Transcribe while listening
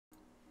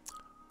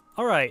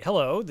Alright,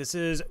 hello, this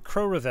is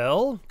Crow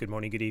Revel. Good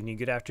morning, good evening,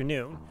 good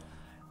afternoon.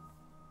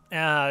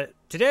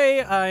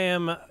 Today I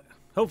am,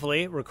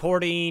 hopefully,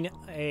 recording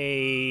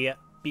a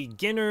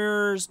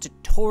beginner's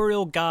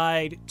tutorial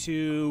guide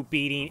to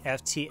beating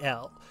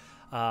FTL.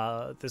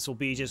 This will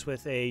be just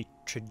with a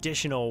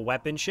traditional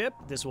weapon ship.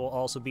 This will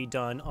also be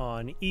done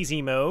on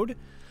easy mode.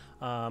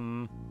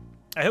 I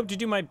hope to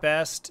do my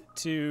best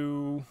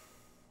to...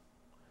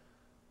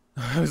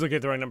 I was looking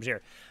at the wrong numbers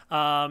here.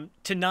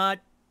 To not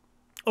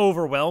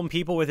overwhelm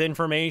people with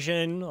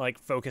information, like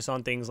focus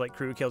on things like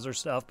crew kills or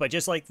stuff, but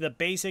just like the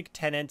basic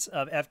tenets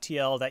of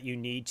FTL that you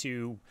need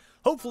to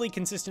hopefully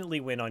consistently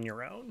win on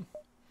your own.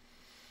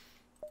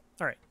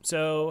 Alright,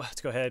 so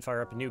let's go ahead,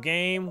 fire up a new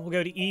game. We'll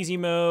go to easy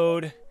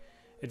mode,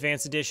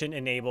 advanced edition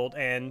enabled,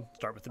 and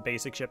start with the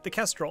basic ship, the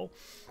Kestrel.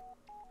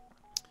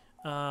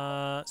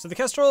 So the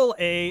Kestrel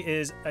A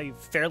is a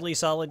fairly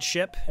solid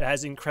ship. It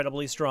has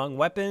incredibly strong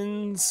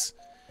weapons.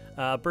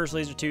 Burst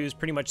Laser 2 is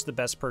pretty much the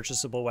best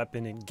purchasable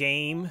weapon in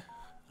game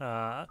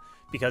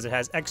because it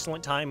has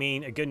excellent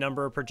timing, a good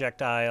number of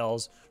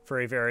projectiles for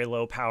a very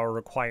low power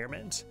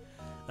requirement.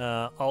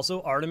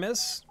 Also,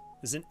 Artemis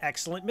is an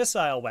excellent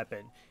missile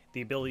weapon.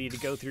 The ability to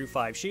go through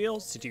 5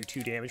 shields to do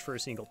 2 damage for a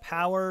single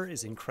power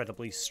is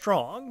incredibly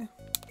strong.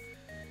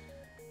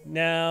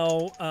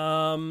 Now,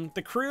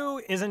 the crew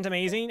isn't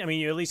amazing. I mean,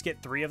 you at least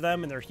get 3 of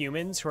them, and they're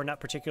humans who are not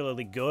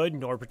particularly good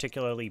nor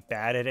particularly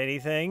bad at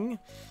anything.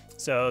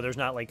 So there's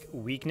not, like,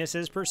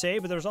 weaknesses per se,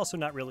 but there's also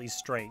not really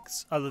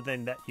strengths, other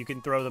than that you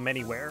can throw them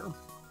anywhere.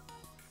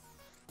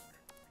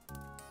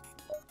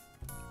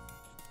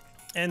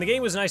 And the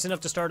game was nice enough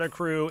to start our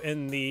crew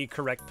in the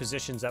correct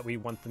positions that we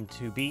want them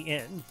to be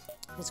in.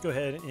 Let's go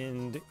ahead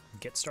and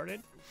get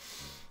started.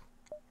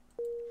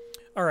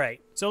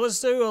 Alright, so let's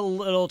do a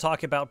little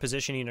talk about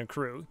positioning a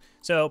crew.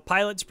 So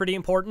pilot's pretty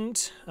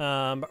important.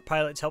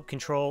 Pilots help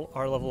control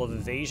our level of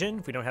evasion.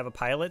 If we don't have a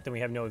pilot, then we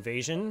have no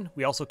evasion.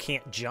 We also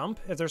can't jump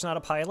if there's not a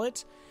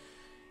pilot.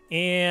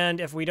 And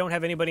if we don't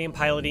have anybody in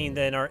piloting,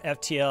 then our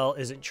FTL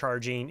isn't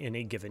charging in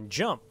a given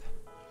jump.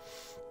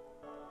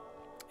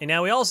 And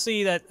now we all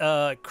see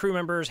that crew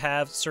members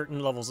have certain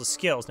levels of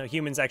skills. Now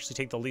humans actually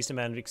take the least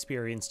amount of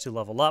experience to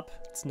level up.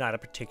 It's not a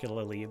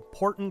particularly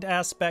important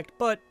aspect,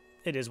 but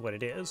it is what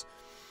it is.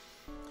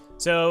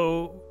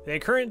 So they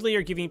currently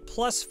are giving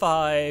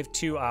 +5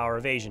 to our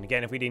evasion.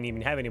 Again, if we didn't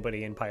even have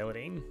anybody in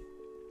piloting,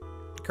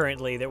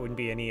 currently there wouldn't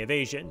be any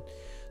evasion.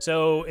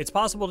 So it's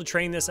possible to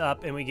train this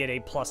up and we get a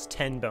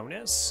 +10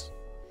 bonus,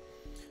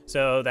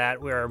 so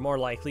that we're more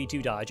likely to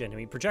dodge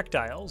enemy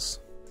projectiles.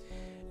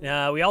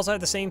 Now we also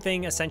have the same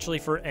thing essentially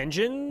for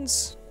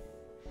engines.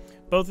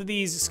 Both of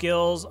these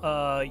skills,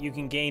 you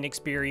can gain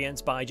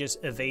experience by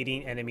just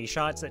evading enemy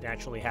shots that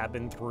naturally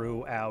happen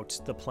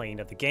throughout the plane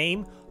of the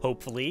game.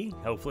 Hopefully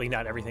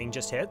not everything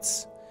just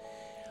hits.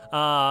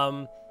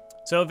 So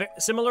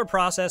similar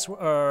process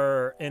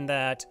in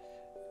that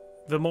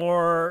the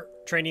more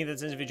training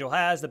this individual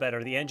has, the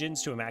better the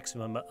engines, to a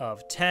maximum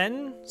of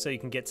 10. So you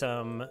can get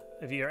some,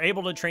 if you're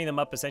able to train them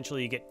up,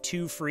 essentially you get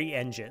 2 free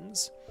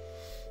engines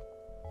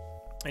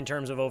in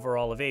terms of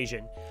overall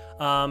evasion.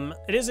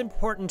 It is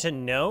important to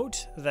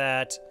note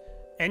that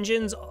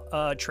engines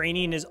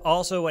training is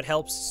also what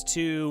helps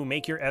to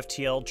make your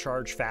FTL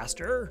charge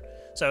faster.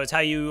 So it's how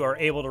you are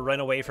able to run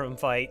away from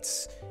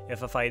fights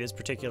if a fight is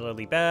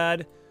particularly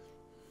bad.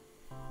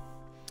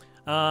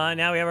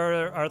 Now we have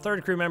our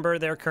third crew member.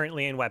 They're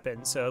currently in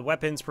weapons. So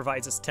weapons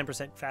provides us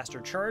 10% faster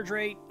charge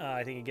rate.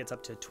 I think it gets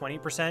up to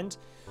 20%.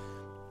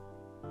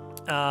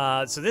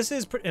 So this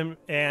is,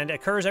 and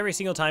occurs every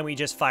single time we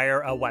just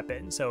fire a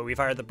weapon. So we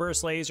fire the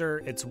burst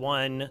laser, it's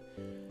 1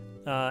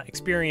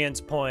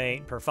 experience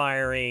point per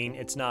firing.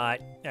 It's not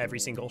every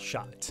single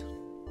shot.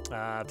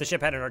 If the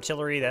ship had an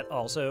artillery, that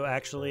also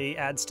actually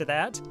adds to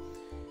that.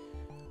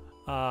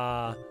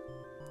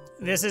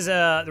 This is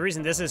the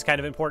reason this is kind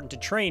of important to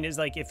train is,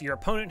 like, if your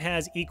opponent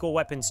has equal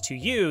weapons to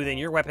you, then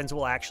your weapons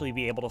will actually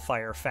be able to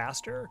fire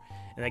faster,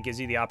 and that gives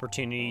you the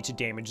opportunity to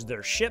damage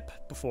their ship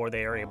before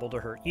they are able to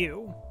hurt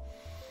you.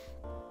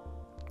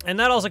 And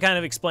that also kind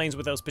of explains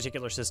what those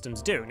particular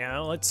systems do.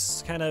 Now,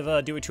 let's kind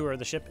of do a tour of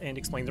the ship and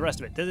explain the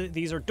rest of it.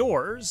 These are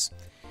doors.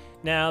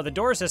 Now, the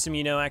door system,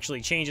 you know,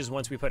 actually changes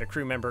once we put a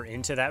crew member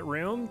into that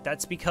room.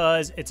 That's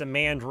because it's a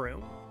manned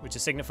room, which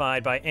is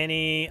signified by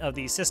any of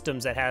these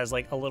systems that has,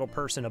 like, a little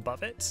person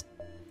above it.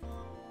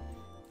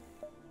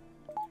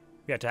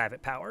 We have to have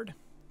it powered.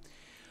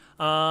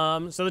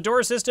 So the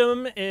door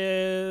system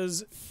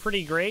is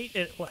pretty great.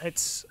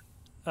 It's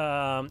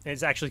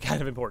actually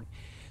kind of important.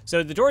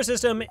 So the door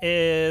system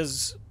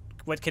is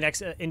what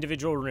connects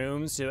individual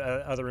rooms to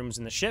other rooms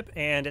in the ship,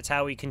 and it's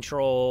how we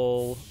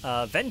control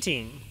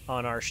venting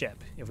on our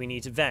ship if we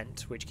need to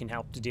vent, which can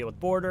help to deal with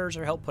boarders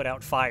or help put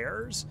out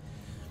fires.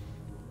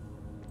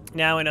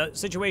 Now, in a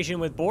situation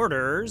with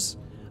boarders,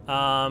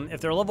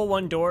 if they're level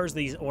 1 doors,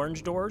 these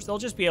orange doors, they'll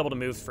just be able to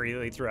move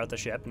freely throughout the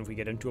ship, and if we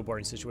get into a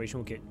boarding situation,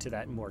 we'll get to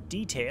that in more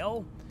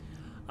detail.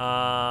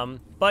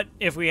 But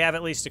if we have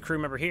at least a crew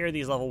member here,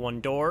 these level 1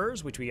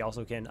 doors, which we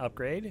also can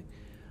upgrade,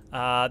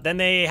 Then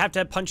they have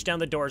to punch down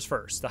the doors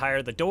first. The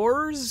higher the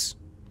doors,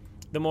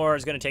 the more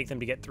it's going to take them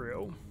to get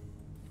through.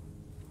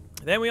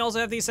 Then we also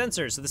have these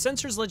sensors. So the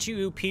sensors let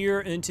you peer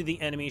into the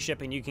enemy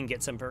ship and you can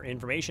get some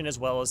information as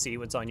well as see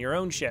what's on your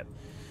own ship.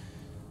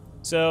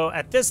 So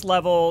at this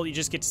level, you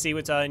just get to see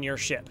what's on your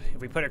ship. If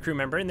we put a crew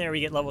member in there,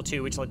 we get level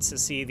 2, which lets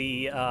us see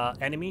the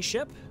enemy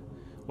ship,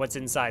 what's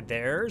inside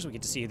theirs. We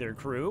get to see their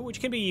crew, which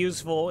can be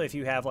useful if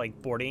you have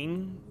like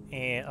boarding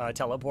and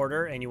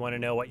teleporter and you want to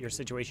know what your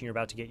situation you're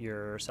about to get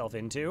yourself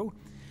into.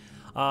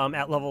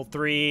 At level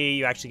 3,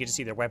 you actually get to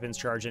see their weapons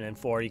charge, and in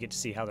 4, you get to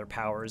see how their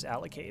power is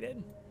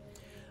allocated.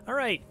 All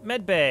right,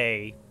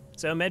 medbay.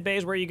 So medbay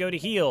is where you go to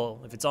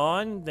heal. If it's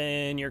on,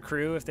 then your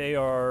crew, if they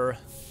are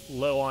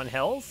low on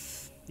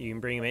health, you can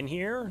bring them in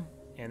here,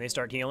 and they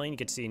start healing. You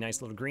get to see a nice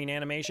little green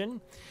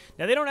animation.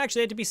 Now, they don't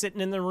actually have to be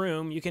sitting in the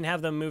room. You can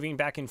have them moving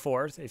back and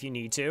forth if you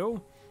need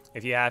to.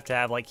 If you have to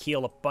have, like,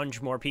 heal a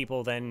bunch more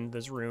people than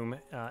this room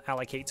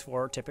allocates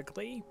for,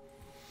 typically.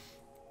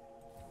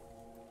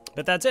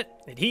 But that's it.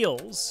 It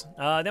heals.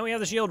 Then we have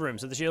the shield room.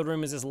 So the shield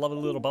room is this lovely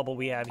little bubble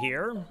we have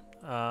here.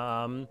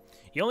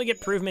 You only get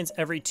improvements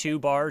every 2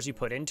 bars you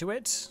put into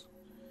it.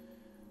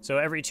 So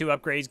every 2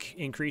 upgrades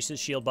increases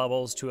shield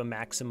bubbles to a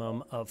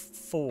maximum of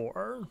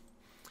 4.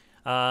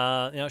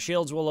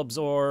 Shields will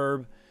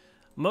absorb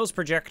most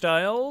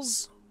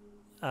projectiles,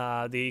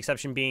 the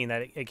exception being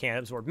that it can't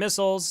absorb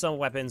missiles. Some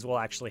weapons will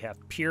actually have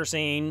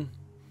piercing.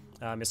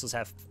 Missiles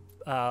have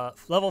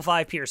level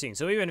 5 piercing.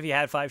 So even if you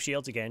had 5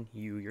 shields, again,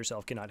 you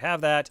yourself cannot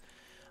have that.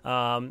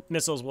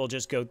 Missiles will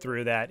just go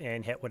through that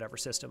and hit whatever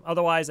system.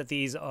 Otherwise,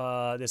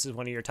 this is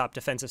one of your top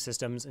defensive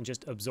systems and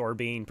just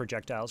absorbing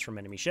projectiles from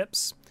enemy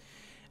ships.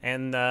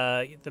 And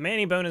the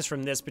manning bonus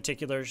from this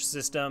particular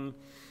system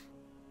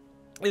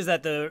is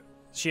that the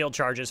shield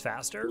charges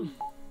faster.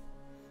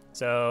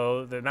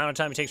 So the amount of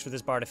time it takes for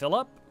this bar to fill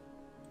up,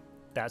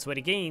 that's what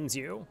it gains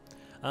you.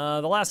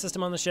 The last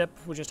system on the ship,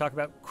 we'll just talk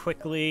about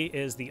quickly,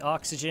 is the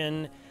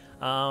oxygen.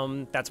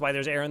 That's why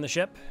there's air in the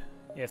ship.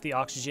 If the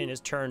oxygen is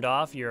turned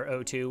off, your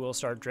O2 will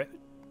start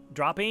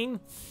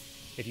dropping.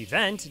 If you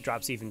vent, it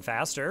drops even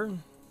faster.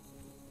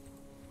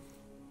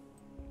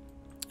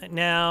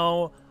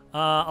 Now,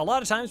 a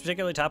lot of times,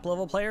 particularly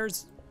top-level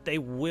players, they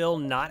will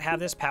not have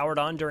this powered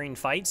on during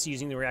fights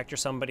using the reactor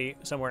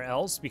somewhere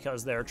else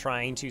because they're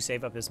trying to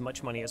save up as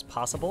much money as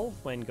possible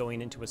when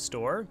going into a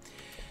store.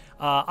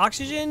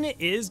 Oxygen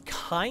is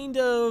kind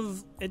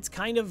of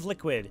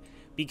liquid,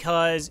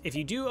 because if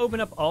you do open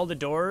up all the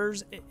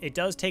doors, it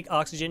does take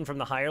oxygen from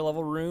the higher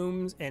level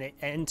rooms and it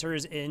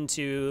enters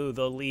into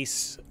the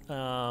least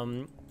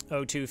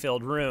O2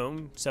 filled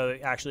room, so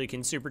it actually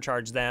can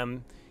supercharge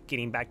them,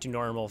 getting back to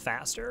normal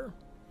faster.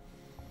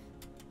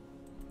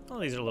 Well,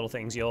 these are little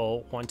things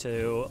you'll want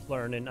to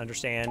learn and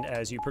understand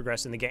as you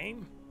progress in the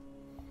game.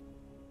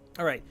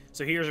 All right,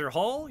 so here's your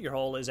hull. Your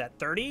hull is at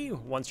 30.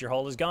 Once your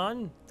hull is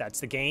gone, that's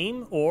the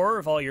game. Or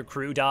if all your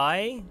crew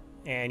die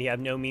and you have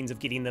no means of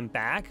getting them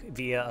back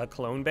via a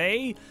clone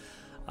bay,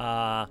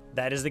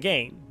 that is the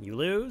game. You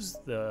lose,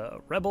 the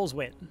rebels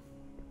win.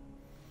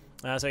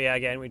 So yeah,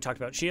 again, we talked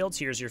about shields.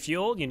 Here's your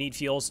fuel. You need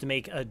fuels to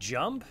make a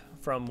jump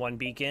from one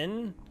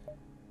beacon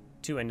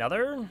to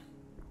another.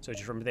 So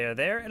just from there to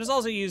there. It is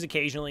also used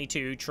occasionally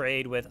to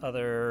trade with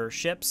other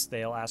ships.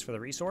 They'll ask for the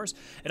resource.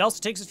 It also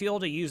takes fuel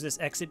to use this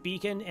exit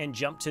beacon and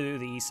jump to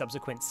the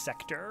subsequent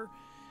sector.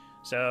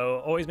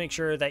 So always make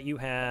sure that you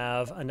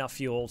have enough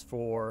fuel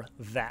for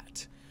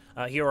that.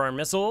 Here are our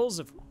missiles.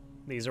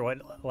 These are what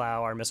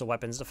allow our missile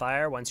weapons to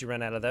fire. Once you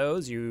run out of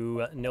those,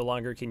 you no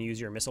longer can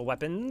use your missile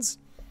weapons.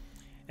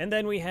 And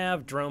then we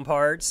have drone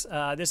parts.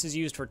 This is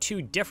used for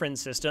 2 different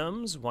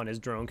systems. One is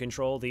drone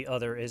control, the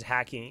other is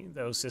hacking.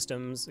 Those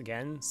systems,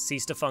 again,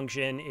 cease to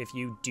function if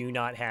you do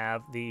not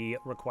have the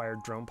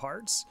required drone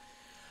parts.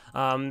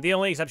 The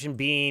only exception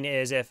being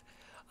is if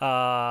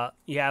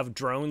you have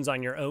drones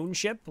on your own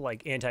ship,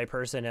 like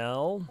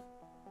anti-personnel.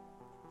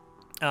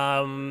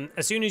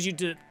 As soon as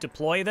you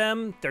deploy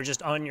them, they're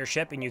just on your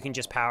ship and you can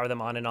just power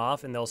them on and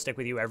off and they'll stick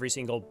with you every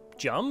single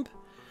jump.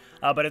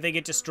 But if they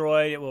get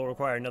destroyed, it will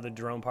require another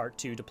drone part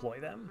to deploy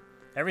them.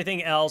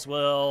 Everything else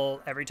will,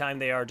 every time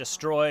they are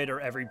destroyed or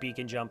every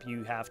beacon jump,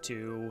 you have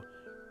to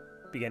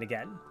begin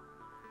again.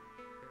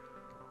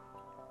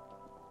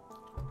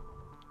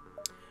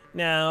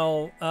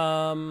 Now,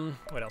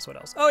 what else?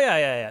 Oh,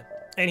 yeah.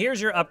 And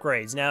here's your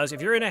upgrades. Now,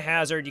 if you're in a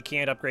hazard, you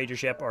can't upgrade your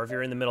ship, or if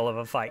you're in the middle of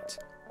a fight.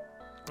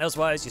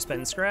 Elsewise, you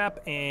spend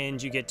scrap,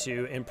 and you get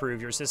to improve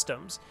your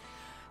systems.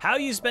 How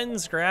you spend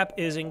scrap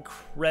is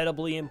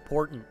incredibly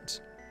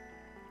important.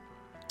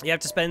 You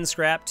have to spend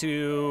scrap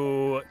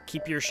to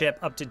keep your ship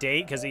up to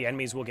date because the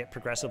enemies will get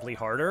progressively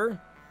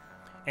harder.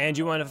 And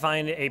you want to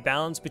find a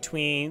balance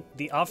between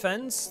the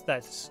offense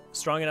that's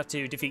strong enough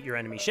to defeat your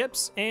enemy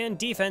ships and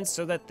defense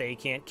so that they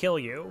can't kill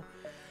you.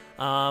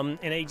 In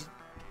an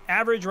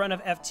average run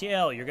of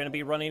FTL, you're going to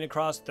be running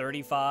across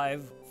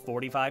 35,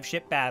 45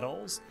 ship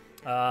battles,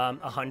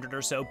 100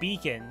 or so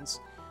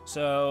beacons.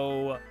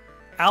 So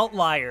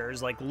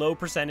outliers like low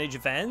percentage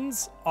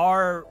events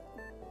are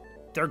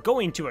they're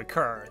going to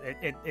occur.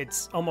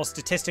 It's almost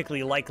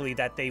statistically likely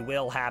that they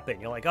will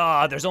happen. You're like,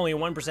 oh, there's only a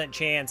 1%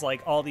 chance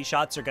like all these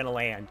shots are going to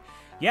land.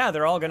 Yeah,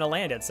 they're all going to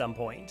land at some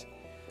point.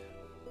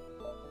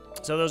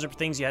 So those are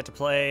things you have to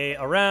play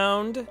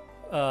around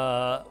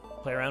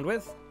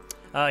with.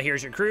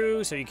 Here's your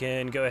crew, so you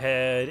can go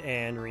ahead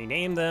and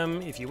rename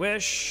them if you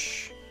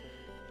wish.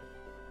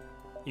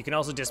 You can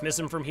also dismiss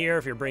them from here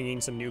if you're bringing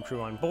some new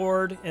crew on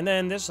board. And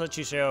then this lets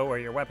you show where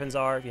your weapons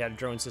are. If you had a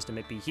drone system,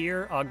 it'd be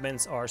here.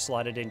 Augments are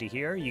slotted into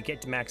here. You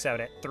get to max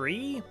out at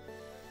 3.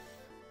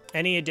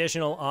 Any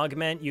additional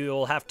augment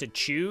you'll have to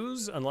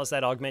choose. Unless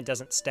that augment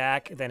doesn't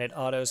stack, then it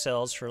auto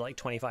sells for like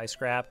 25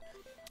 scrap.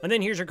 And then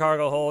here's your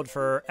cargo hold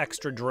for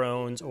extra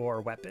drones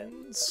or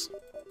weapons.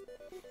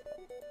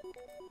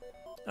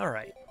 All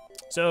right,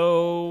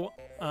 so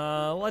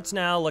let's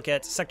now look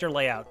at sector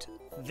layout.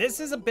 This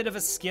is a bit of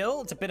a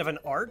skill, it's a bit of an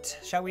art,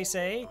 shall we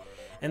say,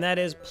 and that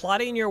is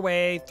plotting your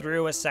way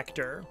through a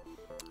sector.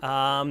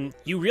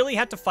 You really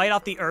have to fight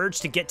off the urge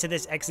to get to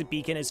this exit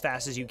beacon as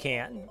fast as you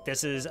can.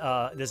 This is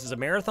a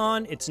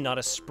marathon, it's not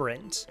a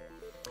sprint.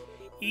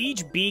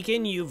 Each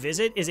beacon you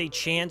visit is a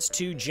chance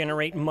to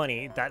generate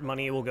money. That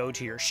money will go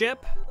to your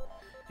ship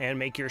and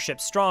make your ship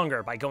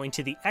stronger. By going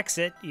to the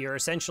exit, you're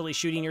essentially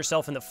shooting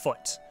yourself in the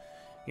foot.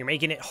 You're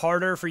making it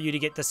harder for you to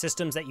get the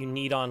systems that you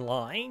need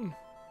online.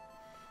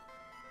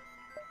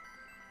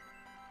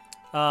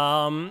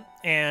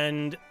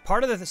 And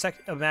part of the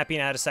mapping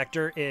out a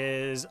sector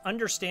is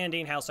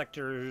understanding how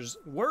sectors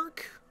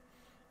work,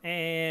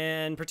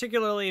 and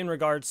particularly in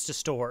regards to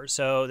stores.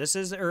 So this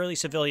is the early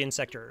civilian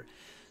sector.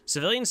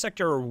 Civilian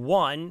sector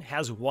 1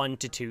 has 1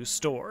 to 2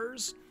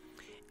 stores.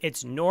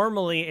 It's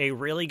normally a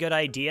really good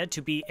idea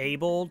to be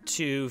able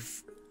to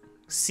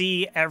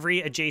see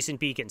every adjacent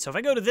beacon. So if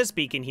I go to this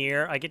beacon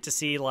here, I get to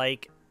see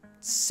like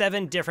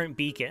 7 different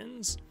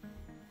beacons.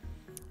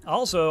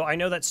 Also, I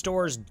know that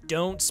stores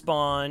don't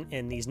spawn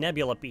in these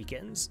nebula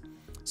beacons.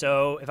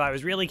 So if I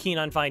was really keen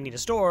on finding a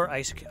store,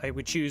 I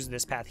would choose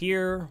this path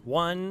here.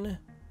 1,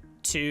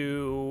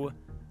 2,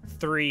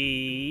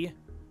 3,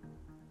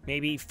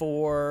 maybe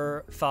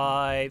 4,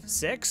 5,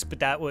 6, but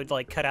that would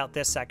like cut out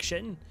this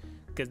section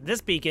because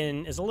this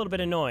beacon is a little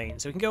bit annoying.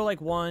 So we can go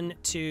like 1,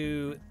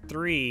 2,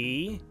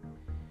 3,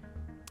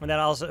 and that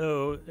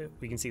also,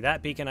 we can see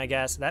that beacon, I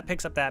guess. That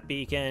picks up that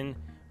beacon.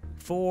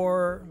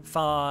 4,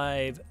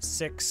 5,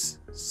 6,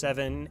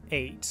 7,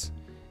 8.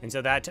 And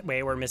so that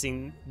way we're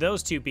missing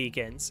those 2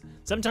 beacons.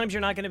 Sometimes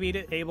you're not going to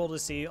be able to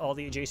see all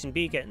the adjacent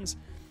beacons.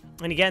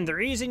 And again, the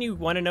reason you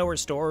want to know where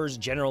stores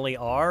generally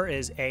are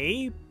is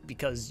A,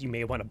 because you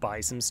may want to buy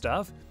some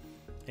stuff,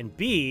 and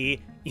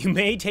B, you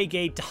may take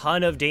a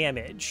ton of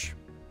damage,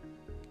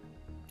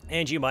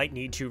 and you might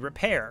need to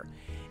repair.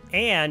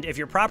 And if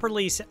you're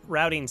properly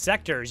routing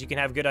sectors, you can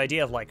have a good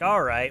idea of like,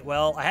 all right,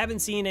 well, I haven't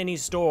seen any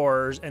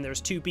stores and there's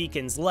 2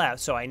 beacons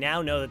left, so I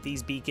now know that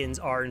these beacons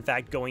are in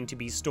fact going to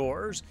be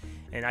stores,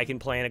 and I can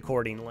plan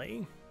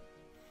accordingly.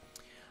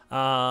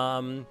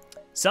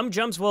 Some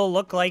jumps will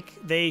look like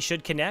they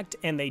should connect,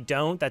 and they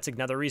don't. That's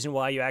another reason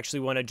why you actually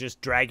want to just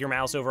drag your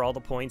mouse over all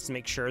the points to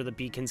make sure the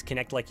beacons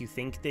connect like you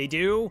think they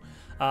do.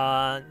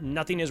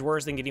 Nothing is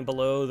worse than getting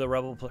below the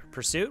rebel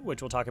pursuit,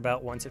 which we'll talk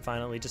about once it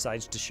finally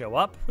decides to show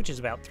up, which is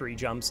about 3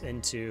 jumps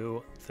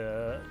into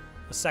the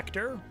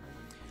sector.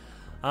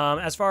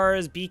 As far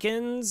as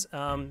beacons,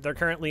 they're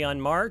currently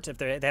unmarked. If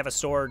they have a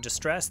store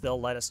distress,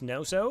 they'll let us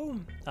know so.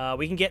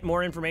 We can get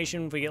more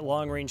information if we get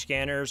long-range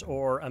scanners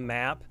or a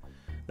map.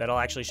 That'll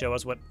actually show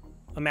us what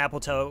a map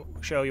will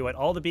show you what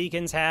all the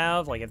beacons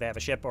have, like if they have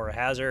a ship or a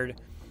hazard.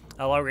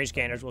 Long-range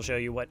scanners will show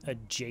you what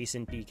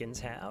adjacent beacons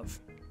have.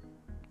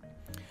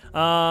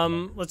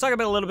 Let's talk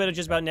about a little bit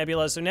just about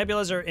nebulas. So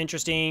nebulas are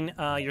interesting.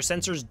 Your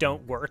sensors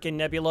don't work in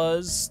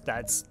nebulas.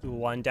 That's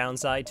one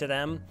downside to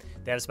them.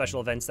 They have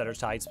special events that are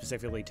tied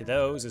specifically to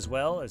those as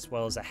well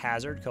as a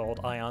hazard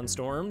called ion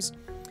storms.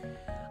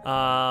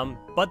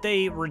 But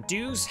they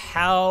reduce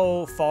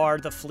how far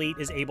the fleet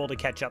is able to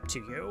catch up to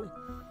you.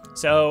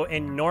 So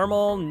in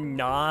normal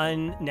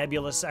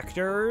non-nebula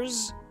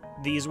sectors,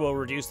 these will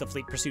reduce the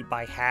fleet pursuit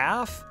by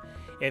half.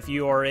 If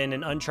you are in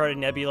an uncharted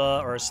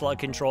nebula or a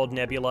slug-controlled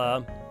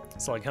nebula,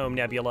 Slug Home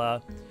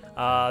Nebula,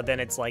 then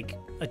it's like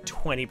a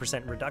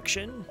 20%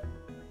 reduction.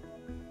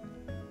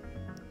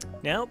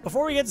 Now,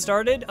 before we get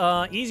started,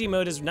 easy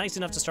mode is nice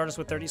enough to start us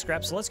with 30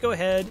 scraps, so let's go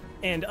ahead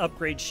and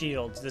upgrade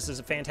shields. This is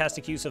a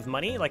fantastic use of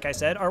money. Like I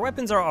said, our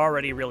weapons are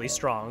already really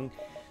strong,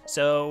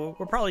 so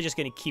we're probably just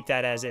going to keep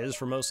that as is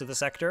for most of the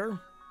sector.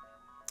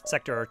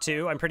 Sector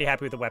 2, I'm pretty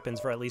happy with the weapons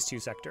for at least 2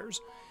 sectors.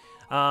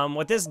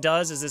 What this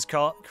does is this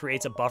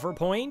creates a buffer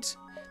point.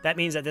 That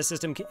means that this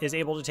system is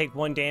able to take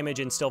 1 damage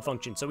and still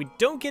function. So we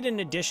don't get an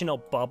additional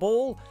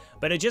bubble,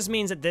 but it just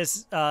means that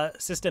this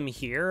system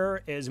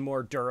here is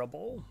more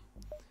durable.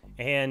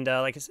 And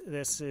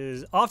this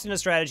is often a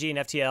strategy in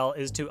FTL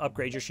is to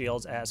upgrade your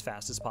shields as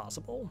fast as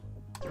possible.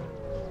 All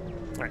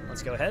right,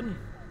 let's go ahead.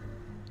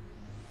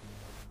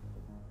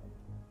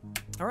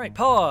 All right,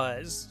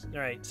 pause. All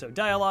right, so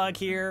dialogue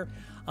here.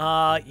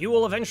 You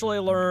will eventually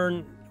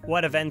learn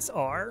what events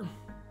are.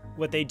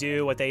 what they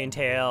do, what they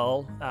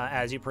entail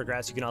as you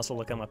progress. You can also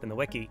look them up in the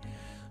wiki.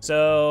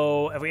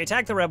 So if we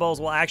attack the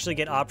rebels, we'll actually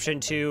get option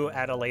 2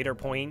 at a later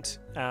point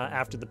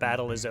after the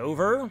battle is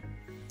over.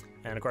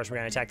 And of course, we're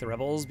going to attack the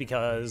rebels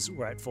because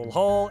we're at full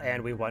hull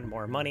and we want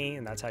more money,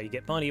 and that's how you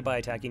get money, by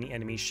attacking the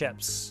enemy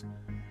ships.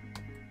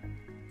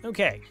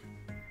 Okay,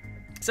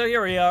 so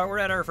here we are. We're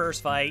at our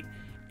first fight.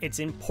 It's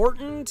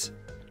important,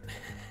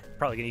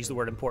 probably going to use the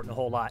word important a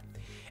whole lot.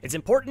 It's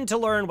important to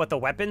learn what the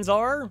weapons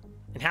are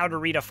and how to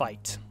read a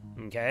fight,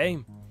 okay?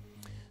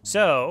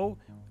 So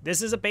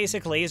this is a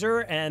basic laser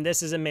and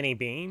this is a mini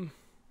beam.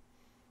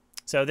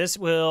 So this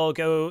will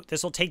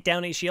take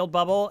down a shield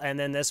bubble, and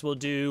then this will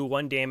do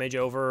 1 damage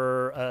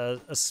over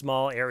a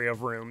small area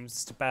of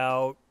rooms. It's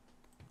about,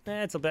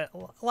 it's a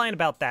line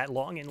about that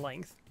long in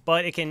length,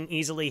 but it can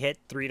easily hit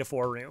 3 to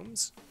 4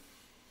 rooms.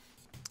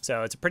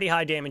 So it's a pretty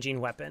high damaging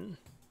weapon.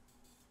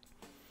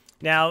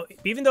 Now,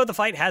 even though the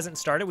fight hasn't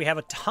started, we have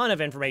a ton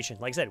of information.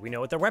 Like I said, we know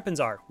what their weapons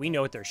are. We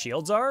know what their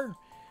shields are.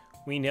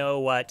 We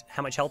know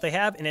how much health they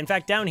have. And in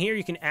fact, down here,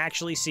 you can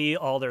actually see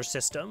all their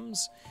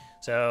systems.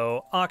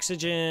 So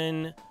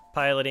oxygen,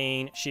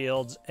 piloting,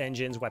 shields,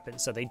 engines,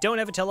 weapons. So they don't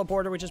have a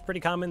teleporter, which is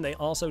pretty common. They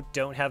also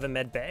don't have a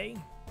med bay.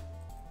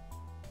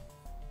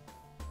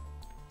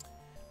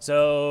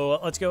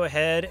 So let's go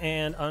ahead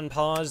and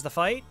unpause the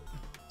fight.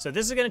 So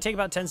this is going to take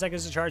about 10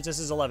 seconds to charge. This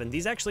is 11.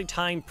 These actually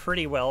time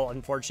pretty well,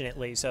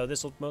 unfortunately. So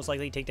this will most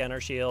likely take down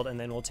our shield, and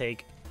then we'll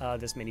take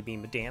this mini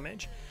beam of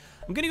damage.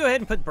 I'm going to go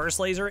ahead and put burst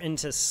laser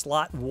into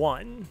slot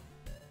 1.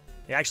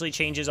 It actually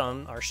changes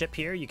on our ship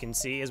here. You can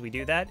see as we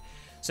do that.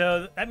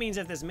 So that means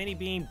if this mini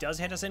beam does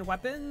hit us in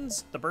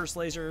weapons, the burst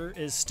laser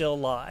is still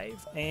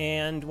live.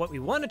 And what we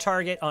want to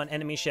target on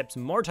enemy ships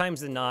more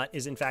times than not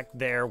is in fact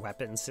their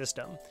weapon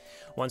system.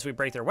 Once we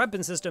break their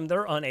weapon system,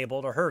 they're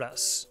unable to hurt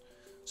us.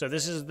 So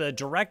this is the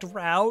direct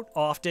route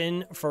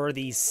often for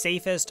the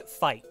safest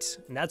fight.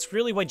 And that's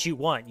really what you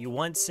want. You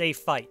want safe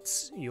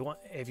fights.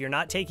 If you're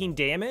not taking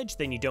damage,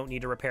 then you don't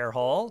need to repair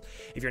hull.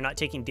 If you're not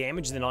taking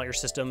damage, then all your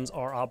systems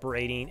are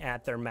operating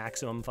at their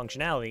maximum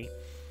functionality.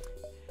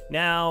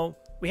 Now,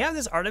 we have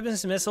this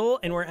Artemis missile,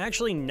 and we're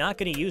actually not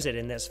going to use it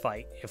in this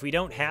fight if we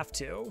don't have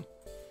to.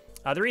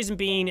 The reason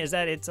being is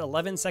that it's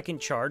 11-second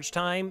charge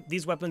time.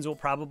 These weapons will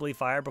probably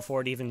fire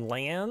before it even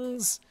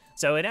lands,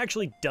 so it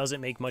actually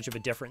doesn't make much of a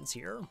difference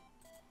here.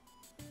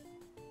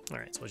 All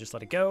right, so we'll just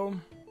let it go.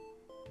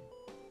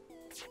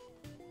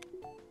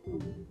 All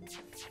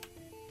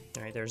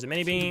right, there's the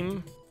mini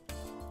beam.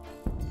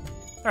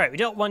 All right, we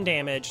dealt 1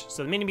 damage,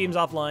 so the mini beam's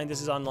offline,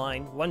 this is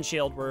online. 1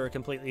 shield, we're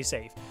completely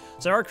safe.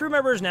 So our crew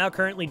member is now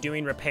currently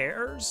doing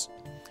repairs.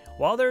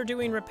 While they're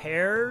doing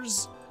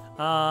repairs,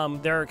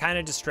 they're kind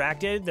of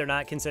distracted. They're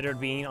not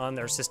considered being on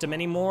their system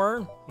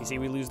anymore. You see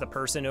we lose the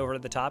person over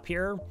at the top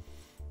here.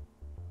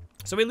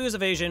 So we lose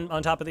evasion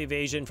on top of the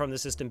evasion from the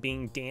system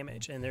being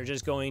damaged, and they're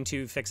just going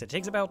to fix it. It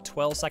takes about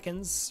 12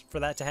 seconds for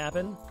that to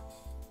happen.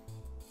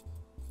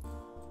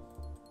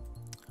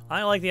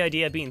 I like the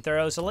idea of being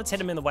thorough, so let's hit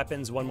them in the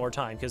weapons 1 more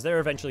time, because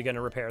they're eventually going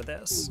to repair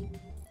this.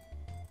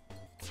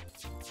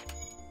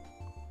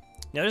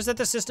 Notice that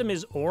the system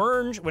is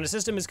orange. When a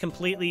system is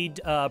completely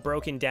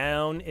broken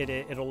down,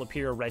 it'll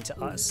appear red to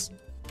us.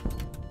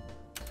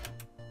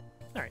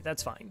 All right,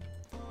 that's fine.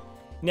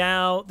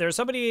 Now, there's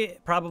somebody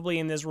probably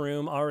in this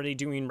room already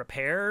doing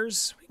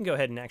repairs. We can go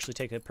ahead and actually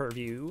take a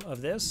preview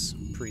of this.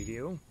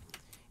 Preview.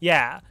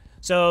 Yeah.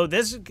 So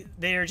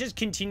they're just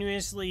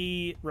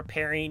continuously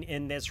repairing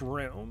in this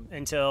room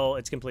until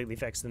it's completely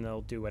fixed, and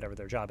they'll do whatever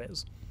their job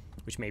is,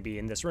 which may be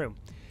in this room.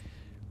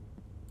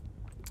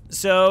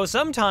 So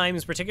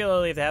sometimes,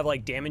 particularly if they have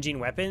like damaging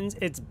weapons,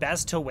 it's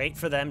best to wait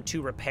for them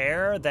to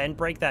repair, then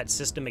break that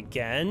system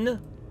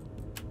again.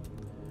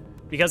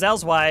 Because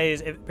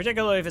elsewise,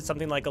 particularly if it's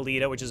something like a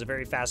which is a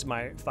very fast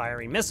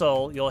firing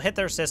missile, you'll hit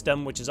their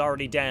system, which is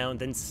already down,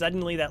 then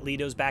suddenly that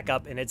LEDO's back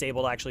up and it's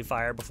able to actually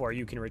fire before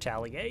you can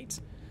retaliate.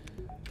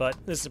 But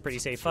this is a pretty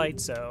safe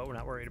fight, so we're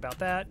not worried about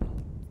that.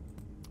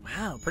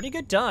 Wow, pretty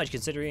good dodge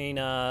considering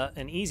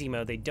an easy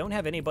mode. They don't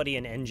have anybody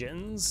in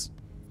engines.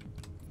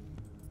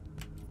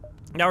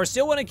 Now, we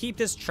still want to keep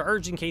this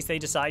charged in case they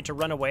decide to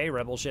run away.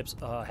 Rebel ships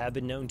have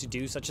been known to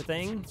do such a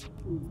thing.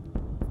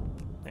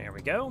 There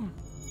we go.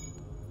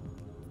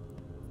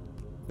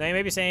 Now, you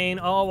may be saying,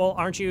 oh, well,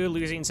 aren't you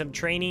losing some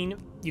training?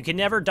 You can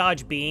never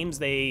dodge beams.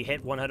 They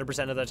hit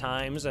 100% of the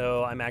time,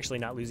 so I'm actually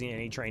not losing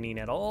any training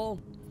at all.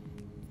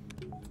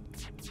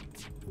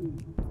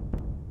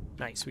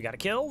 Nice, we got a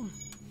kill.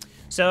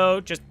 So,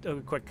 just a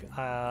quick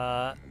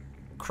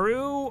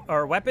crew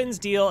or weapons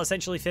deal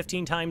essentially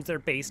 15 times their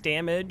base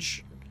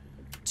damage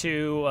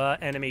to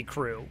enemy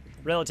crew,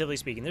 relatively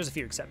speaking. There's a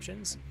few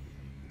exceptions.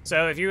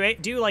 So if you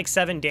do like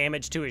 7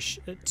 damage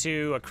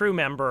to a crew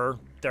member,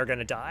 they're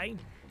gonna die,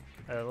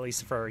 at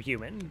least for a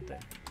human.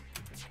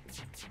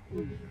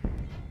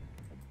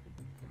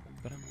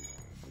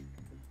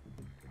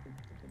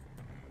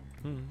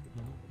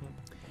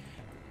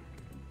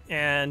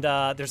 And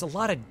there's a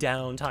lot of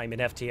downtime in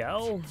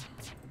FTL.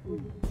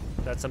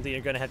 That's something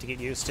you're gonna have to get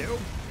used to.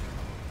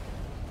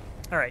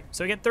 All right,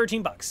 so we get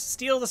 13 bucks.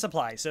 Steal the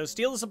supplies. So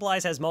steal the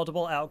supplies has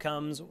multiple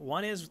outcomes.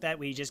 One is that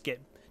we just get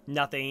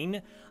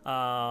nothing.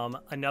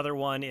 Another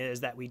one is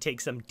that we take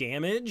some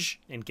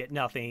damage and get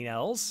nothing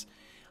else.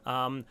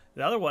 The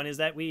other one is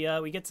that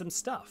we get some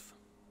stuff.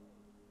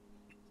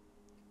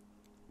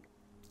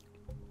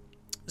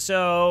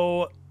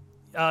 So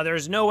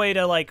there's no way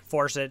to like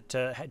force it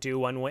to do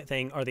one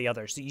thing or the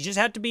other. So you just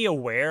have to be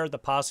aware of the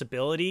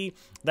possibility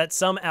that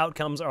some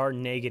outcomes are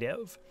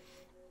negative.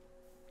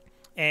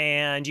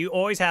 And you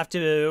always have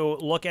to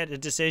look at a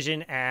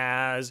decision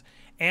as,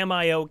 am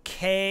I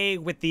okay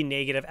with the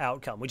negative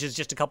outcome? Which is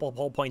just a couple of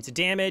hull points of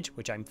damage,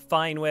 which I'm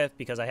fine with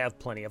because I have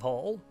plenty of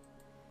hull.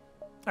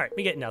 All right,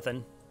 we get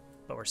nothing,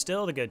 but we're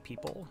still the good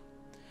people.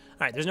 All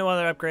right, there's no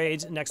other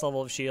upgrades. Next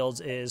level of shields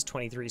is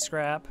 23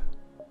 scrap.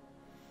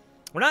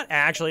 We're not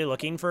actually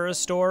looking for a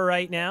store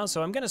right now,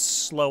 so I'm going to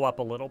slow up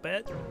a little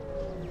bit.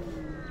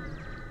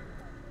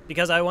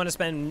 Because I want to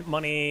spend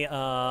money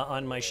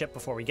on my ship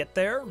before we get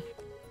there.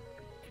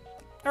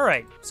 All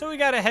right, so we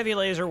got a heavy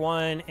laser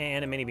one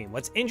and a mini beam.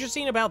 What's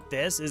interesting about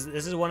this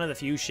is one of the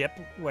few ship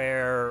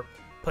where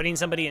putting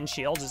somebody in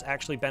shields is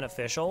actually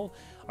beneficial.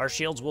 Our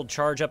shields will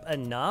charge up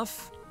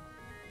enough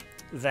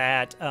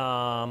that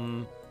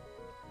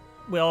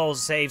we'll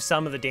save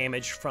some of the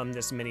damage from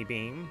this mini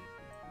beam.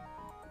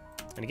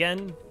 And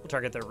again, we'll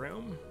target their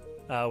room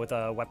with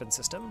a weapon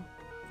system.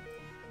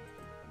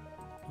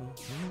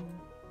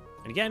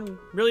 And again,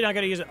 really not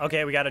going to use it.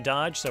 Okay, we got a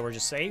dodge, so we're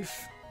just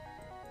safe.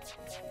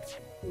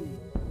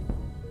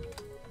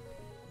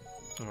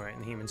 All right,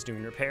 and the human's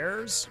doing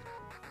repairs.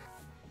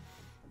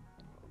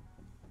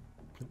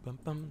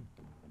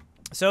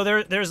 So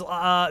there's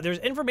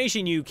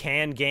information you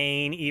can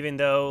gain, even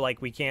though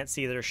like we can't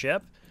see their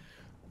ship.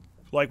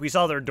 Like we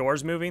saw their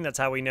doors moving. That's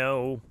how we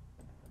know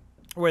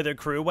where the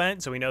crew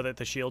went. So we know that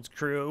the shield's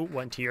crew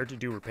went here to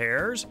do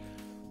repairs.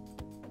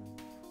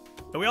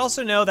 But we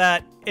also know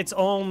that it's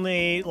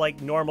only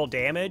like normal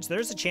damage.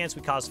 There's a chance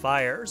we cause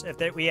fires.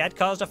 If we had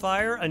caused a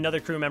fire, another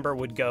crew member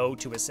would go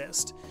to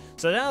assist.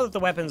 So now that the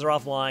weapons are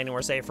offline and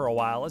we're safe for a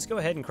while, let's go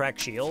ahead and crack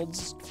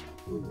shields.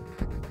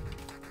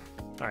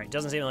 All right,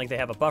 doesn't seem like they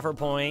have a buffer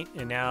point,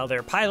 and now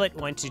their pilot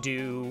went to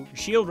do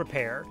shield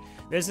repair.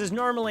 This is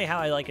normally how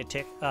I like it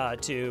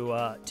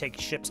to take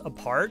ships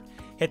apart,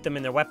 hit them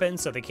in their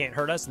weapons so they can't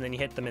hurt us, and then you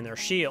hit them in their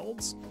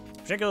shields.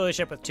 Particularly a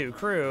ship with 2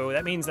 crew,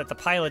 that means that the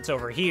pilot's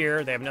over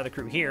here, they have another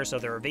crew here, so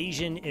their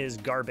evasion is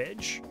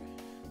garbage.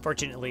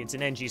 Fortunately, it's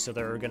an NG, so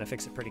they're gonna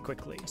fix it pretty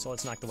quickly. So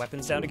let's knock the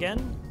weapons down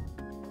again.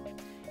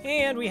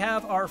 And we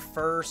have our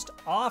first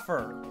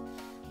offer.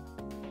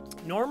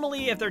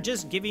 Normally, if they're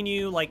just giving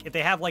you, like, if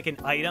they have like an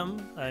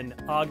item, an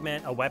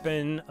augment, a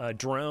weapon, a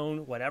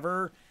drone,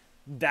 whatever,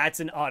 that's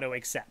an auto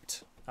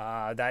accept.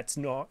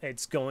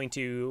 It's going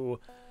to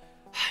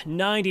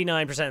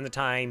 99% of the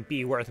time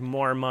be worth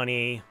more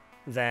money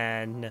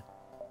than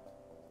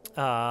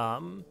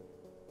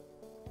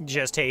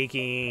just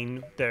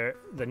taking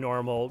the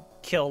normal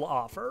kill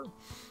offer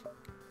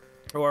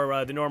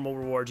or the normal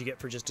reward you get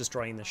for just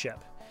destroying the ship.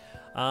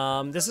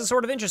 This is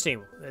sort of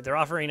interesting. They're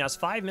offering us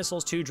 5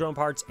 missiles, 2 drone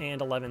parts,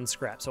 and 11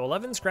 scrap. So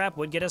 11 scrap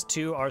would get us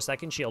to our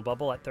second shield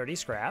bubble at 30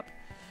 scrap.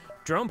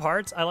 Drone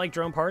parts, I like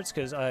drone parts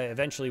because I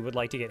eventually would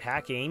like to get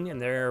hacking,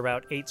 and they're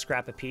about 8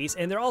 scrap apiece.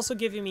 And they're also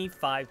giving me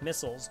 5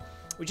 missiles,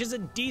 which is a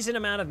decent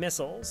amount of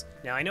missiles.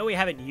 Now, I know we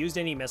haven't used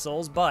any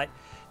missiles, but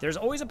there's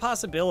always a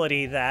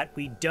possibility that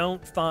we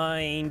don't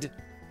find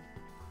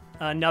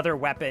another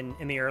weapon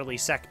in the early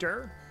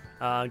sector,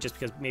 just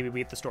because maybe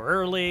we hit the store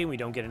early, we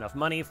don't get enough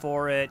money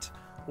for it,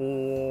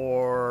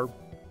 or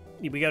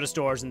we go to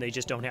stores and they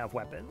just don't have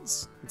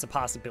weapons. It's a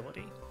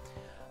possibility.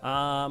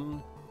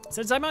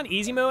 Since I'm on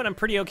easy mode, I'm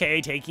pretty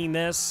okay taking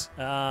this.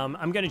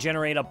 I'm going to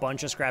generate a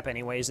bunch of scrap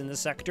anyways in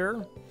this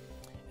sector.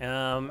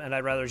 And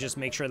I'd rather just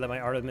make sure that my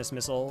Artemis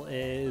missile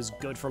is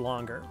good for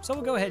longer. So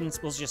we'll go ahead and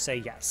we'll just say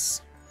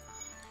yes.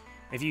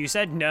 If you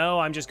said no,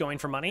 I'm just going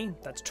for money,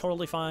 that's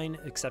totally fine,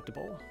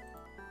 acceptable.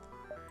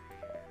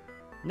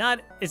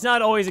 It's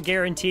not always a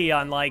guarantee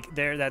on like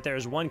that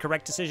there's one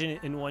correct decision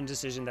and one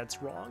decision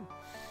that's wrong.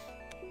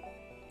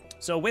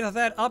 So with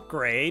that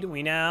upgrade,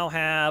 we now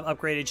have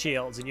upgraded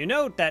shields. And you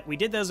note that we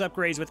did those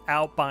upgrades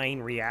without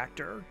buying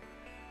reactor.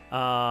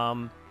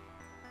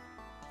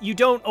 You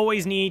don't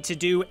always need to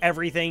do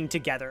everything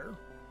together.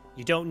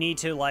 You don't need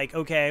to like,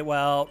 okay,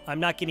 well, I'm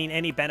not getting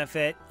any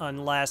benefit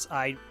unless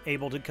I'm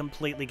able to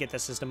completely get the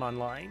system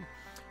online.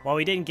 While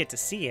we didn't get to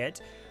see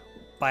it,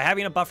 by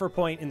having a buffer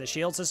point in the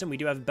shield system, we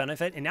do have a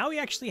benefit. And now we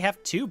actually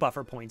have 2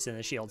 buffer points in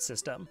the shield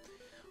system.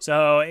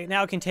 So it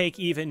now can take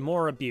even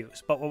more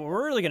abuse. But what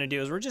we're really going to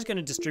do is we're just going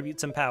to distribute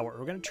some power.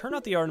 We're going to turn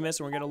off the Artemis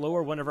and we're going to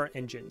lower one of our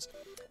engines.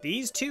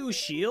 These 2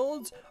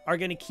 shields are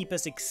going to keep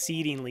us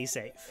exceedingly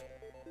safe.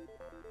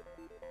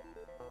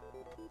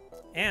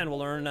 And we'll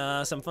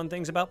learn some fun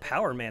things about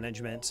power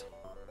management.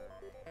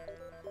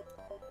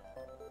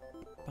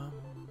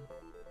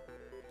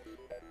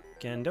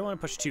 Again, don't want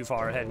to push too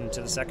far ahead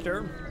into the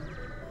sector.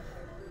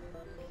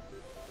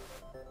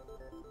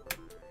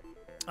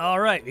 All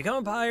right, become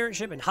a pirate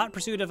ship in hot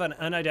pursuit of an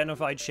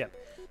unidentified ship.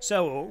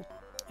 So,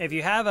 if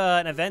you have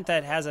an event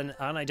that has an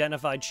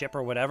unidentified ship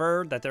or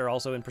whatever that they're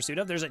also in pursuit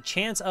of, there's a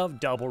chance of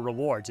double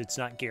rewards. It's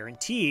not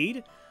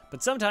guaranteed,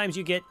 but sometimes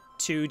you get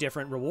 2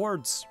 different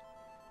rewards,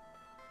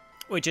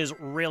 which is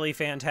really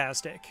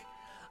fantastic.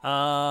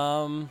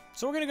 So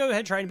we're going to go ahead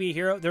and try to be a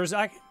hero.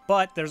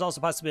 But there's also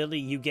a possibility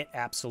you get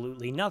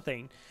absolutely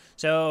nothing.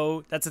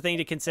 So that's the thing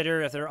to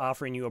consider if they're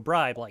offering you a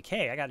bribe. Like,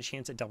 hey, I got a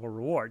chance at double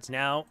rewards.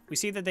 Now, we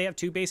see that they have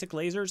 2 basic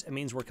lasers. It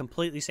means we're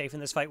completely safe in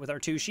this fight with our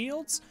 2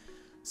 shields.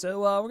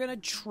 So we're going to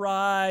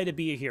try to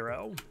be a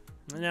hero.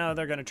 Now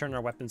they're going to turn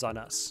their weapons on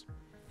us.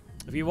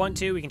 If you want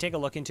to, we can take a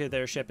look into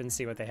their ship and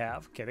see what they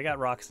have. Okay, they got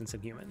rocks and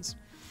some humans.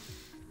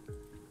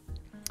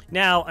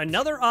 Now,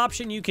 another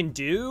option you can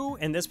do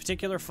in this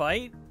particular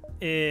fight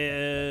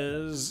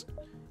is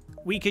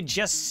we could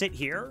just sit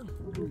here.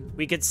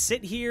 We could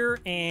sit here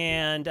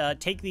and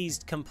take these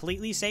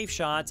completely safe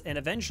shots, and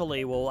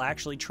eventually we'll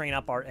actually train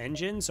up our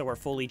engine so we're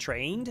fully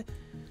trained.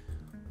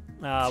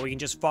 We can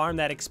just farm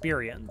that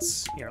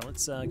experience. Here,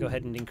 let's go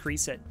ahead and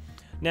increase it.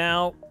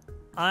 Now,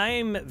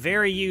 I'm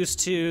very used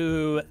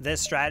to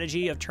this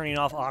strategy of turning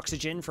off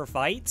oxygen for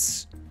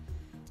fights.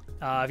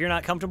 If you're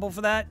not comfortable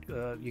for that,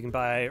 you can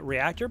buy a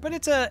reactor, but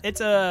it's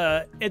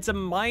a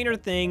minor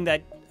thing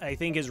that I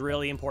think is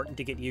really important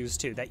to get used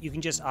to, that you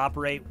can just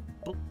operate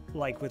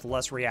like with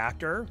less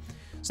reactor.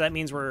 So that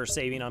means we're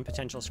saving on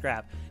potential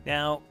scrap.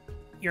 Now,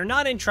 you're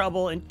not in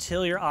trouble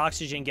until your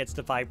oxygen gets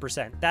to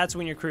 5%. That's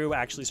when your crew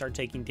actually start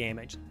taking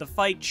damage. The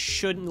fight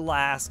shouldn't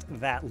last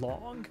that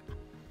long.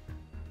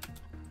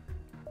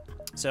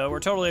 So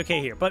we're totally okay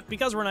here. But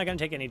because we're not going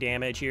to take any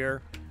damage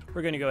here,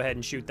 we're going to go ahead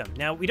and shoot them.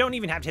 Now, we don't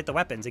even have to hit the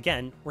weapons.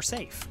 Again, we're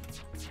safe.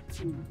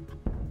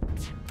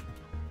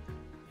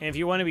 And if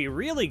you want to be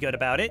really good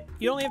about it,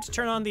 you only have to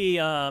turn on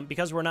the,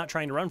 because we're not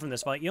trying to run from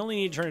this fight, you only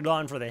need to turn it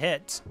on for the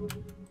hits.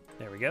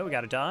 There we go, we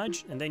got a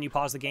dodge, and then you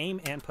pause the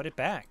game and put it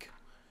back.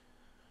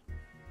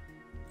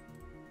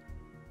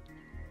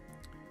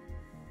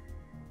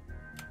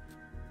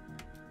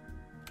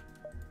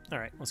 All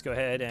right, let's go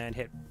ahead and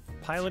hit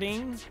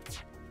piloting.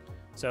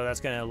 So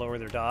that's gonna lower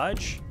their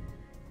dodge.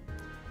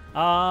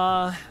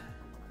 I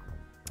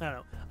don't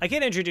know. I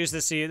can introduce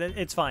this to you.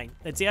 It's fine.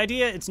 It's the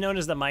idea. It's known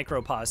as the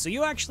micro pause. So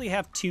you actually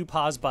have 2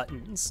 pause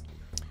buttons.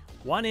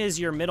 One is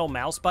your middle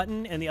mouse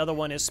button, and the other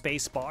one is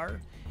space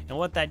bar. And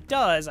what that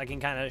does, I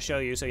can kind of show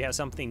you so you have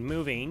something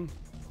moving,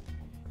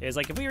 is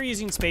like if we were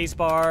using space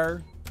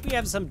bar, we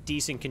have some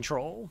decent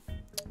control.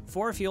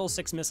 4 fuel,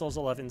 6 missiles,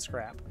 11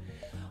 scrap.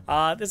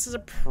 This is a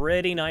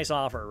pretty nice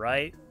offer,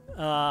 right?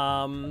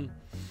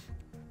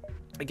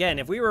 Again,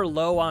 if we were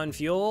low on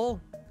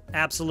fuel,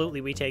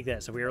 absolutely we take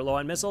this. If we were low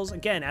on missiles,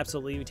 again,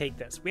 absolutely we take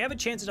this. We have a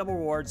chance at double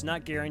rewards,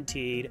 not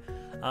guaranteed,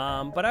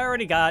 but I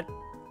already got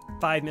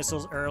 5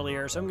 missiles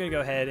earlier, so I'm gonna go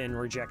ahead and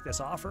reject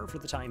this offer for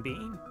the time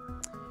being.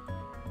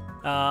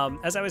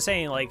 As I was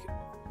saying, like,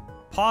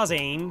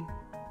 pausing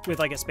with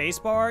like a space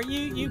bar,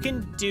 you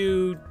can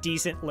do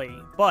decently,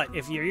 but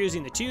if you're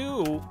using the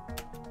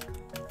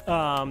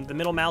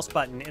middle mouse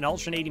button and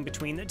alternating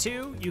between the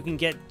 2, you can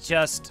get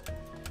just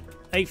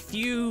a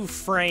few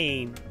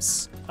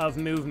frames of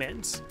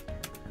movement.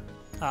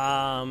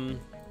 And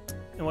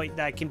what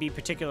that can be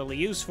particularly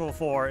useful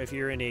for if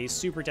you're in a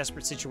super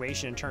desperate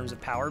situation in terms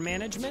of power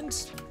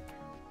management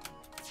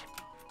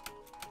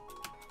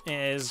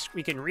is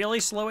we can really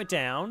slow it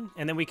down,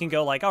 and then we can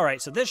go like, all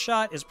right, so this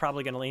shot is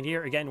probably going to land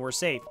here. Again, we're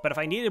safe. But if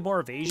I needed more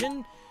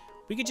evasion,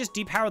 we could just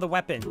depower the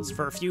weapons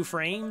for a few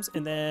frames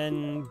and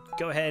then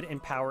go ahead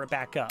and power it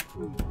back up.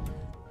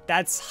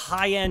 That's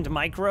high-end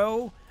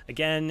micro.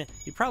 Again,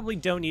 you probably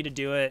don't need to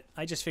do it.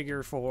 I just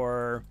figure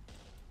for...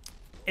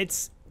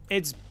 It's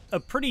a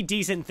pretty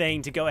decent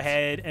thing to go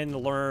ahead and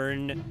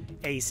learn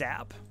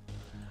ASAP.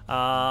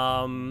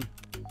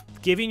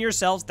 Giving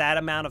yourselves that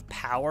amount of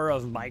power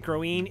of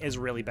microing is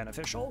really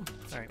beneficial.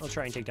 All right, let's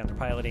try and take down their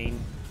piloting.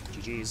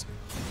 GG's.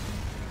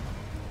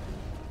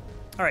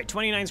 All right,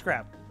 29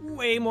 scrap.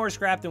 Way more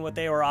scrap than what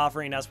they were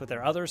offering us with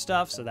their other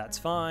stuff, so that's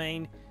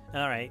fine.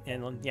 All right,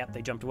 and yep,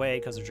 they jumped away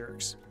because they're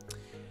jerks.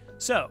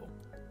 So,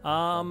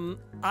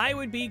 I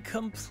would be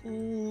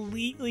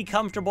completely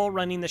comfortable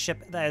running the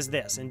ship as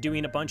this and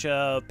doing a bunch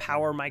of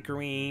power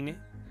microing.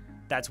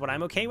 That's what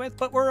I'm okay with,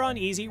 but we're on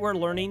easy, we're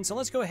learning, so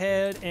let's go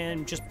ahead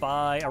and just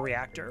buy a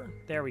reactor.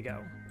 There we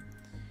go.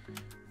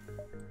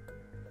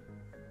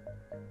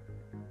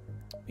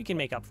 We can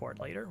make up for it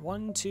later.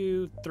 1,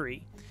 2,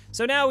 3.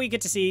 So now we get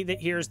to see that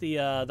here's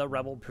the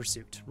Rebel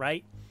Pursuit,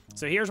 right?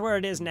 So here's where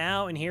it is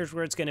now, and here's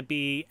where it's going to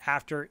be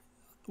after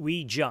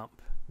we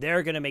jump.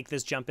 They're going to make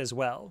this jump as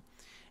well.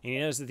 And you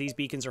notice that these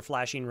beacons are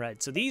flashing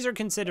red. So these are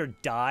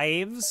considered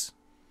dives.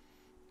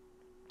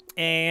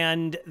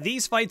 And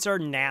these fights are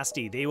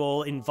nasty. They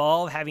will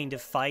involve having to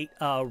fight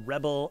a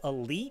Rebel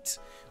Elite,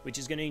 which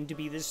is going to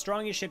be the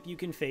strongest ship you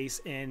can face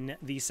in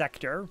the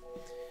sector.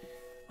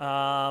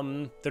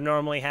 They'll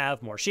normally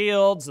have more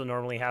shields, they'll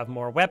normally have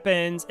more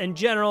weapons. In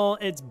general,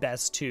 it's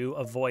best to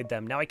avoid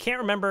them. Now, I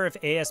can't remember if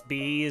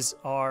ASBs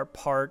are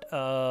part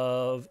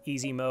of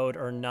easy mode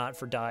or not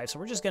for dive, so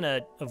we're just going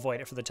to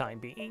avoid it for the time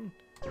being.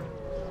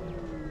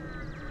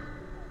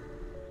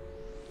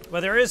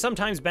 Well, there is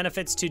sometimes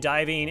benefits to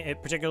diving,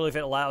 particularly if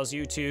it allows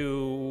you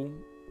to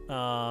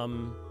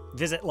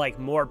visit like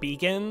more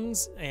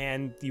beacons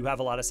and you have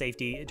a lot of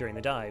safety during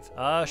the dive.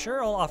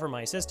 Sure, I'll offer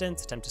my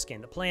assistance. Attempt to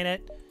scan the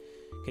planet.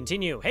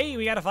 Continue. Hey,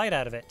 we got a fight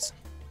out of it.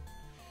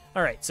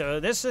 All right, so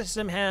this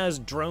system has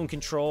drone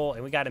control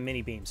and we got a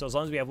mini beam. So as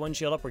long as we have one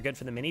shield up, we're good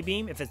for the mini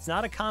beam. If it's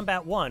not a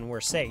combat 1, we're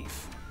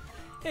safe.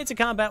 It's a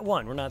combat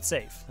 1, we're not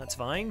safe. That's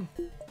fine.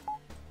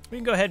 We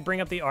can go ahead and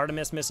bring up the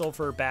Artemis missile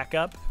for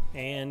backup,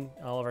 and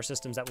all of our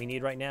systems that we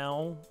need right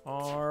now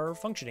are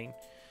functioning.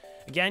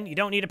 Again, you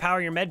don't need to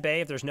power your med bay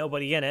if there's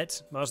nobody in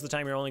it. Most of the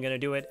time you're only going to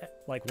do it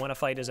like when a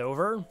fight is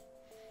over.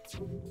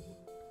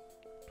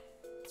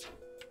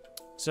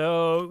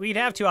 So we'd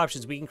have two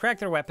options. We can crack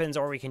their weapons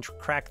or we can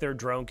crack their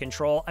drone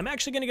control. I'm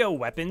actually going to go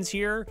weapons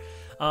here.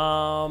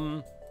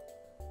 The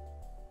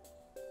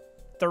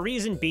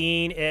reason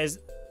being is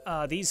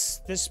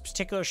this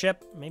particular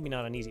ship, maybe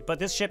not uneasy, but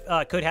this ship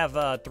could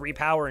have 3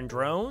 power and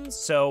drones.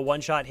 So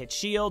one shot hits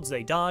shields,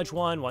 they dodge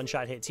one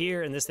shot hits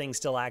here, and this thing's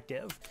still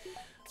active.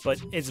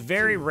 But it's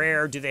very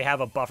rare do they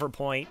have a buffer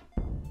point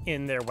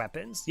in their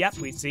weapons. Yep,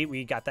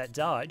 we got that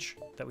dodge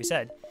that we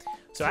said.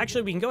 So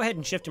actually we can go ahead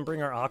and shift and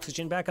bring our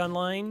oxygen back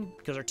online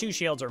because our 2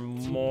 shields are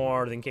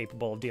more than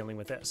capable of dealing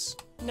with this.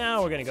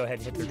 Now we're gonna go ahead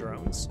and hit their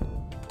drones.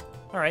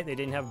 All right, they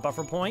didn't have a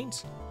buffer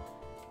point.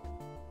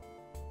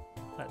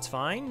 That's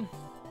fine.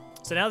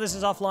 So now this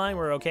is offline,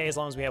 we're okay as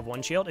long as we have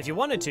 1 shield. If you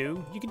wanted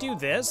to, you could do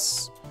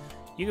this.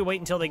 You could wait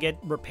until they get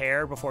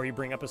repaired before you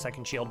bring up a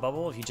second shield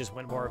bubble if you just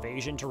want more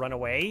evasion to run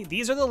away.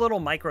 These are the little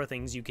micro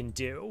things you can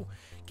do.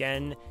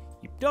 Again,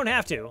 you don't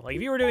have to. Like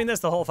if you were doing this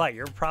the whole fight,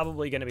 you're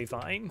probably gonna be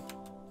fine.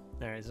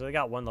 All right, so they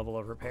got 1 level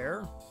of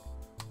repair.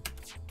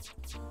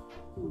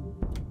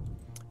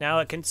 Now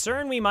a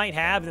concern we might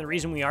have, and the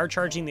reason we are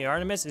charging the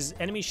Artemis, is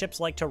enemy ships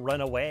like to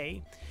run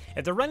away.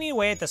 If they're running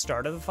away at the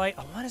start of the fight,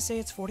 I wanna say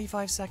it's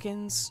 45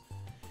 seconds.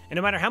 And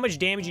no matter how much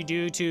damage you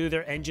do to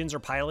their engines or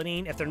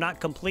piloting, if they're not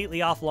completely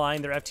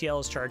offline, their FTL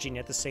is charging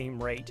at the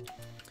same rate.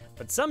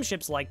 But some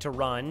ships like to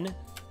run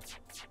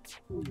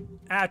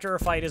after a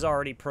fight has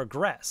already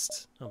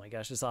progressed. Oh my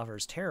gosh, this offer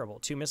is terrible.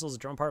 2 missiles,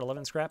 drone part,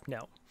 11 scrap?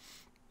 No.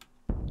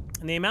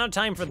 And the amount of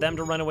time for them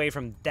to run away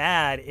from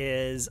that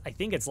is, I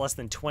think it's less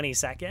than 20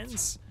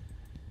 seconds.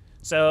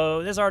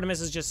 So this Artemis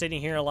is just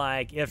sitting here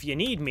like, if you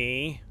need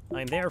me,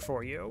 I'm there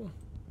for you.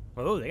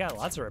 Oh, they got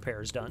lots of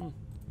repairs done.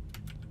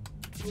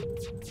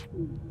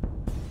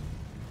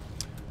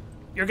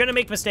 You're gonna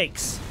make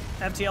mistakes.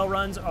 FTL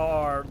runs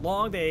are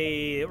long,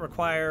 they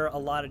require a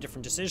lot of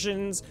different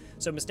decisions,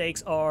 so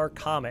mistakes are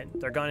common.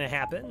 They're gonna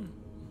happen.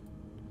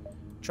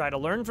 Try to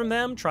learn from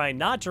them, try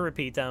not to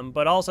repeat them,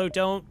 but also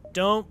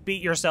don't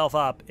beat yourself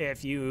up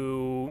if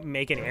you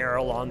make an error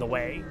along the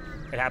way.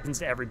 It happens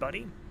to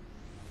everybody.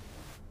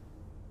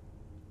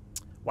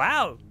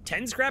 Wow,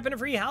 10 scrap and a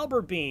free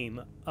halberd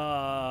beam.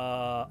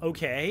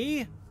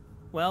 Okay.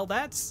 Well,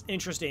 that's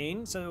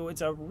interesting. So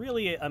it's a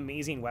really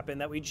amazing weapon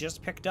that we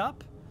just picked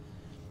up.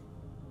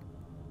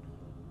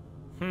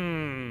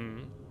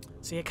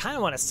 See, I kind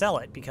of want to sell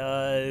it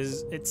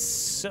because it's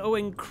so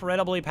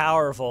incredibly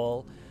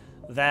powerful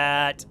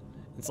that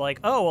it's like,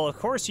 oh, well, of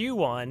course you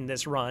won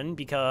this run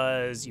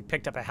because you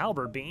picked up a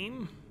halberd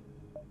beam.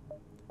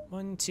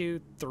 1, 2,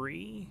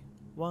 3.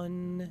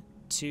 1,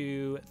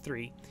 2,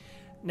 3.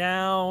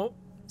 Now,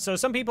 so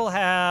some people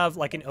have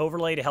like an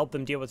overlay to help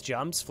them deal with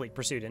jumps, Fleet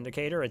Pursuit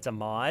Indicator, it's a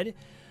mod.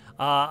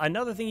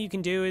 Another thing you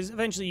can do is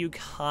eventually you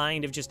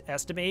kind of just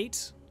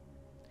estimate.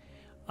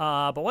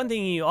 But one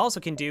thing you also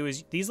can do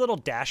is these little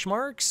dash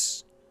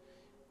marks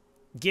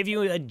give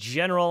you a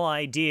general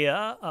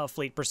idea of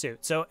Fleet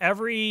Pursuit. So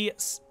every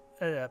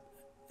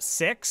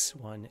 6,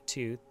 1,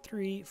 2,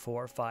 3,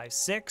 4, 5,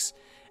 6,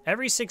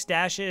 every 6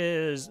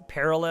 dashes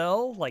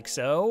parallel, like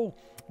so,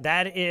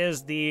 that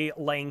is the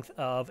length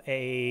of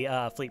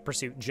a Fleet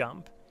Pursuit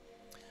jump.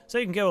 So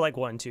you can go like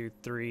 1, 2,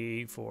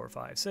 3, 4,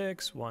 5,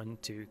 6, 1,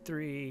 2,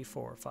 3,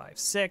 4, 5,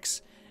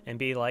 6, and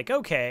be like,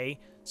 okay,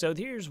 so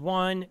here's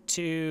 1,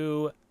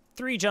 2,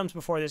 3 jumps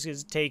before this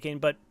is taken,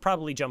 but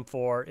probably jump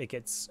 4, it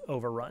gets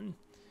overrun.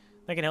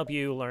 That can help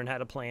you learn how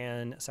to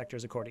plan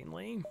sectors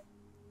accordingly.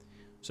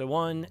 So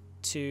 1,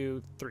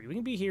 2, 3. We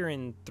can be here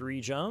in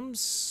 3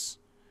 jumps.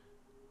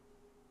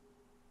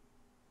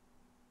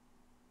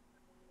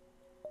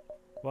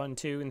 1,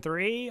 2, and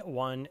 3.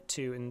 1,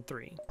 2, and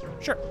 3.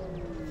 Sure.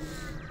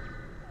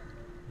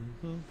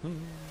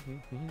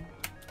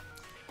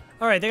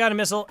 All right, they got a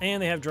missile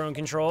and they have drone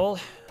control.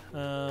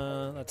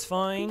 That's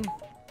fine.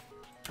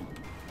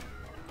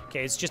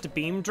 Okay, it's just a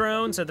beam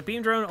drone. So the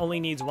beam drone only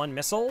needs 1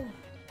 missile.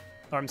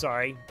 Oh, I'm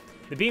sorry.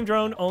 The beam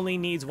drone only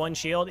needs 1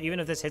 shield, even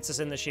if this hits us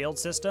in the shield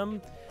system.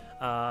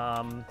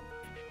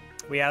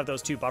 We have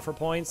those 2 buffer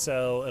points,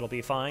 so it'll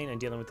be fine in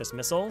dealing with this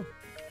missile.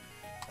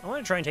 I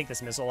want to try and take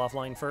this missile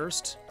offline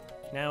first.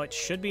 Now it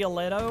should be a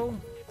Leto.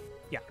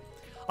 Yeah.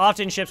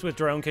 Often ships with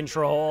drone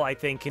control, I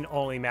think, can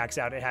only max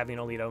out at having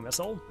a Leto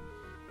missile.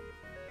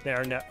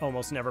 They're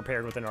almost never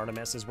paired with an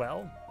Artemis as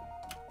well.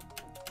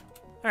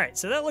 All right,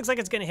 so that looks like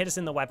it's going to hit us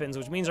in the weapons,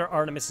 which means our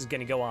Artemis is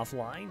going to go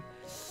offline.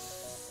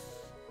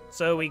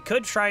 So we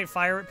could try and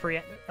fire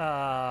it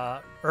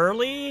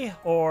early,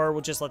 or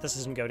we'll just let the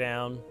system go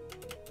down.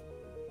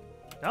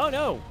 Oh,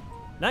 no.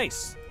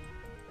 Nice.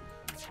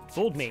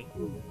 Fooled me.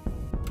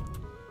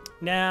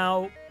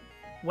 Now,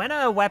 when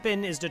a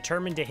weapon is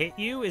determined to hit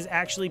you is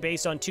actually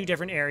based on 2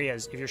 different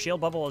areas. If your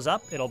shield bubble is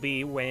up, it'll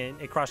be when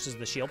it crosses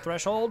the shield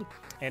threshold.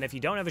 And if you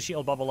don't have a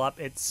shield bubble up,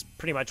 it's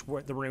pretty much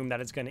the room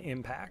that it's going to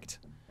impact.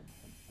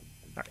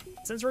 All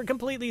right, since we're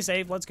completely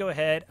safe, let's go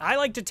ahead. I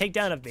like to take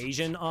down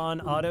evasion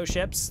on auto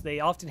ships. They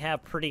often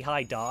have pretty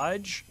high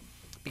dodge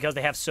because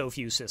they have so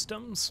few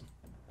systems.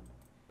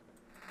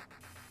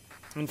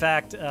 In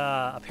fact,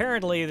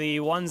 apparently the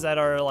ones that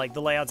are like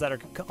the layouts that are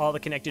all the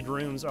connected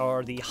rooms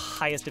are the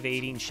highest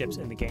evading ships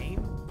in the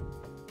game.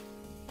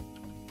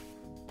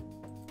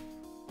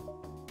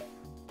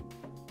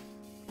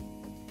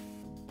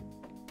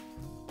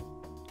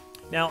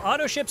 Now,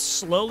 auto ships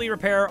slowly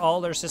repair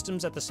all their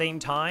systems at the same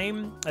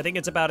time. I think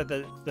it's about at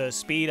the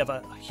speed of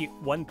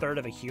 1/3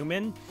 of a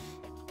human.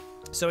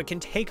 So it can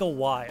take a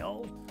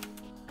while.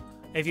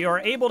 If you are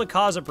able to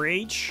cause a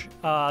breach,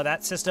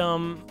 that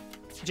system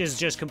is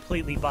just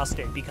completely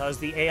busted because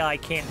the AI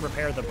can't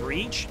repair the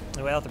breach.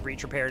 And without the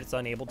breach repaired, it's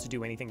unable to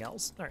do anything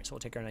else. All right, so we'll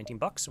take our 19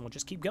 bucks and we'll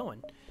just keep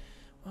going.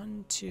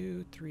 1,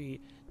 2,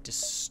 3,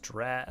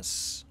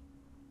 distress.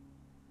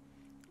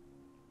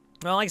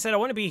 Well, like I said, I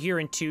want to be here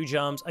in 2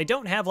 jumps. I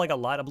don't have like a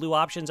lot of blue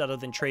options other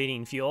than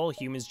trading fuel.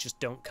 Humans just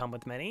don't come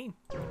with many.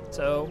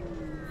 So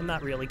I'm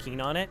not really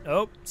keen on it.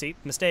 Oh, see,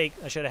 mistake.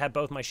 I should have had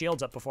both my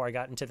shields up before I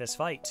got into this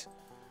fight.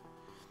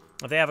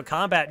 If they have a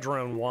combat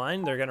drone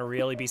 1, they're going to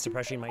really be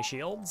suppressing my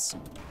shields.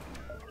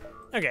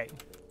 Okay,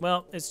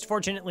 well,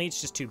 fortunately, it's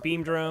just 2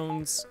 beam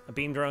drones, a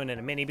beam drone and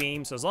a mini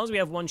beam. So as long as we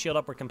have 1 shield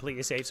up, we're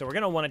completely safe. So we're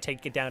going to want to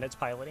take it down its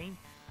piloting.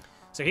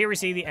 So here we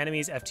see the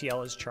enemy's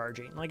FTL is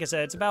charging. Like I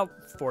said, it's about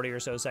 40 or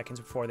so seconds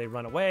before they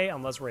run away,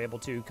 unless we're able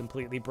to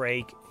completely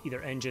break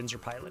either engines or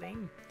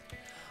piloting.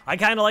 I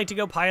kind of like to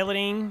go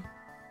piloting,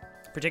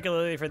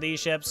 particularly for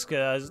these ships,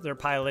 because their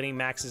piloting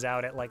maxes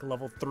out at like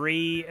level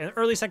 3. In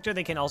early sector,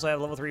 they can also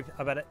have level 3,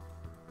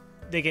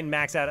 they can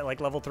max out at like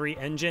level 3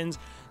 engines.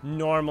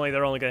 Normally,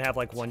 they're only going to have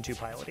like 1, 2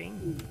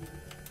 piloting.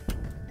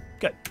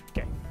 Good,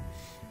 okay.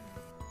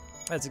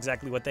 That's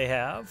exactly what they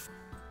have.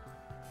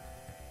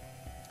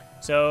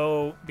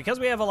 So, because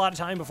we have a lot of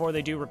time before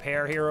they do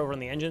repair here over on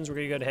the engines, we're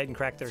going to go ahead and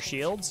crack their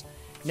shields.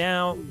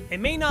 Now, it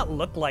may not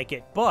look like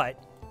it, but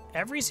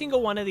every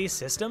single one of these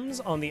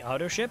systems on the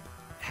auto ship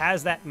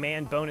has that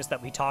man bonus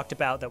that we talked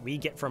about that we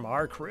get from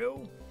our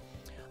crew.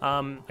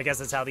 I guess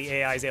that's how the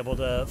AI is able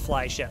to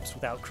fly ships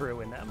without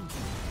crew in them.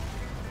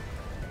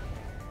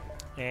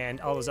 And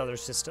all those other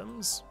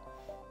systems.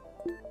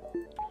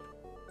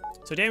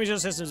 So damage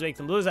those systems make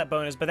them lose that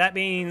bonus, but that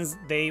means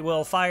they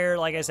will fire,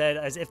 like I said,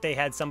 as if they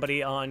had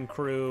somebody on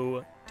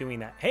crew doing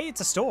that. Hey, it's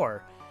a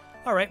store.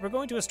 All right, we're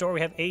going to a store. We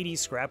have 80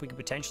 scrap. We could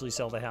potentially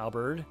sell the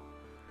halberd,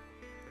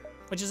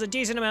 which is a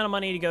decent amount of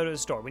money to go to a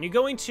store. When you're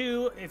going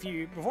to,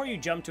 before you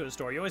jump to a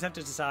store, you always have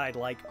to decide,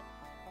 like,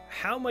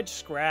 how much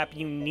scrap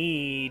you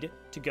need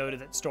to go to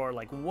that store,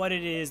 like what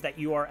it is that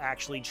you are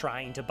actually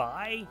trying to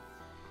buy.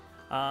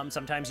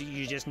 Sometimes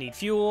you just need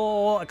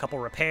fuel, a couple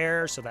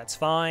repairs, so that's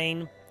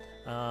fine.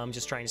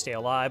 Just trying to stay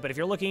alive. But if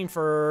you're looking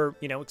for,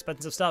 you know,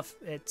 expensive stuff,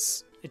 it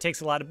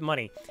takes a lot of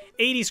money.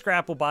 80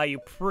 scrap will buy you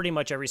pretty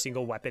much every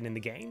single weapon in the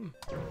game.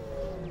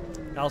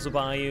 It'll also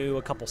buy you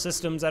a couple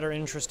systems that are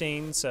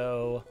interesting,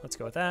 so let's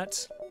go with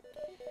that.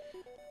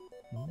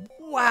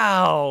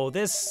 Wow,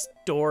 this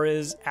store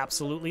is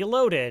absolutely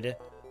loaded.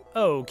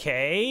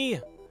 Okay.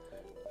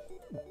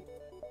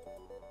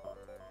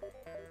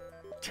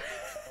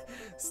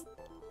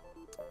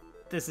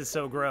 This is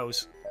so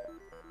gross.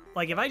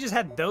 Like, if I just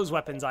had those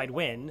weapons, I'd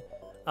win.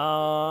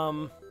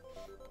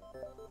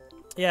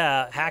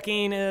 Yeah,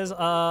 hacking is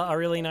a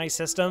really nice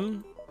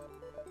system.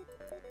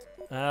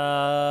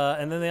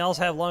 And then they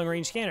also have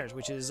long-range scanners,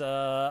 which is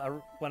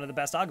one of the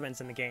best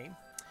augments in the game.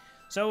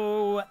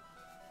 So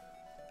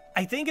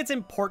I think it's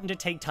important to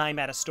take time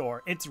at a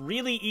store. It's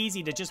really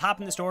easy to just hop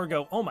in the store and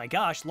go, oh my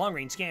gosh,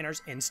 long-range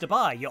scanners,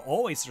 insta-buy. You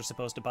always are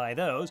supposed to buy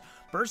those.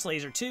 Burst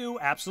laser too,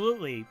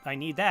 absolutely. I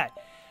need that.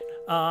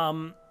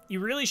 You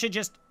really should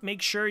just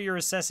make sure you're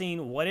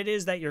assessing what it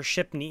is that your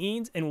ship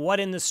needs and what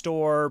in the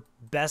store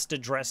best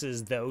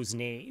addresses those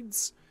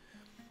needs.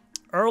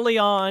 Early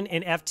on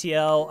in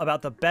FTL,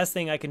 about the best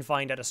thing I can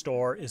find at a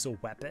store is a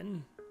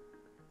weapon.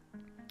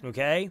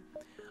 Okay?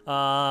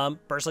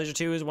 Burst Laser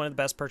 2 is one of the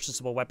best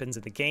purchasable weapons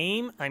in the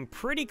game. I'm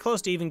pretty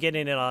close to even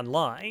getting it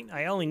online.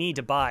 I only need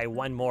to buy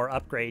 1 more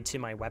upgrade to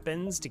my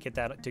weapons to get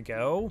that to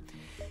go.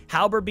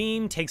 Halberd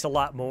Beam takes a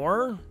lot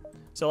more.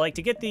 So, like,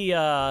 to get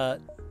the,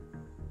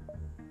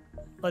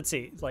 let's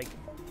see, like,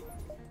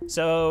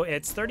 so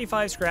it's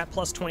 35 scrap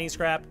plus 20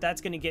 scrap.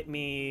 That's going to get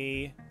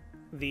me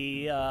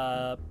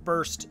the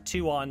Burst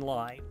 2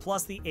 online,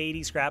 plus the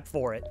 80 scrap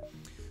for it.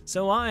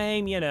 So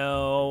I'm, you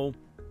know,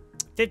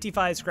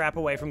 55 scrap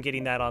away from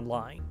getting that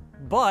online.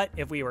 But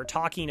if we were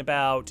talking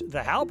about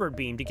the Halberd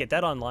Beam to get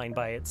that online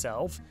by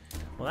itself,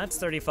 Well, that's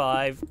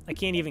 35. I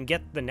can't even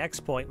get the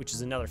next point, which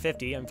is another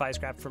 50. I'm 5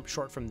 scrap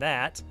short from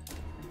that.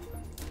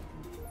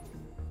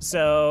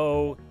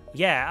 So,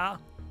 yeah.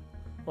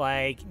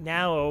 Like,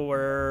 now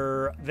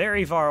we're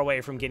very far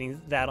away from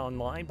getting that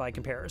online by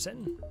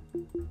comparison.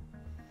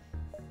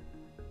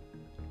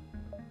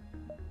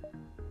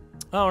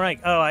 Oh, right.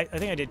 Oh, I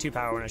think I did 2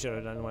 power when I should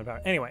have done 1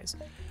 power. Anyways.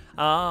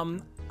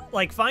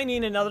 Like,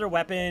 finding another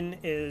weapon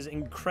is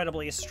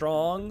incredibly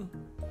strong.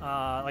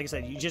 Like I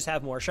said, you just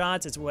have more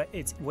shots. It's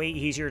way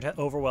easier to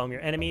overwhelm your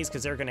enemies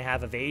because they're going to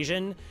have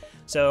evasion.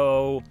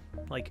 So,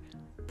 like,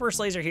 burst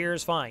laser here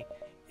is fine.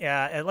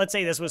 Let's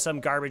say this was some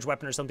garbage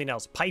weapon or something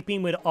else.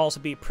 Piping would also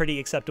be pretty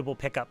acceptable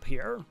pickup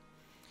here.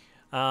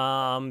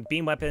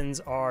 Beam weapons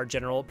are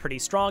pretty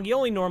strong. You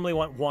only normally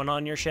want 1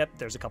 on your ship.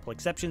 There's a couple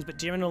exceptions, but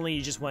generally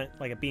you just want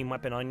like a beam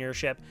weapon on your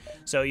ship.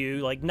 So you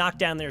like knock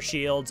down their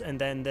shields, and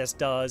then this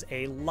does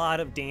a lot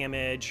of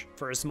damage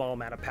for a small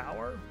amount of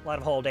power. A lot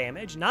of hull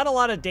damage. Not a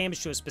lot of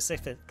damage to a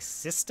specific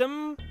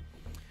system.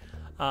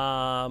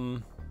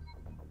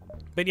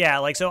 But yeah,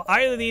 like, so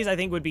either of these I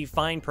think would be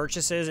fine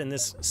purchases in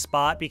this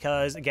spot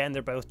because, again,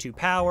 they're both 2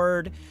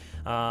 powered,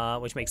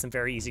 which makes them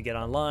very easy to get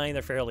online.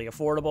 They're fairly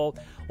affordable.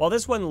 While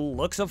this one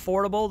looks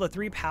affordable, the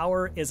 3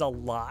 power is a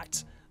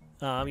lot.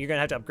 You're going to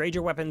have to upgrade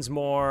your weapons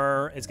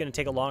more. It's going to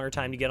take a longer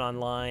time to get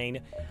online.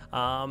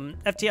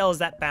 FTL is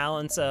that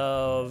balance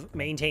of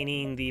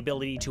maintaining the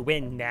ability to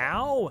win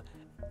now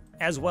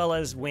as well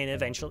as win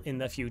eventually in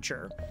the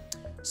future.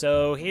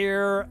 So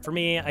here, for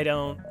me,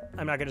 I'm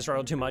not going to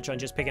struggle too much on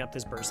just picking up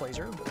this burst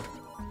laser.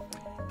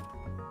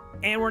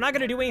 And we're not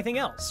going to do anything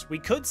else. We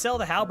could sell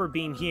the halberd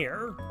beam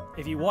here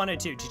if you wanted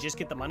to just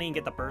get the money and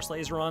get the burst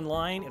laser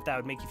online, if that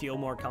would make you feel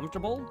more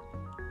comfortable.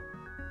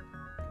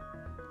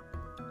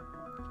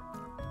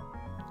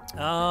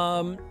 You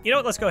know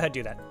what? Let's go ahead and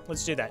do that.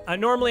 Let's do that.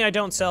 Normally, I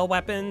don't sell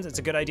weapons. It's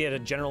a good idea to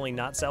generally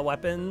not sell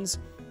weapons.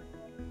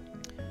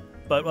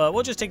 But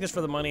we'll just take this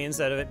for the money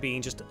instead of it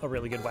being just a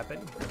really good weapon.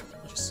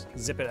 Just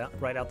zip it out,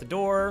 right out the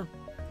door.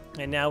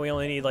 And now we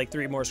only need like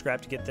 3 more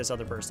scrap to get this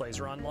other burst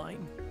laser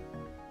online.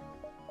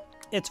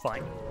 It's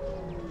fine.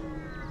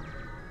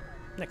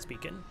 Next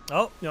beacon.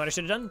 Oh, you know what I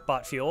should have done?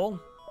 Bought fuel.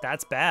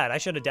 That's bad. I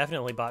should have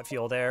definitely bought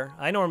fuel there.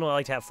 I normally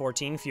like to have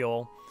 14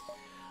 fuel.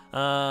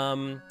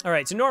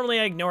 Alright, so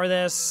normally I ignore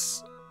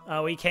this.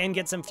 We can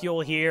get some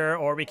fuel here,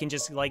 or we can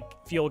just, like,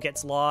 fuel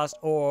gets lost,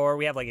 or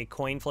we have, like, a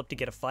coin flip to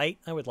get a fight.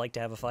 I would like to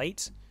have a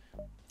fight.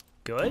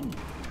 Good.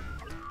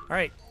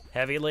 Alright,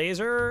 heavy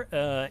laser,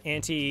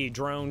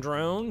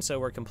 anti-drone, so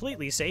we're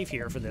completely safe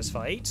here for this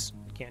fight.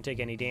 Can't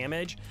take any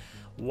damage.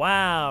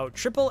 Wow,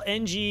 triple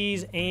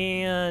NGs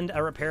and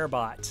a repair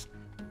bot.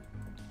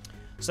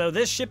 So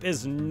this ship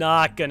is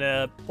not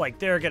gonna, like,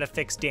 they're gonna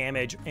fix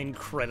damage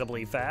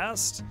incredibly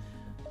fast.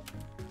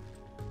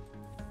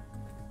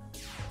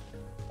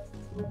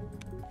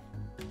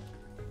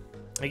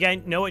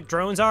 Again, know what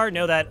drones are.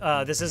 Know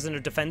that this isn't a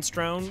defense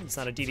drone. It's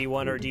not a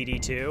DD-1 or a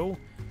DD-2.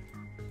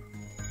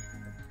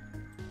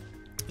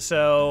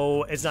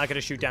 So it's not going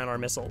to shoot down our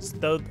missiles.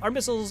 Though our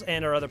missiles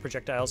and our other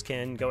projectiles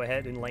can go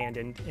ahead and land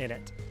in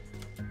it.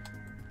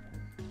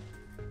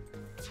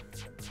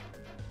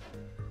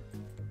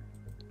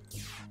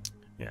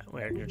 Yeah,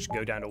 we're going to just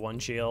go down to 1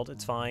 shield.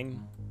 It's fine.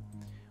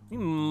 We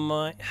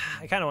might...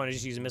 I kind of want to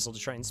just use a missile to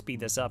try and speed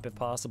this up if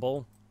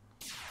possible.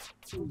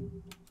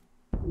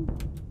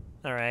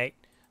 All right.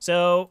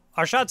 So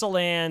our shots will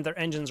land, their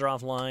engines are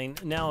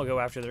offline. Now I'll go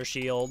after their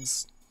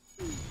shields.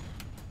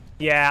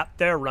 Yeah,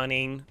 they're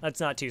running. That's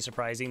not too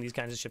surprising. These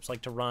kinds of ships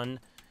like to run.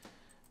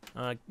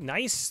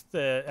 Nice.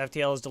 The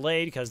FTL is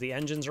delayed because the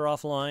engines are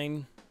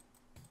offline.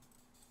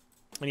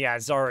 And yeah,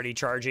 it's already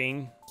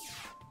charging.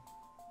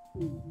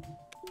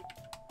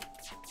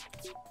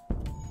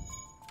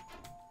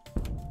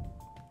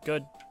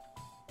 Good.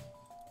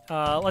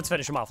 Let's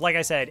finish them off. Like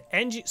I said,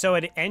 so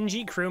an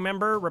NG crew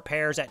member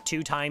repairs at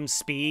 2 times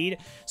speed.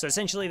 So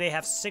essentially they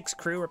have 6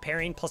 crew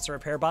repairing plus a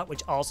repair bot,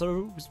 which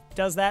also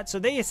does that. So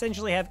they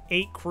essentially have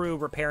 8 crew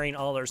repairing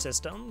all their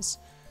systems.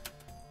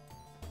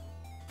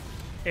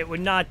 It's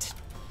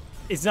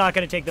not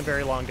going to take them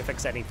very long to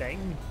fix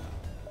anything.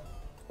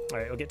 All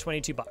right, we'll get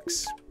 22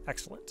 bucks.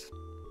 Excellent.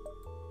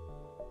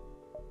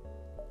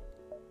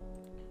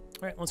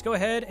 All right, let's go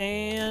ahead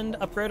and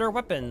upgrade our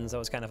weapons. That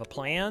was kind of a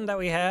plan that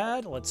we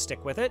had. Let's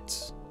stick with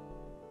it.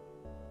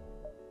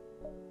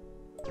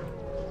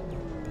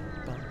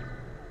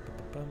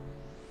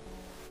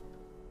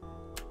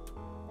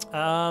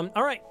 All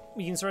right,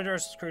 we can surrender our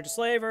crew to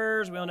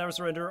slavers. We'll never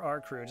surrender our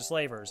crew to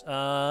slavers.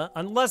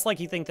 Unless, like,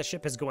 you think the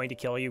ship is going to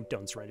kill you,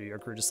 don't surrender your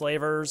crew to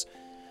slavers.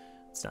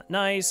 It's not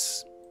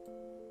nice.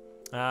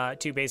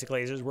 2 basic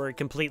lasers. We're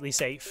completely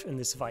safe in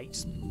this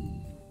fight.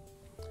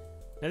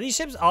 Now, these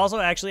ships also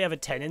actually have a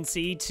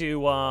tendency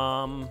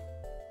to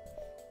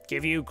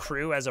give you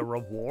crew as a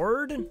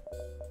reward.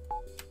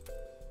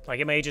 Like,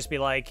 it may just be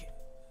like,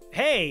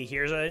 hey,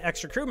 here's an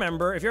extra crew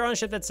member. If you're on a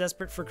ship that's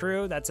desperate for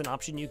crew, that's an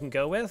option you can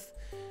go with.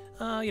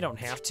 You don't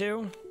have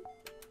to.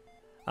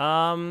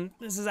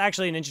 This is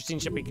actually an interesting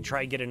ship. We could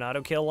try to get an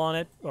auto kill on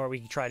it, or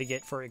we could try to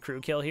get for a crew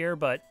kill here,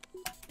 but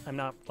I'm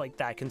not like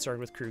that concerned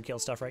with crew kill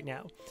stuff right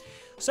now.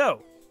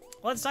 So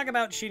let's talk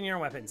about shooting your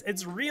weapons.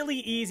 It's really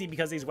easy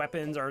because these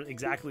weapons are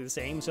exactly the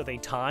same, so they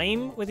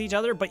time with each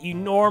other, but you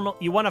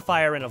want to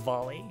fire in a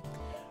volley,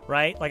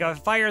 right? Like if I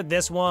fire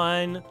this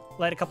one,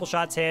 let a couple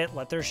shots hit,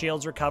 let their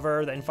shields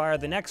recover, then fire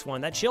the next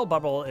one. That shield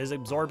bubble is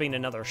absorbing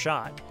another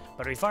shot.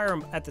 But if we fire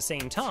them at the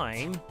same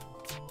time,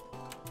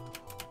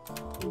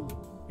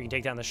 we can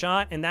take down the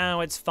shot, and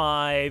now it's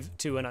 5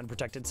 to an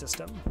unprotected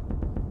system.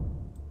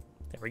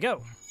 There we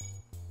go.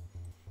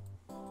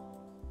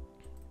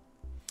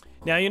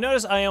 Now you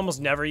notice I almost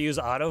never use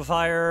auto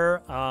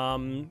fire.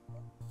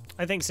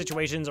 I think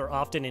situations are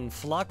often in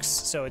flux,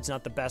 so it's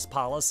not the best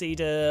policy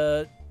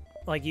to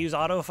like use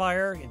auto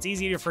fire. It's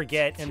easy to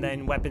forget, and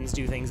then weapons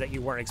do things that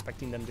you weren't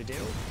expecting them to do.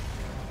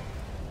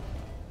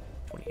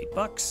 28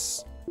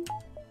 bucks.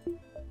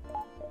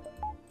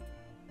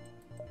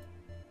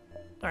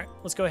 All right,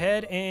 let's go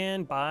ahead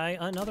and buy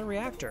another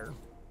reactor.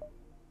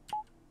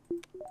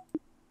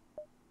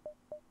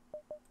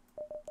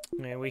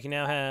 And we can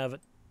now have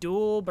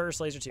dual burst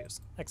laser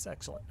 2s.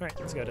 Excellent. All right,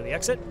 let's go to the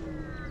exit.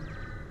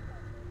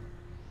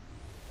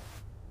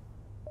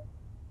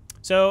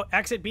 So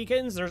exit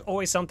beacons, there's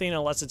always something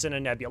unless it's in a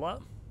nebula.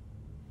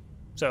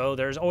 So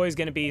there's always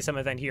going to be some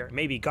event here.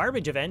 Maybe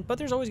garbage event, but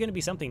there's always going to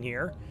be something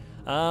here.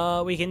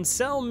 We can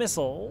sell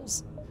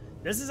missiles.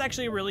 This is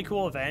actually a really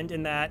cool event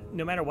in that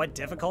no matter what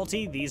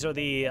difficulty, these are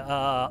the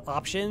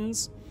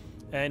options.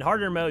 And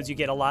harder modes, you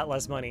get a lot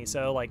less money.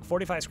 So like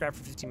 45 scrap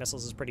for 50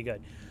 missiles is pretty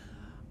good.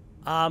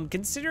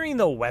 Considering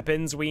the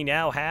weapons we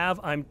now have,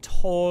 I'm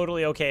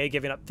totally okay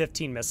giving up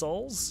 15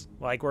 missiles.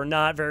 Like, we're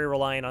not very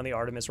reliant on the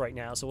Artemis right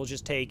now, so we'll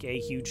just take a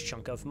huge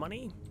chunk of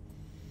money.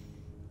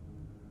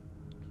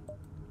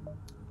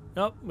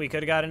 Nope, we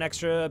could have got an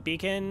extra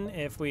beacon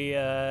if we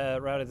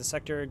routed the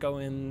sector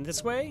going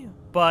this way.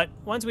 But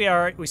once we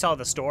saw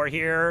the store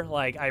here,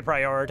 like, I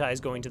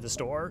prioritized going to the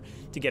store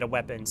to get a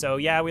weapon. So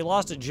yeah, we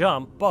lost a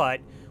jump, but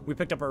we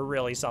picked up a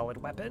really solid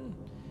weapon.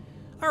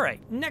 All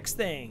right, next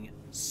thing.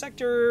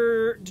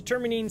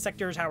 Determining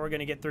sectors, how we're going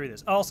to get through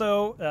this.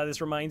 Also,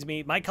 this reminds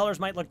me, my colors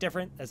might look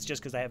different. That's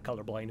just because I have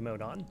colorblind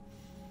mode on.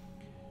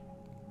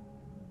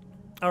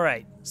 All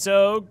right,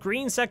 so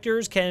green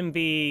sectors can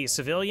be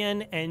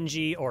civilian,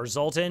 NG, or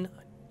Zoltan.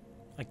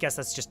 I guess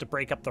that's just to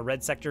break up the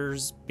red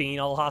sectors being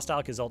all hostile,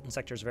 because Zoltan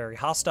sectors are very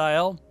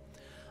hostile.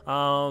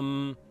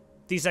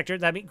 These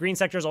sectors, green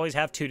sectors always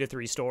have 2 to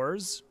 3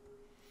 stores.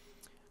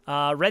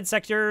 Red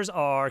sectors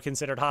are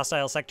considered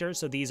hostile sectors,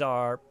 so these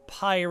are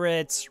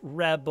pirates,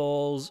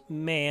 rebels,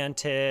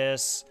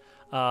 mantis,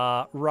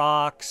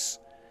 rocks,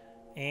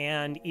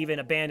 and even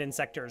abandoned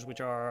sectors,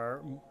 which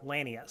are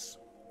Lanius.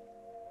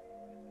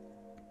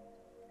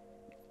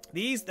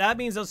 That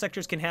means those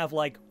sectors can have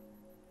like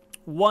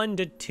 1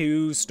 to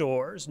 2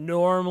 stores.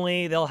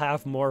 Normally, they'll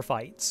have more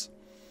fights.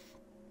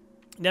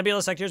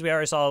 Nebula sectors, we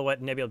already saw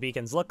what nebula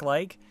beacons look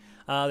like.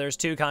 There's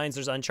 2 kinds.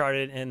 There's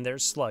Uncharted and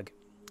there's Slug.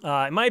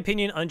 In my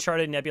opinion,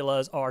 Uncharted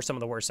nebulas are some of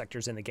the worst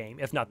sectors in the game,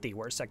 if not the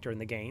worst sector in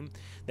the game.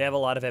 They have a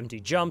lot of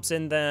empty jumps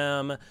in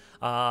them.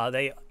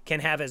 They can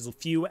have as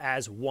few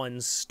as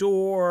 1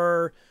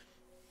 store.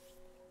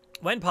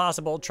 When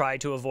possible, try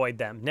to avoid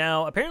them.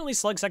 Now, apparently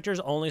slug sectors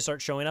only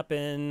start showing up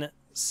in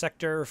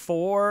Sector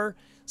 4,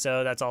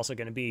 so that's also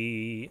going to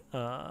be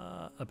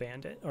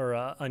abandoned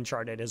or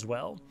Uncharted as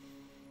well.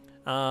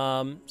 So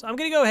I'm going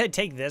to go ahead and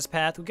take this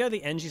path. We go to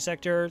the NG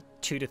sector,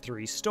 2 to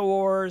 3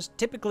 stores.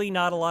 Typically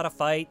not a lot of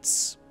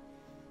fights,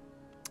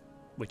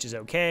 which is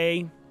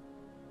okay.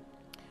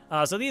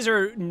 So these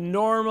are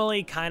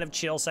normally kind of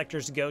chill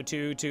sectors to go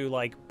to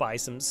like buy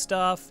some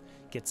stuff,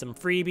 get some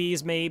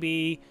freebies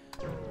maybe.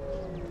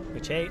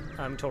 Which, hey,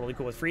 I'm totally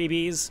cool with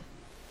freebies.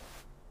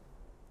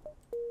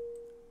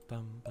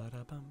 Bum,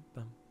 ba-da, bum,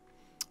 bum.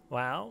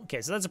 Wow.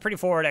 Okay, so that's a pretty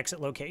forward exit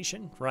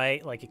location,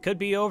 right? Like, it could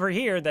be over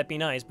here. That'd be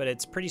nice, but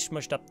it's pretty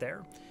smushed up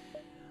there.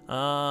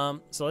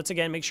 So let's,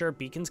 again, make sure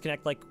beacons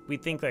connect like we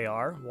think they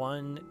are.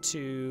 1,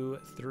 2,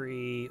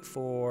 3,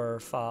 4,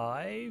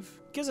 5.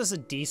 Gives us a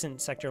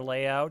decent sector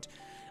layout.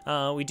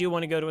 We do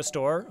want to go to a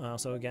store.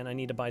 So, again, I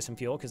need to buy some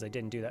fuel because I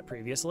didn't do that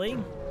previously.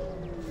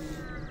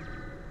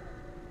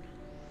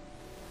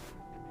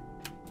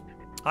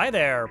 Hi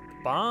there,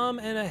 bomb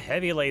and a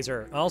heavy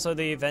laser. Also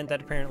the event that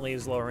apparently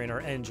is lowering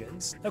our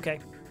engines. Okay.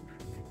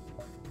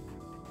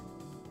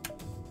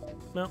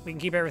 Well, we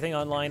can keep everything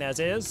online as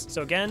is.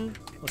 So again,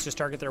 let's just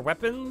target their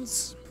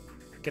weapons.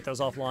 Get those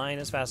offline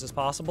as fast as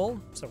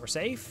possible so we're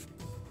safe.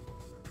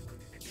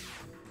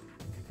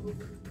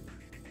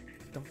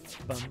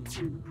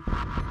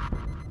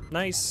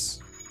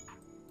 Nice.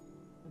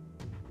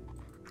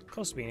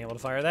 Close to being able to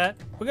fire that.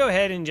 We'll go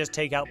ahead and just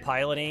take out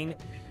piloting.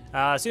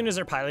 As soon as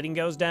their piloting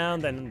goes down,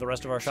 then the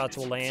rest of our shots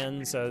will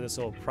land, so this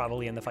will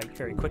probably end the fight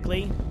very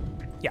quickly.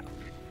 Yeah,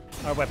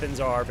 our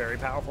weapons are very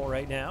powerful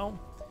right now.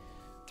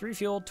 3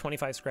 fuel,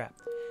 25 scrap.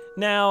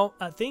 Now,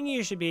 a thing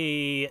you should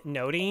be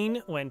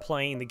noting when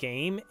playing the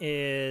game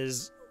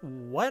is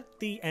what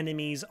the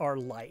enemies are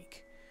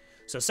like.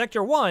 So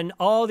Sector 1,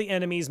 all the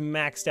enemies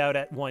maxed out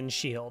at 1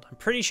 shield. I'm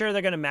pretty sure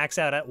they're going to max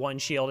out at 1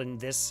 shield in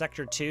this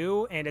Sector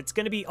 2, and it's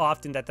going to be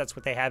often that that's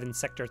what they have in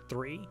Sector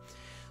 3.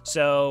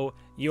 So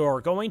you're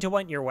going to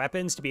want your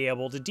weapons to be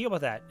able to deal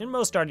with that, and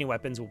most starting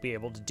weapons will be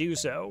able to do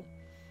so.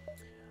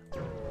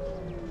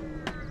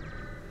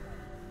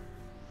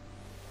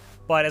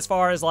 But as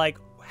far as, like,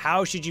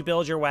 how should you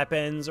build your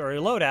weapons or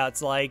your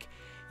loadouts, like,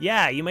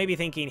 yeah, you may be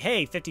thinking,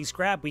 hey, 50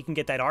 scrap, we can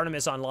get that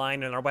Artemis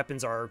online and our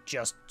weapons are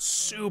just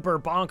super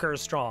bonkers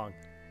strong.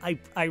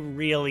 I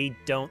really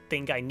don't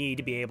think I need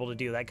to be able to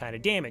do that kind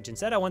of damage.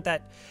 Instead, I want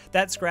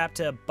that scrap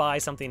to buy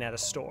something at a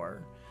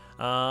store.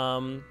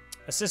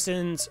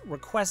 Assistance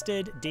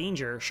requested,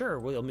 danger, sure,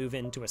 we'll move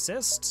into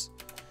assists.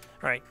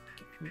 All right,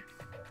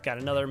 got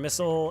another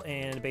missile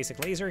and a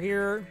basic laser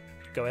here.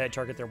 Go ahead,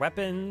 target their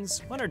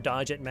weapons. Want our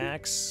dodge at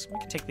max.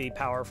 We can take the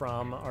power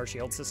from our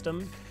shield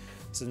system,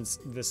 since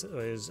this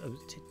is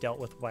dealt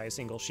with by a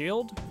single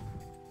shield.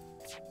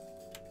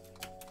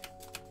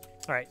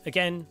 All right,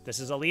 again, this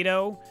is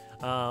Alito.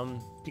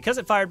 Because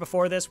it fired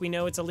before this, we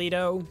know it's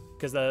Alito,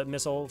 because the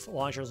missile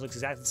launchers look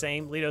exactly the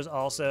same. Alito's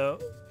also,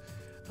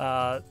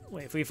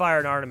 if we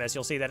fire an Artemis,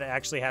 you'll see that it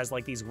actually has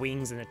like these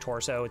wings and a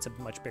torso. It's a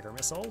much bigger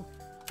missile.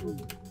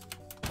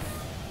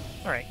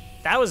 All right,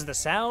 that was the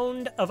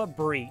sound of a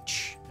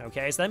breach.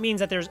 Okay, so that means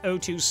that there's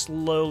O2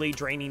 slowly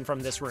draining from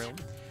this room.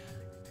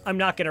 I'm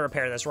not going to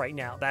repair this right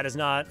now. That is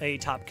not a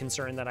top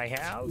concern that I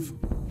have.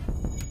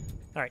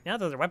 All right, now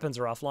that their weapons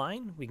are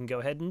offline, we can go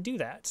ahead and do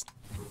that.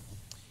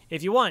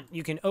 If you want,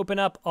 you can open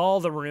up all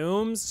the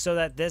rooms so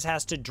that this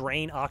has to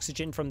drain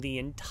oxygen from the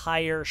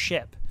entire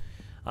ship.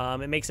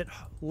 It makes it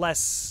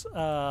less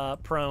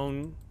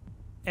prone,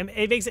 and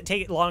it makes it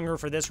take longer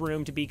for this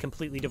room to be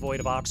completely devoid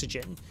of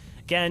oxygen.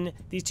 Again,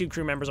 these 2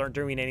 crew members aren't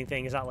doing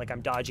anything. It's not like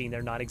I'm dodging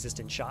their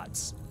non-existent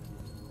shots.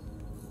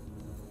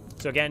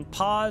 So again,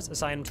 pause,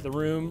 assign them to the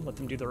room, let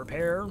them do the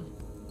repair.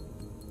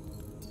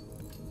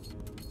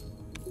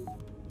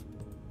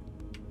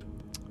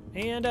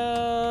 And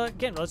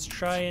again, let's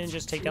try and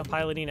just take down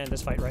piloting and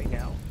this fight right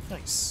now.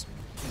 Nice.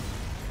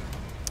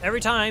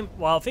 Every time,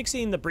 while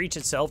fixing the breach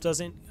itself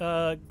doesn't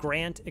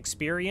grant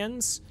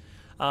experience,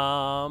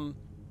 the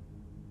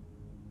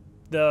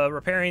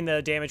repairing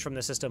the damage from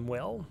the system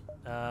will.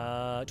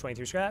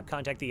 23 scrap,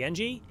 contact the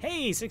NG.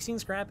 Hey, 16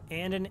 scrap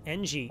and an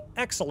NG.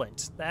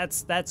 Excellent.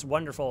 That's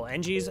wonderful.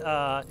 NGs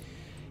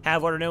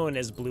have what are known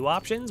as blue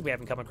options. We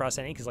haven't come across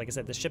any because, like I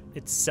said, the ship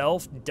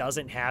itself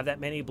doesn't have that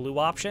many blue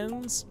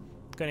options.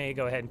 Gonna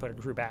go ahead and put a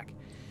crew back.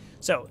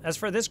 So, as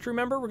for this crew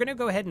member, we're gonna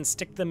go ahead and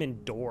stick them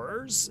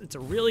indoors. It's a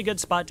really good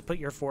spot to put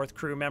your 4th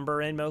crew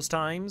member in most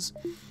times.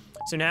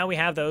 So now we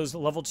have those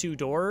level 2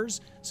 doors.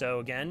 So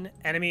again,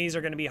 enemies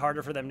are gonna be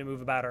harder for them to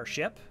move about our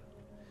ship.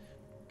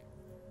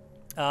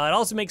 It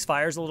also makes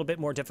fires a little bit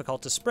more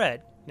difficult to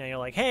spread. Now you're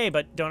like, hey,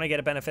 but don't I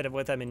get a benefit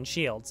with them in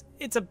shields?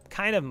 It's a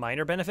kind of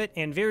minor benefit,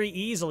 and very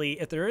easily,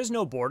 if there is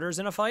no borders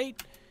in a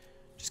fight,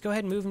 just go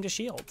ahead and move them to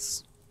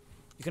shields.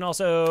 You can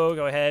also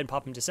go ahead and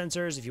pop them to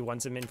sensors if you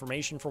want some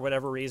information for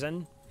whatever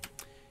reason.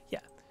 Yeah.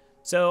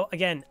 So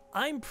again,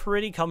 I'm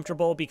pretty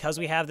comfortable because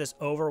we have this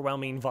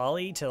overwhelming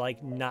volley to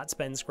like not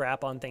spend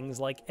scrap on things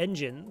like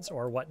engines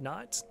or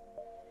whatnot.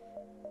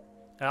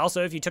 And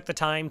also, if you took the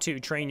time to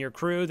train your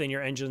crew, then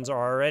your engines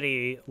are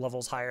already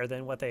levels higher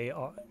than what they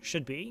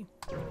should be.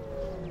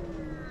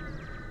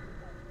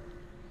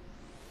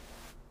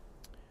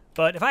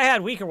 But if I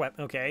had weaker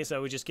weapon, okay,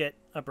 so we just get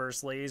a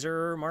burst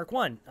laser Mark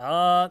 1.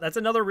 That's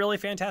another really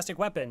fantastic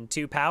weapon.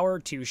 2 power,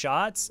 2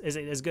 shots. Is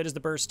it as good as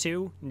the burst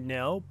 2?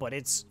 No, but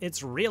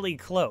it's really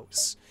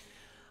close.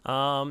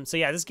 So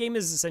yeah, this game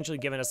is essentially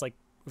giving us, like,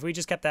 if we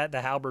just kept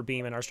the halberd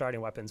beam in our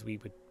starting weapons, we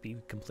would be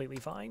completely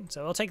fine.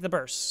 So I'll take the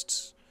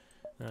burst.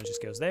 It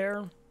just goes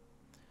there.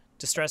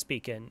 Distress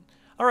beacon.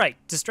 All right,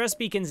 distress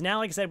beacons. Now,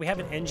 like I said, we have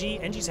an NG.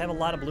 NGs have a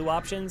lot of blue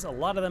options. A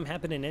lot of them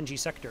happen in NG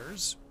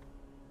sectors.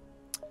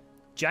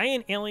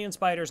 Giant alien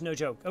spiders, no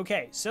joke.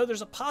 Okay, so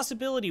there's a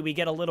possibility we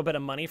get a little bit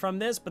of money from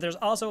this, but there's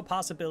also a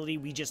possibility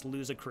we just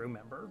lose a crew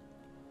member.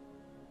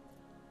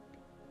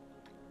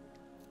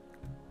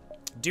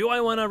 Do I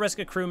want to risk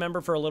a crew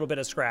member for a little bit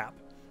of scrap?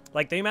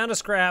 Like, the amount of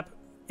scrap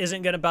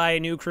isn't going to buy a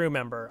new crew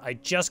member. I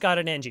just got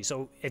an NG,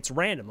 so it's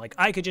random. Like,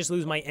 I could just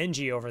lose my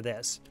NG over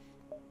this.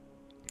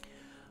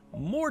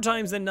 More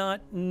times than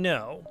not,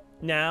 no.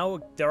 Now,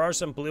 there are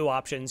some blue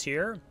options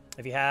here.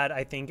 If you had,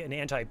 I think, an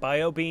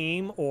anti-bio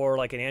beam or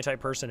like an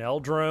anti-personnel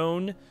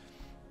drone,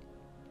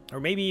 or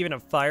maybe even a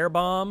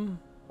firebomb,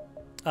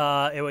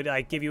 it would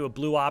like give you a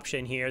blue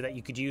option here that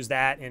you could use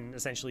that and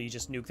essentially you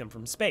just nuke them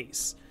from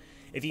space.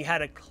 If you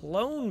had a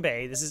clone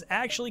bay, this is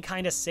actually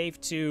kind of safe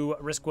to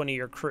risk one of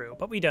your crew,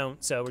 but we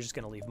don't, so we're just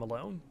going to leave them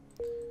alone.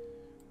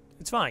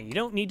 It's fine. You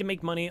don't need to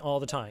make money all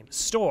the time.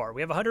 Store.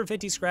 We have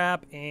 150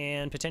 scrap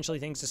and potentially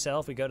things to sell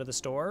if we go to the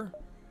store.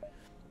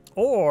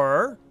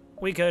 Or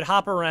we could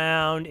hop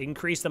around,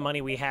 increase the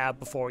money we have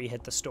before we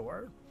hit the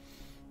store.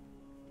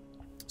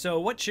 So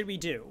what should we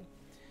do?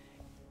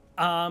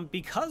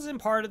 Because in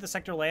part of the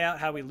sector layout,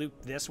 how we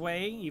loop this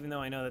way, even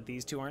though I know that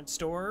these two aren't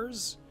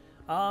stores,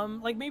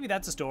 like maybe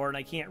that's a store and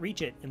I can't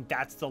reach it, and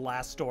that's the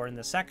last store in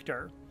the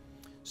sector.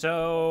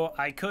 So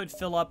I could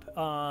fill up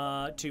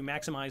to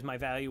maximize my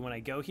value when I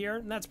go here,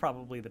 and that's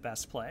probably the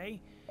best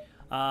play.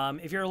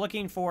 If you're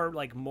looking for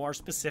like more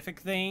specific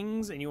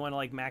things and you want to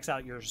like max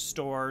out your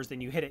stores, then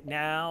you hit it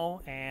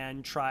now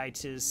and try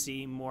to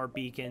see more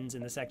beacons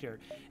in the sector.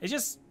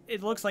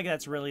 It looks like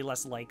that's really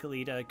less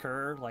likely to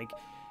occur. Like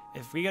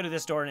if we go to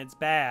this store and it's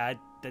bad,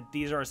 that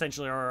these are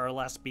essentially our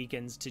last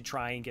beacons to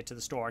try and get to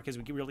the store, because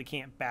we really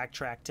can't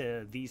backtrack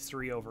to these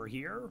 3 over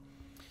here.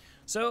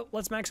 So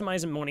let's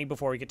maximize money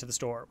before we get to the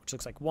store, which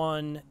looks like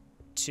 1,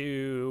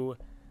 2,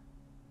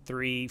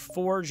 3,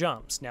 4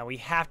 jumps. Now we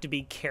have to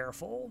be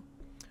careful,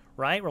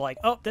 right? We're like,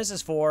 oh, this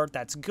is 4,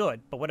 that's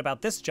good. But what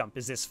about this jump?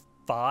 Is this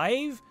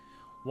 5?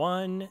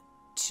 1,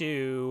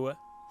 2,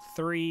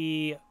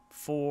 3,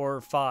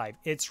 4, 5.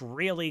 It's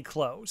really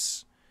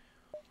close.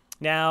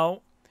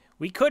 Now,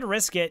 we could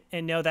risk it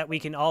and know that we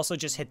can also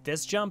just hit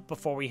this jump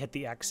before we hit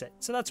the exit.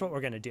 So that's what we're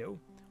going to do.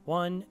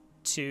 1,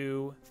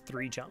 2,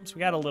 3 jumps. We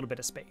got a little bit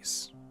of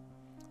space.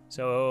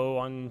 So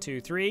 1, 2,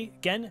 3.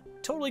 Again,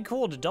 totally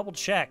cool to double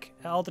check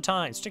all the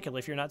time, particularly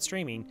if you're not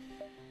streaming.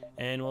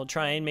 And we'll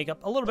try and make up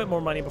a little bit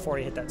more money before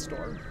we hit that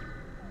store.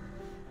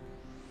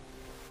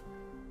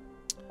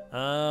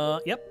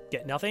 Yep,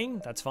 get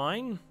nothing. That's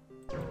fine.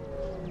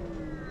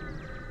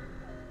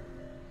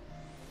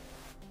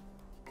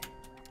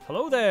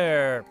 Hello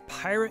there,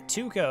 Pirate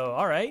Tuco.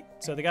 All right,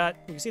 so you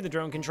can see the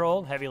drone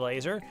control, heavy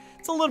laser.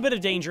 It's a little bit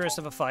of dangerous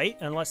of a fight,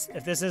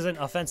 if this isn't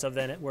offensive,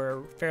 then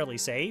we're fairly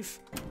safe.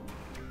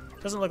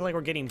 Doesn't look like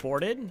we're getting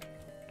boarded.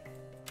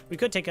 We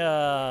could take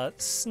a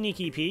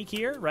sneaky peek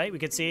here, right? We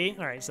could see,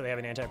 all right, so they have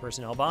an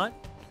anti-personnel bot.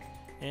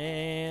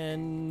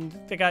 And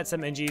they got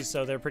some NGs,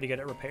 so they're pretty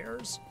good at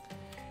repairs.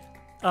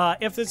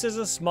 If this is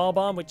a small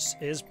bomb, which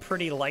is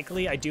pretty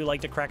likely, I do like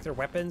to crack their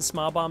weapons.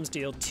 Small bombs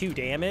deal 2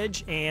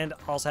 damage and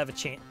also have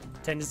a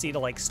tendency to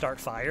like start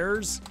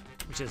fires,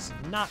 which is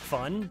not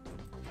fun.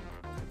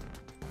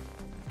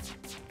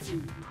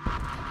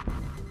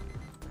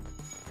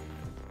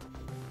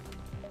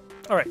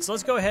 All right, so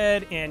let's go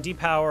ahead and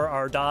depower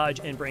our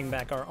dodge and bring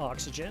back our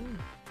oxygen.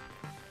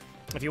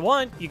 If you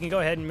want, you can go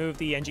ahead and move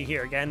the NG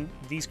here. Again,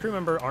 these crew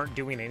members aren't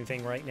doing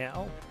anything right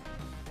now.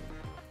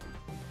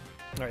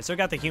 All right, so we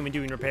got the human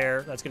doing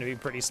repair. That's going to be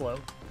pretty slow.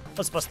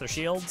 Let's bust their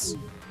shields.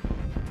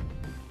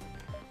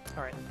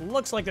 All right,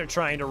 looks like they're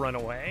trying to run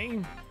away.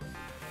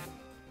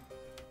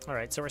 All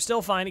right, so we're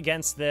still fine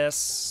against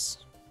this.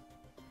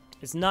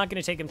 It's not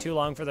going to take them too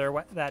long for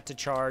that to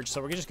charge, so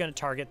we're just going to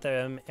target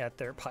them at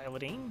their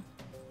piloting.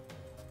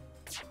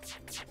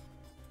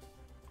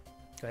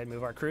 Go ahead and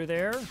move our crew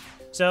there.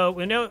 So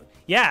we know,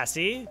 yeah,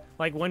 see?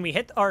 Like when we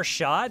hit our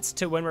shots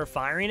to when we're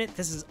firing it,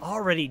 this is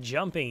already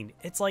jumping.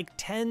 It's like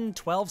 10,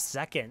 12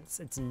 seconds.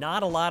 It's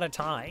not a lot of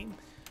time.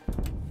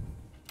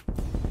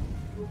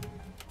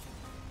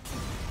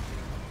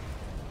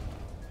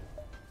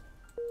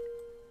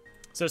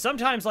 So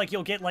sometimes like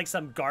you'll get like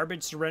some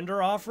garbage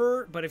surrender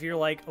offer, but if you're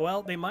like,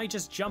 well, they might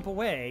just jump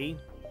away,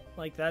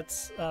 like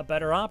that's a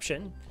better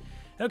option.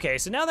 Okay,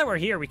 so now that we're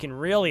here, we can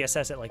really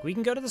assess it. Like, we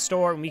can go to the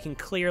store, and we can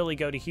clearly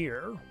go to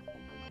here.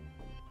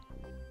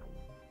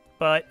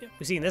 But,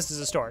 we see, this is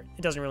a store.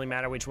 It doesn't really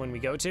matter which one we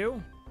go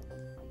to.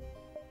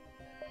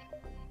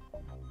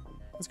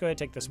 Let's go ahead and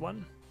take this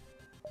one.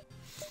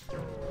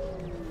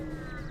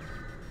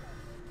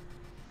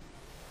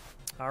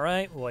 All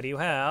right, what do you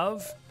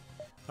have?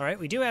 All right,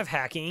 we do have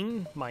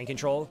hacking, mind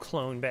control,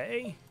 clone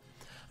bay.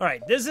 All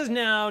right, this is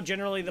now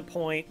generally the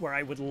point where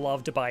I would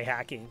love to buy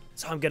hacking.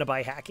 So I'm going to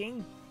buy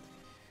hacking.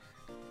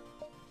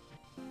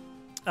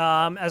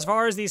 As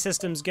far as these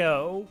systems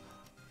go,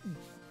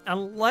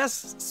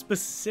 unless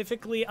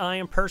specifically I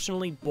am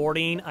personally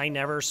boarding, I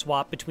never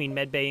swap between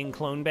medbay and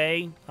clone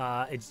bay.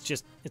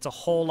 It's a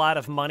whole lot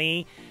of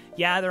money.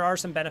 Yeah, there are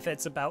some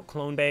benefits about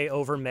clone bay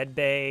over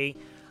medbay,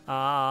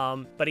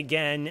 but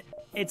again,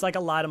 it's like a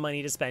lot of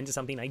money to spend to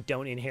something I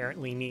don't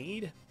inherently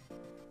need.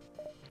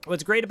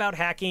 What's great about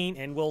hacking,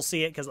 and we'll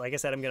see it because like I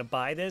said, I'm going to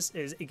buy this,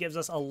 is it gives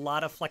us a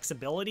lot of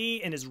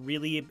flexibility and is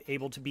really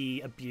able to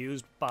be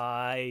abused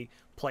by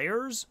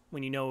players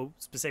when you know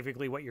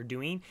specifically what you're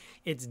doing.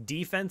 It's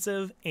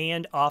defensive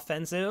and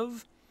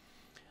offensive.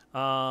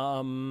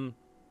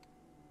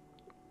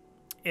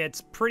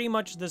 It's pretty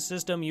much the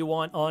system you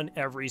want on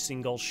every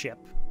single ship.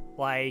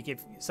 Like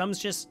if some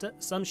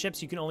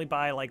ships you can only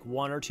buy like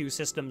 1 or 2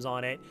 systems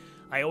on it.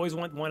 I always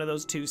want one of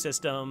those 2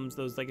 systems.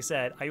 Those, like I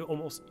said, I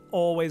almost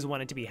always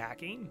want it to be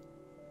hacking.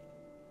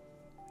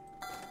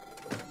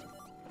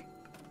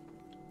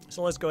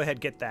 So let's go ahead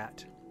and get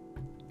that.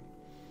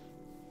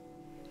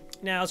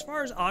 Now, as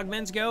far as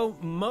augments go,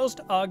 most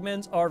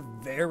augments are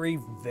very,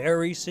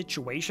 very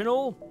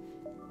situational.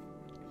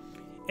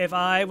 If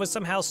I was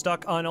somehow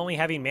stuck on only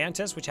having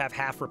Mantis, which have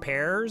half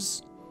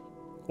repairs,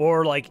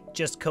 or like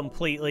just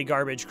completely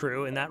garbage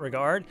crew in that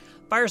regard,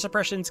 fire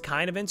suppression's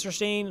kind of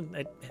interesting.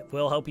 It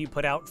will help you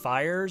put out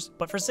fires,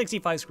 but for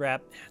 65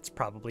 scrap, it's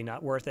probably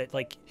not worth it.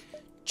 Like,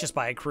 just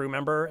buy a crew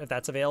member if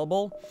that's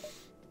available.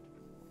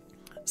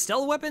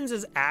 Stealth weapons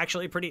is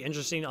actually a pretty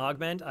interesting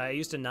augment. I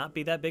used to not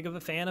be that big of a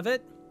fan of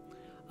it.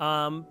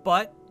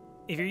 But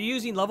if you're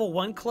using level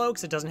 1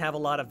 cloaks, it doesn't have a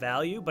lot of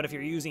value. But if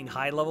you're using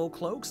high level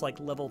cloaks, like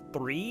level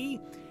 3,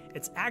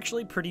 it's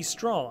actually pretty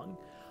strong.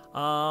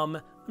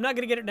 I'm not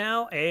going to get it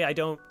now. I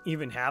don't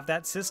even have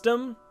that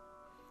system.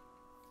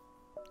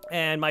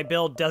 And my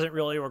build doesn't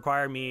really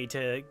require me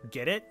to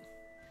get it.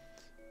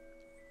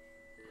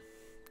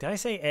 Did I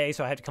say A,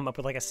 so I had to come up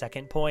with like a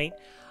second point?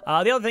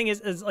 The other thing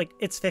is like,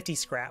 it's 50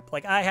 scrap.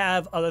 Like, I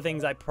have other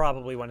things I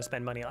probably want to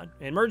spend money on.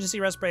 Emergency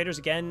respirators,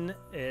 again,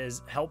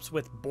 helps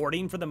with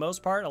boarding for the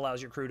most part.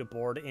 Allows your crew to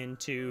board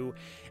into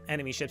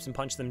enemy ships and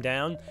punch them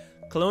down.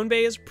 Clone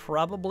Bay is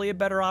probably a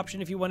better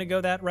option if you want to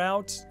go that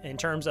route. In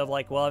terms of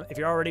like, well, if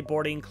you're already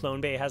boarding, Clone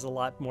Bay has a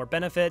lot more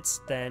benefits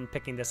than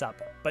picking this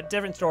up. But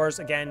different stores,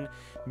 again,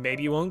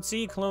 maybe you won't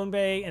see Clone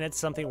Bay, and it's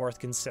something worth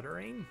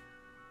considering.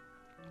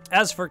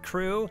 As for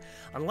crew,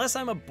 unless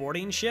I'm a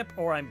boarding ship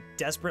or I'm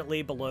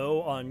desperately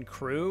below on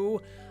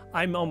crew,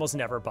 I'm almost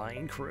never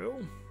buying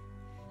crew.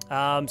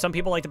 Some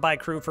people like to buy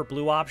crew for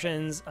blue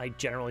options. I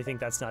generally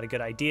think that's not a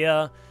good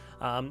idea.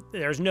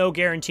 There's no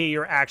guarantee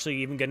you're actually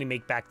even going to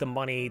make back the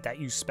money that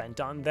you spent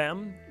on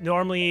them.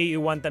 Normally, you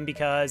want them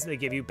because they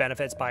give you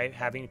benefits by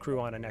having crew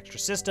on an extra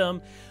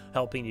system,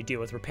 helping you deal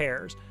with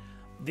repairs.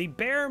 The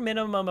bare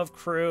minimum of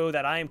crew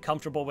that I am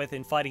comfortable with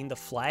in fighting the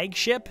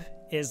flagship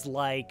is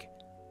like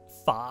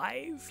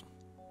 5.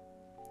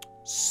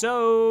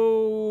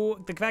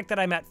 So the fact that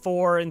I'm at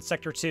 4 in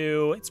Sector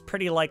 2, it's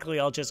pretty likely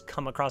I'll just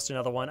come across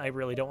another one. I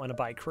really don't want to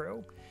buy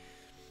crew.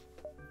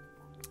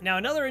 Now,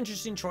 another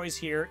interesting choice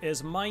here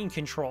is mind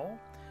control.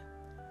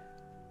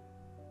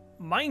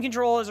 Mind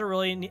control is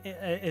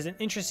an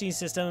interesting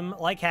system.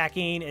 Like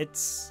hacking, it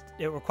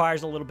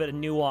requires a little bit of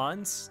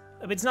nuance.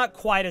 It's not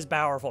quite as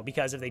powerful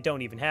because if they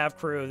don't even have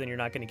crew, then you're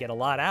not going to get a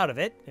lot out of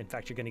it. In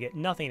fact, you're going to get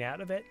nothing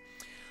out of it.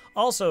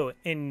 Also,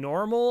 in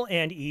normal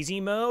and easy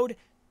mode,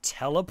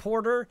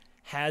 teleporter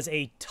has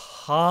a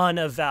ton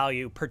of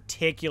value,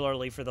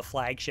 particularly for the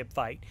flagship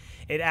fight.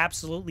 It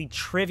absolutely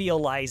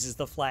trivializes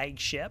the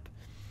flagship.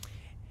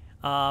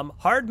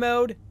 Hard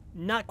mode,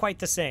 not quite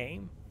the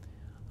same.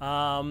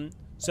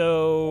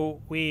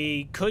 So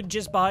we could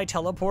just buy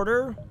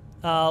teleporter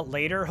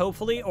later,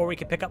 hopefully, or we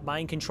could pick up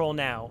mind control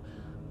now.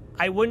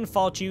 I wouldn't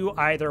fault you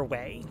either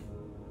way.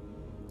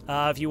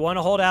 If you want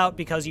to hold out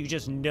because you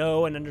just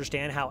know and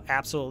understand how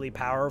absolutely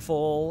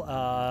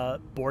powerful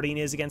boarding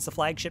is against the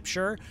flagship,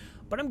 sure.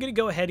 But I'm going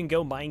to go ahead and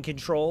go mind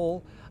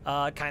control,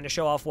 kind of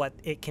show off what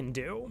it can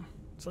do.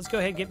 So let's go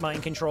ahead and get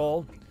mind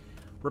control.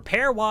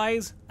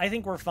 Repair-wise, I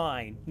think we're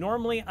fine.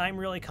 Normally, I'm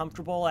really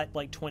comfortable at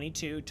like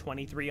 22,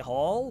 23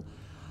 hull.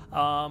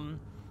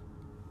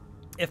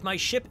 If my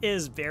ship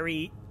is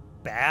very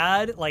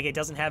bad, like it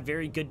doesn't have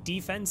very good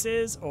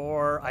defenses,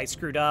 or I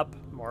screwed up,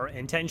 or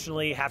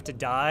intentionally have to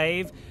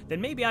dive,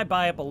 then maybe I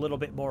buy up a little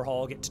bit more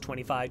hull, get to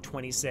 25,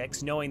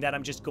 26, knowing that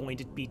I'm just going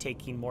to be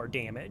taking more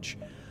damage.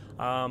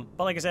 But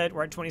like I said,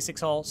 we're at 26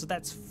 hull, so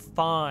that's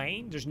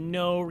fine. There's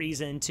no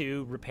reason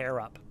to repair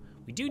up.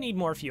 We do need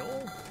more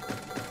fuel.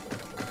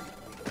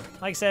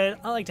 Like I said,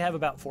 I like to have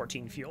about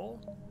 14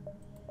 fuel.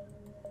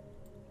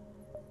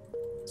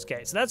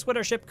 Okay, so that's what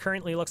our ship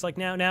currently looks like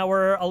now. Now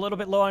we're a little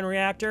bit low on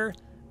reactor.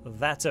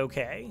 That's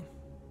okay.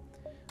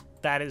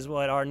 That is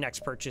what our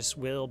next purchase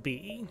will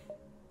be.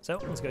 So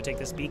let's go take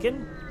this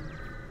beacon.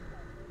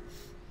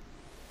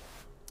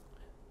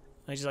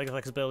 I just like the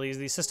flexibility of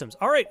these systems.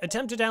 All right,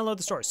 attempt to download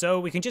the store.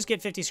 So we can just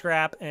get 50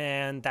 scrap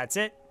and that's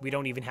it. We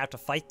don't even have to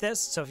fight this.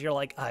 So if you're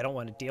like, I don't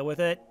want to deal with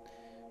it,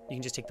 you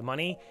can just take the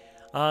money.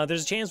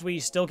 There's a chance we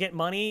still get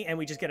money and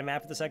we just get a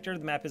map of the sector.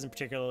 The map isn't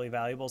particularly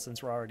valuable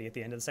since we're already at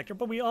the end of the sector,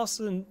 but we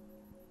also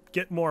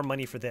get more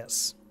money for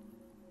this.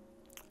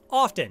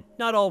 Often,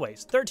 not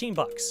always. 13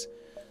 bucks.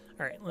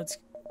 All right, let's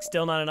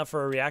still not enough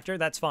for a reactor.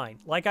 That's fine.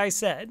 Like I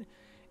said,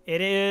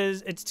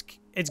 it's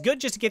good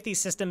just to get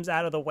these systems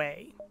out of the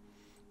way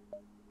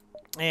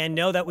and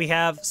know that we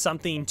have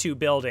something to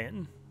build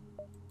in.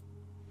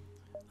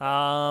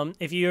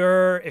 If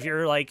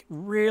you're like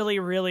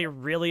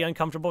really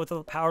uncomfortable with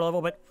the power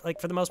level, but like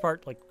for the most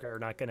part, like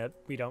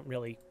we don't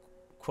really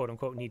quote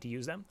unquote need to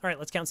use them. All right,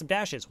 let's count some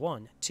dashes.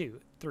 1, 2,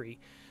 3,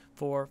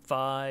 4,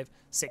 5,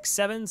 6,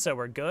 7. So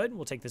we're good.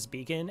 We'll take this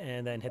beacon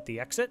and then hit the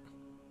exit.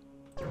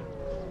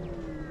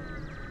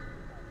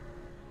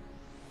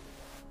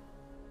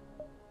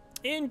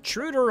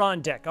 Intruder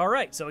on deck. All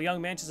right, so a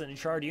young mantis in a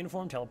charred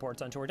uniform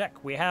teleports onto our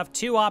deck. We have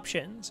 2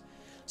 options.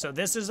 So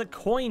this is a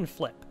coin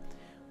flip.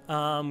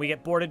 We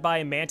get boarded by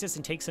a mantis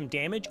and take some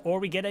damage, or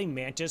we get a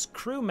mantis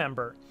crew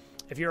member.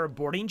 If you're a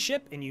boarding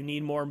ship and you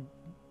need more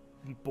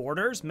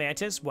boarders,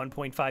 mantis,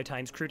 1.5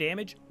 times crew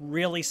damage,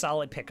 really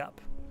solid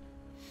pickup.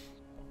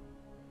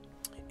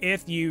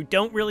 If you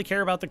don't really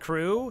care about the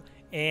crew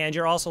and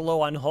you're also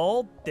low on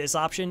hull, this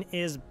option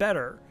is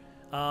better.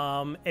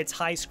 It's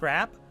high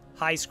scrap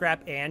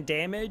and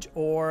damage,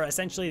 or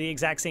essentially the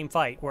exact same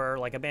fight where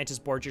like a mantis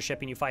boards your ship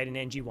and you fight an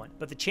NG1.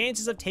 But the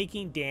chances of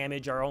taking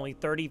damage are only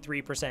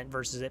 33%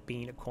 versus it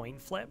being a coin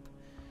flip.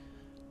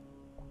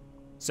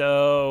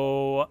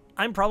 So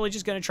I'm probably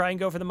just going to try and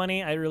go for the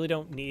money. I really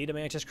don't need a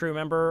Mantis crew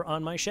member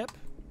on my ship.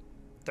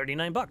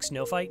 39 bucks.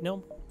 No fight,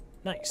 no.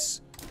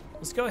 Nice.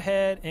 Let's go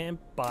ahead and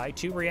buy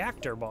 2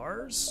 reactor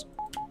bars.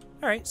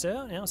 All right,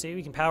 so now see,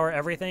 we can power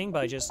everything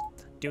by just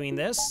doing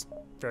this.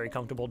 Very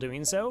comfortable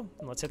doing so.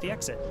 And let's hit the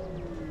exit.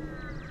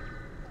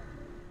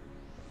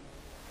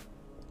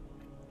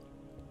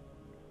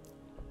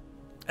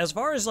 As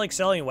far as like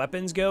selling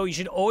weapons go, you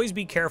should always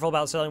be careful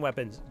about selling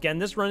weapons. Again,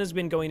 this run has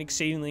been going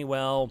exceedingly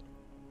well.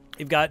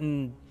 You've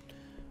gotten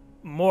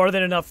more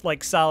than enough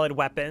like solid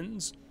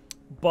weapons,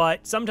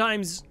 but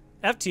sometimes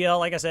FTL,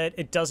 like I said,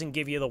 it doesn't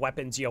give you the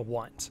weapons you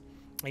want,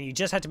 and you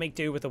just have to make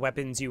do with the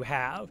weapons you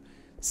have.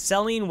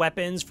 Selling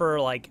weapons for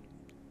like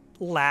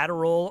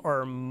lateral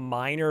or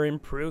minor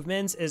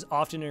improvements is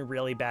often a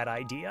really bad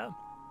idea.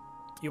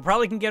 You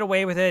probably can get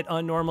away with it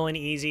on normal and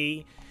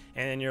easy,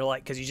 and then you're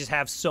like, because you just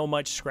have so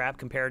much scrap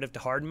comparative to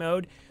hard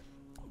mode.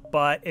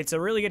 But it's a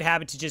really good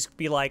habit to just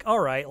be like, all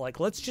right, like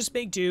let's just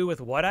make do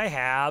with what I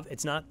have.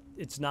 It's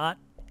not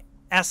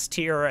S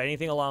tier or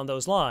anything along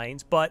those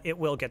lines, but it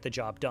will get the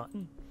job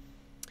done.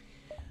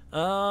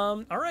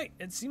 All right,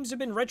 it seems to have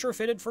been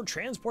retrofitted for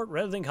transport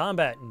rather than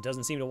combat and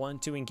doesn't seem to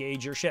want to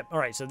engage your ship. All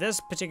right, so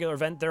this particular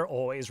event, they're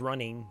always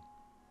running.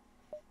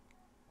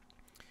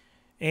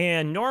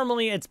 And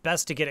normally it's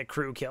best to get a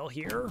crew kill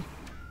here.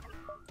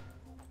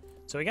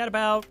 So we got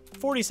about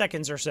 40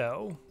 seconds or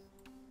so.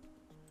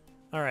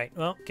 All right,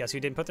 well, guess who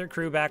didn't put their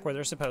crew back where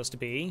they're supposed to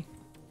be?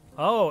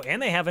 Oh,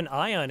 and they have an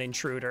ion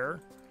intruder.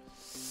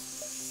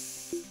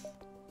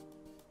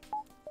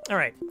 All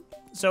right,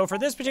 so for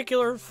this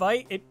particular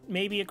fight, it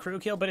may be a crew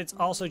kill, but it's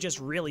also just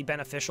really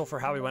beneficial for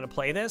how we want to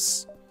play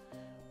this.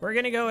 We're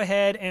gonna go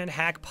ahead and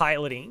hack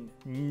piloting.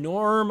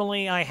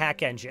 Normally I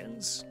hack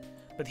engines,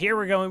 but here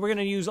we're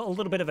gonna use a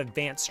little bit of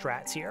advanced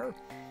strats here.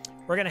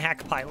 We're gonna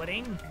hack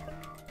piloting.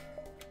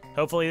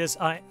 Hopefully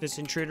this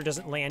intruder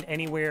doesn't land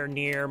anywhere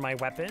near my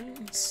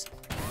weapons.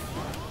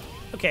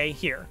 Okay,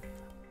 here.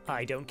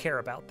 I don't care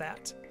about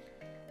that.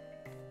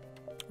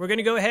 We're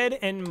gonna go ahead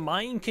and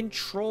mind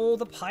control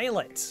the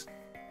pilot.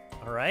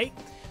 All right,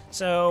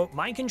 so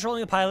mind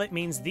controlling the pilot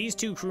means these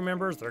 2 crew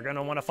members, they're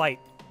gonna wanna fight.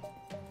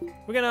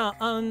 We're gonna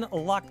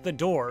unlock the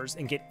doors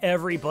and get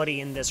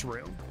everybody in this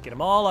room. Get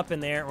them all up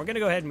in there. We're gonna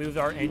go ahead and move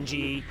our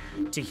NG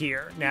to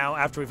here now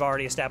after we've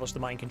already established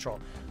the mind control.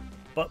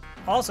 But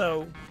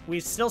also, we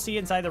still see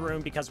inside the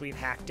room because we've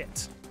hacked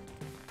it.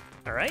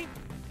 All right?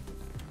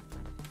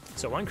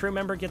 So 1 crew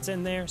member gets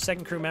in there,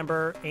 2nd crew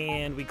member,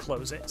 and we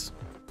close it.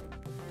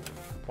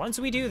 Once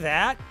we do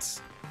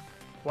that,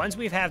 once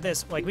we have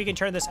this, like we can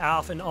turn this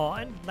off and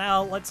on.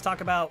 Now let's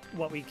talk about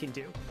what we can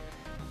do.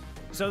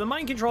 So the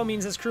mind control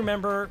means this crew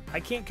member, I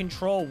can't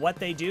control what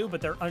they do,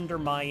 but they're under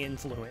my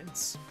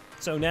influence.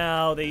 So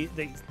now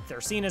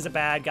they're seen as a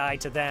bad guy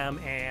to them,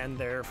 and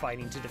they're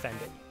fighting to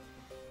defend it.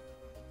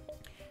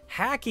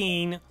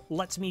 Hacking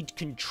lets me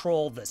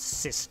control the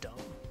system.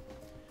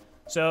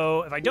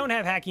 So if I don't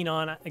have hacking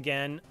on,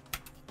 again,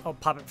 I'll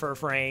pop it for a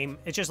frame.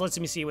 It just lets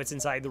me see what's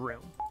inside the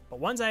room. But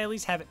once I at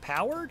least have it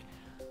powered,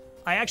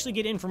 I actually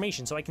get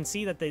information. So I can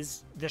see that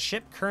the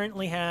ship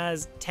currently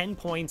has 10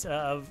 points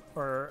of,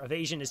 or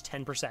evasion is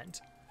 10%.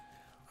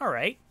 All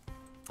right,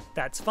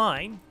 that's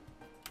fine.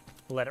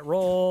 Let it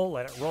roll,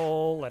 let it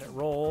roll, let it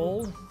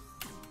roll.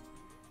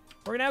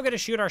 We're now gonna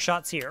shoot our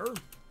shots here.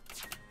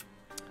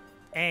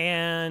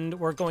 And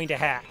we're going to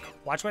hack.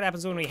 Watch what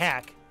happens when we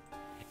hack.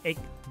 It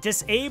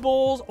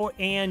disables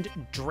and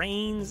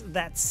drains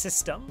that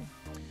system.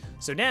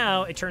 So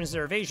now it turns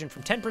their evasion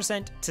from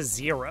 10% to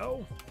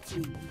 0.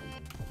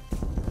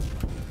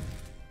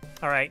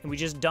 All right, and we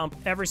just dump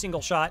every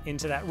single shot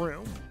into that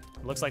room.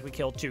 It looks like we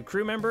killed 2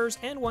 crew members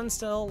and 1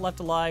 still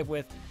left alive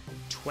with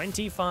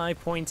 25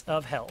 points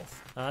of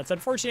health. It's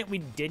unfortunate we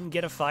didn't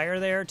get a fire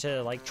there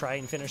to like try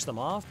and finish them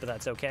off, but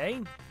that's okay.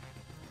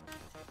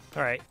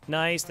 All right,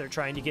 nice. They're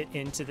trying to get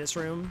into this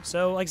room.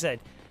 So like I said,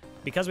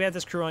 because we have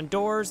this crew on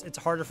doors, it's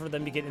harder for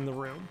them to get in the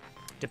room.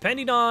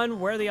 Depending on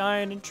where the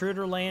ion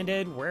intruder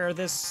landed, where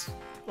this,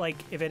 like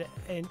if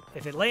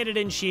it landed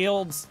in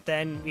shields,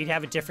 then we'd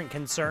have a different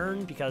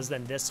concern because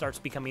then this starts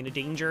becoming a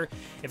danger.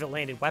 If it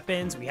landed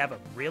weapons, we have a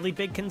really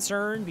big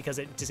concern because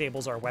it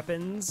disables our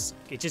weapons.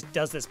 It just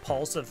does this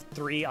pulse of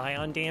 3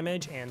 ion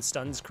damage and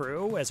stuns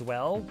crew as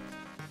well.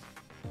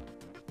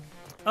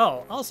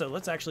 Oh, also,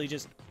 let's actually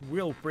just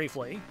real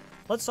briefly,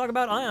 let's talk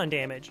about ion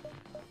damage.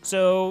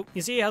 So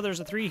you see how there's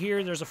a 3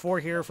 here, there's a 4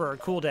 here for our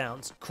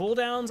cooldowns.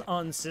 Cooldowns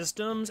on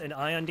systems and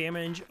ion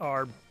damage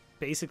are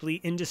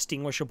basically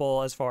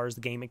indistinguishable as far as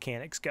the game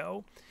mechanics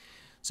go.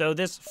 So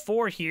this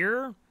 4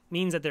 here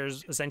means that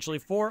there's essentially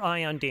 4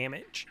 ion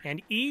damage,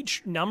 and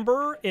each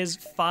number is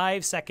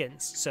 5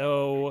 seconds.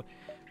 So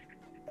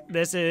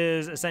this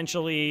is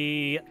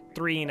essentially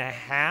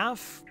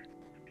 3.5.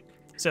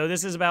 So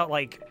this is about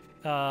like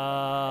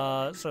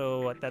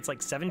so that's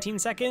like 17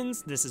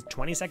 seconds. This is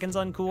 20 seconds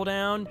on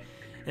cooldown,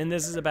 and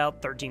this is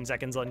about 13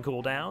 seconds on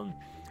cooldown.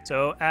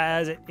 So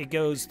as it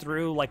goes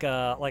through like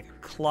a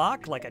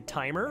clock, like a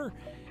timer,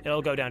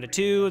 It'll go down to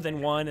 2,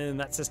 then 1, and then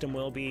that system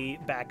will be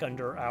back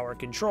under our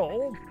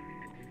control.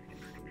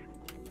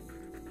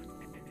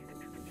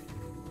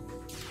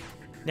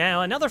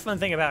 Now, another fun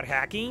thing about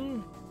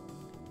hacking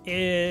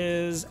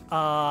is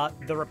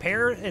the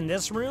repair in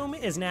this room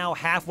is now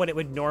half what it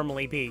would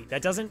normally be.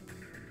 That doesn't...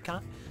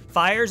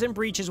 Fires and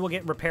breaches will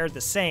get repaired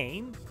the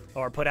same,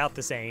 or put out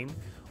the same,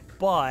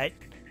 but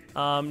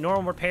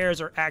normal repairs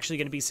are actually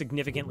going to be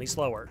significantly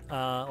slower,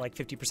 like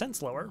 50%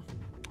 slower.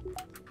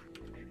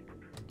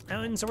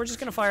 And so we're just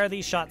going to fire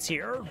these shots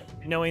here,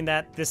 knowing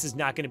that this is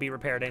not going to be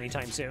repaired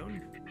anytime soon.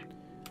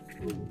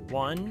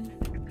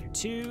 1,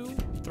 2,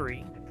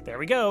 3. There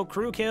we go,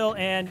 crew kill,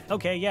 and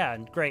okay, yeah,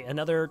 great.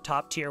 Another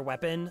top tier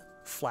weapon,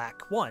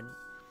 Flak 1.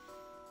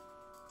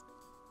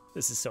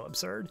 This is so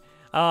absurd.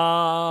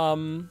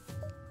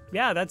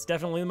 Yeah, that's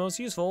definitely the most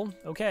useful.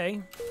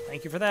 Okay,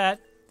 thank you for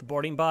that. The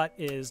boarding bot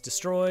is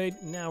destroyed.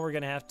 Now we're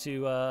gonna have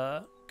to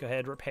go ahead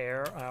and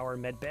repair our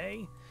med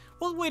bay.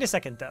 Well, wait a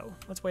second though.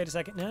 Let's wait a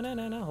second.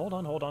 No. Hold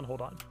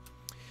on.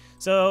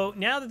 So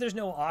now that there's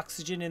no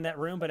oxygen in that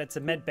room, but it's a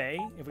med bay,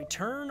 if we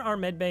turn our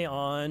med bay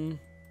on,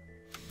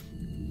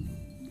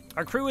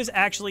 our crew is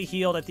actually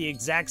healed at the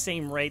exact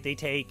same rate they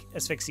take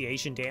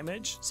asphyxiation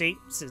damage. See,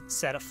 it's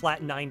set a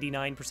flat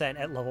 99%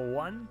 at level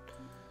 1.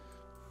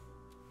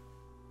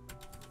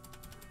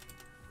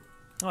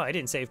 Oh, I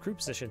didn't save crew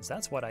positions.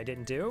 That's what I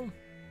didn't do.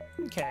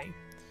 Okay.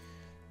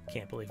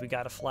 Can't believe we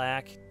got a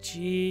flak.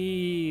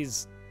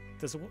 Jeez.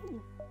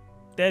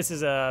 This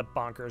is a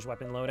bonkers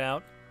weapon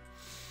loadout.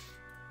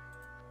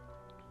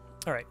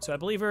 All right, so I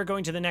believe we're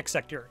going to the next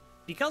sector.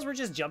 Because we're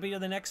just jumping to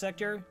the next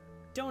sector,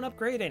 don't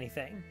upgrade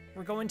anything.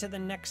 We're going to the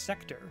next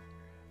sector.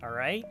 All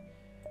right?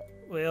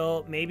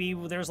 Well, maybe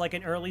there's like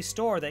an early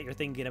store that you're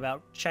thinking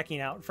about checking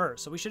out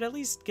first. So we should at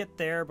least get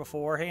there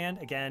beforehand.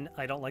 Again,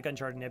 I don't like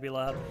Uncharted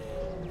Nebula.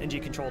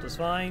 NG controlled is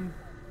fine.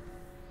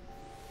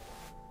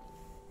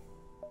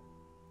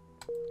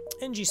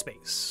 NG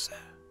space.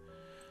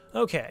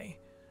 Okay.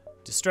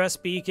 Distress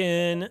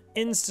beacon,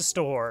 Insta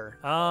store.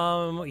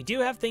 We do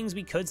have things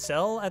we could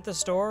sell at the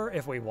store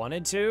if we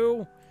wanted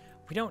to.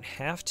 We don't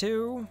have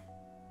to.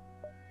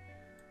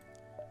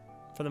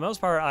 For the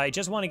most part, I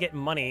just want to get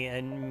money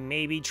and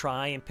maybe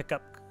try and pick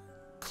up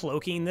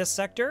cloaking this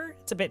sector.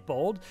 It's a bit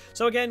bold.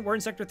 So again, we're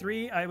in Sector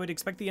 3. I would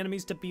expect the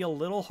enemies to be a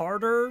little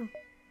harder.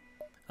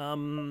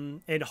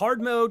 In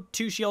hard mode,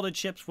 2 shielded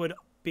ships would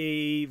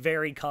be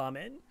very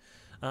common.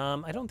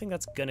 I don't think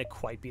that's going to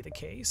quite be the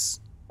case.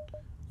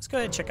 Let's go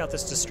ahead and check out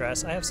this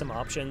distress. I have some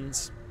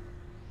options.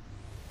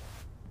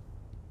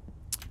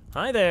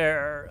 Hi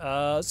there.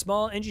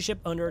 Small NG ship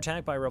under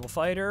attack by a rebel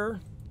fighter.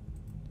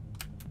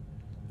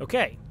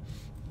 Okay.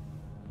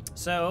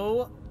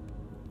 So,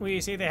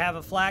 we see they have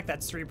a flak,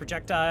 that's 3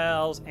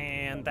 projectiles,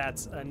 and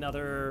that's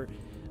another,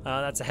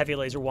 that's a heavy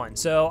laser 1.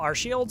 So our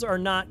shields are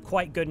not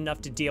quite good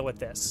enough to deal with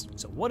this.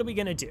 So what are we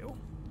gonna do?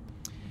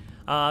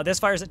 This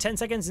fires at 10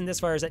 seconds and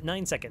this fires at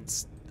 9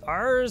 seconds.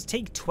 Ours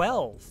take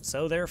 12,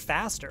 so they're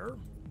faster.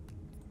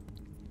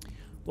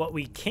 What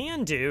we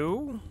can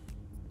do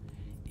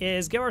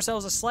is give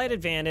ourselves a slight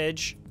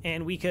advantage,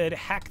 and we could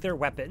hack their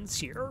weapons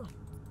here.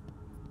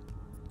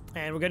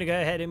 And we're going to go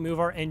ahead and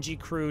move our NG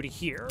crew to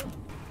here.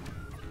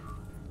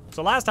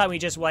 So last time we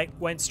just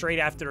went straight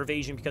after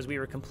evasion because we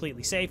were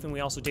completely safe, and we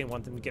also didn't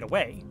want them to get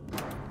away.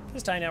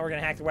 This time now we're going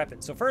to hack their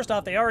weapons. So first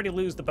off, they already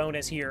lose the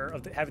bonus here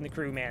of having the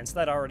crew man, so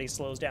that already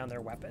slows down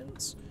their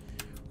weapons.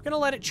 We're going to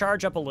let it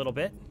charge up a little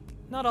bit.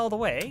 Not all the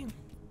way.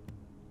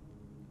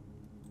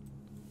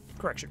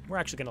 Correction, we're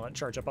actually going to let it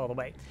charge up all the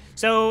way.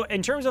 So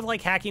in terms of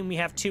like hacking, we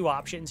have 2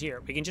 options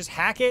here. We can just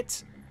hack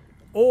it,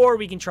 or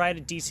we can try to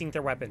desync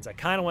their weapons. I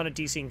kind of want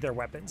to desync their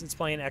weapons. It's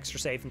playing extra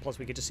safe, and plus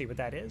we get to see what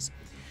that is.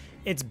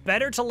 It's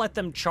better to let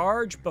them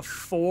charge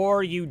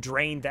before you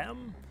drain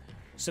them.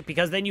 So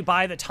because then you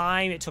buy the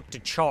time it took to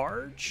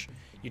charge.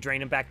 You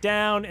drain them back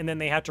down, and then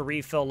they have to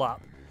refill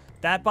up.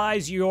 That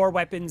buys your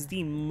weapons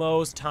the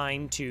most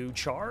time to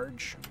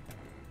charge.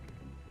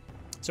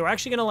 So we're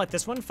actually going to let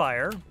this one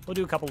fire. We'll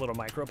do a couple little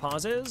micro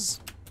pauses.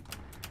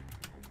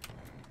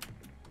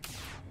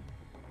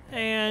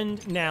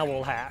 And now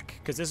we'll hack,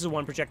 because this is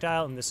 1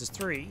 projectile and this is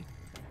 3.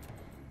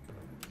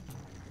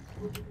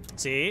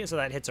 See, so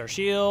that hits our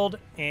shield,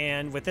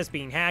 and with this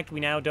being hacked, we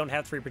now don't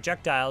have 3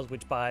 projectiles,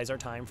 which buys our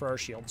time for our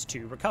shields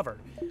to recover.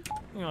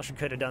 We also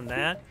could have done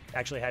that.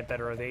 Actually had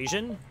better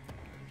evasion.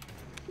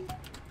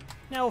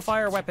 Now we'll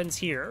fire weapons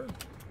here.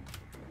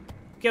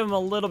 Give them a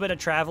little bit of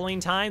traveling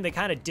time. They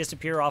kind of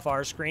disappear off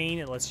our screen.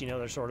 It lets you know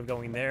they're sort of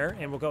going there,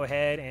 and we'll go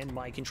ahead and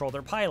mind control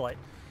their pilot.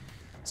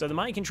 So the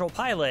mind control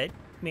pilot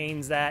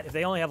means that if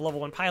they only have level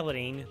 1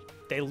 piloting,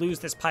 they lose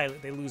this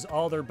pilot. They lose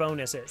all their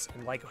bonuses.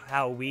 And like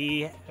how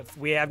if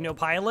we have no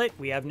pilot,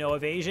 we have no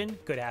evasion,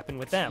 could happen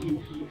with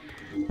them.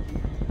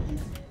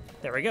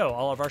 There we go,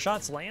 all of our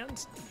shots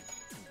land.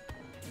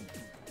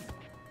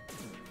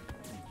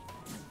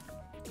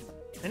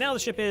 And now the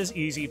ship is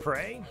easy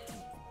prey.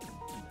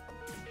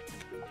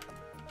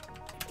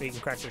 We can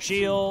crack their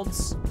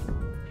shields.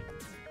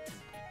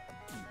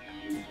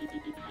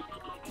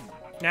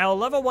 Now, a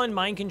level 1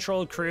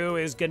 mind-controlled crew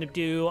is going to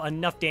do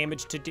enough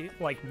damage to do,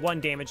 like,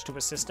 1 damage to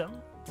a system,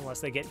 unless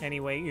they get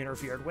any way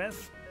interfered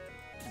with.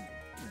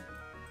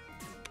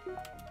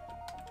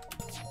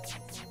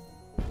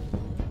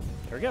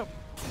 There we go.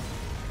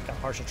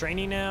 Got partial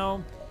training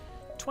now.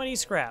 20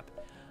 scrap.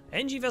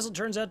 NG vessel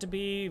turns out to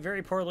be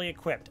very poorly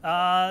equipped.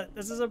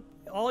 This is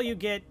all you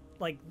get,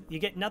 like, you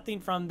get nothing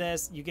from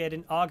this. You get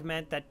an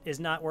augment that is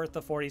not worth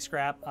the 40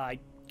 scrap. I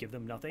give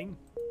them nothing.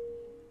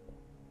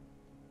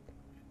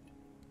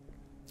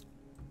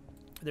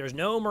 There's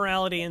no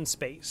morality in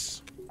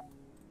space.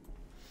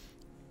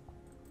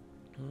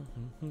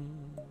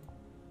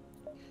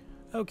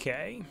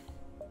 Okay.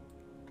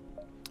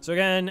 So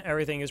again,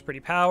 everything is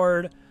pretty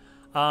powered.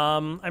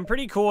 I'm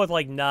pretty cool with,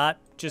 like, not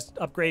just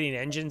upgrading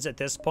engines at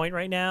this point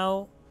right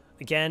now.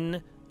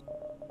 Again,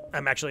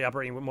 I'm actually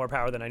operating with more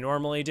power than I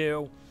normally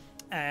do.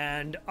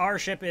 And our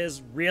ship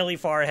is really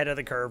far ahead of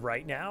the curve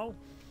right now.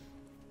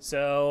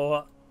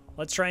 So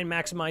let's try and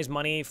maximize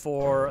money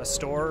for a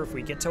store if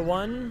we get to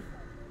one.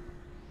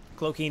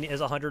 Cloaking is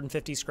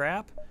 150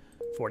 scrap.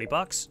 40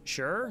 bucks,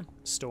 sure.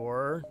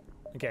 Store.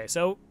 Okay,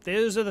 so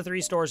those are the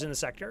 3 stores in the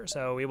sector.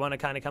 So we want to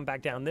kind of come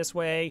back down this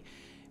way.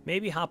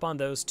 Maybe hop on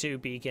those 2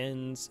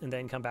 beacons and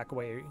then come back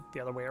away the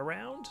other way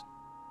around.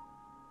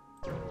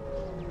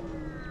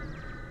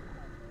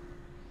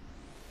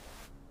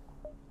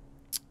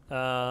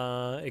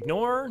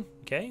 Ignore.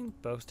 Okay,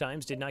 both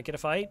times did not get a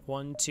fight.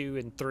 1, 2,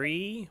 and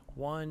 3.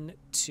 1,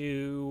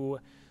 2,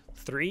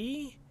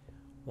 3.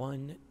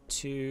 1,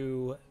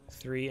 2,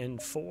 3,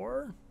 and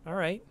 4. All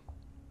right.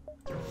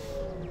 Like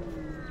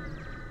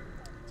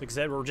I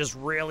said, we're just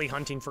really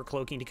hunting for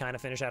cloaking to kind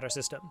of finish out our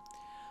system.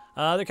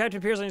 The captain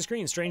appears on your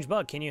screen. Strange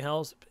bug. Can you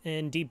help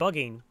in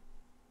debugging?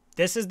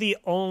 This is the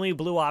only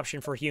blue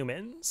option for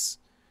humans.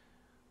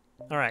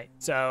 All right,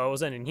 so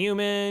was an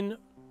inhuman.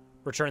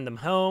 Return them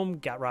home.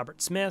 Got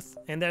Robert Smith.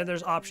 And then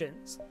there's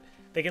options.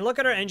 They can look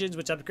at our engines,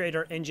 which upgrade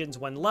our engines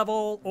 1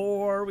 level,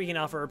 or we can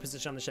offer a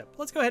position on the ship.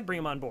 Let's go ahead and bring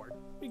them on board.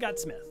 We got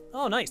Smith.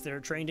 Oh, nice. They're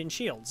trained in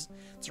shields.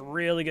 It's a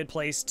really good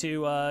place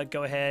to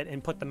go ahead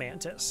and put the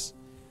Mantis.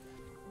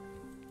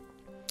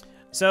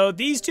 So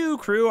these 2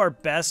 crew are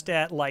best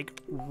at,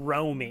 like,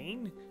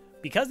 roaming.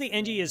 Because the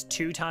NG is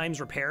 2 times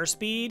repair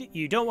speed,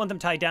 you don't want them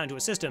tied down to a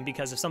system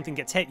because if something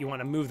gets hit, you want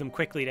to move them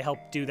quickly to help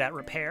do that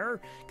repair.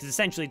 Because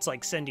essentially it's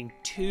like sending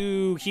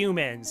 2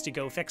 humans to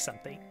go fix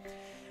something.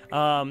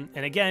 And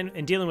again,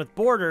 in dealing with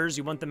boarders,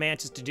 you want the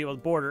Mantis to deal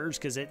with boarders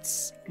because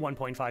it's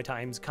 1.5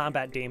 times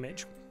combat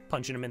damage,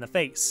 punching them in the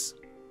face.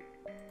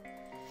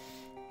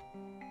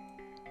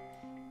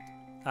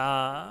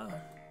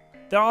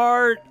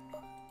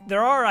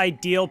 There are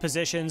ideal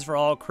positions for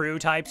all crew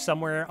types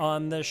somewhere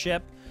on the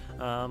ship,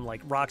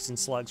 like rocks and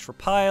slugs for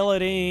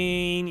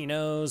piloting. You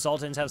know,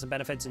 Zoltans have some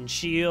benefits in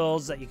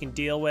shields that you can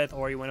deal with,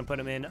 or you want to put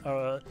them in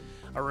a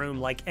room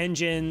like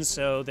engines,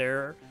 so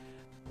the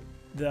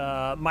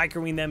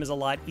microwing them is a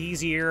lot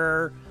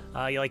easier.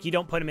 You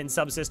don't put them in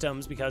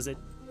subsystems because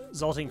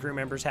Zoltan crew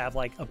members have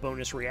like a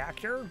bonus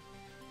reactor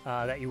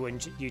that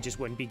you just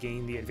wouldn't be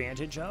gaining the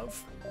advantage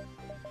of.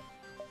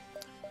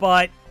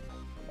 But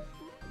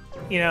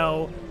you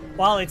know,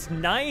 while it's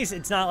nice,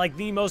 it's not like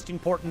the most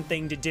important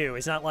thing to do.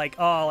 It's not like,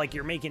 oh, like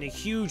you're making a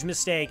huge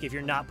mistake if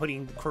you're not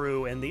putting the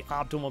crew in the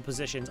optimal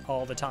positions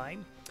all the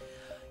time.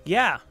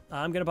 Yeah,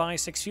 I'm gonna buy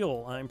 6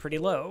 fuel. I'm pretty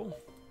low.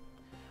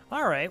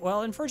 All right,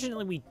 well,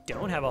 unfortunately, we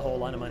don't have a whole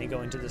lot of money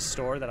going to this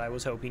store that I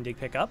was hoping to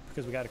pick up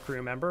because we got a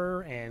crew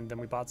member and then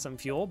we bought some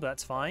fuel, but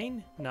that's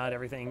fine. Not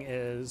everything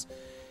is...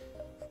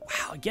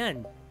 Wow,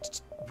 again,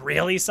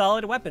 really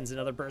solid weapons.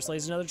 Another burst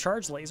laser, another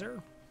charge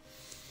laser.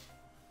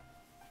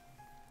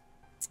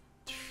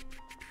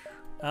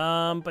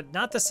 But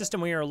not the system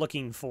we are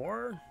looking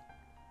for.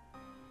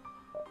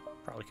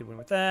 Probably could win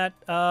with that.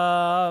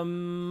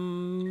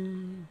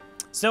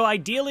 So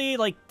ideally,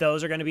 like,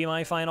 those are going to be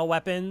my final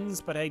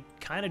weapons, but I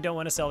kind of don't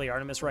want to sell the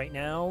Artemis right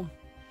now.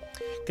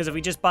 Because if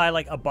we just buy,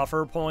 like, a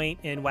buffer point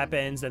in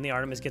weapons, then the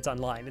Artemis gets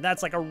online. And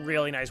that's, like, a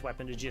really nice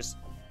weapon to just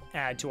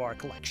add to our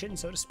collection,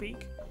 so to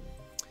speak.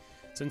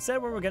 So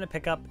instead, what we're going to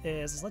pick up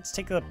is, let's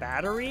take the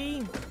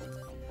battery.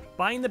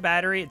 Buying the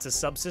battery, it's a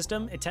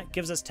subsystem. It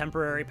gives us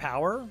temporary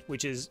power,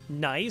 which is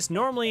nice.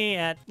 Normally,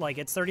 at like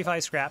it's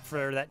 35 scrap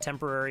for that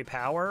temporary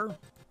power.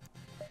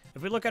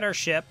 If we look at our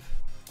ship,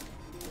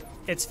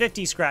 it's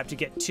 50 scrap to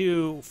get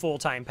 2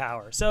 full-time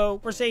power. So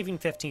we're saving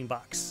 15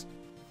 bucks.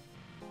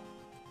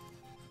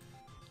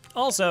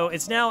 Also,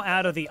 it's now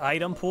out of the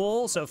item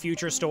pool, so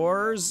future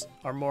stores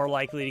are more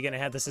likely to gonna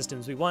have the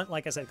systems we want.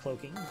 Like I said,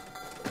 cloaking.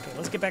 Okay,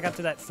 let's get back up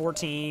to that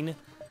 14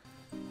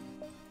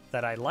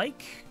 that I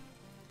like.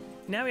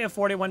 Now we have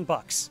 41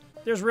 bucks.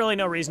 There's really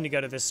no reason to go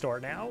to this store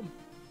now.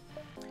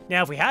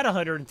 Now, if we had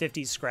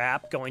 150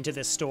 scrap going to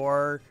this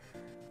store,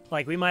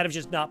 like, we might have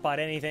just not bought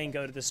anything,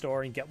 go to the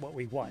store, and get what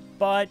we want.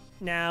 But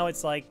now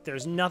it's like,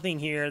 there's nothing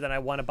here that I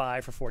want to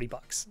buy for 40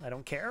 bucks. I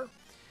don't care.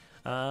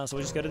 So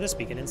we'll just go to this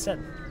beacon instead.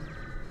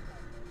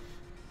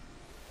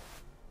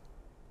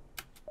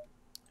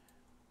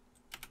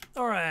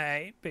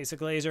 Alright, basic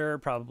laser,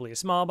 probably a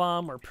small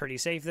bomb. We're pretty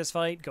safe this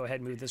fight. Go ahead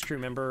and move this crew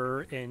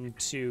member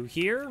into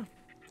here.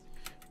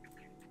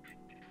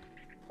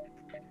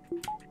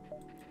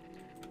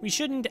 We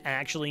shouldn't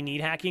actually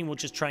need hacking. We'll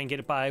just try and get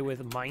it by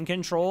with mind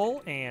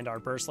control and our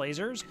burst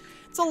lasers.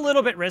 It's a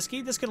little bit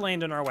risky. This could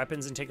land on our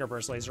weapons and take our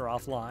burst laser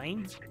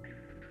offline.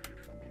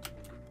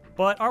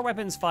 But our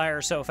weapons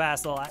fire so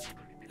fast, they'll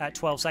at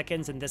 12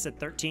 seconds and this at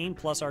 13,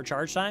 plus our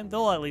charge time,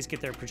 they'll at least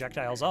get their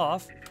projectiles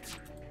off.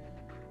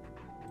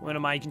 We want to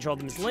mind control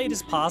them as late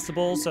as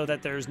possible so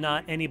that there's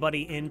not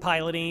anybody in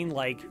piloting.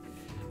 Like,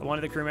 one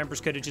of the crew members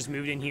could have just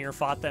moved in here,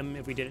 fought them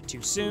if we did it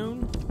too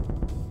soon.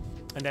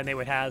 And then they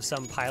would have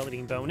some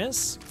piloting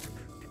bonus.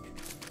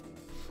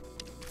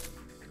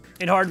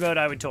 In hard mode,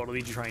 I would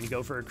totally be trying to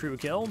go for a crew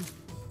kill.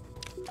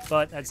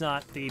 But that's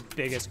not the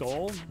biggest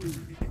goal.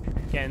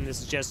 Again,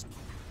 this is just,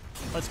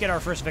 let's get our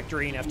first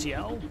victory in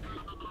FTL.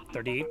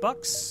 38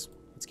 bucks.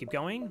 Let's keep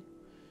going.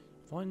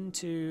 1,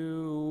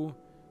 2,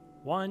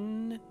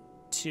 1,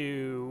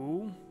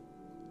 2,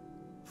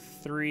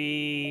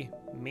 3,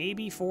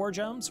 maybe 4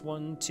 jumps.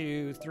 1,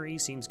 2, 3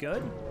 seems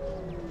good.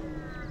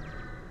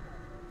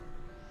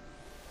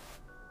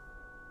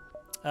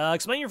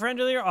 Explain your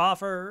friendly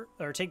offer,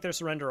 or take their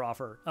surrender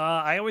offer.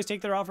 I always take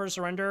their offer of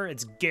surrender.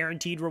 It's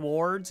guaranteed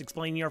rewards.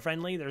 Explain you're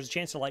friendly. There's a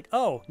chance to like,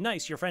 oh,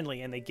 nice, you're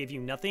friendly, and they give you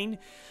nothing.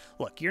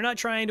 Look, you're not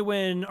trying to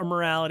win a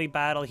morality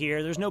battle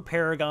here. There's no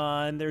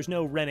Paragon. There's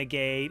no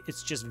Renegade.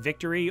 It's just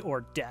victory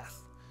or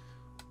death.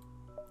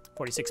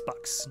 46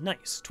 bucks.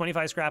 Nice.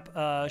 25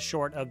 scrap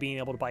short of being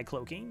able to buy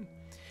cloaking.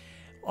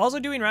 Also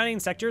doing rounding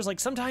sectors, like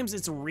sometimes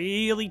it's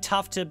really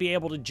tough to be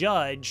able to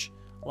judge.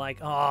 Like,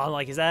 oh,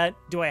 like,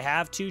 do I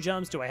have 2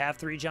 jumps? Do I have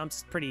 3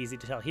 jumps? It's pretty easy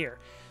to tell here.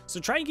 So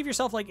try and give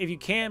yourself, like, if you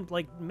can,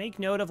 like, make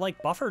note of,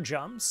 like, buffer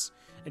jumps.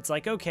 It's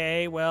like,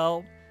 okay,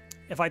 well,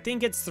 if I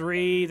think it's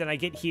 3, then I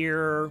get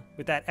here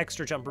with that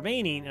extra jump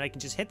remaining, and I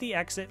can just hit the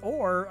exit,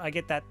 or I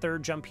get that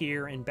 3rd jump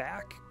here and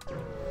back.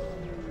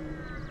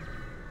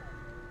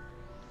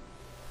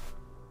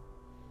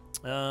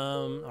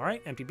 All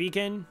right, empty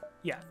beacon.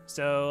 Yeah,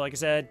 so, like I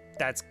said,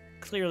 that's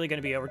clearly going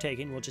to be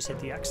overtaken. We'll just hit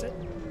the exit.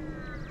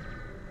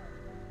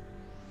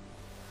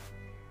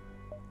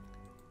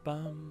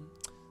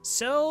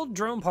 Sell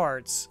drone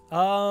parts.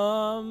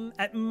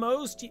 At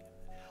most,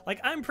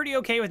 like, I'm pretty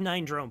okay with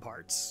 9 drone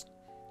parts.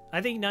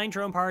 I think 9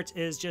 drone parts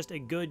is just a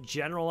good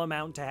general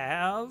amount to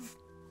have.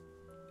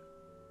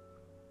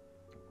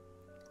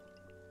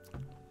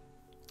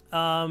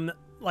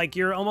 Like,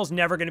 you're almost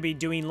never going to be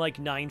doing, like,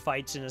 9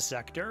 fights in a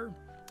sector.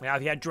 Now,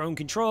 if you had drone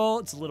control,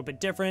 it's a little bit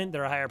different.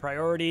 They're a higher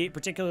priority,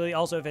 particularly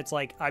also if it's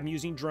like, I'm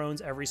using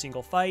drones every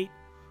single fight.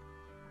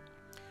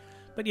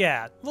 But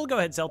yeah, we'll go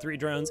ahead and sell 3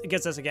 drones. It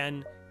gets us,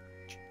 again,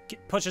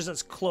 pushes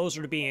us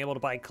closer to being able to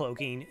buy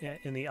cloaking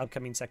in the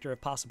upcoming sector if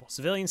possible.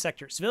 Civilian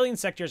sectors. Civilian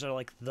sectors are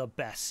like the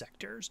best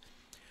sectors.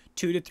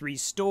 2 to 3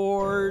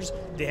 stores.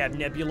 They have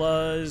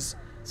nebulas,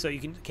 so you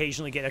can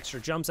occasionally get extra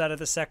jumps out of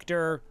the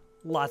sector.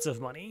 Lots of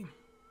money.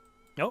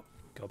 Nope,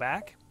 go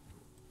back.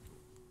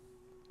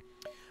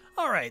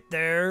 All right,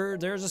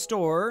 there's a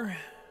store.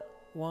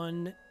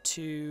 1,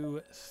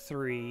 2,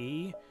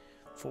 3...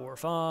 4,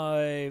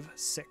 5,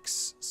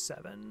 6,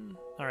 7.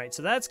 All right,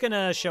 so that's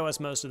gonna show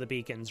us most of the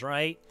beacons,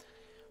 right?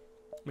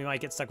 We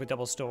might get stuck with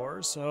double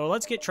stores. So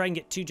let's try and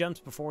get 2 jumps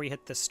before we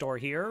hit this store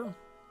here.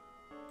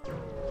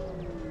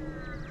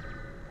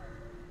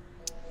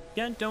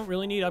 Again, don't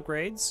really need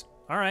upgrades.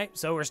 All right,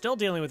 so we're still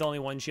dealing with only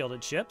 1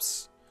 shielded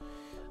ships.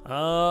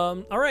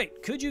 All right,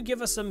 could you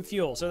give us some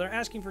fuel? So they're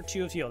asking for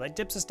 2 fuel. That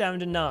dips us down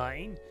to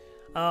 9.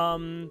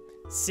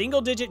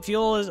 Single-digit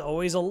fuel is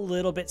always a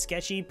little bit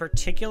sketchy,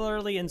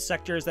 particularly in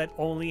sectors that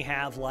only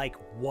have, like,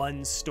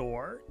 1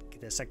 store.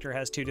 This sector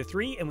has 2 to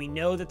 3, and we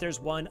know that there's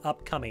 1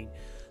 upcoming.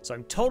 So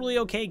I'm totally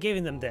okay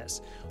giving them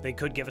this. They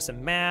could give us a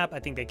map, I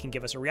think they can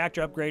give us a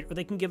reactor upgrade, or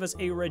they can give us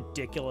a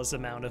ridiculous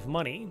amount of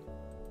money.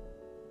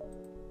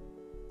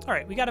 All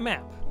right, we got a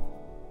map.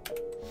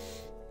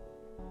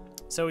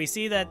 So we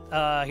see that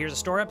here's a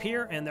store up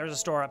here, and there's a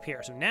store up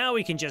here. So now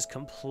we can just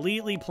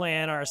completely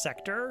plan our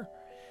sector.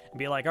 And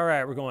be like, all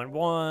right, we're going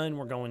 1,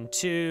 we're going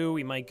 2,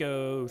 we might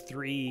go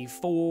 3,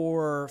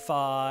 4,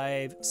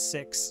 5,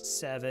 6,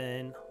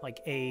 7, like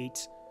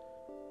 8,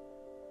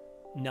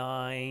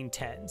 9,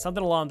 10,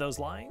 something along those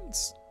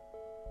lines.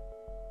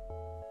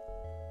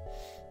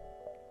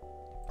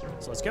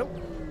 So let's go.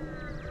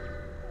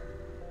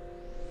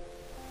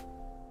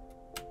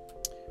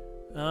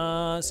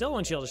 Still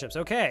 1 shielded ships,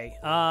 okay.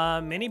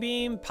 Mini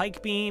beam,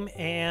 pike beam,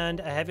 and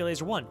a heavy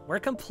laser 1. We're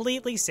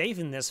completely safe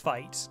in this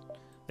fight.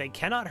 They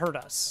cannot hurt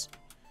us.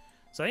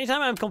 So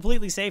anytime I'm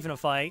completely safe in a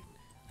fight,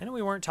 I know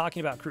we weren't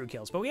talking about crew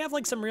kills, but we have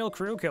like some real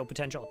crew kill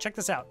potential. Check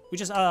this out. We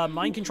just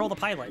mind control the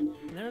pilot.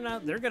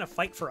 They're gonna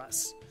fight for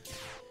us.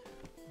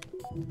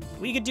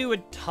 We could do a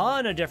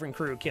ton of different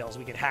crew kills.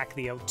 We could hack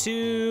the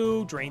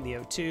O2, drain the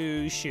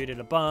O2, shoot it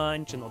a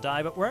bunch, and they'll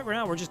die. But right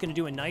now, we're just gonna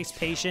do a nice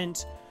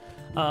patient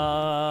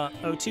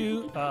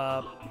O2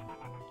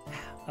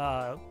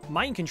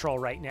 mind control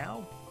right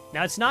now.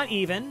 Now it's not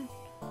even.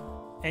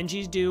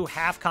 NGs do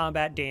half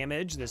combat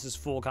damage. This is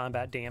full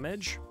combat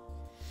damage.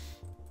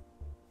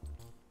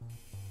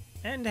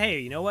 And hey,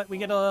 you know what? We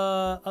get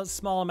a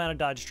small amount of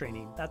dodge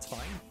training. That's fine.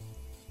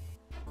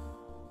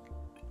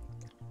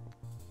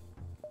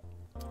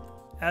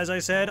 As I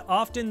said,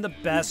 often the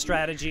best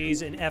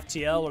strategies in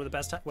FTL, or the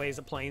best ways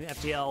of playing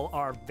FTL,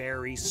 are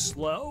very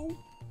slow.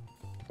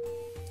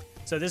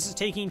 So this is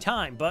taking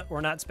time, but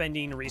we're not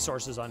spending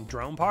resources on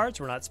drone parts.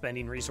 We're not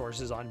spending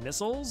resources on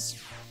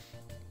missiles.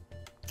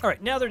 All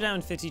right, now they're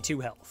down 52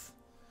 health.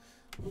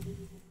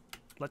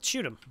 Let's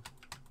shoot them.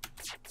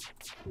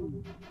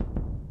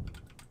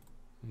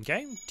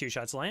 Okay, 2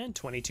 shots land,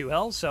 22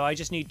 health. So I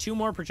just need 2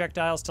 more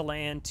projectiles to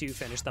land to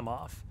finish them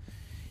off.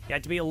 You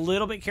have to be a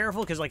little bit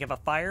careful because, like, if a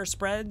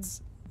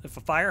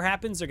fire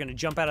happens, they're going to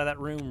jump out of that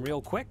room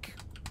real quick.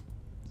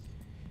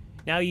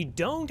 Now, you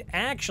don't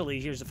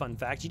actually, here's a fun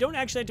fact, you don't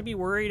actually have to be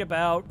worried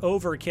about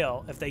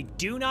overkill. If they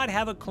do not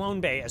have a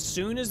clone bay, as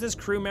soon as this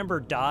crew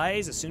member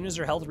dies, as soon as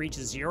their health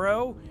reaches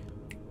 0,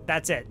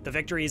 that's it. The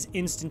victory is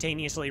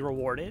instantaneously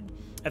rewarded.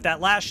 If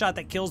that last shot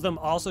that kills them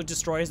also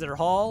destroys their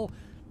hull,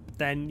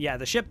 then yeah,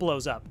 the ship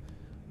blows up.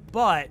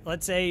 But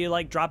let's say you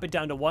like drop it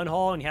down to 1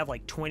 hull and you have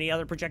like 20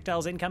 other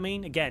projectiles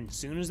incoming. Again, as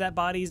soon as that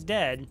body's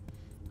dead,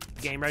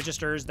 the game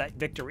registers that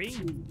victory.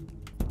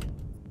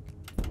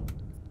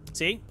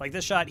 See, like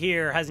this shot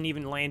here hasn't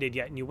even landed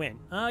yet and you win.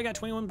 I got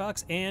 21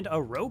 bucks and a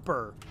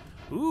roper.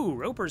 Ooh,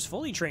 roper's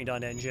fully trained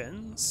on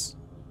engines.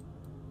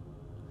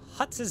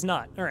 Huts is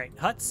not. All right,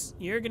 Huts,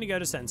 you're gonna go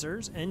to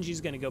sensors. NG's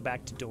gonna go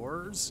back to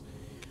doors.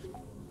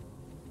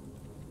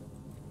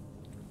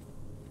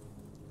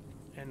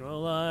 And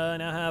we'll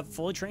now have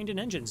fully trained in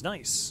engines.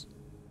 Nice.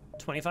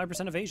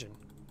 25% evasion.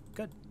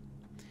 Good.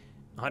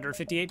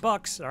 158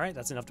 bucks. All right,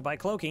 that's enough to buy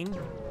cloaking.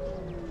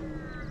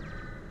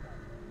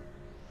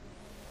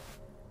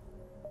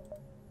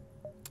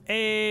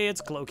 Hey,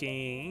 it's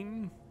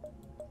cloaking.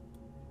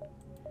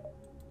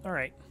 All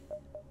right.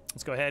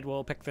 Let's go ahead.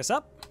 We'll pick this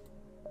up.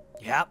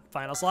 Yeah,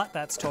 final slot.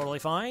 That's totally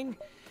fine.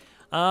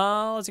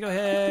 Let's go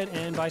ahead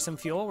and buy some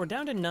fuel. We're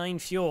down to 9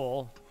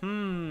 fuel.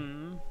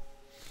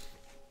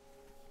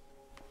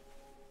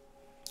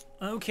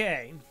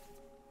 Okay.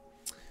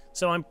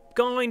 So I'm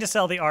going to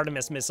sell the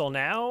Artemis missile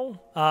now.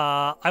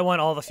 I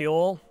want all the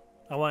fuel.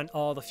 I want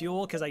all the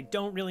fuel because I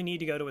don't really need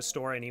to go to a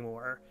store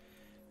anymore.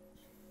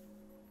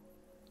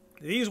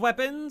 These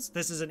weapons,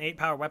 this is an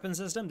 8-power weapon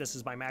system. This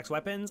is my max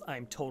weapons.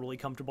 I'm totally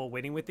comfortable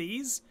winning with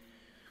these.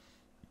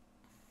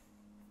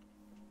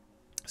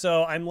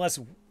 So I'm less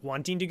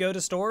wanting to go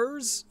to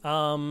stores.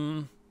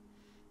 And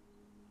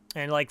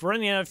like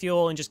running out of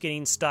fuel and just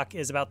getting stuck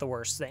is about the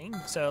worst thing.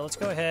 So let's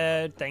go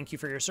ahead. Thank you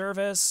for your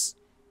service.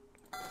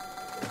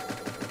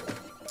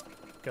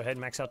 Go ahead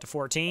and max out to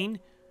 14.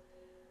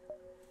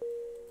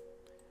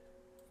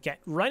 Okay,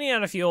 running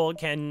out of fuel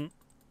can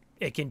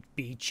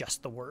be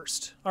just the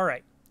worst. All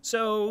right.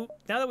 So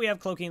now that we have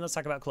cloaking, let's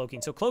talk about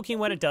cloaking. So cloaking,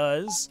 what it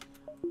does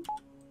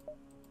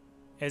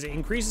is it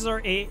increases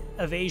our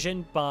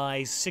evasion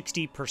by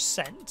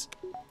 60%.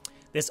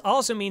 This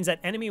also means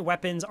that enemy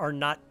weapons are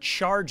not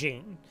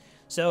charging.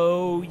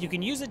 So you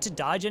can use it to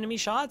dodge enemy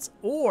shots,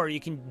 or you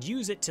can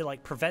use it to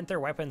like prevent their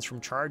weapons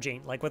from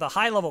charging. Like with a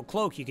high level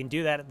cloak, you can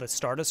do that at the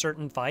start of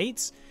certain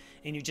fights,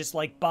 and you just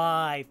like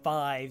buy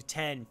 5,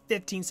 10,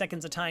 15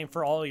 seconds of time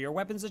for all your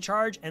weapons to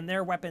charge, and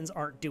their weapons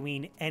aren't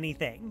doing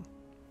anything.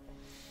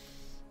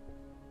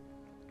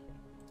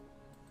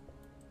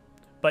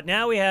 But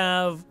now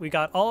we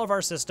got all of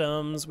our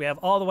systems, we have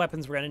all the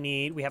weapons we're gonna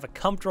need, we have a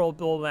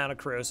comfortable amount of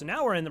crew, so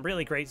now we're in the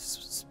really great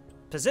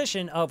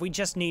position of we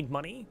just need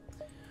money.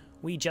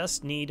 We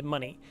just need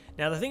money.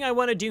 Now the thing I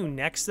wanna do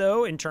next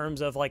though, in terms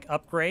of like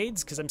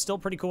upgrades, because I'm still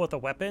pretty cool with the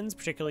weapons,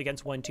 particularly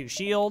against 1-2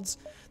 shields,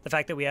 the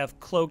fact that we have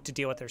cloak to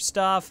deal with their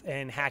stuff,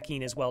 and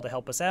hacking as well to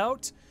help us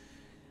out.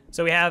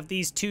 So we have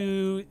these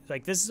two,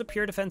 like this is a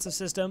pure defensive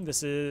system,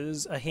 this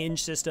is a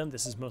hinge system,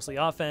 this is mostly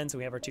offense, and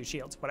we have our 2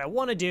 shields. What I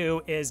want to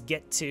do is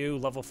get to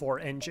level 4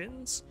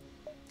 engines.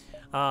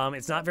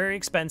 It's not very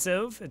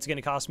expensive, it's going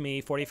to cost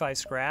me 45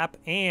 scrap,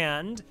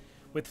 and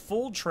with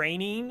full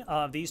training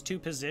of these 2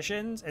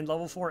 positions and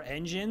level 4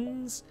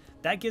 engines,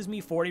 that gives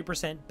me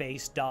 40%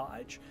 base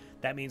dodge.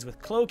 That means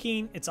with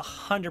cloaking, it's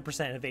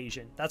 100%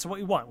 evasion. That's what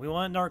we want. We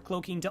want our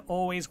cloaking to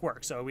always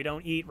work, so we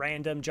don't eat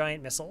random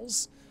giant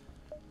missiles.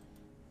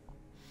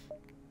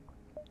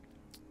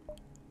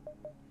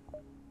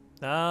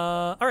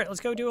 All right, let's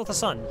go deal with the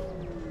sun.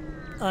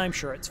 I'm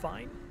sure it's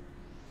fine.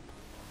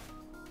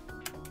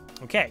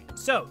 Okay,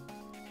 so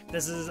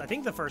this is, I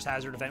think, the first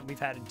hazard event we've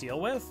had to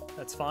deal with.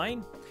 That's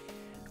fine.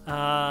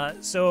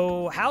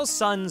 So how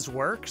suns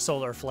work,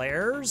 solar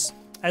flares,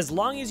 as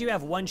long as you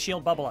have 1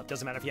 shield bubble up,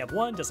 doesn't matter if you have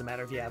 1, doesn't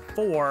matter if you have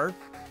 4,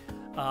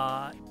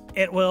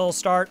 it will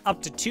start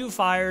up to 2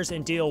 fires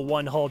and deal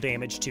 1 hull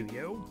damage to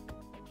you.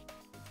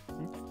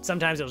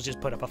 Sometimes it'll just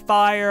put up a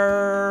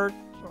fire.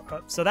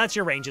 So that's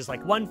your ranges,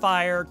 like 1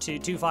 fire to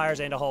 2 fires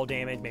and a hull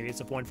damage. Maybe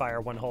it's 1 fire,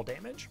 1 hull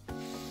damage.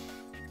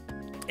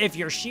 If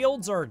your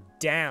shields are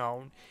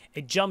down,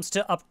 it jumps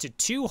to up to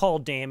 2 hull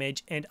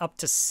damage and up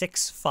to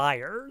 6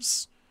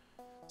 fires.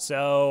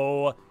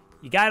 So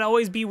you gotta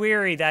always be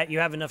wary that you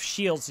have enough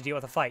shields to deal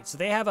with a fight. So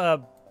they have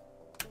a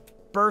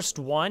burst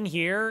 1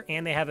 here,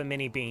 and they have a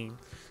mini beam.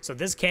 So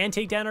this can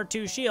take down our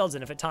 2 shields,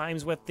 and if it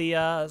times with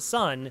the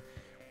sun,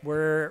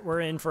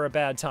 we're in for a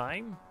bad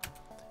time.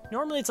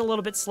 Normally it's a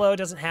little bit slow. It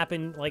doesn't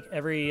happen like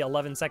every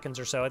 11 seconds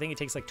or so. I think it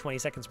takes like 20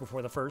 seconds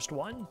before the first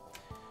one.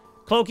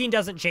 Cloaking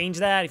doesn't change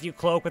that. If you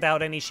cloak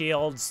without any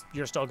shields,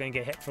 you're still going to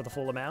get hit for the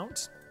full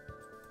amount.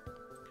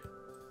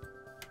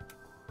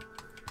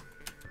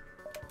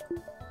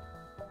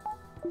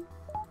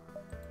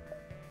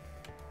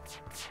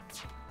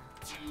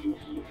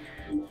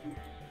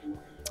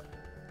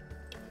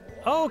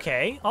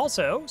 Okay,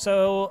 also,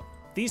 so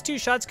these 2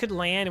 shots could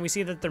land, and we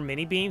see that they're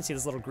mini beams. See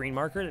this little green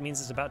marker? That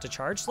means it's about to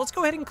charge. So let's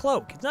go ahead and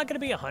cloak. It's not going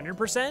to be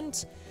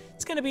 100%.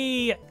 It's going to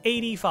be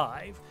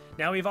 85.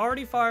 Now, we've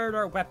already fired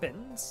our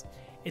weapons.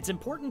 It's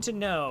important to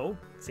know,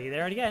 see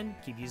there again,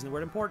 keep using the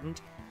word important.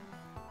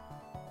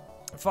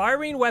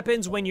 Firing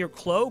weapons when you're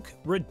cloak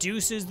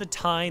reduces the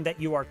time that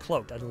you are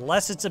cloaked,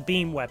 unless it's a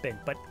beam weapon.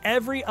 But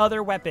every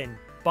other weapon,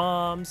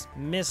 bombs,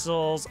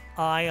 missiles,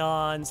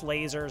 ions,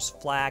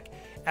 lasers, flak,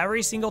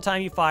 every single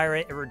time you fire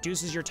it, it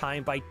reduces your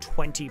time by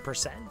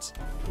 20%.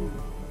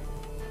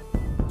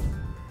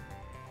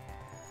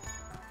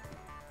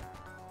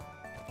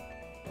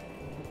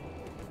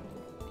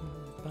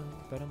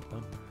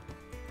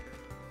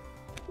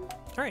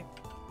 All right,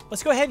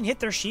 let's go ahead and hit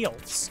their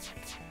shields.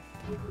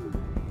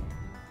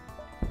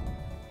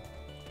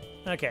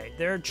 Okay,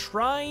 they're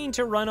trying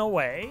to run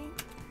away.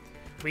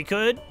 We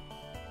could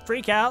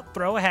freak out,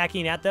 throw a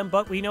hacking at them,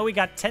 but we know we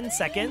got 10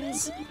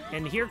 seconds,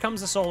 and here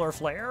comes a solar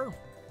flare.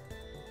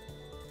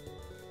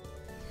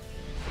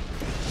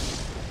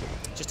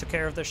 Just took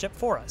care of their ship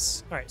for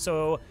us. All right,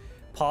 so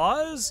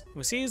pause.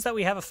 We see that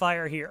we have a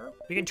fire here.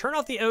 We can turn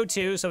off the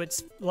O2 so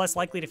it's less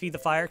likely to feed the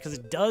fire because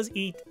it does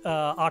eat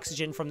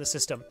oxygen from the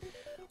system.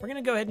 We're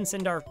gonna go ahead and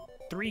send our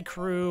 3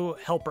 crew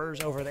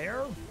helpers over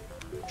there.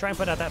 Try and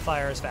put out that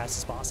fire as fast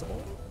as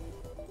possible.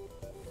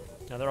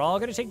 Now they're all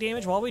gonna take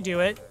damage while we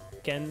do it.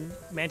 Again,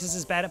 Mantis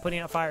is bad at putting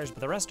out fires, but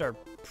the rest are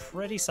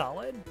pretty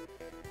solid.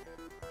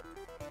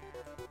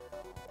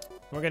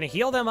 We're gonna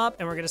heal them up,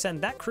 and we're gonna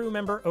send that crew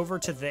member over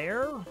to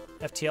there.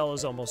 FTL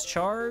is almost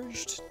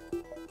charged.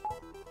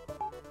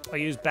 I'll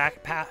use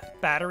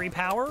battery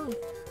power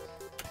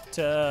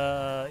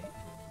to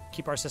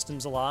keep our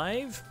systems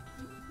alive.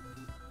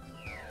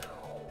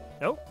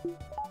 Nope.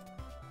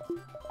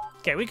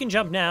 Okay, we can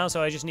jump now,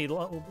 so I just need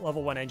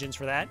level 1 engines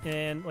for that.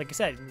 And like I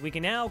said, we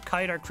can now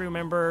kite our crew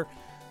member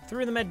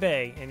through the med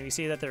bay, and we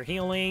see that they're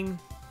healing,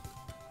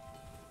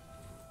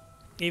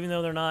 even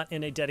though they're not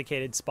in a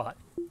dedicated spot.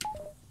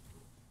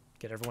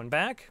 Get everyone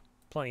back.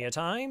 Plenty of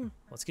time.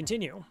 Let's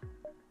continue.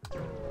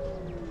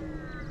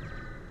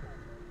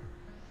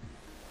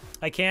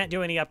 I can't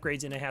do any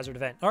upgrades in a hazard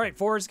event. All right,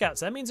 4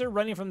 scouts. That means they're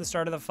running from the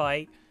start of the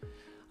fight.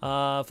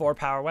 4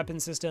 power weapon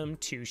system,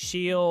 2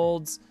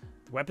 shields.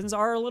 The weapons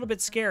are a little bit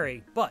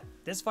scary, but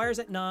this fires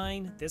at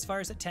 9, this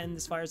fires at 10,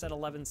 this fires at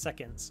 11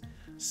 seconds.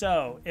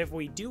 So if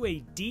we do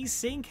a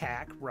desync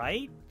hack,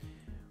 right?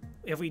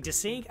 If we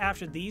desync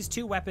after these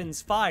 2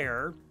 weapons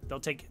fire,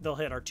 they'll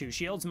hit our 2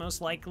 shields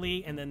most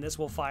likely, and then this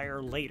will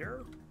fire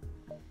later.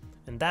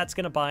 And that's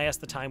gonna buy us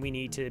the time we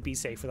need to be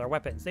safe with our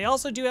weapons. They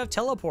also do have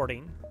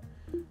teleporting.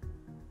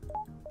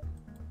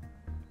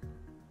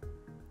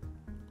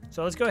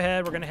 So let's go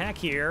ahead, we're gonna hack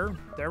here.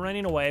 They're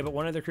running away, but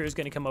one of the crew is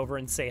gonna come over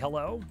and say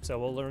hello. So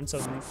we'll learn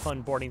some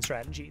fun boarding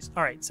strategies.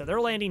 All right, so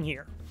they're landing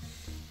here.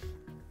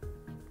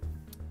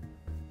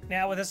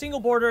 Now with a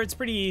single boarder, it's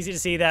pretty easy to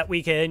see that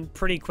we can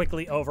pretty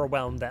quickly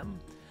overwhelm them.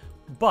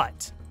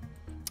 But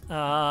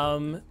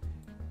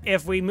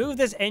if we move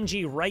this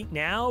NG right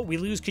now, we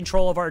lose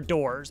control of our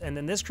doors, and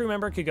then this crew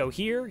member could go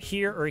here,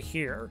 here, or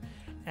here.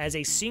 As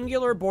a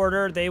singular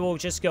boarder, they will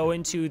just go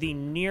into the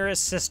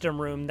nearest system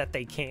room that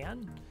they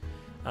can.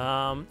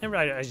 And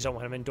I just don't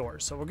want them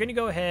indoors. So we're going to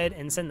go ahead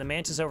and send the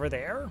Mantis over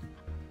there.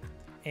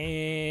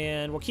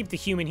 And we'll keep the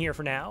human here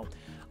for now.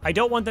 I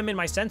don't want them in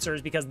my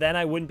sensors because then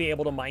I wouldn't be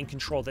able to mind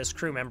control this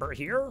crew member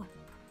here.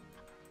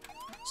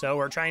 So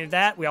we're trying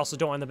that. We also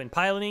don't want them in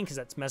piloting because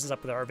that messes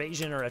up with our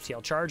evasion or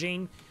FTL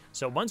charging.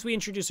 So once we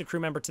introduce a crew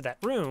member to that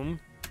room,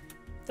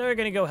 they're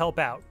going to go help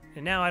out.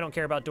 And now I don't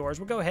care about doors.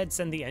 We'll go ahead and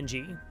send the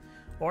NG.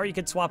 Or you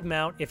could swap them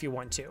out if you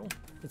want to.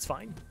 It's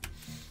fine.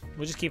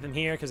 We'll just keep them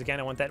here because,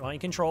 again, I want that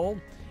mind control.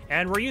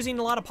 And we're using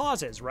a lot of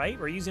pauses, right?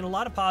 We're using a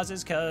lot of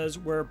pauses because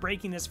we're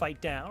breaking this fight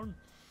down.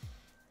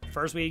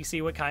 First, we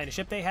see what kind of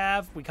ship they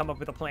have. We come up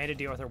with a plan to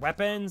deal with their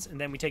weapons,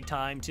 and then we take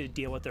time to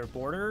deal with their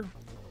boarder.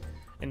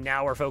 And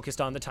now we're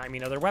focused on the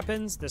timing of their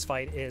weapons. This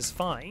fight is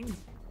fine.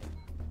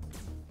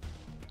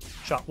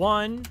 Shot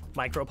 1,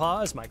 micro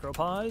pause, micro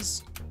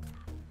pause.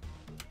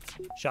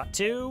 Shot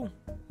 2,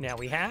 now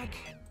we hack.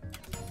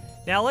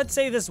 Now, let's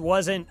say this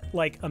wasn't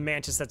like a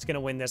Mantis that's going to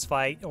win this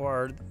fight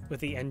or with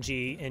the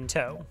NG in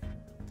tow.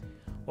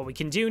 What we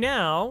can do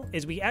now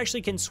is we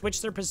actually can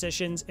switch their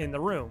positions in the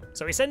room.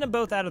 So we send them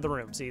both out of the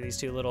room. See these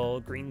 2 little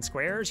green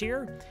squares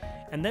here?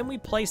 And then we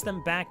place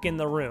them back in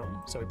the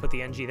room. So we put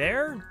the NG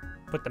there,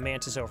 Put the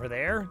mantis over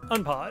there.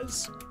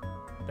 Unpause.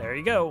 There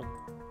you go.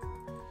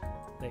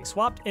 They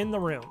swapped in the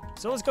room.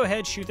 So let's go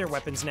ahead, shoot their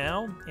weapons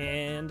now,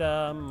 and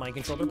mind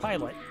control their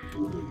pilot.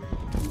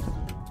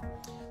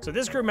 So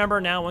this crew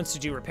member now wants to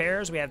do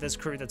repairs. We have this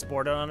crew that's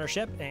boarded on our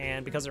ship,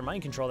 and because they're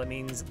mind control, that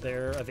means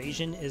their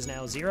evasion is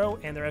now 0,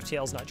 and their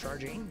FTL is not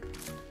charging.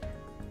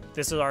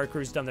 This is our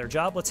crew's done their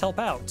job. Let's help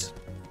out.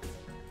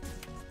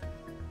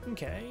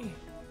 Okay.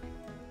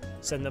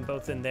 Send them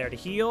both in there to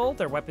heal.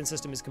 Their weapon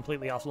system is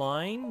completely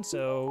offline,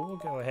 so we'll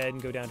go ahead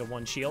and go down to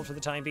 1 shield for the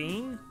time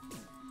being.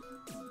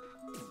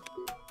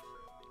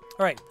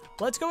 All right,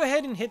 let's go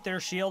ahead and hit their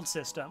shield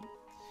system.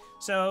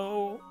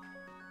 So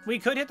we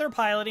could hit their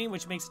piloting,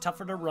 which makes it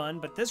tougher to run,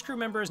 but this crew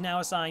member is now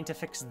assigned to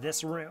fix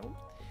this room.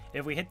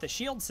 If we hit the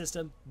shield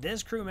system,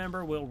 this crew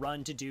member will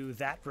run to do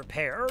that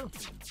repair.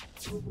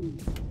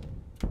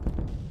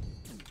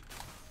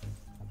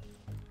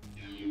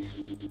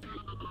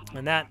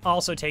 And that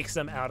also takes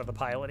them out of the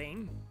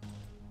piloting.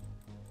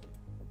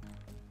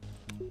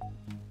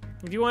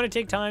 If you want to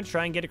take time to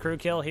try and get a crew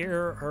kill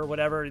here or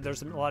whatever,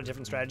 there's a lot of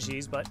different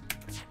strategies, but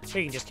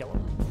we can just kill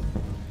them.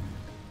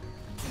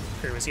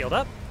 Crew is healed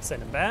up.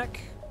 Send him back.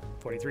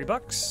 43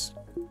 bucks.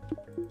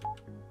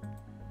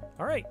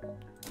 All right.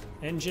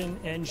 Engine.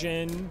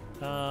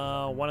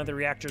 One of the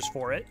reactors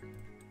for it.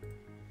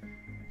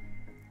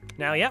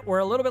 Now, yeah, we're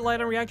a little bit light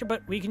on reactor,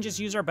 but we can just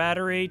use our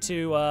battery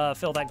to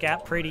fill that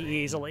gap pretty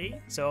easily.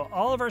 So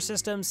all of our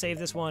systems, save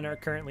this one, are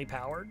currently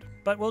powered,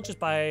 but we'll just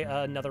buy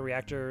another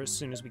reactor as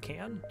soon as we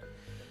can.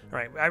 All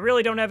right, I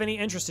really don't have any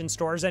interest in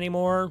stores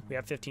anymore. We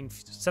have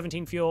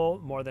 17 fuel,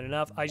 more than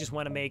enough. I just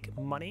want to make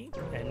money,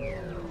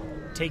 and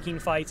taking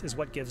fights is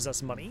what gives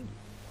us money.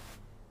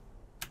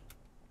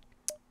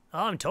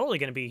 Oh, I'm totally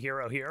going to be a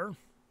hero here.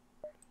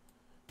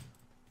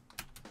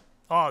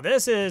 Oh,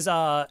 this is,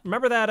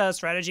 remember that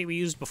strategy we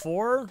used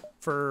before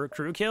for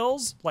crew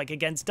kills? Like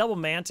against Double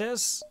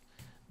Mantis,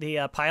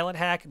 the pilot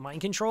hack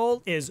mind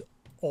control is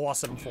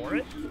awesome for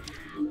it.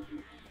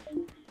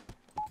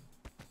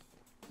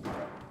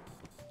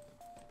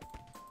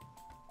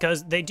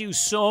 Because they do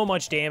so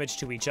much damage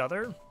to each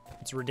other.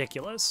 It's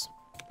ridiculous.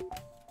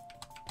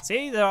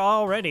 See, they're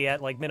already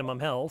at like minimum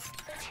health.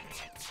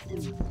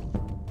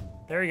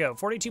 There you go,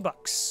 42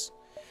 bucks.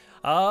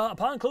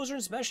 Upon closer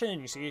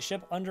inspection, you see a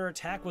ship under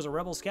attack was a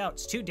rebel scout.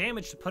 It's too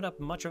damaged to put up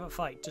much of a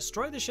fight.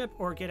 Destroy the ship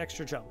or get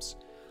extra jumps.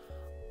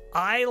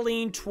 I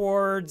lean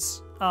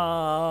towards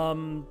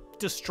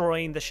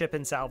destroying the ship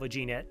and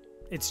salvaging it.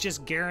 It's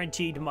just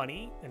guaranteed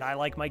money, and I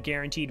like my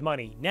guaranteed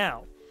money.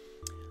 Now,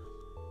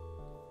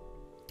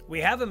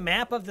 we have a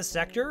map of the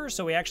sector,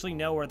 so we actually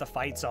know where the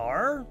fights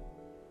are.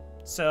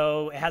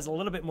 So it has a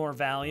little bit more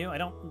value. I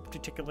don't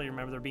particularly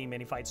remember there being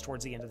many fights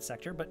towards the end of the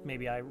sector, but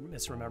maybe I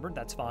misremembered.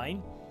 That's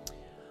fine.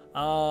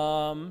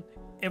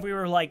 If we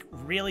were like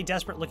really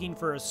desperate looking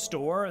for a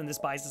store and this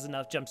buys us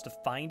enough jumps to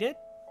find it,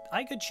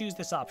 I could choose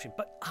this option,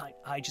 but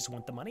I just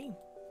want the money.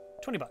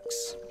 20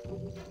 bucks.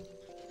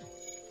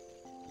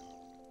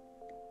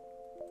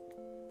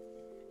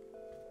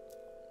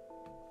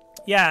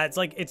 Yeah, it's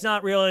like, it's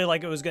not really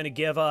like it was going to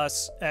give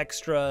us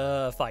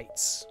extra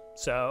fights.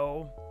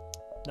 So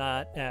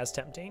not as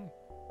tempting.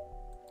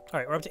 All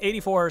right, we're up to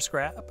 84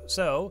 scrap.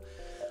 So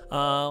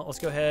let's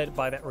go ahead and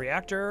buy that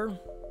reactor.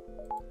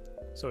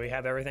 So we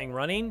have everything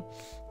running.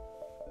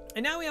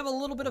 And now we have a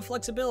little bit of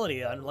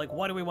flexibility on like,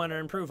 what do we want to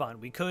improve on?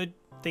 We could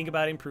think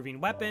about improving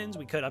weapons.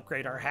 We could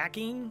upgrade our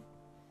hacking.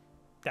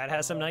 That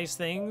has some nice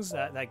things.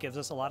 That gives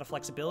us a lot of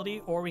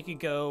flexibility. Or we could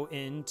go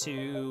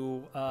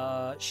into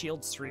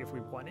Shields 3 if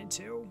we wanted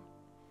to.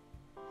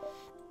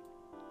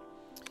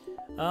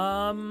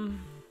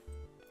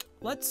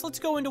 Let's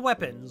go into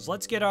weapons.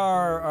 Let's get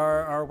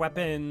our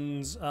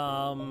weapons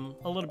a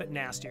little bit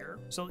nastier.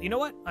 So you know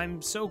what?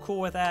 I'm so cool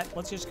with that.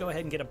 Let's just go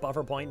ahead and get a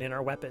buffer point in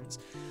our weapons.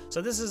 So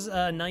this is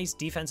a nice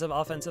defensive,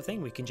 offensive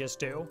thing we can just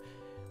do.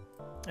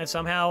 If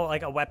somehow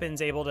like a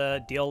weapon's able to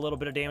deal a little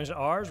bit of damage to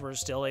ours, we're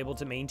still able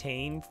to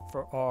maintain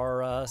for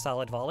our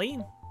solid volley.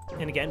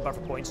 And again, buffer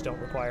points don't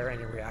require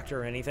any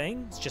reactor or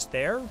anything. It's just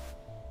there.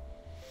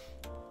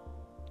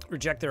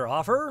 Reject their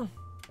offer.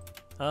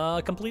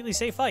 Completely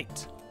safe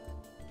fight.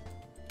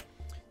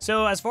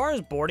 So as far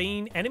as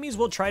boarding, enemies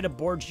will try to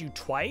board you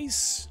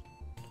twice,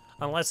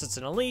 unless it's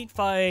an elite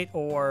fight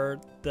or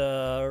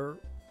the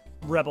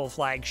rebel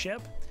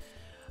flagship.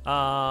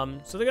 So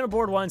they're gonna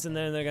board once and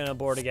then they're gonna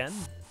board again.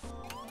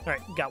 All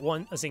right, got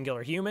a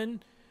singular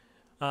human.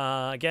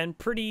 Again,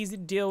 pretty easy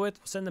to deal with.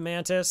 We'll send the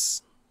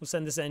Mantis. We'll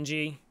send this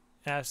NG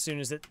as soon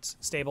as it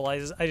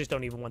stabilizes. I just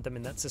don't even want them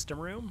in that system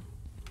room.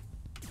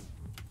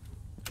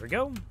 There we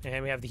go.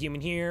 And we have the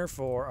human here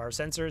for our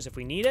sensors if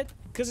we need it,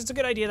 because it's a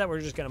good idea that we're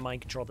just going to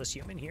mind control this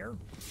human here.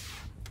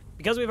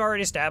 Because we've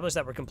already established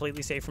that we're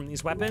completely safe from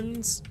these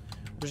weapons,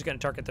 we're just going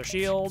to target their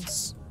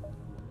shields,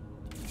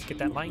 get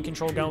that mind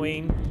control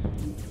going.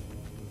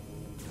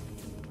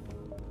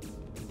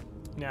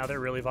 Now they're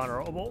really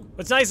vulnerable.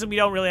 What's nice is we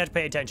don't really have to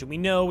pay attention. We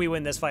know we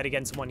win this fight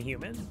against one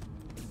human.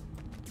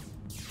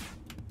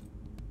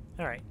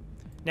 All right.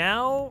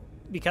 Now,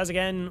 because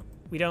again,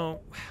 we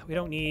don't We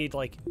don't need,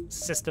 like,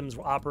 systems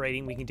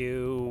operating. We can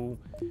do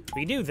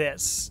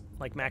this.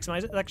 Like,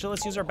 maximize it. Actually,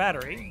 let's use our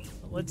battery.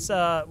 Let's,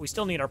 we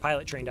still need our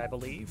pilot trained, I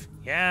believe.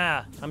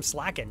 Yeah, I'm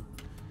slacking.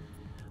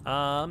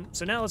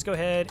 So now let's go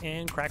ahead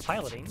and crack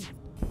piloting.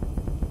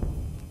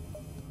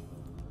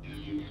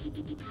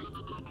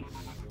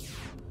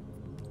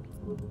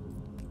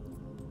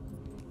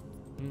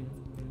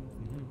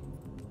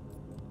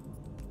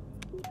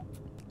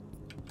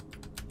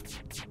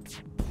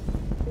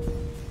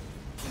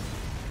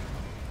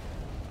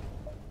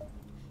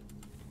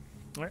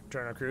 All right,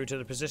 turn our crew to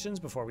the positions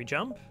before we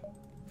jump.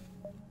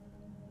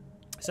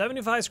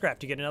 75 scrap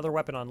to get another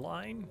weapon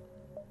online.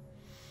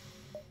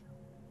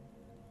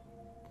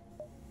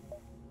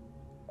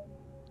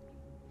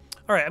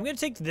 All right, I'm going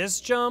to take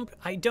this jump.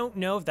 I don't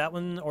know if that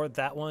one or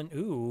that one.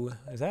 Ooh,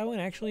 is that one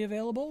actually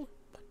available?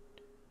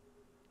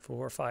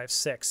 4, 5,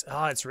 6.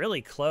 Oh, it's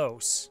really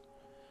close.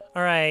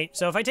 All right,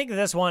 so if I take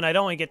this one, I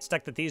don't want to get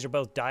stuck that these are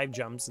both dive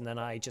jumps, and then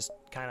I just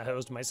kind of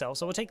hosed myself.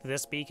 So we'll take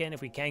this beacon. If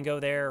we can go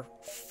there,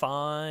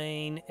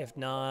 fine. If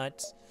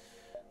not,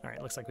 all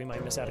right, looks like we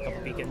might miss out a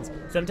couple beacons.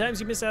 Sometimes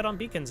you miss out on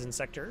beacons in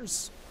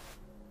sectors.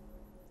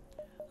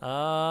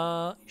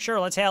 Sure,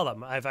 let's hail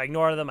them. If I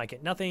ignore them, I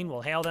get nothing.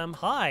 We'll hail them.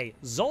 Hi,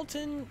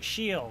 Zoltan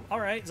Shield.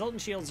 All right, Zoltan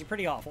Shields are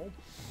pretty awful.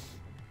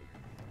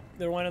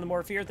 They're one of the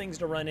more feared things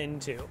to run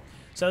into.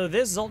 So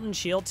this Zoltan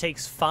Shield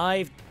takes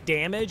 5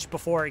 damage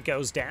before it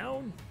goes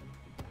down.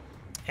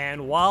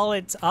 And while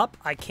it's up,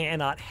 I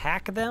cannot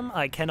hack them.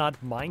 I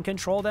cannot mind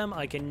control them.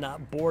 I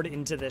cannot board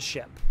into this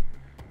ship.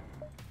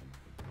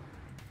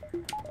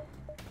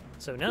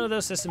 So none of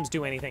those systems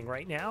do anything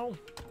right now.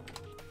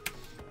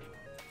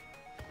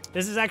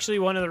 This is actually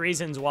one of the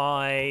reasons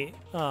why,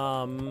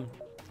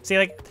 see,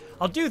 like,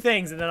 I'll do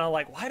things and then I'll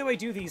like, why do I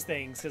do these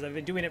things? Because I've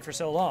been doing it for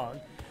so long.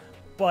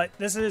 But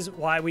this is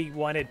why we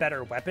wanted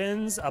better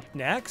weapons up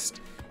next,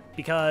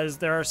 because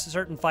there are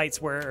certain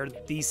fights where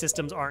these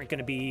systems aren't going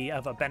to be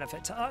of a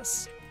benefit to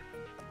us.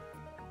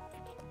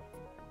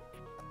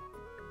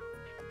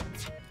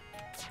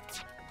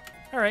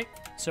 All right,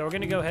 so we're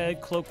going to go ahead,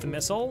 cloak the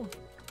missile.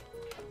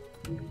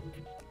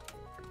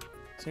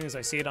 As soon as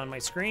I see it on my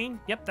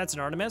screen, yep, that's an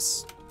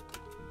Artemis.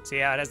 See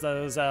how it has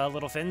those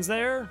little fins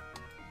there?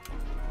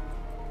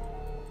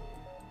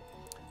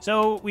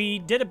 So we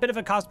did a bit of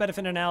a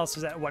cost-benefit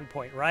analysis at one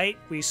point, right?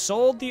 We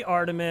sold the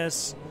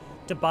Artemis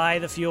to buy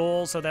the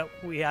fuel so that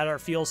we had our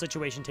fuel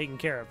situation taken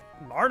care of.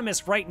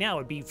 Artemis right now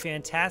would be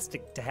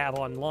fantastic to have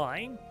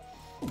online.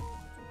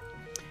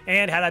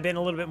 And had I been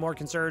a little bit more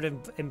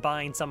conservative in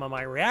buying some of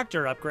my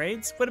reactor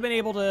upgrades, would have been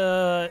able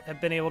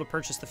to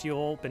purchase the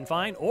fuel, been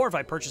fine. Or if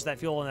I purchased that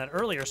fuel in that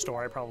earlier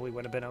store, I probably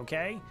would have been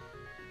okay.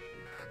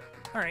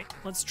 All right,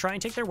 let's try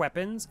and take their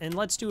weapons, and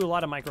let's do a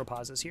lot of micro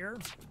pauses here.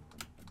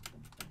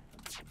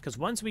 Because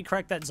once we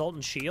crack that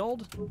Zoltan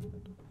Shield,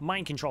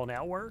 mind control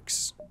now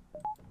works.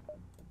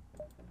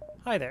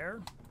 Hi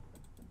there.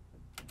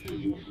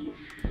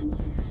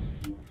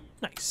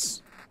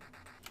 Nice.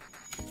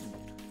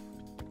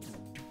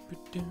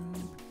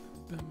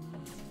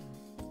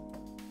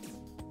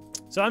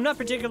 So I'm not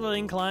particularly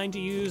inclined to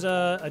use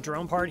a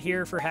drone part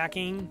here for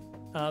hacking.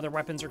 Their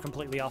weapons are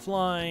completely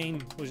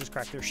offline. We'll just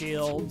crack their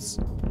shields.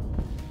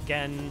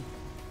 Again,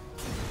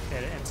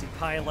 get an MC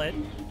pilot.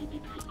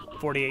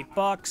 48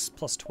 bucks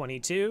plus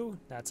 22.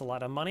 That's a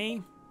lot of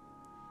money.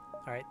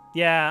 All right.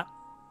 Yeah,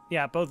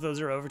 both of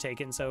those are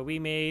overtaken. So we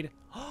made...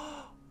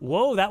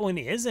 Whoa, that one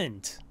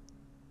isn't.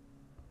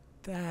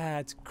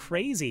 That's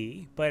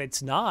crazy, but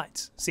it's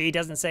not. See, it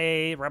doesn't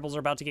say rebels are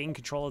about to gain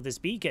control of this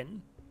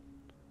beacon.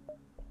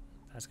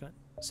 That's good.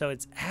 So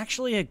it's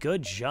actually a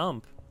good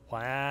jump.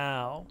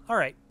 Wow. All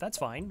right, that's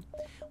fine.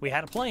 We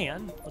had a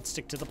plan. Let's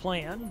stick to the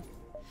plan.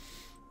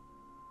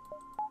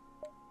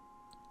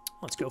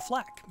 Let's go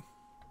flak.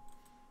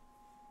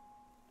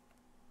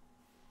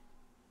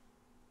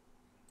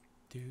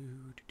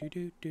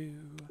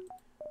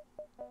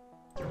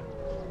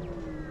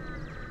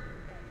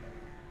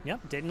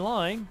 Yep, didn't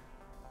lie.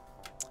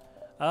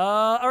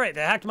 All right, they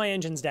hacked my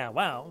engines down.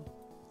 Wow.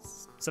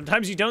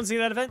 Sometimes you don't see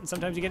that event, and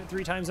sometimes you get it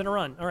 3 times in a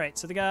run. All right,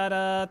 so they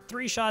got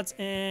 3 shots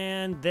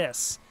and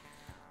this.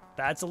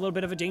 That's a little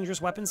bit of a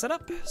dangerous weapon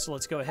setup. So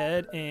let's go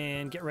ahead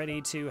and get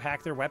ready to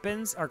hack their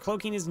weapons. Our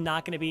cloaking is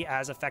not going to be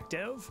as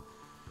effective,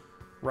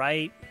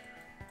 right?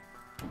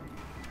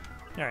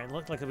 All right,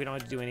 look like we don't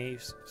have to do any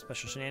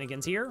special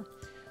shenanigans here.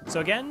 So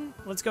again,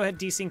 let's go ahead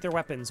and desync their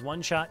weapons.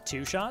 1 shot,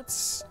 2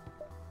 shots.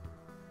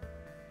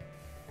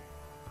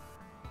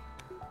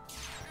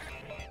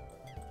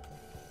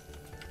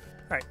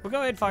 All right, we'll go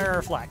ahead and fire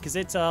our flak because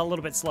it's a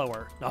little bit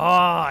slower. Oh,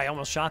 I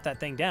almost shot that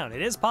thing down.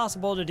 It is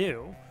possible to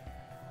do.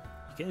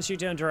 You can shoot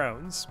down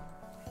drones.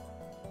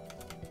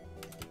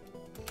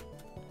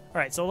 All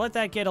right, so let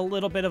that get a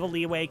little bit of a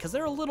leeway because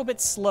they're a little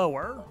bit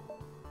slower.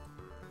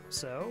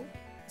 So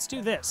let's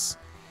do this.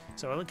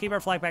 So we'll keep our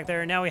flak back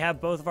there. Now we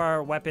have both of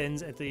our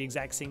weapons at the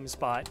exact same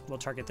spot. We'll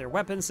target their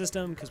weapon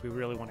system because we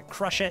really want to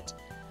crush it.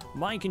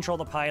 Mind control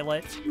the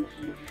pilot.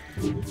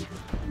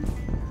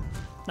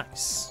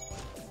 Nice.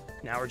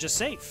 Now we're just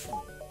safe.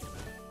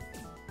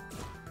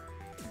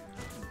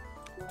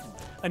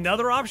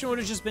 Another option would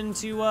have just been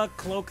to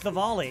cloak the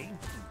volley.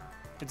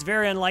 It's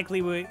very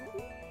unlikely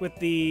with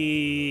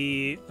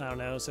the, I don't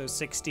know, so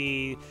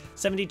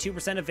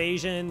 72%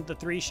 evasion, the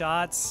 3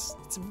 shots.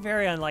 It's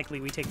very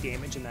unlikely we take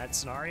damage in that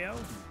scenario.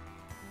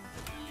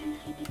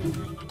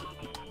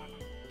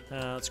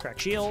 Let's crack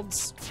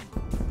shields.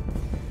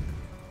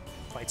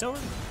 Fight's over.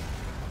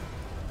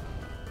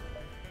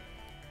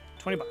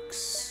 20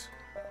 bucks.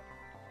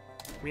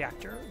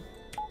 Reactor.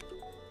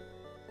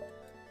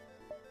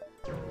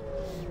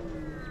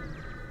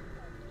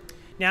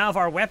 Now, if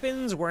our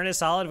weapons weren't as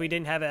solid, we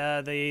didn't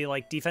have the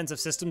like defensive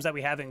systems that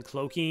we have in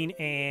cloaking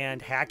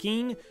and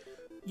hacking,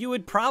 you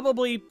would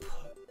probably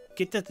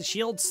get the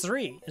shields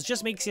 3. It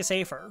just makes you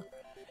safer.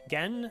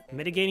 Again,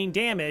 mitigating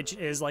damage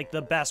is like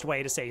the best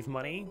way to save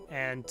money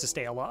and to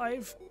stay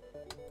alive,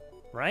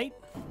 right?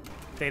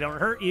 If they don't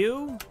hurt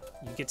you,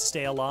 you get to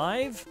stay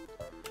alive.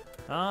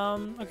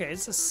 Okay,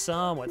 it's a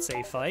somewhat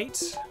safe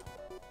fight.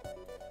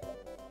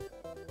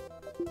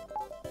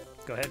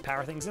 Go ahead,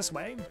 power things this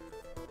way.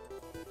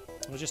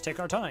 We'll just take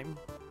our time.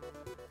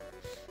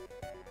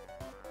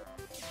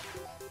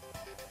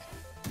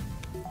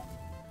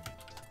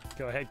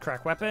 Go ahead,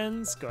 crack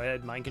weapons. Go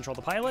ahead, mind control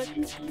the pilot.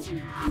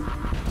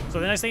 So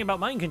the nice thing about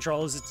mind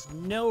control is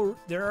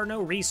there are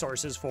no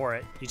resources for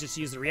it. You just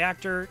use the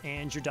reactor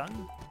and you're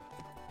done.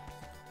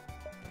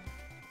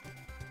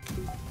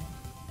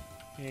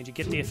 And you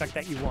get the effect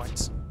that you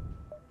want.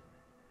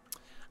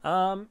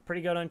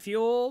 Pretty good on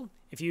fuel.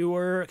 If you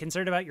were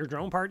concerned about your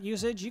drone part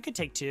usage, you could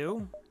take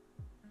 2.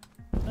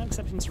 Not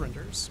accepting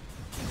surrenders.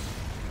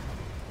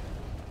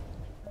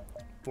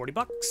 40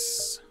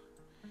 bucks.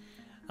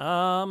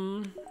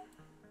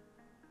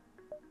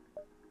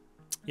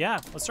 Yeah,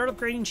 let's start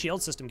upgrading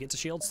shield system. Get to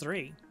shields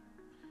 3.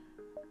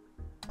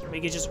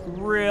 Make it just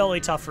really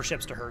tough for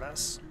ships to hurt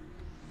us.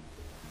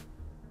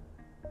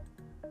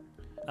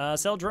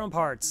 Sell drone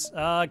parts.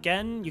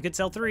 Again, you could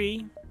sell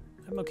 3.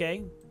 I'm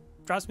okay.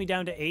 Drops me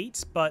down to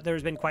 8, but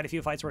there's been quite a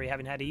few fights where you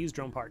haven't had to use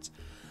drone parts.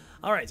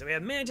 All right, so we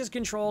have Mantis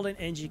controlled and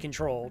NG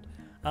controlled.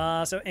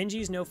 So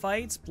NG's no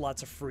fights,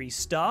 lots of free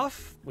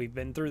stuff. We've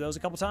been through those a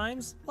couple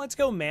times. Let's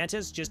go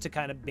Mantis just to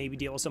kind of maybe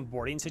deal with some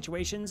boarding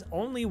situations.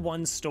 Only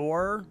 1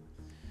 store,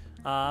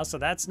 so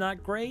that's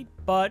not great,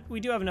 but we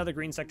do have another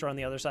green sector on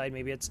the other side.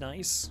 Maybe it's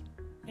nice.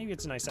 Maybe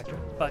it's a nice sector,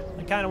 but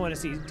I kind of want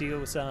to deal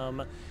with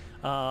some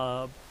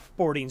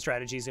boarding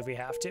strategies if we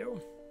have to.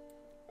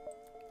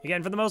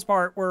 Again, for the most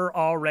part, we're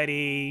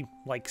already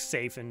like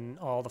safe in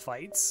all the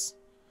fights.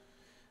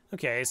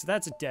 Okay, so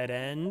that's a dead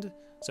end.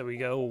 So we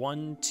go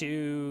 1,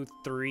 2,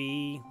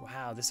 3.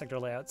 Wow, this sector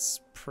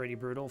layout's pretty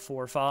brutal.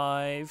 4,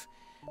 5.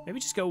 Maybe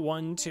just go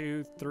 1,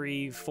 2,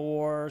 3,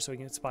 4, so we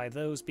can spy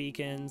those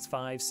beacons.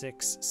 5,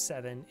 6,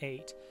 7,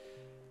 8.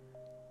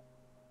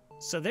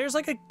 So there's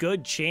like a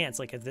good chance,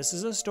 like if this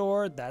is a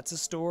store, that's a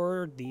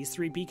store, these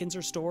 3 beacons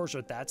are stores,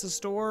 or that's a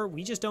store,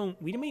 we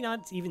may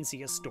not even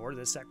see a store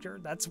this sector.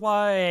 That's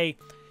why,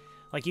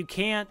 like, you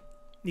can't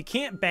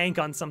bank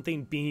on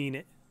something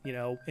being, you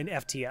know, an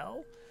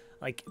FTL.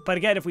 Like, but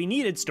again, if we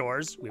needed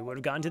stores, we would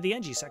have gone to the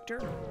NG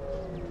sector.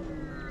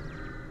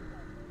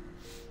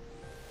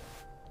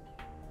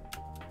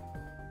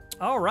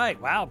 All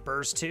right, wow,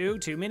 burst 2,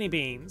 2 mini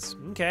beams.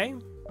 Okay,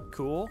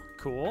 cool,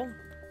 cool.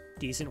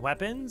 Decent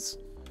weapons.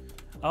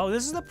 Oh,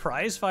 this is the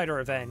prize fighter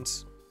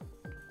event.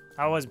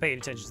 I wasn't paying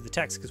attention to the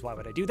text because why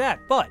would I do that?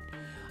 But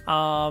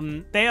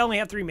they only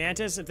have 3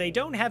 Mantis. If they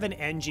don't have an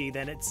NG,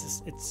 then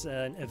it's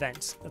an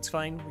event. That's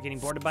fine. We're getting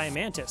boarded by a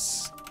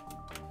Mantis.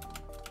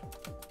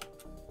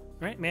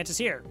 All right, Mantis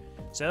here.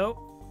 So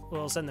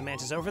we'll send the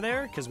Mantis over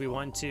there because we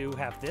want to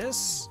have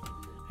this.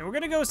 And we're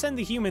going to go send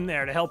the human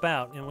there to help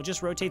out. And we'll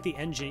just rotate the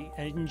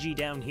NG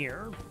down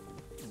here.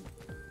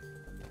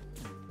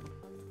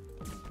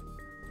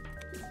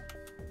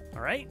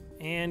 All right,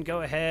 and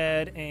go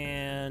ahead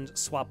and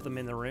swap them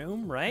in the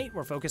room, right?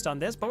 We're focused on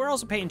this, but we're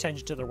also paying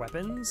attention to their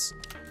weapons.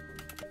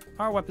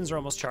 Our weapons are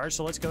almost charged,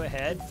 so let's go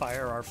ahead,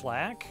 fire our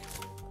flak,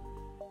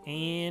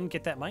 and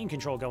get that mind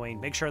control going.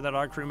 Make sure that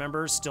our crew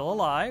member's still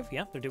alive.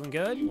 Yep, they're doing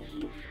good.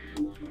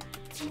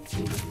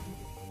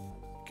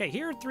 Okay,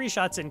 here are 3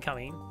 shots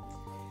incoming.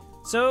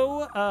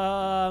 So,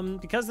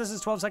 because this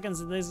is 12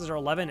 seconds and this is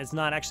 11, it's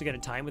not actually going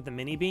to time with the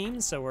mini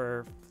beams, so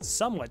we're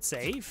somewhat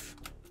safe.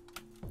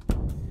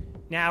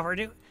 Now,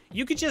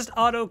 you could just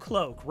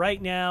auto-cloak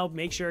right now,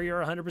 make sure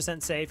you're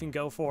 100% safe and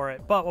go for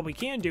it. But what we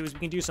can do is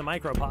we can do some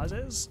micro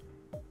pauses.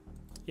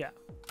 Yeah.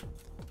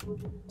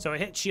 So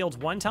it hit shields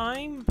 1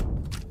 time,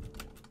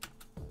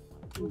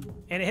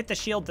 and it hit the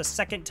shield the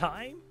 2nd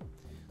time.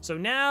 So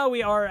now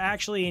we are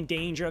actually in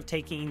danger of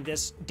taking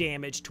this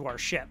damage to our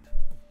ship.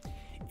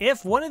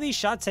 If one of these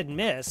shots had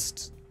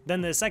missed, then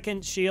the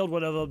 2nd shield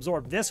would have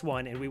absorbed this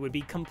one, and we would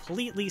be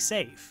completely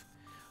safe.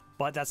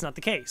 But that's not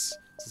the case.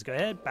 So let's go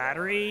ahead,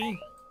 battery,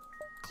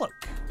 cloak.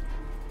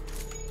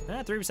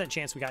 3%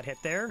 chance we got hit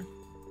there.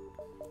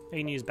 We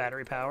can use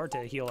battery power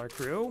to heal our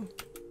crew.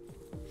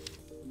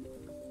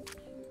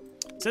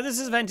 So this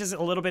event is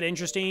a little bit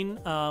interesting.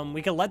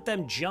 We can let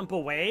them jump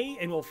away,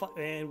 and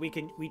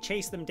we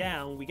chase them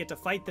down. We get to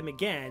fight them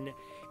again,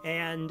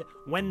 and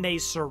when they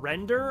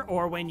surrender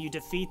or when you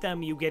defeat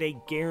them, you get a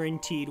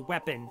guaranteed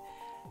weapon.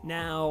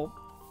 Now,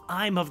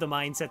 I'm of the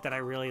mindset that I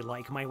really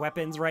like my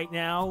weapons right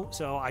now,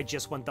 so I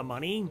just want the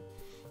money.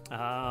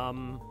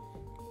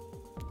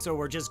 So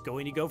we're just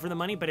going to go for the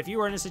money, but if you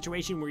were in a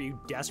situation where you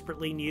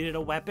desperately needed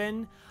a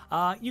weapon,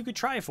 you could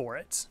try for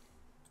it.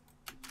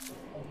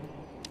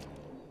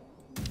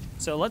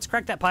 So let's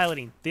crack that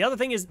piloting. The other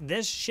thing is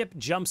this ship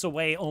jumps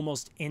away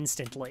almost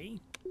instantly.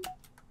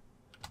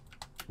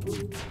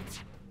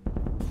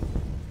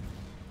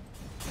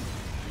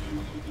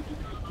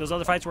 Those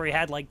other fights where we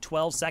had like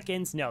 12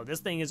 seconds, no, this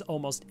thing is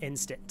almost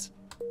instant.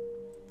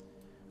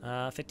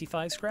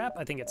 55 scrap.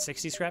 I think it's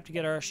 60 scrap to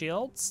get our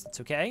shields. It's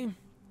okay.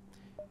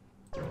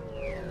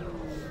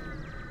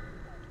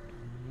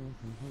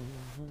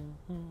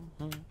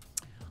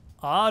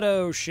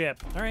 Auto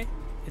ship. All right.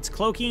 It's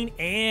cloaking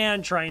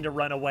and trying to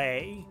run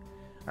away.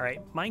 All right.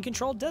 Mind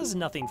control does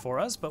nothing for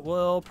us, but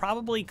we'll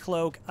probably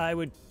cloak. I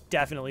would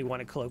definitely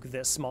want to cloak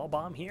this small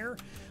bomb here.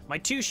 My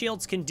 2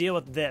 shields can deal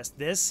with this.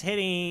 This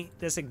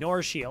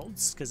ignores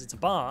shields because it's a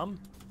bomb.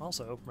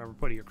 Also, remember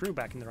putting your crew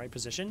back in the right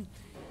position.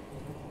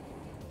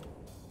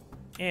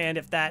 And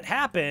if that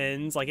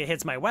happens, like it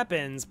hits my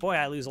weapons, boy,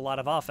 I lose a lot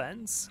of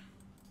offense.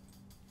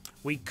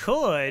 We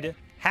could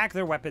hack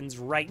their weapons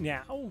right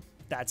now.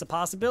 That's a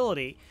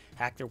possibility.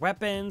 Hack their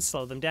weapons,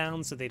 slow them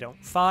down so they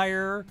don't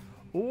fire.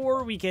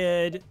 Or we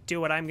could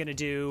do what I'm going to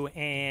do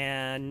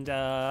and,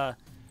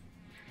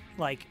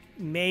 like,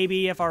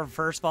 maybe if our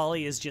first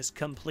volley is just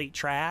complete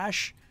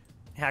trash,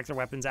 hack their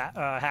weapons,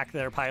 hack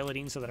their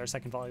piloting so that our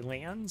second volley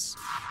lands.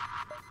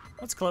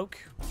 Let's cloak.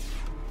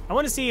 I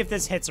want to see if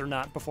this hits or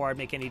not before I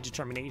make any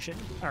determination.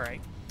 All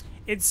right.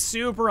 It's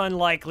super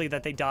unlikely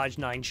that they dodge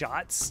 9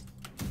 shots.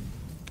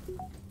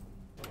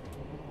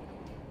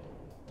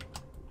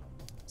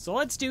 So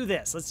let's do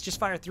this. Let's just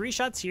fire 3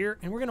 shots here,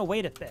 and we're going to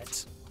wait a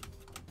bit.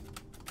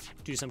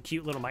 Do some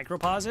cute little micro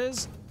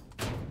pauses.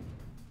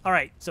 All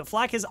right, so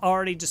Flak has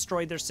already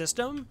destroyed their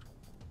system.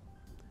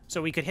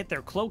 So we could hit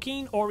their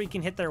cloaking, or we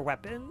can hit their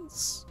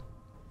weapons.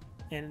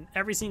 And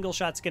every single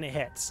shot's going to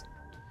hit.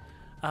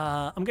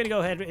 I'm going to go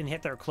ahead and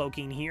hit their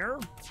cloaking here.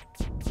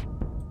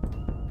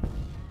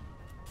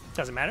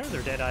 Doesn't matter.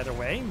 They're dead either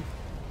way.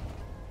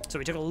 So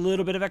we took a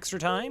little bit of extra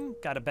time.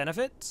 Got a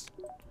benefit.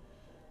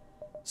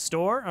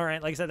 Store. All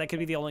right, like I said, that could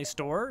be the only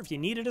store. If you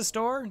needed a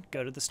store,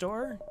 go to the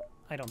store.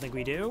 I don't think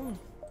we do.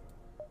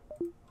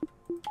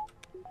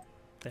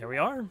 There we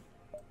are.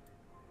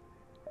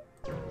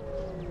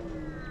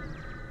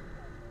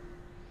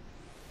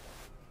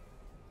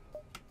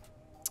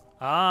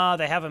 Ah,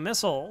 they have a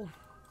missile.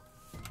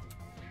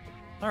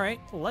 All right,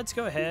 let's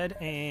go ahead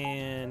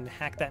and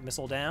hack that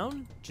missile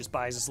down. Just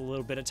buys us a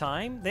little bit of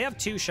time. They have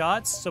 2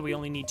 shots, so we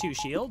only need 2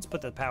 shields.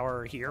 Put the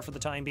power here for the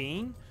time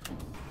being.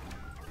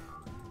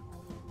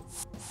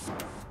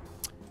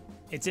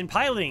 It's in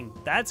piloting.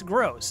 That's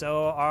gross.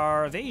 So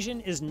our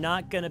evasion is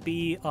not going to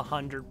be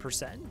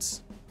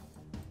 100%.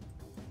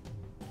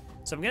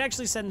 So I'm going to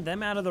actually send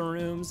them out of the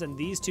rooms and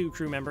these 2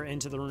 crew member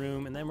into the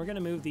room. And then we're going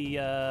to move the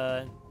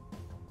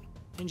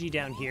NG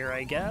down here,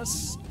 I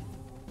guess.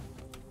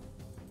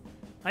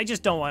 I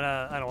just don't want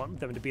to, I don't want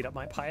them to beat up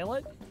my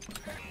pilot.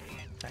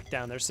 Back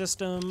down their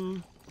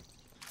system.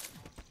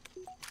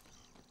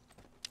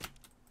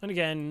 And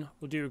again,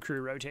 we'll do a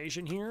crew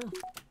rotation here.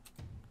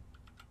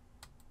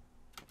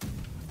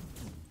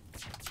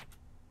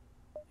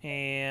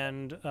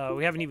 And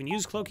we haven't even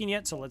used cloaking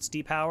yet, so let's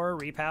depower,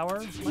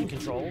 repower, mind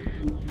control.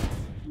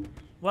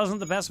 Wasn't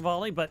the best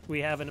volley, but we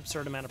have an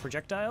absurd amount of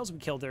projectiles. We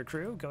killed their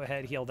crew. Go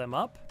ahead, heal them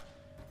up.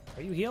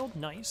 Are you healed?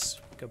 Nice.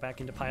 Go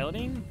back into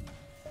piloting.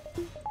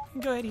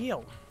 And go ahead,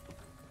 heal.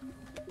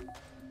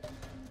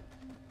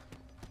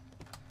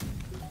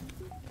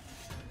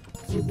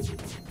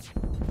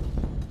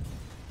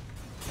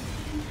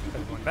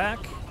 Everyone back.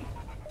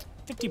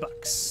 50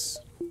 bucks.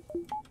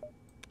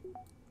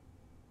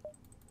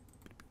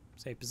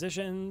 Save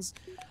positions.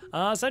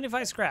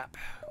 75 scrap.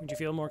 Would you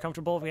feel more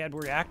comfortable if we had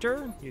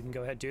reactor? You can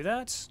go ahead and do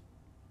that.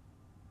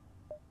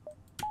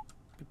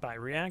 We could buy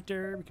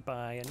reactor. We could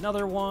buy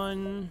another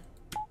one.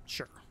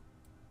 Sure.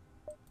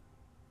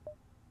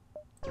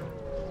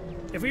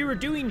 If we were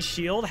doing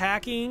shield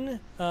hacking,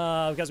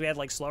 because we had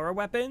like slower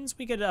weapons,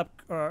 we could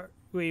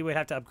we would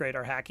have to upgrade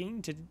our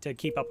hacking to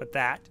keep up with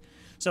that.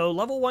 So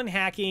level 1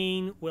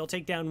 hacking will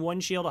take down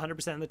 1 shield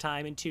 100% of the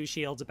time and 2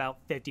 shields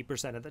about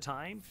 50% of the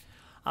time.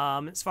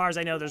 As far as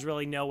I know, there's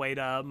really no way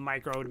to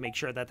micro to make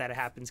sure that that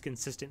happens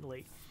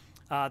consistently.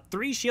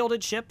 3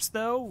 shielded ships,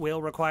 though,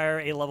 will require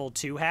a level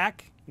 2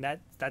 hack.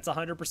 That's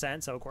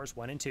 100%, so of course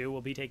 1 and 2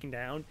 will be taken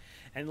down.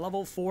 And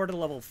level 4 to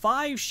level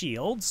 5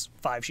 shields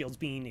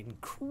being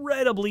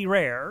incredibly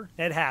rare,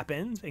 it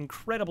happens,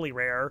 incredibly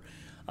rare,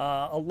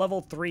 a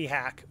level 3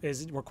 hack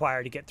is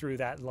required to get through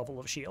that level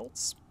of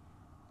shields.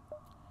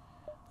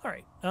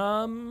 Alright,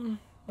 well,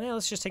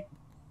 let's just take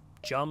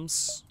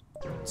jumps.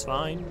 It's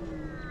fine.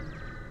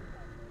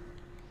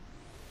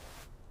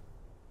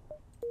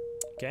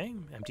 Okay,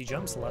 empty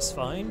jumps, less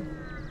fine.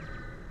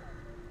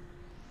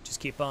 Just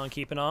keep on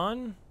keeping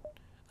on.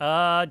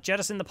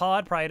 Jettison the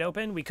pod, pry it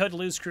open. We could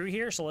lose crew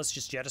here, so let's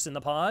just jettison the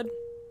pod.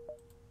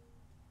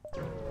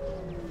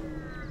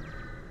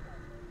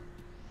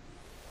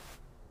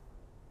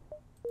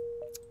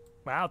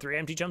 Wow, 3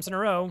 empty jumps in a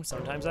row.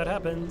 Sometimes that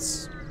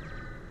happens.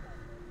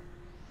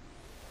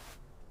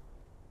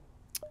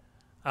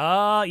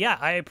 Yeah,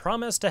 I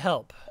promise to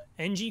help.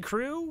 NG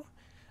crew?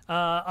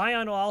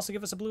 Ion will also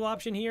give us a blue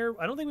option here.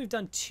 I don't think we've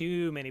done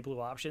too many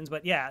blue options,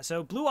 but yeah,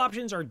 so blue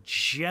options are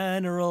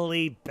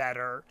generally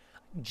better.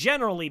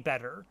 Generally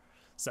better.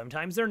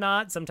 Sometimes they're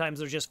not. Sometimes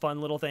they're just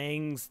fun little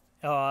things.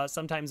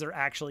 Sometimes they're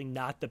actually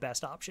not the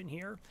best option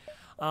here.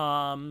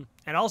 And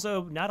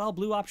also, not all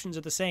blue options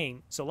are the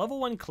same. So level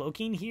 1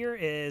 cloaking here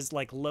is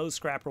like low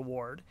scrap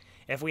reward.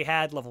 If we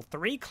had level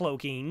 3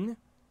 cloaking,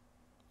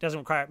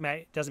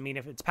 doesn't mean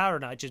if it's powder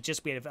notch, it's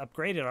just we have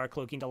upgraded our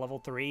cloaking to level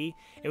 3,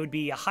 it would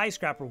be a high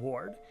scrap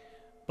reward.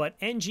 But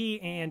NG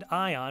and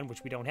Ion,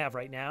 which we don't have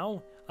right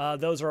now,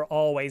 those are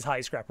always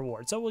high scrap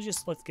rewards. So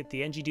let's get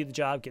the NG do the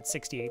job, get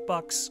 68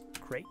 bucks.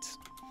 Great.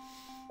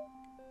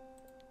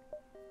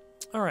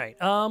 All right,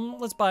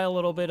 let's buy a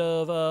little bit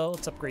of,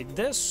 let's upgrade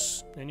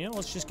this. And,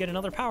 let's just get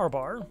another power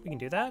bar. We can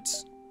do that.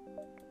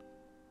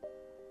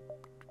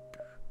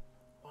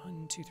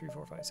 1, 2, 3,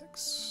 4, 5,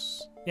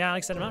 6. Yeah,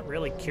 like I said, I'm not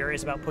really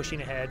curious about pushing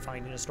ahead,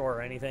 finding a store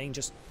or anything.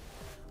 Just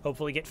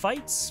hopefully get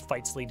fights.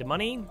 Fights lead to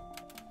money.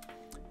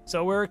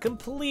 So we're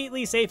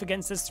completely safe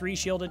against this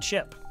 3-shielded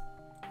ship.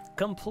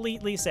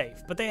 Completely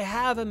safe. But they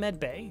have a med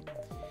bay.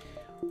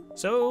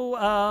 So,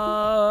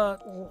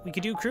 we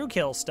could do crew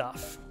kill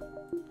stuff.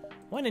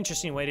 One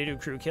interesting way to do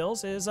crew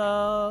kills is, we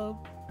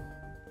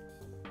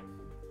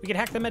could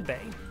hack the med bay.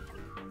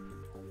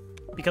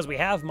 Because we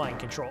have mind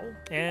control.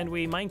 And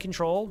we mind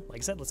control,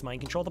 like I said, let's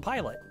mind control the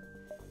pilot.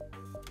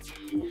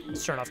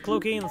 Let's turn off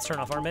cloaking, let's turn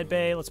off our med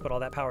bay, let's put all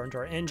that power into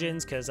our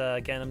engines, because,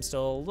 again, I'm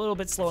still a little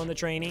bit slow in the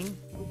training.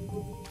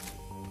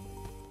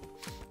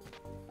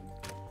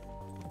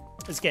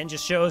 This, again,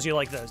 just shows you,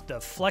 like, the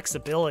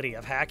flexibility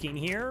of hacking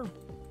here.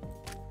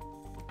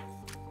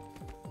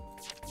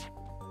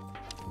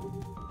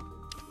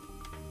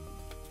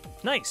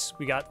 Nice,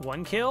 we got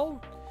 1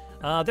 kill.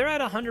 They're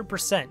at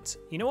 100%.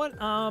 You know what?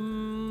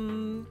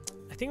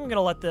 I think I'm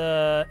gonna let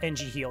the NG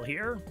heal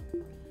here.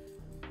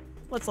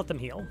 Let's let them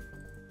heal.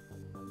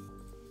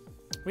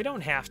 We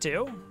don't have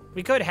to.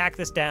 We could hack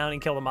this down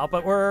and kill them up,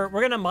 but we're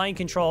gonna mind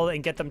control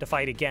and get them to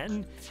fight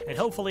again. And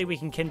hopefully we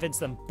can convince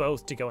them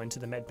both to go into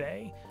the med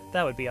bay.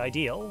 That would be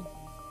ideal.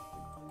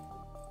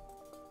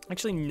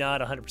 Actually,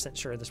 not 100%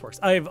 sure this works.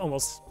 I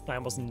almost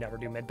never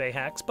do med bay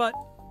hacks, but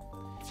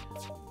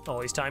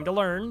always time to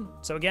learn.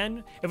 So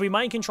again, if we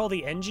mind control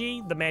the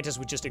NG, the Mantis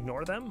would just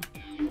ignore them.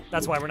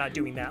 That's why we're not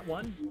doing that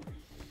one.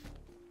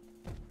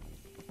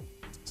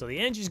 So the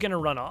NG's gonna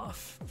run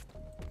off.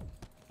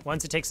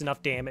 Once it takes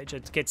enough damage,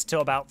 it gets to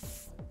about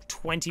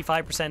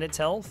 25% its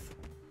health.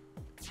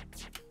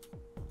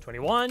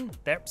 21,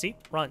 there, see,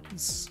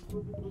 runs.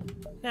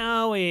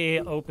 Now we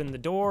open the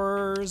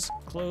doors,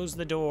 close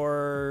the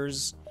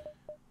doors,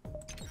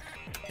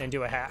 and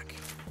do a hack.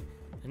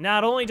 And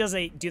not only do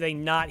they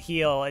not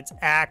heal, it's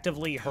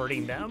actively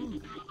hurting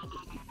them.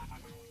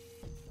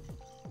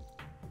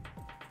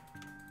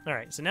 All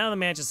right, so now the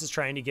Mantis is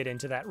trying to get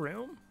into that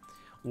room.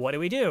 What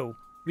do?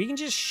 We can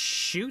just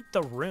shoot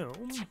the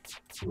room.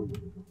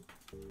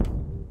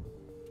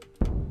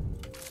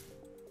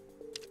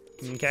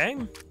 Okay.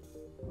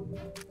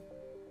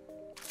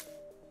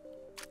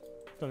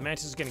 So the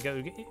Mantis is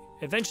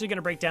eventually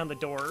gonna break down the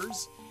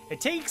doors.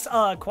 It takes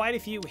quite a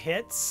few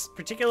hits,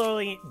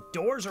 particularly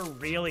doors are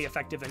really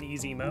effective in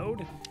easy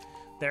mode.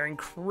 They're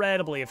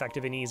incredibly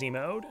effective in easy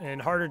mode,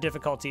 and harder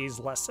difficulties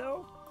less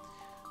so.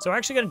 So we're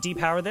actually gonna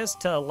depower this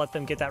to let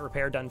them get that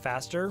repair done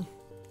faster,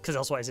 because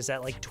otherwise it's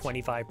at like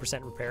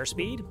 25% repair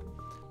speed.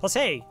 Plus,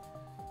 hey,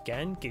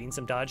 again, getting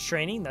some dodge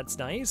training, that's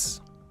nice.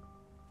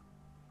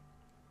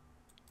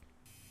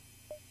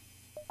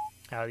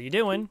 How are you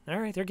doing? All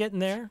right, they're getting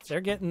there. They're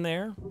getting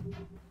there.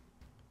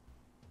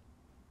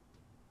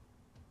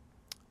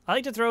 I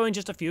like to throw in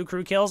just a few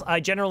crew kills. I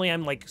generally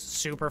am like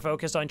super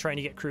focused on trying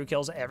to get crew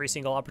kills every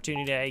single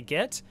opportunity I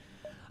get.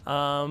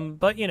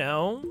 But you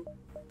know,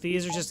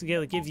 these are just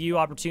to give you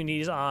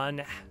opportunities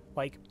on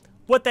like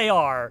what they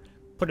are.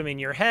 Put them in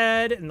your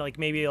head and like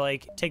maybe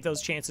like take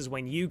those chances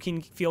when you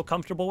can feel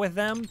comfortable with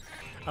them.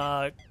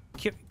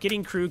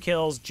 Getting crew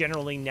kills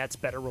generally nets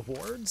better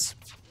rewards.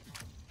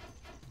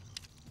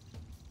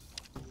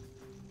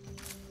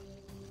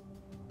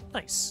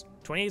 Nice.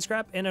 28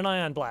 scrap and an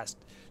ion blast.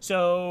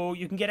 So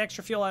you can get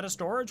extra fuel out of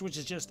storage, which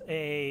is just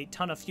a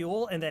ton of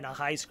fuel and then a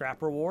high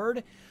scrap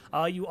reward.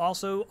 You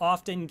also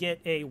often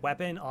get a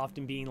weapon,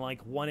 often being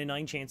like 1 in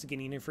 9 chance of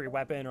getting a free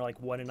weapon or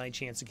like 1 in 9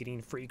 chance of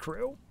getting free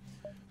crew.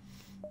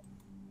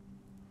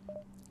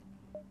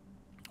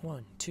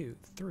 1, 2,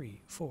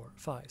 3, 4,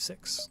 5,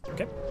 6.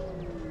 Okay.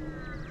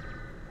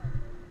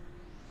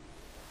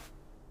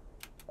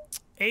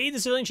 The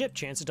civilian ship,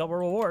 chance to double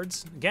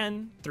rewards.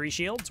 Again, 3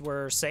 shields,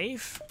 we're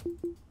safe.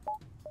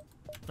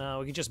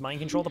 We can just mind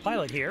control the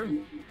pilot here.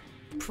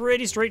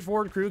 Pretty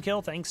straightforward crew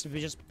kill, thanks to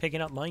just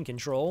picking up mind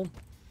control.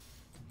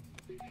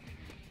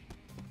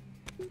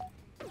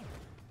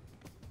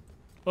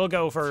 We'll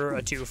go for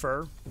a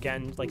twofer.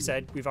 Again, like I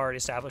said, we've already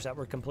established that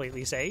we're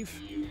completely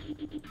safe.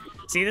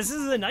 See, this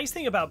is the nice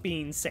thing about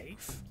being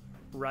safe,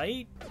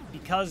 right?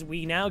 Because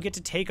we now get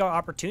to take our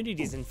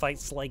opportunities in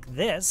fights like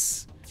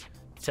this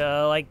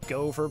to, like,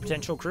 go for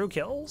potential crew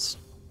kills.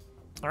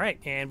 All right,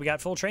 and we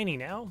got full training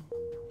now.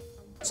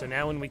 So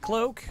now when we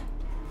cloak,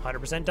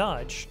 100%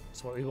 dodge.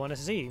 That's what we want to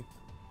see.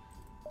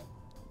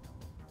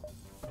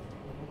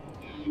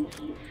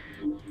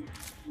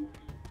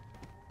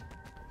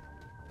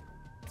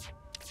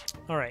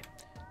 All right,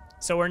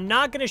 so we're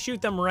not going to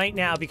shoot them right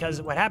now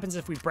because what happens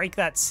if we break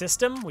that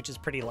system, which is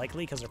pretty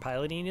likely because their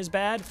piloting is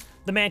bad,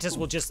 the Mantis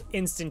will just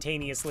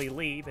instantaneously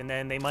leave, and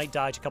then they might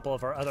dodge a couple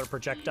of our other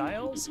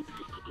projectiles.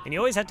 And you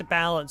always have to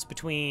balance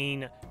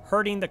between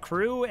hurting the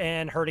crew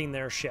and hurting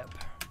their ship.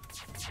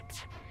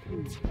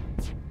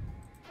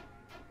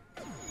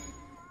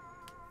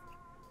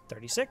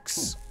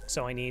 $36,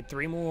 so I need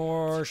 3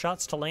 more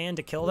shots to land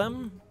to kill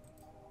them.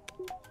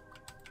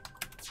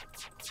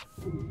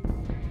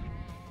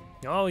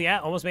 Oh yeah,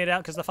 almost made it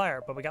out because of the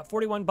fire, but we got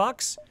 41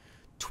 bucks,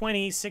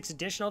 26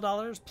 additional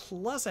dollars,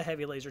 plus a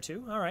heavy laser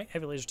 2. All right,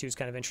 heavy laser 2 is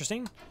kind of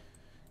interesting.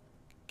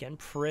 Again,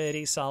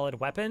 pretty solid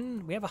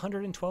weapon. We have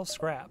 112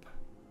 scrap.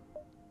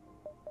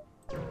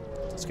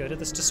 Let's go to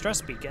this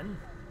distress beacon.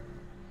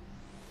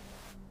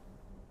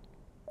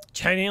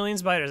 Giant alien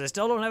spiders, I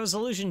still don't have a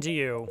solution to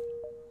you.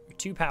 You're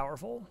too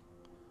powerful.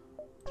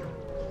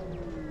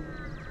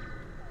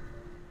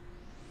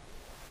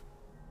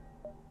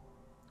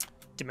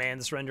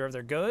 Demand the surrender of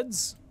their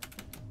goods.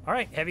 All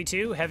right, heavy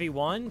 2, heavy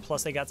 1,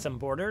 plus they got some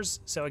borders.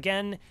 So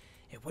again,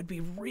 it would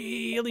be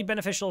really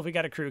beneficial if we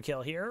got a crew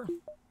kill here.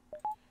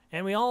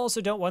 And we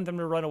also don't want them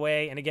to run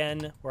away, and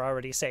again, we're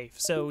already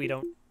safe, so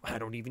I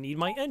don't even need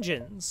my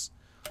engines.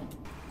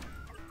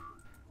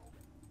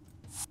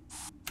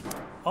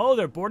 Oh,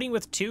 they're boarding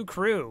with 2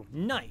 crew.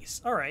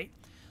 Nice, all right.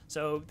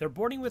 So they're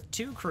boarding with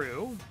 2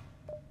 crew.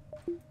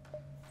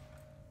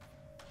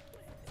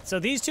 So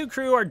these 2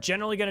 crew are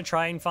generally going to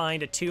try and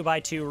find a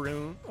 2x2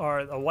 room or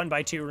a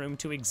 1x2 room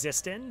to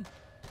exist in.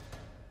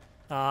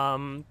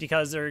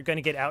 Because they're going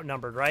to get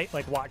outnumbered, right?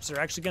 Like, watch, they're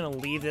actually going to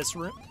leave this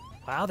room.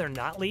 Wow, they're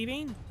not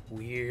leaving?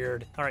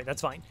 Weird. All right,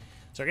 that's fine.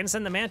 So we're going to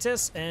send the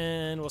Mantis,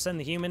 and we'll send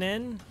the human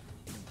in.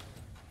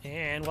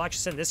 And we'll actually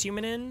send this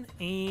human in,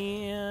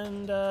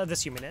 and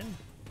this human in.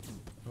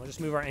 We'll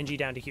just move our NG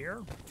down to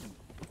here.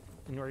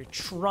 And we're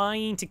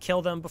trying to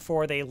kill them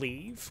before they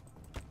leave.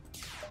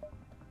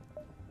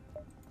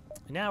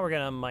 And now we're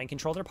going to mind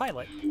control their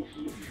pilot.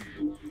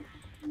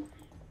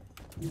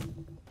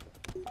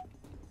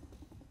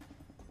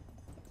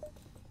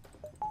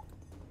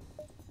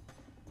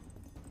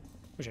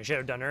 Which I should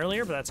have done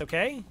earlier, but that's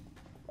okay.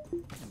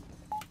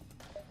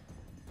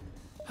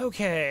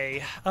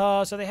 Okay,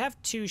 so they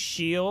have 2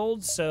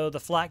 shields, so the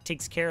flak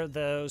takes care of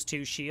those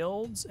 2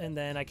 shields, and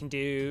then I can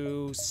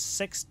do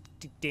 6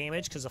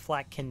 damage because the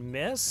flak can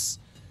miss.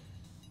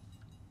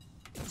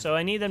 So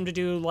I need them to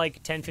do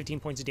like 10, 15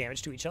 points of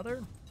damage to each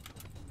other.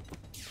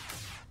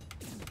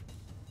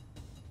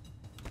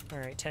 All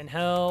right, 10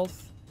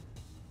 health,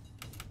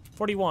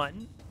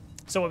 41.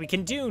 So what we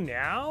can do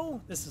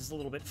now, this is a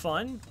little bit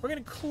fun, we're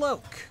gonna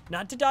cloak,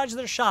 not to dodge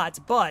their shots,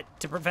 but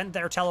to prevent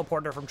their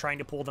teleporter from trying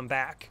to pull them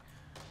back.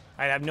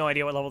 I have no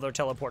idea what level their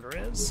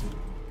teleporter is.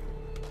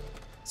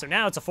 So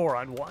now it's a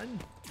 4-on-1.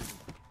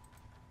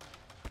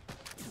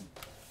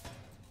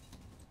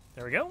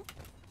 There we go.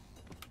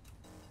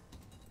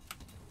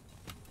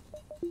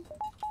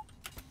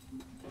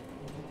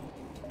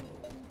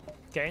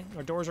 Okay,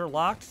 our doors are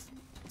locked.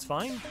 It's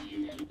fine.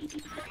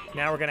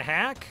 Now we're gonna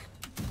hack.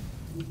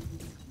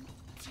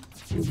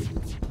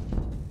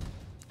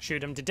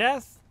 Shoot him to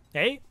death.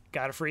 Hey,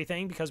 got a free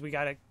thing because we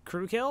got a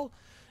crew kill.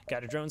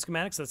 Got a drone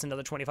schematic, so that's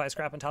another 25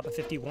 scrap on top of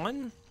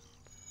 51.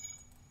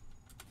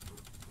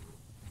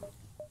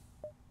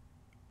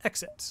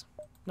 Exit.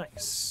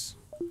 Nice.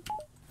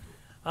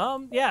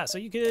 Yeah, so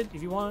you could,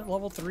 if you want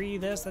level 3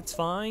 this, that's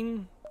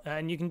fine.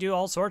 And you can do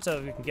all sorts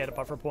of, we can get a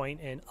buffer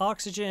point in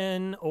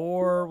oxygen,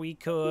 or we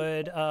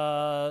could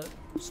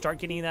start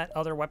getting that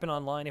other weapon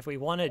online if we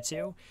wanted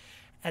to.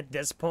 At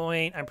this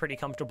point, I'm pretty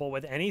comfortable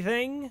with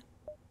anything.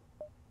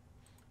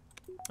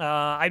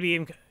 I'd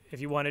be, if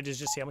you wanted to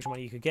just see how much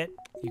money you could get,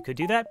 you could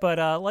do that,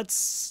 but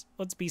let's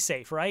be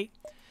safe, right?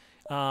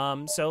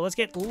 So let's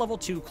get level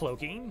 2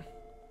 cloaking.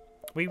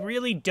 We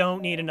really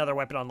don't need another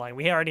weapon online.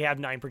 We already have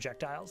 9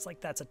 projectiles. Like,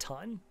 that's a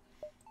ton.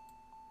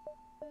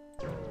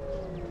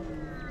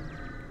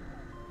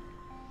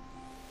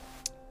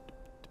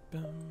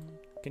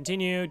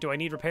 Continue. Do I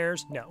need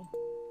repairs? No.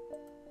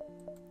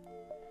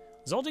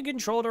 Zoltan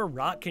controlled or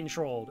rock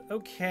controlled?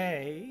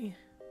 Okay.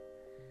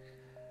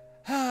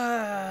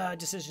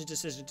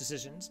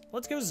 Decisions.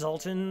 Let's go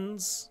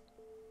Zoltans.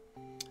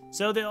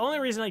 So the only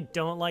reason I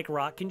don't like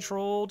rock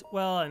controlled,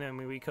 well, I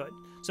mean, we could.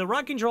 So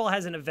rock control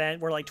has an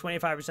event where like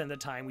 25% of the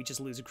time we just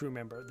lose a crew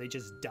member. They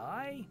just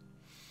die.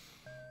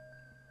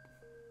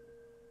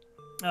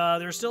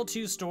 There are still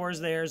 2 stores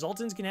there.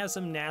 Zoltans can have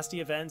some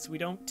nasty events. We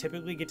don't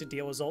typically get to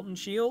deal with Zoltan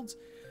shields.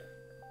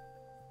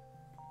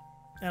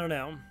 I don't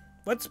know.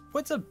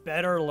 What's a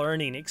better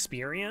learning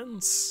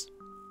experience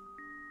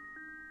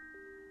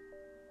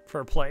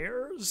for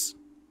players?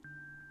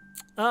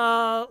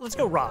 Let's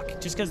go rock.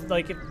 Just because,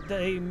 like, if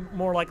they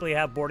more likely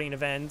have boarding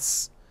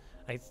events,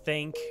 I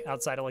think,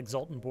 outside of, like,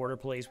 Zoltan border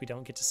police, we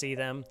don't get to see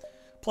them.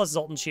 Plus,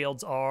 Zoltan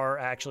shields are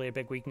actually a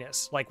big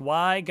weakness. Like,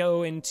 why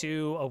go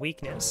into a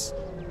weakness?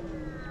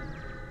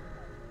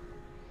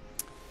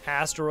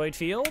 Asteroid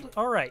field.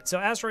 All right, so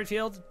asteroid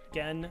field,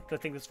 again, I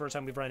think this is the first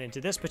time we've run into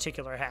this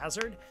particular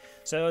hazard.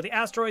 So the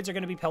asteroids are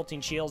going to be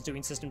pelting shields,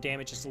 doing system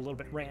damage, just a little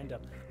bit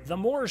random. The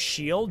more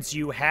shields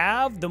you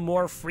have, the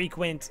more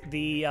frequent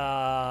the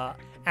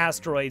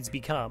asteroids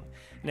become.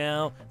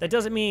 Now, that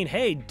doesn't mean,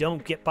 hey,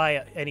 don't get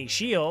by any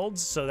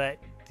shields so that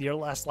you're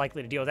less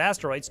likely to deal with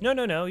asteroids. No,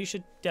 no, no, you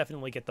should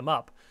definitely get them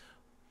up.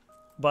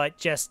 But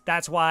just,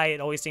 that's why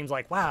it always seems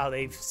like, wow,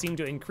 they seem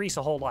to increase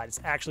a whole lot. It's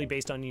actually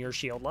based on your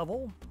shield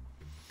level.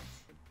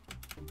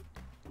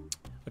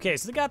 Okay,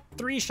 so they got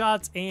 3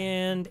 shots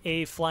and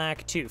a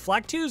flak 2.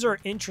 Flak 2s are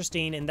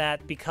interesting in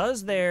that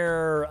because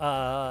they're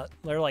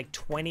like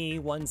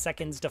 21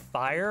 seconds to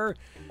fire,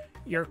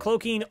 your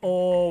cloaking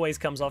always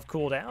comes off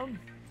cooldown.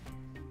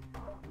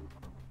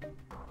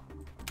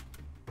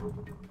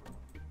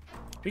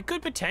 We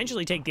could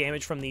potentially take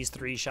damage from these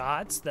 3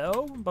 shots,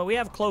 though, but we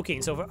have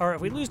cloaking, so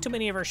if we lose too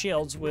many of our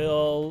shields,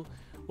 we'll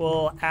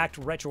act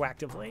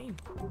retroactively.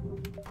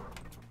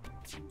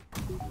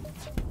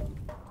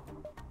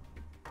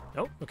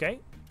 Oh, okay.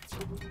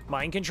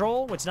 Mind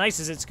control. What's nice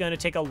is it's going to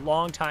take a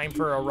long time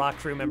for a rock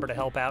crew member to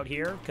help out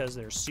here because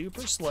they're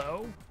super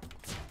slow.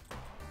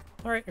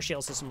 All right, our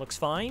shield system looks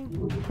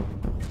fine.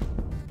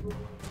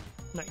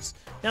 Nice.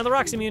 Now the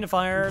rock's immune to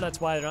fire. That's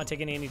why they're not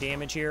taking any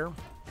damage here.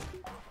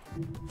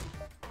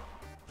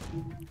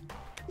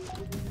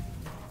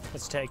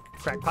 Let's take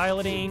crack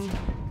piloting.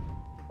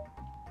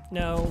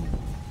 No.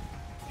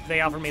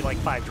 They offer me like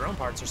 5 drone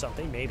parts or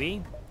something,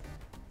 maybe.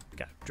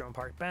 Got drone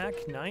part back.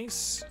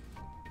 Nice.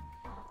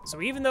 So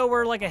even though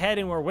we're like ahead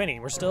and we're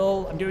winning,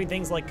 I'm doing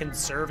things like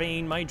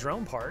conserving my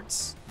drone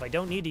parts. If I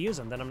don't need to use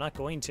them, then I'm not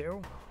going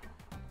to.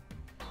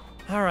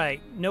 All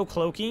right, no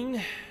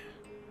cloaking.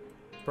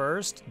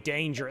 Burst,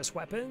 dangerous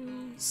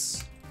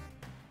weapons.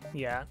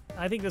 Yeah,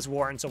 I think this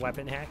warrants a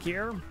weapon hack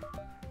here.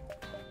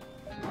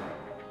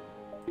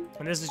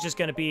 And this is just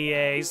gonna be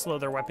a slow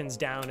their weapons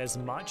down as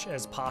much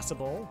as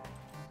possible.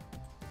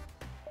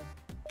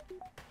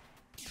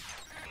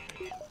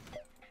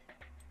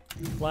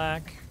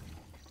 Black.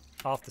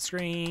 Off the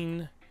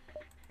screen.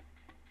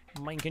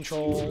 Mind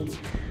control.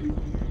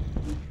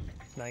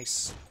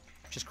 Nice.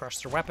 Just crush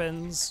their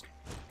weapons.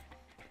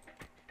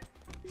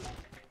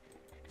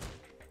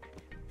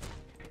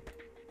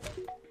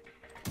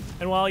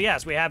 And while,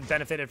 yes, we have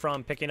benefited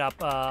from picking up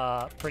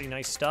pretty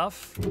nice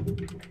stuff,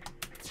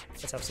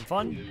 let's have some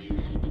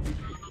fun.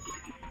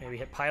 Maybe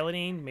hit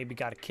piloting. Maybe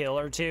got a kill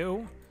or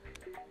 2.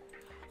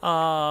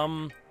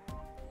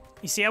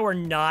 You see how we're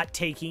not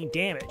taking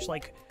damage?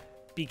 Like,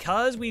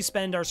 because we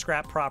spend our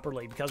scrap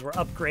properly, because we're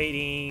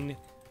upgrading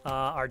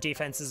our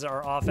defenses,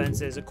 our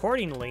offenses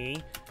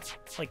accordingly,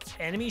 like,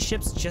 enemy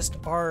ships just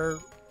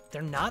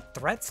they're not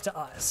threats to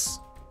us.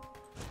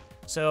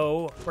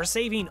 So we're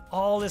saving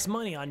all this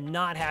money on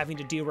not having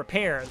to do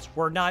repairs.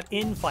 We're not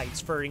in fights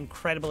for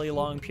incredibly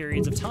long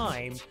periods of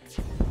time.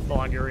 The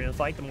longer you're in a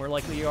fight, the more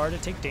likely you are to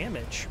take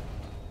damage.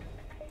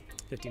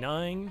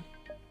 59.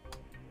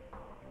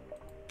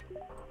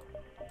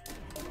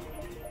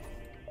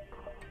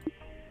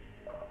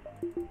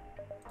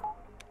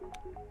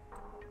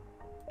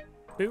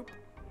 Boop.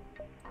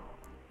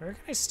 Where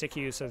can I stick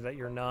you so that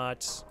you're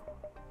not...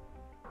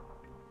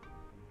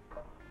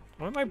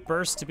 I want my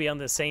burst to be on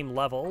the same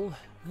level.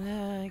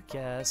 I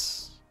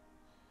guess.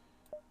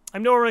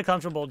 I'm not really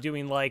comfortable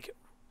doing like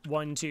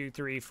 1, 2,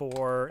 3,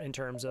 4 in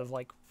terms of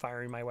like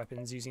firing my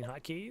weapons using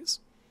hotkeys.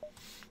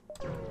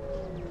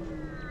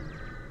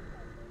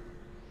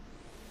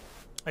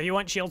 If you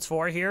want shields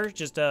 4 here,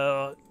 just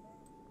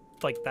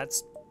like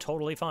that's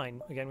totally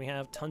fine. Again, we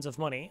have tons of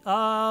money.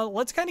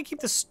 Let's kind of keep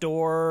the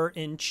store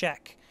in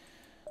check.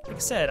 Like I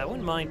said, I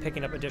wouldn't mind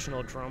picking up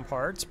additional drone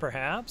parts,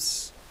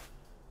 perhaps.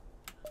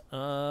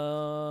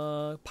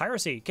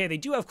 Piracy. Okay, they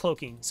do have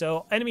cloaking.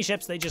 So enemy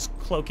ships, they just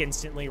cloak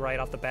instantly right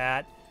off the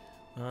bat.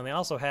 They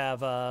also have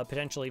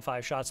potentially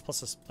 5 shots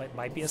plus it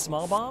might be a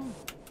small bomb.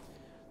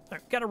 All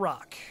right, got a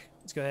rock.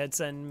 Let's go ahead and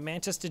send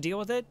Mantis to deal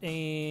with it,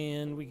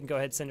 and we can go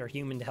ahead and send our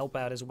human to help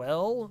out as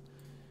well.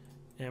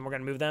 And we're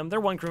gonna move them. They're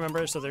 1 crew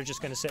member, so they're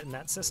just gonna sit in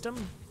that system.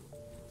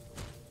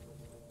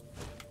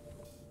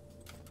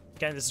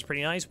 Again, this is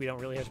pretty nice. We don't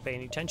really have to pay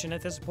any attention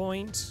at this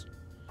point.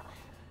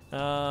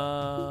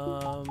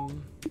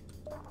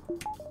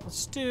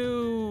 Let's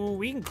do...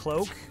 We can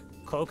cloak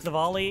the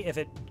volley if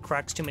it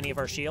cracks too many of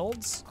our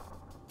shields.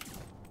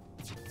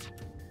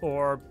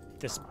 Or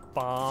this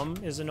bomb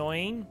is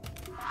annoying.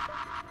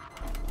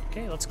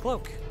 Okay, let's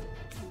cloak.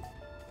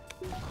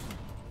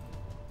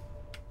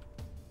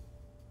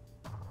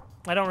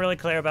 I don't really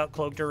care about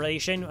cloak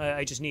duration.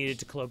 I just needed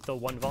to cloak the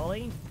one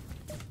volley.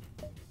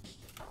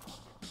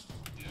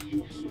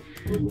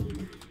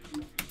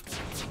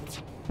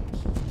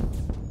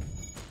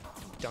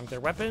 Dunk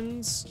their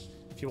weapons.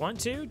 If you want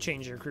to,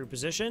 change your crew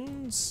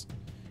positions.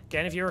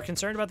 Again, if you were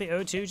concerned about the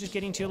O2 just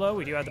getting too low,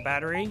 we do have the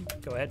battery.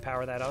 Go ahead,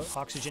 power that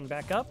oxygen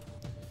back up.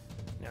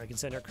 Now we can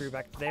send our crew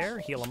back there,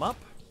 heal them up.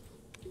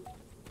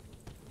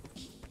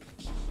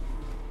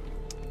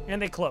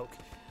 And they cloak.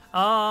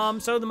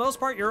 So the most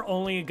part, you're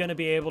only going to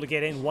be able to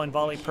get in one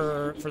volley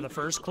for the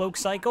first cloak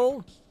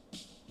cycle.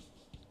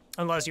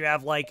 Unless you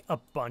have, like, a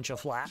bunch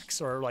of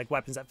flaks or, like,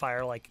 weapons that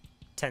fire, like,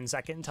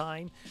 10-second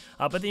time.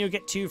 But then you'll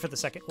get 2 for the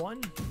second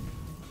one.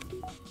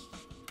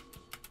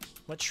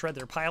 Let's shred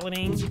their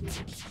piloting.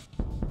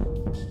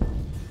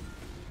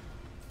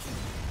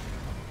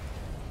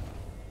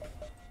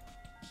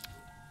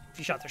 If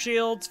you shot their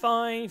shields,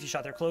 fine. If you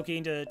shot their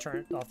cloaking to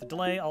turn off the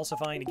delay, also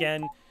fine.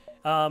 Again,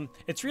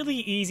 it's really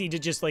easy to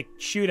just, like,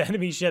 shoot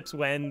enemy ships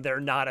when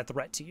they're not a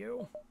threat to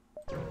you.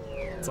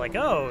 It's like,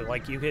 oh,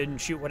 like, you can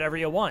shoot whatever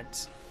you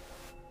want.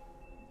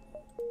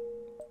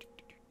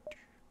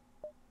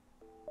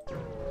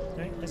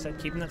 Okay, like I said,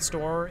 keeping that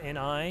store in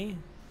eye.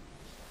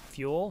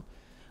 Fuel.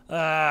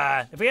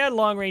 If we had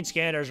long-range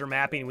scanners or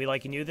mapping, we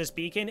like knew this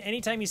beacon.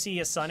 Anytime you see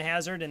a sun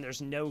hazard and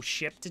there's no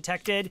ship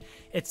detected,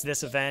 it's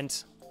this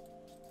event.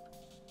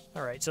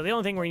 All right, so the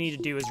only thing we need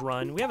to do is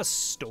run. We have a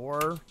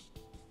store.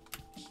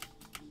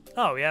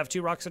 Oh, we have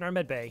 2 rocks in our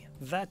med bay.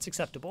 That's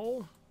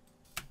acceptable.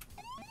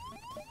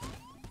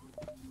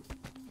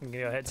 I'm gonna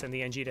go ahead and send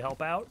the NG to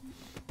help out.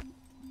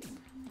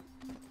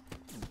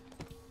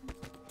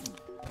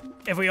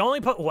 If we only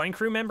put 1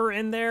 crew member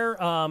in there,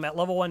 at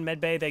level 1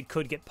 medbay, they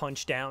could get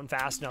punched down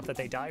fast enough that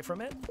they die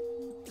from it.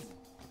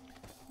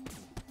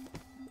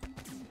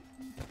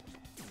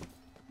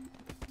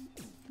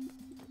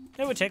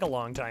 It would take a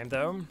long time,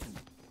 though.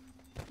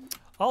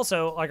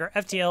 Also, like, our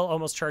FTL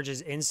almost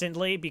charges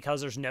instantly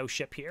because there's no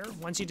ship here.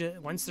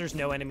 Once there's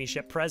no enemy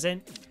ship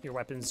present, your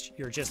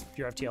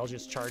FTL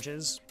just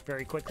charges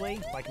very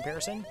quickly by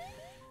comparison.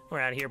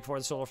 We're out of here before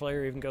the solar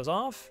flare even goes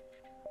off.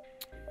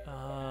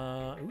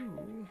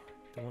 Ooh.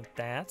 Don't want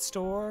that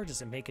store.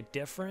 Does it make a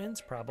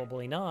difference?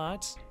 Probably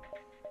not.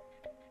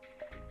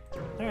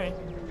 Alright.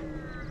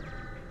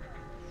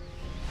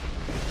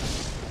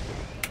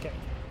 Okay.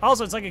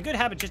 Also, it's like a good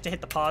habit just to hit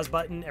the pause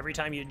button every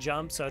time you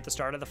jump, so at the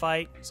start of the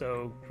fight.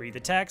 So, read the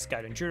text,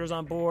 got intruders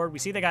on board. We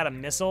see they got a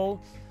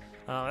missile.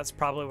 That's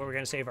probably what we're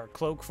going to save our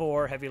cloak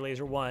for. Heavy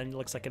laser 1.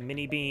 Looks like a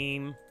mini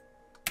beam.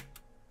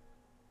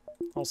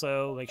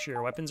 Also, make sure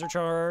your weapons are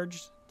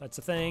charged. That's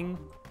a thing.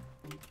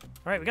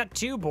 All right, we got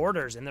 2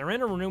 boarders, and they're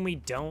in a room we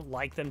don't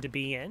like them to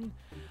be in.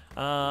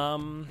 All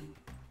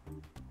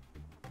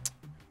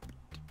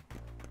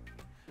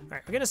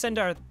right, we're going to send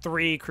our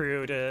 3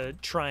 crew to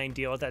try and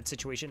deal with that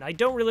situation. I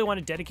don't really want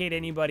to dedicate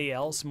anybody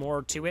else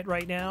more to it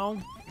right now.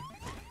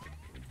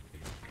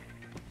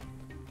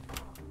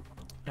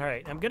 All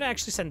right, I'm going to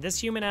actually send this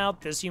human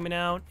out,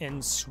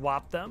 and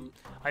swap them.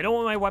 I don't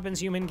want my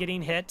weapons human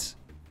getting hit.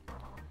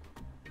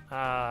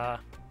 Not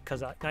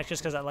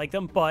just because I like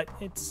them, but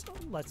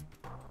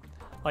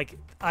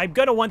I'm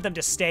gonna want them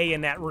to stay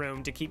in that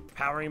room to keep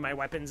powering my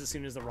weapons as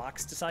soon as the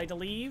rocks decide to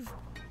leave.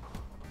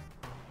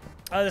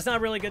 That's not a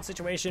really good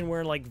situation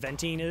where, like,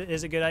 venting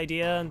is a good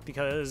idea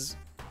because,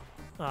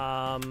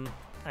 I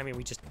mean,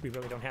 we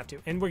really don't have to.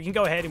 And we can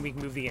go ahead and we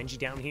can move the NG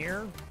down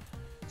here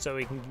so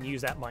we can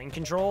use that mind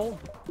control.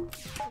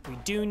 We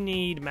do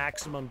need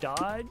maximum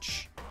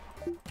dodge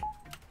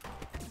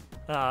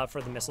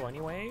for the missile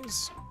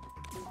anyways.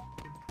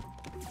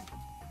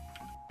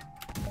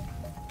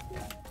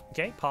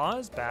 Okay,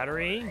 pause,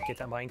 battery, get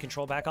that mind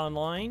control back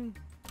online.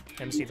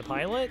 MC the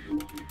pilot.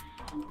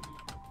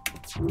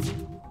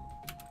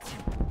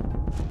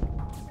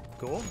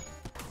 Cool.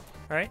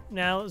 All right,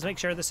 now let's make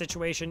sure the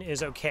situation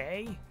is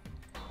okay.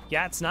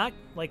 Yeah, it's not,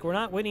 like, we're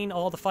not winning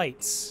all the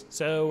fights.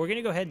 So we're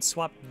gonna go ahead and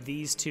swap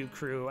these 2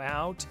 crew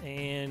out,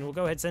 and we'll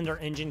go ahead and send our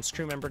engine's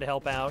crew member to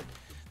help out.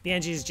 The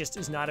NG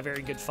is not a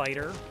very good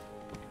fighter.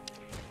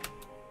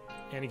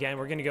 And again,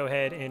 we're gonna go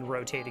ahead and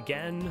rotate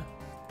again.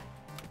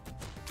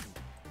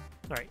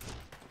 All right.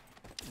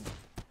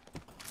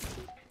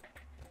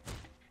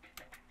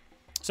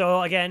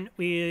 So again,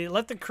 we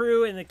left the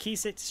crew in the key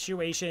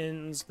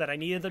situations that I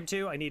needed them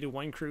to. I needed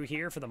 1 crew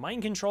here for the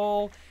mind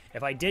control.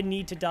 If I did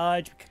need to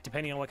dodge,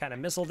 depending on what kind of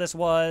missile this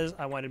was,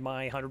 I wanted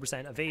my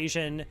 100%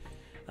 evasion.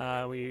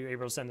 We were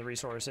able to send the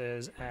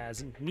resources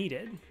as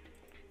needed.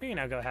 We can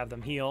now go have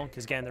them heal,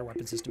 because again, their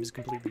weapon system is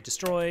completely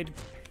destroyed.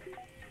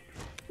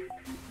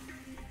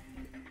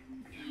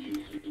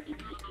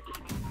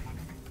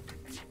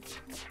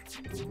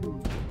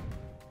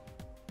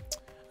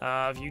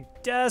 If you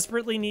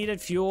desperately needed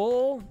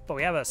fuel, but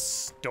we have a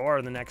store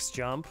in the next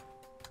jump.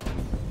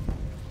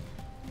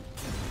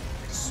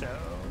 So,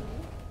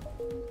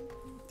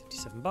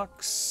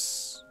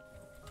 $57.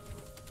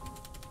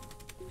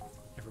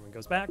 Everyone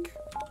goes back.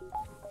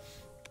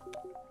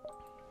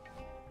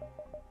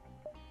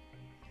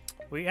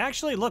 We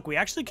actually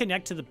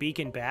connect to the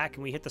beacon back,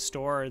 and we hit the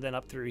store, then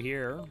up through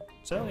here.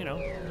 So, you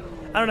know,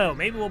 I don't know.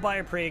 Maybe we'll buy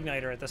a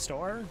pre-igniter at the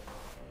store.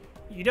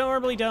 You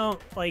normally don't,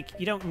 like,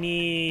 you don't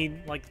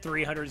need, like,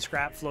 300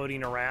 scrap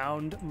floating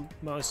around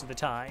most of the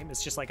time.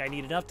 It's just like I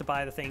need enough to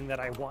buy the thing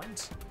that I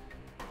want.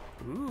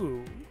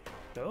 Ooh,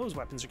 those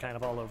weapons are kind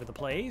of all over the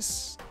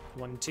place.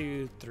 1,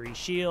 2, 3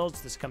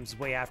 shields. This comes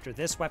way after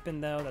this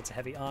weapon, though. That's a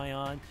heavy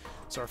ion.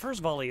 So our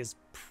first volley is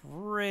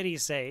pretty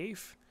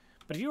safe.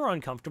 But if you are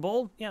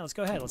uncomfortable, yeah, let's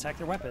go ahead. Let's hack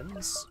their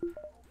weapons.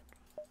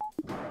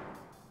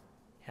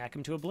 Hack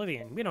them to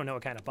oblivion. We don't know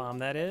what kind of bomb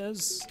that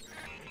is.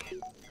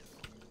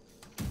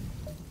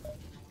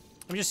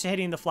 I'm just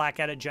hitting the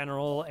flak at a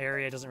general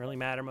area. It doesn't really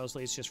matter.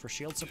 Mostly it's just for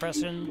shield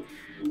suppression.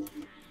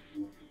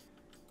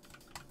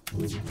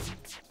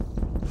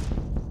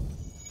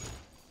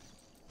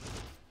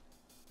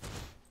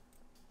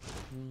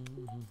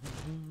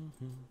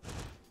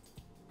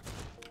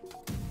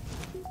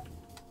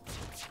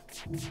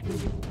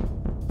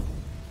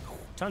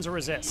 Tons of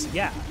resist,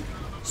 yeah.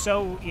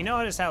 So you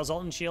notice how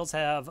Zoltan shields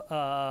have,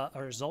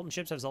 or Zoltan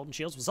ships have Zoltan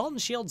shields? Well, Zoltan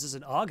shields is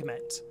an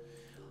augment.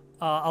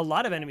 A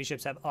lot of enemy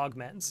ships have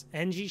augments.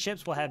 NG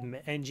ships will have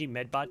NG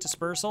medbot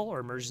dispersal or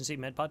emergency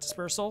medbot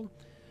dispersal.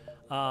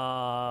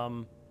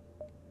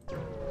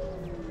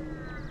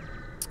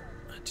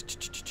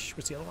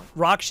 What's the other one?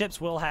 Rock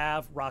ships will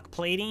have rock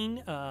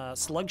plating.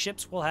 Slug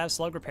ships will have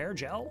slug repair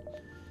gel.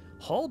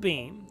 Hull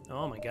beam.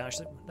 Oh my gosh,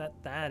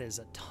 that is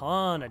a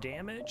ton of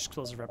damage.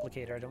 Explosive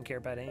replicator. I don't care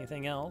about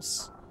anything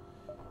else.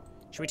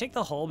 Should we take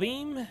the hull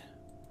beam?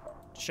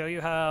 To show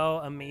you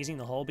how amazing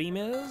the hull beam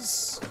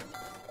is.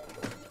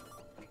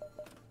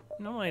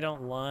 No, I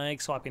don't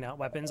like swapping out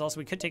weapons. Also,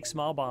 we could take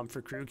small bomb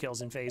for crew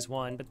kills in phase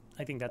 1, but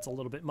I think that's a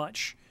little bit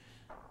much.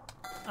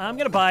 I'm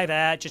gonna buy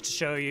that just to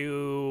show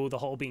you the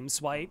hull beam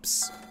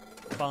swipes.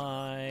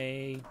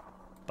 Buy,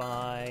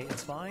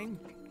 it's fine.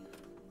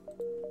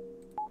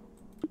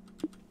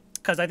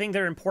 Because I think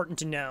they're important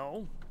to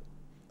know,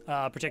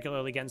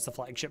 particularly against the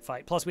flagship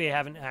fight. Plus, we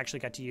haven't actually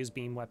got to use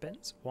beam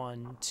weapons.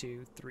 1,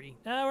 2, 3.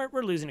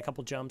 We're losing a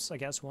couple jumps, I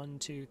guess. 1,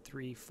 2,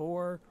 3,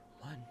 4.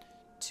 1,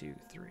 2,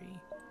 3.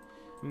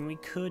 I mean, we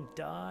could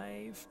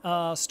dive.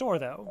 Store,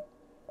 though.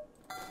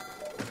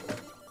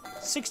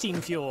 16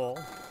 fuel.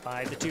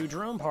 Buy the 2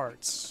 drone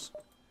parts.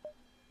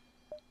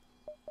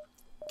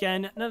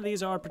 Again, none of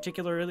these are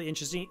particularly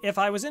interesting. If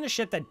I was in a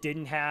ship that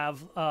didn't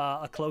have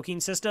a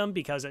cloaking system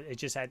because it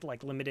just had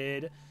like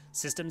limited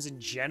systems in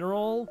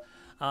general,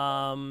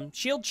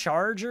 shield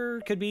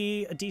charger could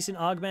be a decent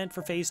augment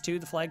for phase 2,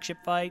 the flagship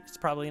fight. It's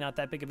probably not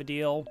that big of a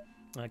deal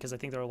because I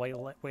think there are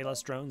way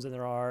less drones than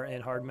there are in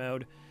hard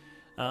mode.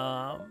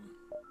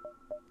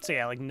 So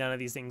yeah, like none of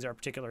these things are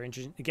particularly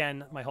interesting.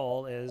 Again, my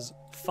hull is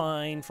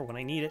fine for what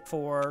I need it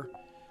for.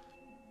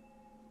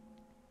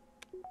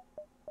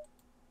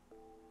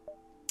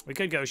 We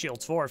could go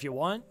Shields 4 if you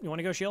want. You want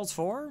to go Shields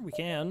 4? We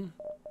can.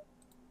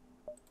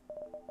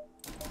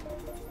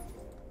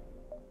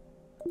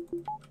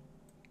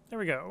 There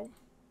we go.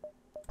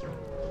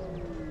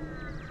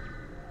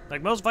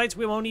 Like most fights,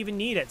 we won't even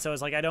need it. So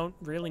it's like, I don't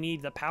really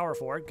need the power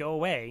for it. Go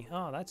away.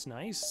 Oh, that's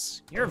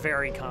nice. You're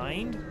very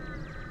kind.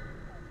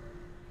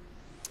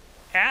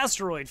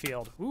 Asteroid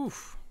field.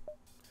 Oof.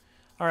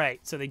 All right,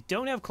 so they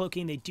don't have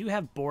cloaking. They do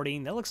have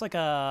boarding. That looks like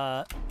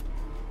a...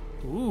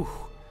 Ooh.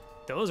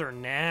 Those are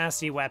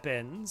nasty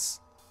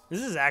weapons.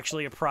 This is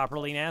actually a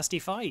properly nasty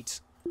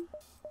fight.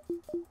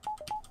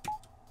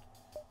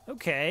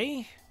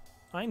 Okay.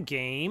 I'm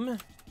game.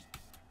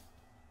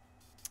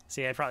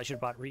 See, I probably should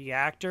have bought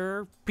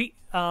reactor.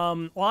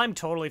 Well, I'm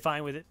totally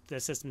fine with it, the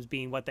systems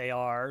being what they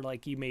are.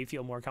 Like, you may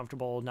feel more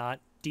comfortable not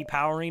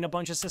depowering a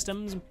bunch of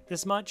systems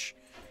this much.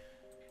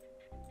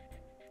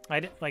 I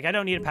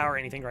don't need to power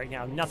anything right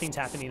now. Nothing's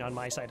happening on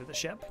my side of the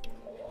ship.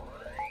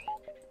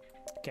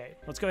 Okay,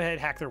 let's go ahead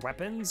and hack their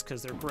weapons,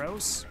 because they're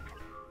gross.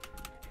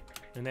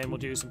 And then we'll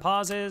do some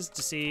pauses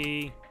to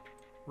see...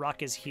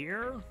 Rock is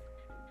here.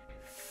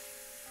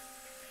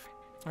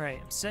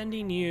 Alright, I'm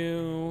sending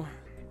you...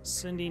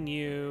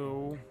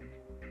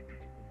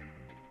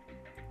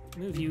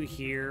 Move you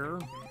here.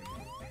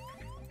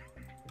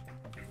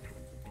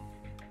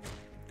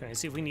 Okay,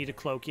 see if we need a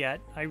cloak yet.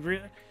 I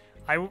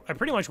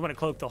pretty much want to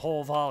cloak the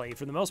whole volley.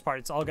 For the most part,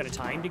 it's all got to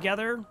time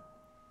together.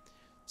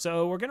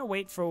 So we're going to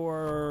wait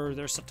for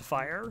their stuff to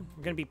fire.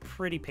 We're going to be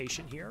pretty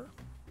patient here.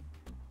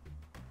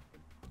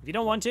 If you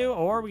don't want to,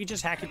 or we can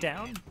just hack it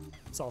down.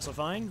 It's also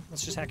fine.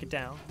 Let's just hack it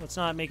down. Let's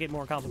not make it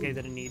more complicated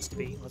than it needs to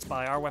be. Let's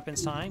buy our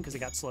weapons time, because it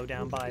got slowed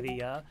down by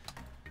the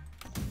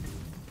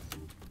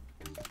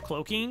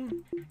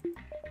cloaking.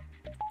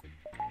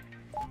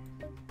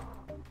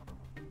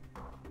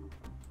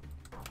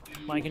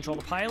 Mind control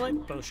the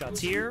pilot. Both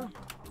shots here.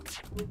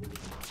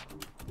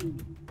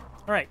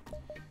 Alright.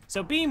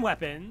 So beam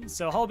weapons.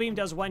 So hull beam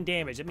does 1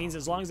 damage. It means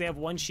as long as they have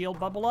 1 shield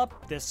bubble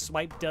up, this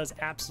swipe does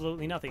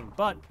absolutely nothing.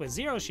 But with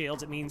 0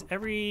 shields, it means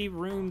every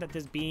room that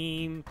this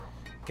beam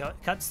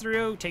cuts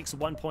through takes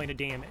 1 point of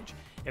damage.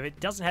 If it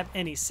doesn't have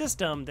any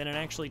system, then it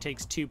actually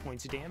takes 2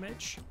 points of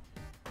damage.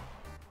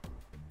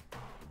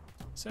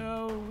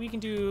 So we can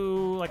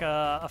do like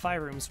a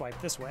 5-room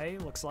swipe this way,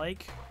 looks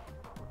like.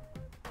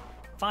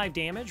 5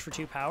 damage for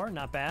 2 power,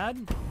 not bad.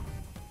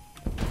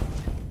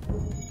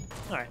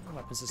 Alright,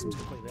 weapon system's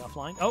completely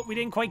offline. Oh, we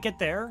didn't quite get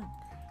there.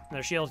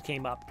 Their shield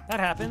came up.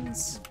 That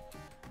happens.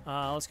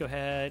 Let's go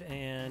ahead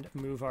and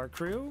move our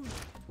crew.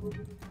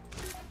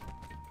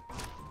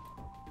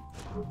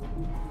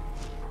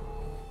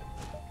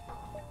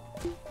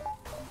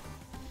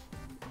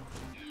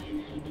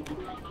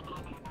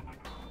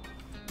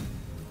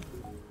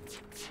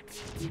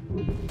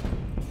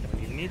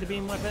 Don't even need the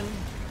beam weapon.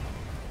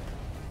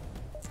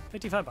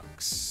 55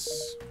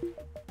 bucks.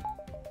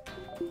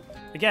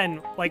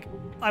 Again, like,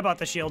 I bought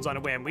the shields on a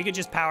whim. We could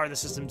just power the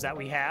systems that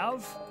we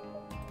have.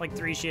 Like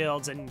 3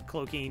 shields and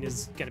cloaking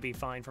is gonna be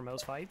fine for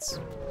most fights.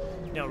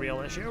 No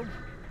real issue.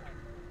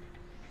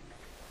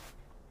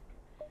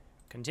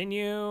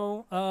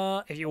 Continue.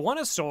 If you want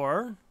a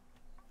store,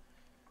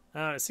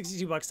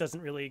 62 bucks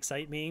doesn't really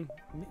excite me.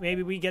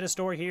 Maybe we get a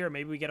store here,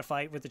 maybe we get a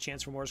fight with a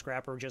chance for more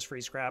scrap or just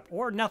free scrap,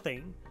 or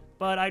nothing.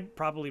 But I'd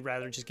probably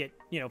rather just get,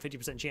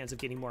 50% chance of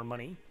getting more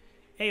money.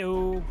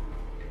 Heyo.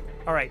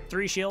 All right,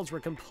 3 shields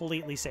we're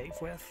completely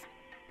safe with.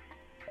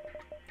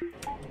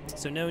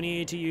 So no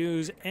need to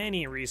use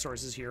any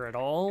resources here at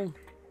all.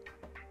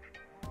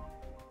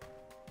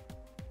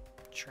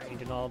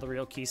 Trained in all the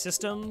real key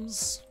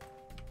systems.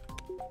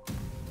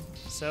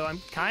 So I'm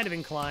kind of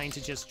inclined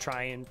to just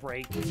try and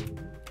break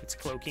its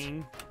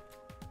cloaking.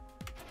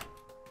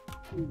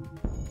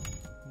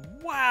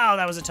 Wow,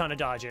 that was a ton of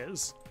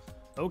dodges.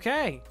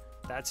 Okay,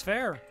 that's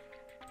fair.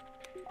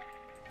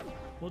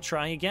 We'll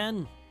try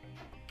again.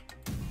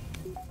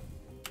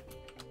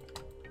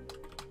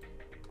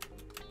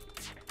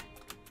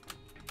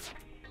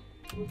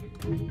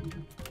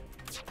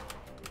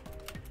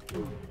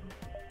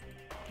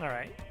 All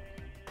right.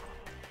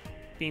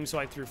 Beam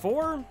swipe through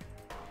 4.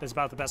 That's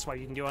about the best swipe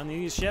you can do on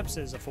these ships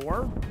is a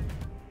 4.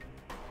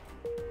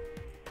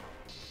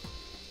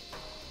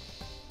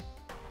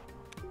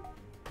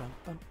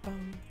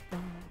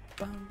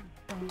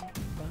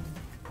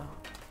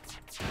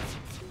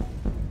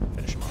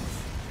 Finish him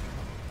off.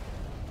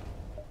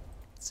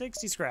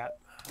 60 scrap.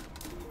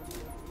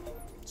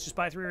 Let's just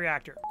buy 3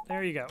 reactor.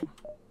 There you go.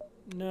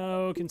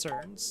 No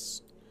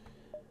concerns.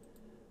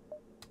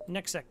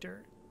 Next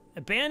sector.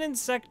 Abandoned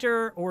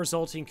sector or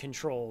Zoltan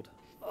controlled.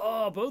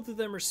 Oh, both of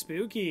them are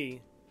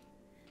spooky.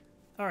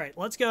 All right,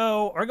 let's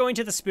go. We're going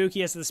to the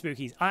spookiest of the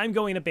spookies. I'm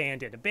going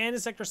abandoned.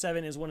 Abandoned Sector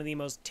 7 is one of the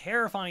most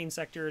terrifying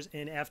sectors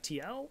in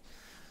FTL.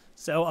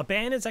 So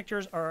abandoned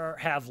sectors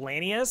have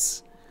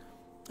Lanius.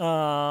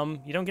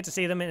 You don't get to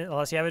see them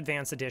unless you have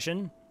Advanced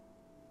Edition.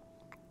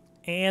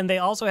 And they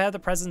also have the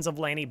presence of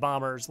Lanny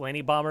Bombers.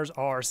 Lanny Bombers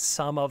are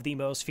some of the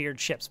most feared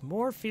ships.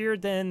 More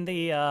feared than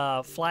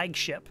the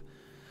flagship.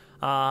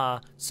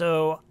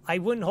 So I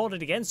wouldn't hold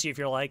it against you if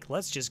you're like,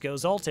 let's just go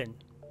Zoltan.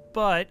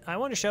 But I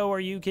want to show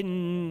where you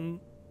can...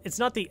 It's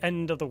not the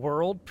end of the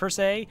world, per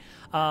se.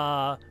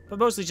 But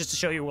mostly just to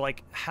show you,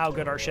 like, how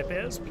good our ship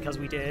is. Because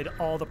we did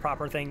all the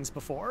proper things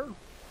before.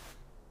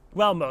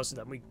 Well, most of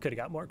them. We could have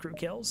got more crew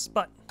kills.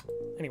 But,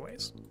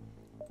 anyways.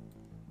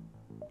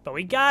 But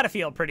we gotta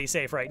feel pretty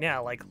safe right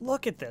now. Like,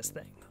 look at this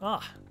thing.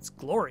 Ah, it's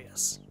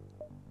glorious.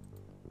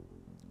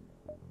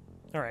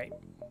 Alright.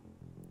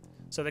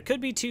 So there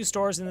could be 2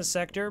 stores in this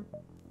sector.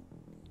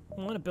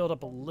 I want to build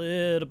up a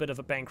little bit of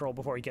a bankroll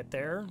before we get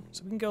there.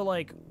 So we can go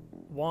like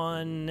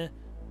 1...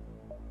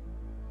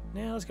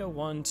 Now let's go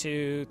 1,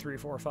 2, 3,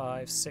 4,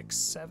 5, 6,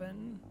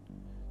 7.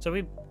 So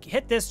we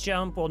hit this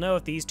jump, we'll know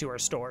if these 2 are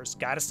stores.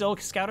 Gotta still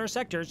scout our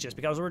sectors just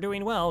because we're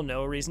doing well.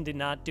 No reason to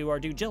not do our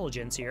due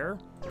diligence here.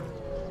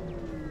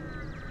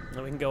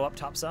 Then we can go up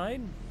top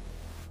side.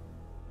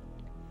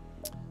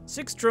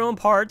 6 drone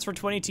parts for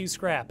 22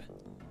 scrap.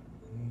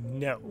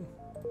 No.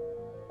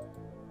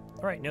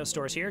 All right, no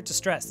stores here.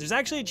 Distress. There's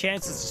actually a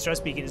chance this distress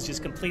beacon is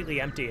just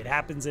completely empty. It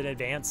happens in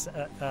advanced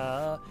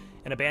and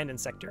abandoned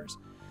sectors.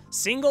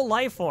 Single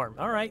life form.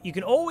 All right, you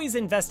can always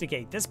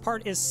investigate. This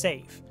part is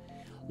safe.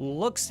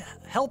 Looks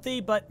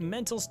healthy, but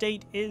mental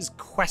state is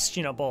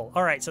questionable.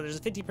 All right, so there's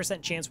a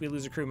 50% chance we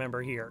lose a crew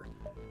member here.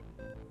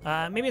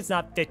 Maybe it's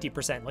not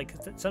 50%. Like,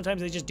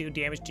 sometimes they just do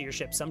damage to your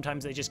ship.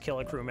 Sometimes they just kill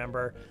a crew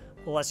member.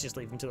 Well, let's just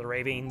leave them to the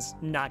ravings.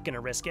 Not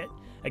gonna risk it.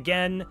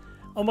 Again,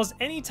 almost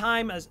any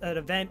time an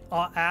event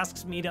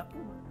asks me to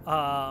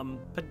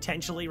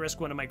potentially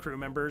risk one of my crew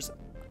members,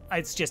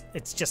 it's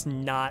just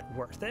not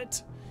worth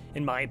it,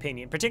 in my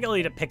opinion.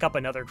 Particularly to pick up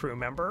another crew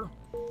member.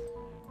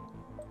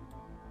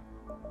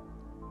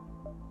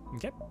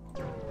 Okay.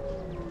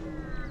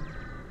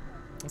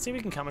 Let's see if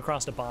we can come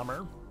across a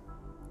bomber.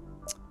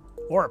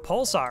 Or a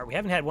pulsar. We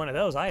haven't had one of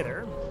those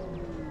either.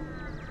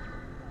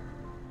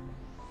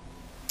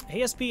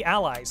 ASP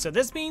allies. So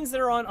this means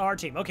they're on our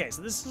team. Okay,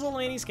 so this is a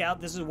Lanny Scout.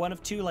 This is one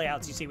of 2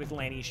 layouts you see with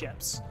Lanny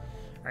ships.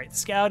 All right, the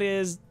Scout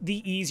is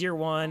the easier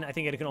one. I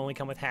think it can only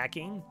come with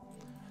hacking.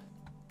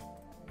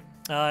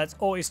 It's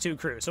always 2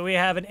 crew. So we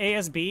have an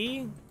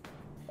ASB,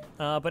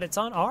 but it's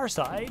on our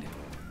side.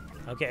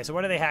 Okay, so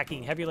what are they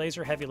hacking? Heavy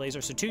laser, heavy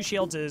laser. So 2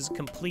 shields is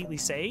completely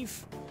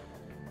safe.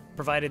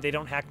 provided they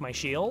don't hack my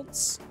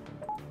shields.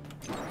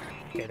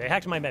 Okay, they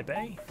hacked my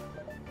medbay.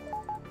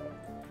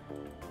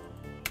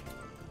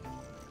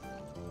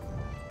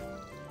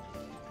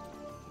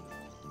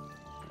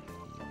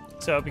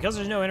 So because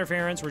there's no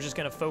interference, we're just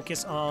gonna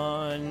focus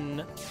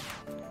on...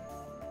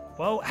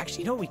 Whoa,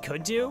 actually, you know what we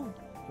could do?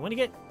 You wanna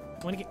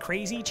get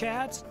crazy,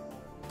 chat?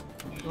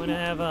 You wanna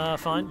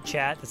have fun?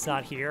 Chat that's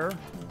not here.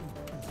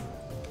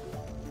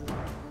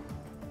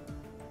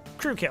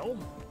 Crew kill.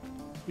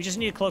 We just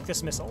need to cloak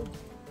this missile.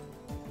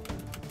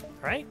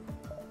 Alright.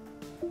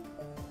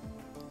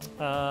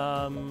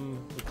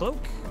 We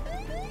cloak.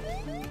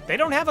 They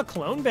don't have a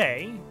clone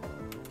bay.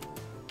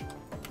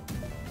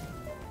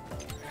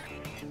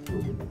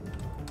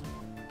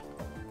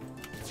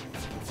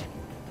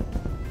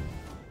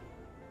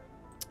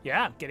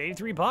 Yeah, get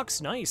 83 bucks.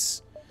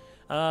 Nice.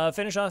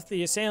 Finish off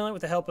the assailant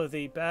with the help of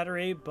the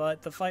battery,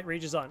 but the fight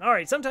rages on. All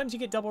right, sometimes you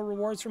get double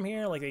rewards from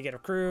here, like they get a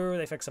crew,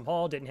 they fix some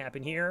hull. Didn't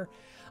happen here.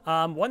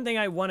 One thing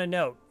I want to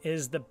note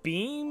is the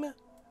beam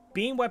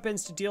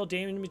weapons to deal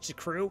damage to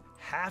crew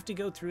have to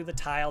go through the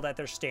tile that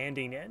they're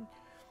standing in.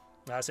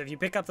 So if you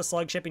pick up the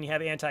slug ship and you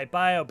have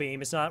anti-bio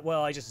beam, it's not,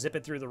 well, I just zip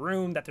it through the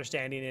room that they're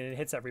standing in and it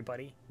hits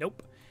everybody.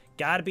 Nope.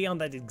 Gotta be on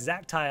that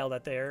exact tile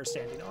that they're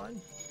standing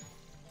on.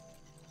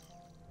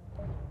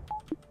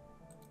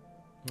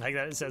 Like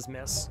that, it says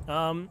miss.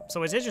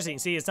 So it's interesting.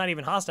 See, it's not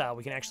even hostile.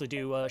 We can actually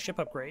do ship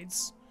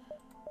upgrades.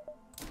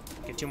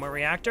 Get 2 more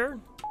reactor.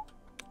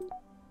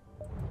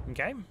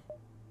 Okay.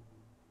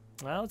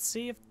 Well, let's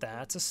see if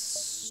that's a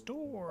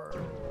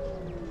store.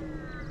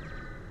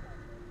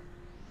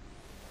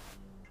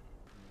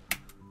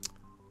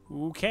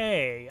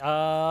 Okay.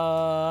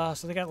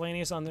 So they got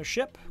Lanius on their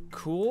ship.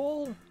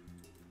 Cool.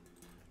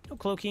 No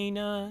cloaking,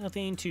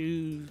 nothing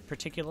too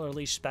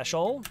particularly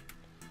special.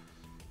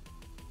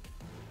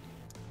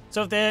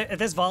 So if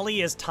this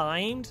volley is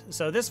timed,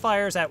 so this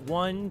fires at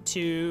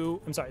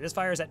this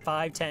fires at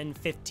 5, 10,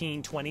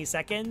 15, 20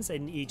 seconds,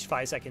 and each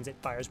 5 seconds it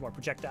fires more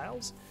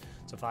projectiles.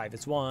 So 5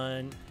 is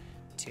 1,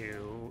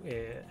 2,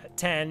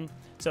 10.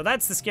 So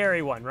that's the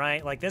scary one,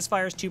 right? Like this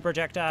fires 2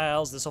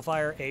 projectiles, this will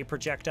fire a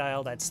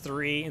projectile, that's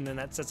 3, and then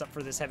that sets up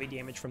for this heavy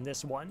damage from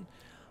this one.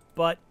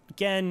 But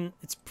again,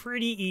 it's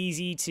pretty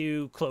easy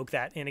to cloak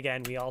that, and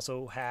again, we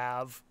also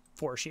have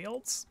 4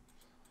 shields.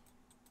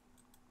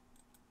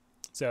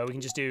 So we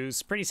can just do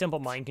pretty simple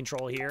mind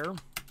control here.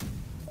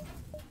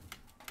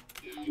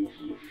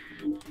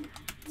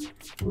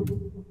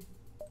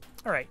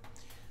 All right,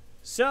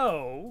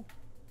 so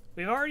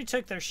we've already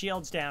took their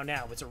shields down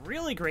now. What's a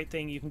really great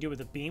thing you can do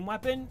with a beam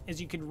weapon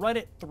is you can run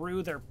it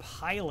through their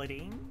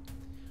piloting.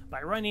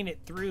 By running it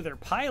through their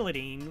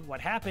piloting, what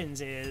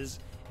happens is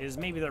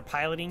maybe their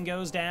piloting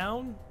goes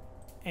down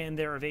and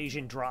their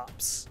evasion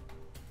drops.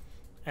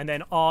 And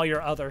then all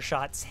your other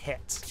shots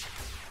hit.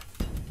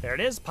 There it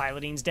is,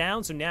 piloting's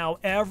down, so now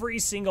every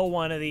single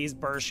one of these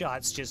burst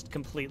shots just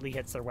completely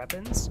hits their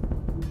weapons.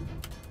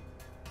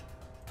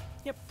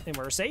 Yep, and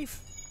we're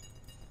safe.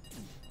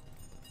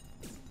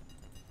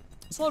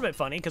 It's a little bit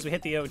funny because we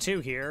hit the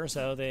O2 here,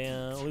 so they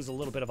lose a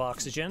little bit of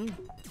oxygen.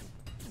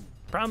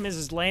 Problem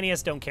is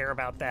Lanius don't care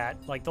about that.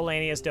 Like, the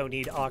Lanius don't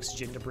need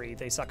oxygen to breathe.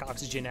 They suck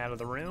oxygen out of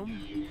the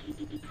room.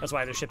 That's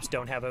why their ships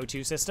don't have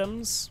O2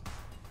 systems.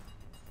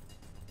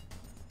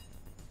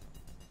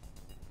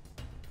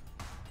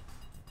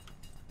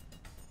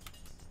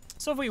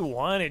 So if we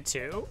wanted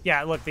to...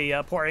 Yeah, look,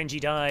 the poor NG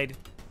died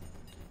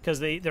because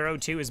their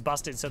O2 is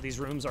busted, so these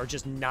rooms are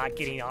just not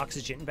getting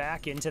oxygen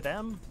back into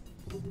them.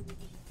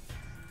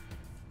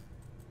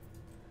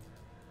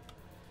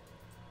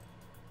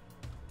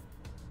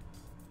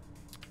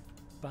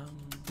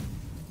 Bum.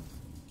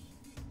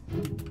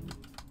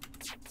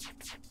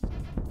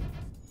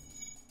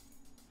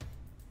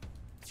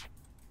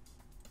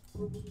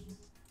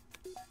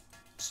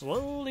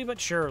 Slowly but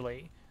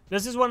surely.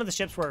 This is one of the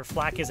ships where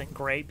flak isn't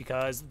great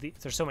because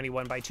there's so many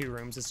 1x2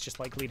 rooms, it's just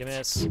likely to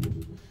miss.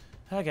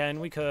 Again,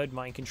 we could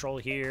mind control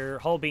here,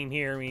 hull beam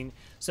here, I mean,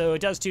 so it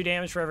does 2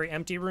 damage for every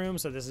empty room,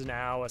 so this is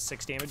now a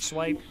 6 damage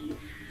swipe.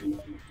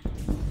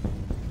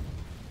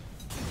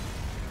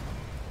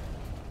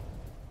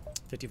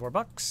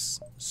 $54.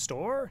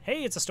 Store?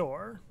 Hey, it's a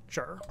store.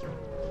 Sure.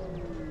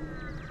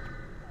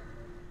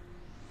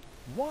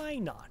 Why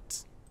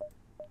not?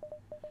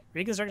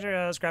 Reconstruct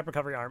a scrap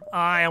recovery arm.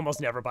 I almost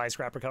never buy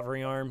scrap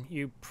recovery arm.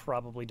 You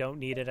probably don't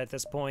need it at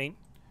this point.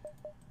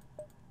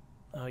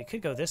 Oh, you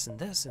could go this and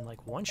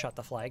like one-shot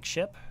the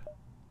flagship.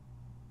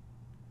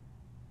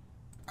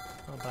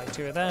 I'll buy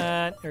 2 of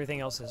that. Everything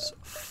else is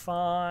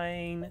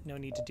fine. No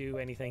need to do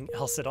anything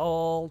else at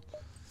all.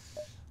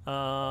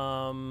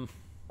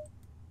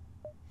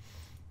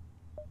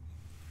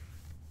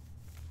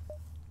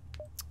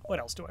 What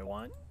else do I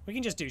want? We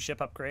can just do ship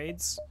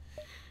upgrades.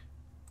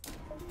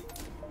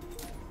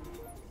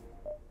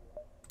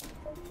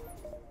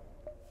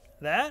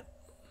 That?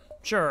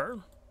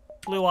 Sure.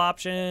 Blue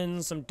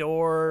options, some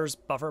doors,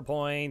 buffer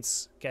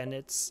points. Again,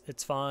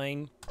 it's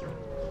fine.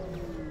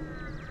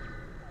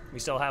 We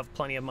still have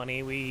plenty of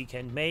money we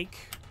can make.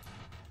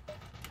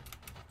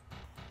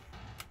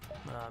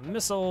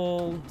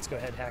 Missile. Let's go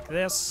ahead and hack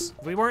this.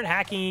 If we weren't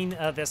hacking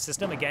this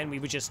system, again, we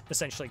would just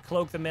essentially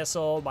cloak the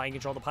missile, mind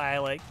control the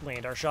pilot,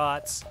 land our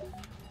shots.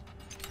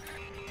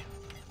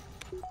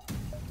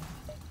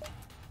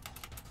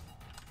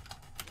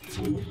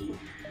 And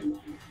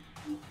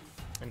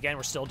again,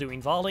 we're still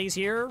doing volleys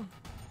here.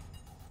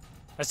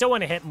 I still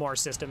want to hit more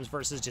systems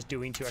versus just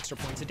doing 2 extra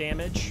points of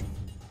damage.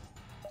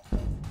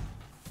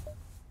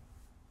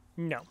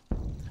 No.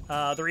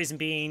 The reason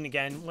being,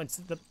 again, once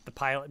the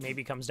pilot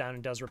maybe comes down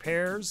and does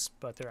repairs,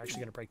 but they're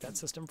actually going to break that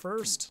system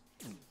first.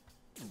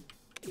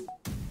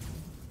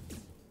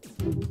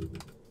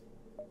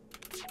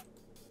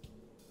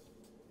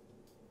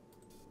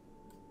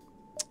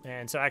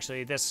 And so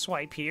actually this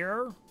swipe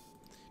here,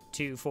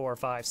 2, 4,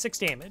 5, 6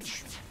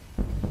 damage.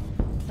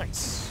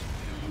 Nice.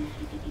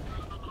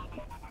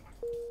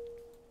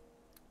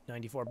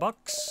 94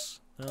 bucks.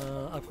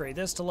 Upgrade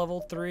this to level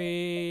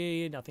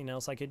 3. Nothing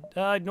else I could...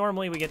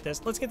 normally we get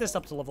this. Let's get this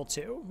up to level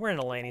 2. We're in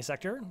a Lanny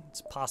sector.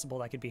 It's possible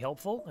that could be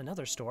helpful.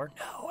 Another store.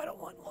 No, I don't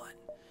want one.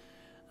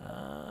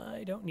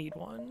 I don't need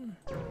one.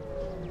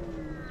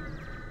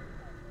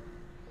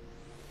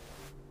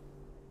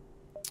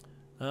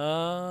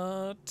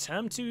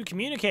 Time to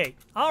communicate.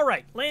 All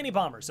right, Lanny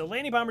bombers. So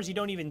Lanny bombers you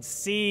don't even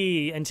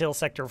see until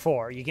Sector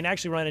 4. You can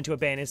actually run into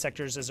abandoned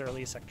sectors as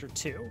early as Sector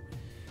 2.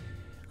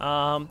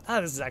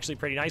 This is actually a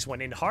pretty nice one.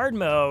 In hard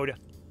mode,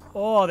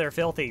 oh, they're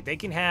filthy. They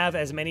can have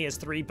as many as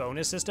 3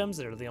 bonus systems.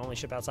 They're the only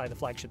ship outside the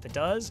flagship that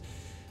does.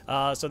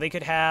 So they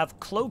could have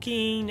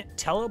cloaking,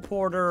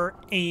 teleporter,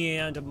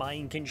 and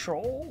mind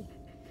control.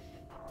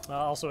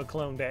 Also a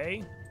clone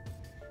bay.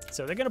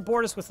 So they're going to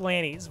board us with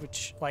Lannies,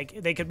 which,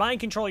 like, they could mind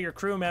control your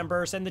crew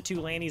member, send the 2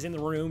 Lannies in the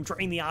room,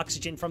 drain the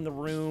oxygen from the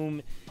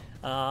room.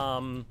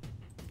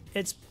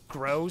 It's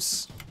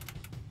gross.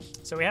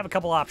 So we have a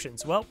couple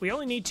options. Well, we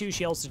only need 2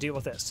 shields to deal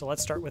with this, so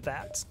let's start with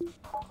that.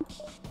 All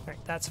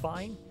right, that's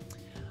fine.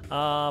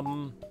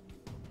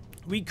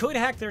 We could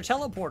hack their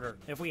teleporter.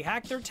 If we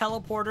hack their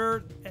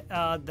teleporter,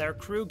 their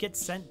crew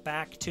gets sent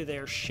back to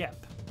their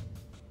ship.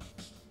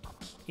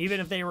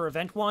 Even if they were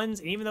event ones,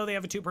 and even though they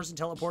have a 2-person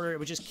teleporter, it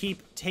would just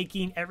keep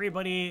taking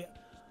everybody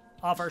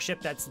off our ship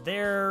that's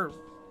there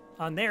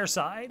on their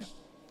side.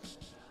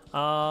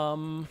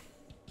 All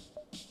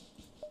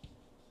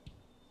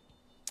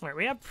right,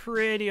 we have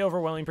pretty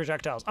overwhelming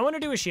projectiles. I want to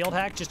do a shield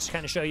hack just to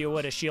kind of show you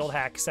what a shield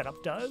hack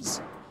setup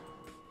does,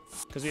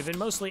 because we've been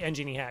mostly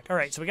engineering hack. All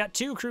right, so we got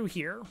 2 crew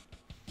here.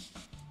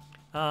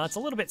 It's a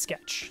little bit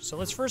sketch. So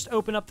let's first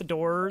open up the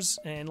doors,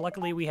 and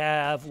luckily we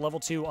have level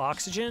 2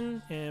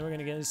 oxygen, and we're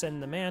gonna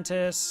send the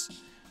Mantis,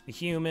 the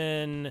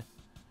human,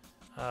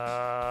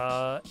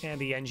 and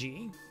the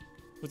NG.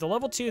 With the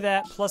level 2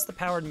 that, plus the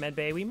powered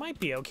medbay, we might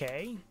be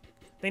okay.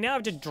 They now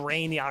have to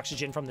drain the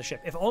oxygen from the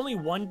ship. If only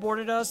 1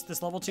 boarded us,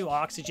 this level 2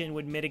 oxygen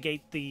would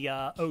mitigate the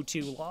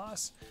O2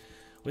 loss.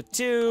 With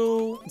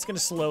 2, it's gonna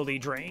slowly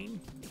drain.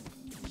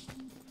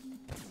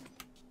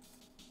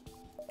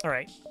 All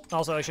right.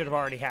 Also, I should have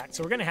already hacked.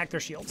 So we're going to hack their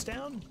shields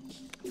down.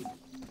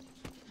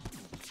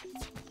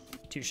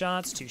 2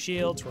 shots, 2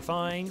 shields. We're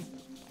fine.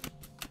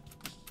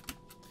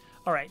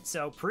 All right.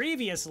 So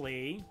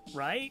previously,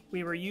 right,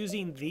 we were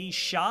using these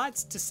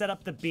shots to set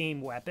up the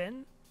beam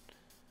weapon.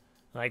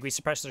 Like, we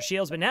suppressed their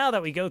shields. But now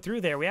that we go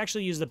through there, we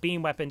actually use the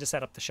beam weapon to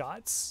set up the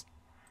shots.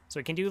 So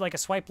we can do, like, a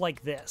swipe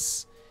like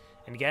this.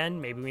 And again,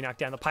 maybe we knock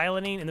down the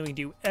piloting, and then we can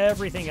do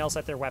everything else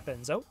at their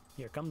weapons. Oh,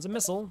 here comes a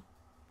missile.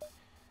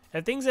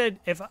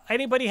 If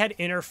anybody had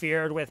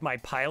interfered with my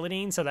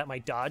piloting so that my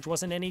dodge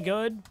wasn't any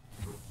good,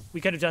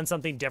 we could have done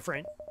something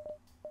different.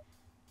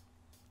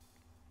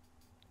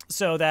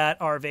 So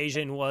that our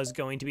evasion was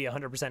going to be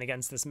 100%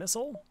 against this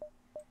missile.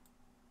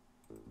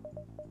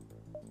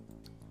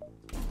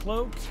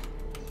 Cloak.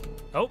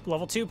 Oh,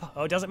 level 2.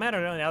 Oh, it doesn't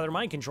matter. Now they're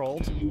mind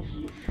controlled.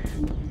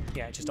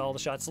 Yeah, just all the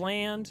shots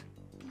land.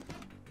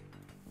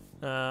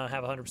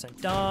 Have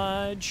 100%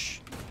 dodge.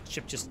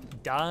 Ship just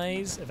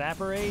dies,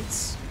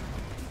 evaporates.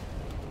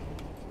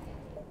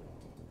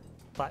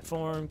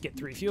 Platform, get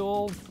 3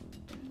 fuel. All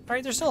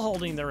right, they're still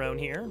holding their own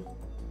here.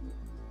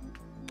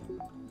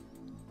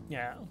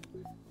 Yeah.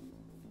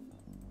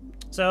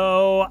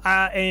 So,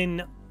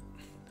 in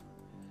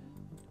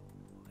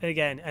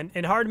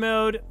hard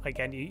mode,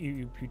 again,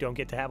 you don't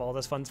get to have all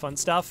this fun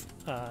stuff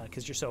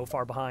because you're so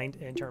far behind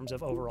in terms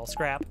of overall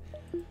scrap.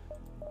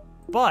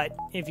 But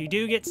if you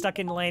do get stuck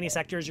in Lanny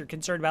sectors, you're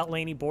concerned about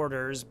Lanny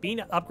borders,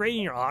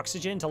 upgrading your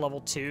oxygen to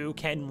level 2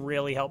 can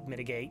really help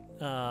mitigate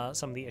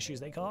some of the issues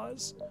they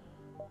cause.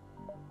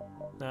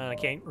 I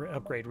can't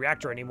upgrade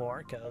reactor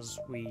anymore because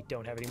we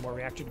don't have any more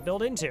reactor to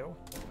build into.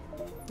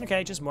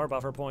 Okay, just more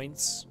buffer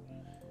points.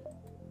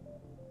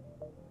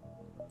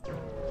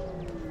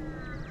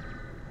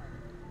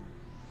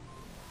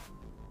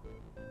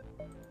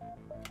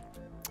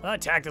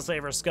 Attack the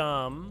slaver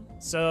scum.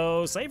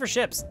 So slaver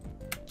ships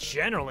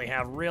generally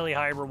have really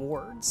high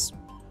rewards.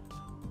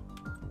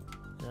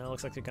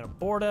 Looks like they're gonna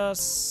board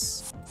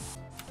us.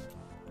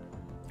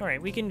 All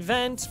right, we can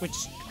vent,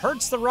 which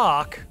hurts the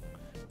rock.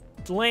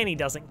 Lanny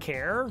doesn't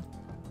care.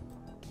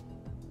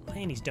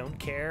 Lannies don't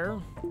care.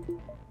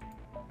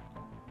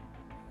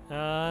 Do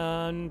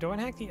I want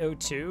to hack the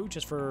O2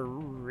 just for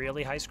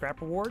really high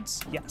scrap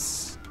rewards?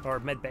 Yes. Or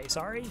medbay,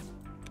 sorry.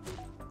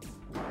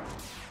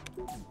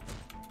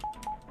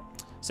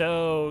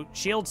 So,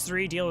 shields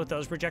 3 deal with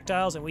those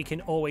projectiles, and we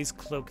can always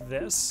cloak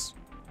this.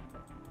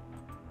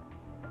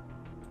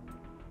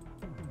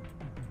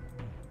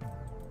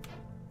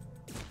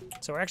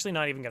 So we're actually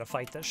not even going to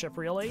fight this ship,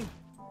 really.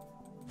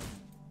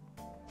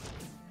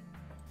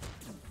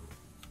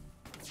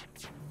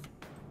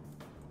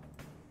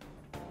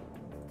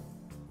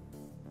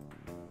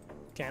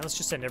 Okay, let's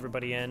just send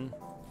everybody in.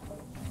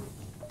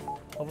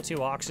 Level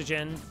 2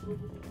 oxygen.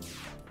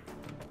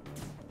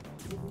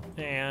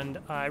 And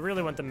I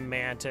really want the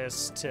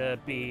Mantis to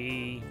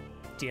be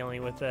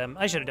dealing with them.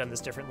 I should have done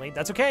this differently.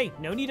 That's okay.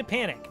 No need to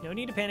panic. No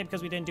need to panic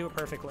because we didn't do it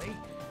perfectly.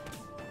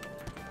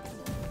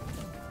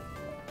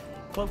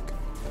 Cloak.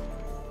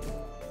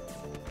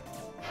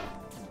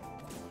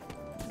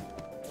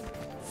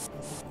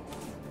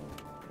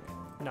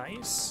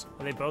 Nice.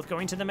 Are they both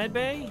going to the med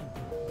bay?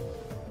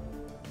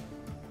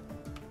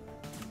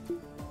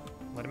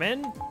 Let them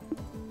in.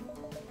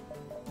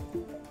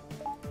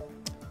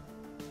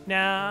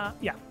 Nah,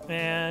 yeah,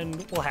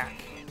 and we'll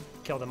hack.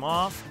 Kill them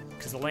off,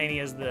 because the Laney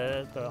is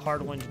the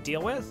hard one to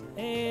deal with,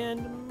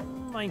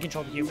 and mind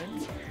control the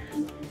human.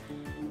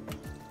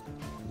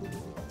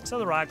 So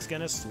the rock's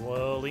gonna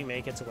slowly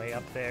make its way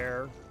up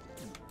there.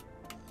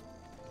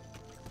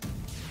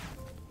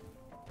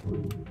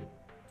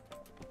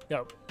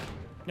 Nope.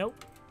 Nope.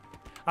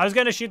 I was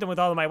gonna shoot them with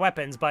all of my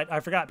weapons, but I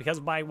forgot,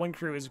 because my one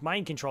crew is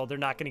mind controlled, they're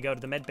not gonna go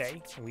to the med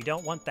bay, and we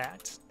don't want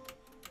that.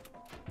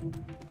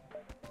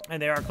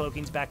 And there, our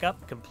cloaking's back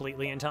up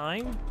completely in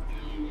time.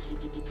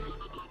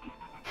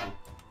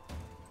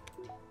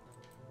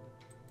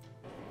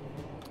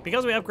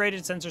 Because we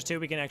upgraded sensors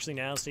too, we can actually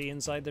now see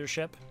inside their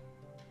ship.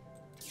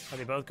 Are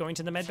they both going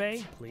to the med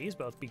bay? Please,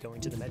 both be going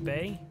to the med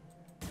bay.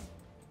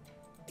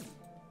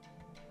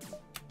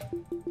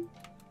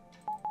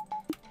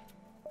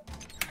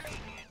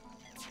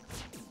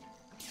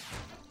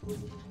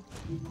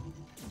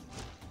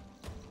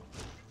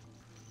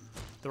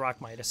 The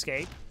rock might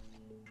escape.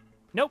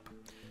 Nope.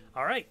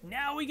 All right,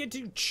 now we get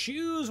to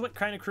choose what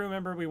kind of crew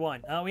member we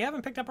want. We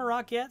haven't picked up a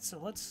rock yet, so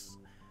let's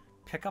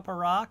pick up a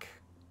rock,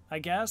 I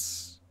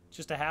guess,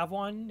 just to have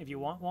one if you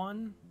want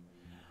one.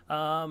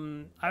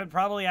 I would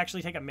probably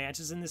actually take a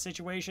Mantis in this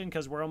situation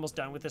because we're almost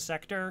done with the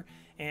sector,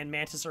 and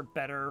Mantis are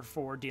better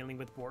for dealing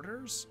with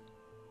borders.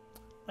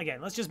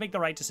 Again, let's just make the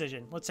right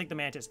decision. Let's take the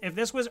Mantis. If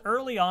this was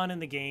early on in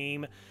the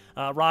game,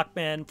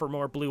 Rockmen for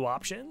more blue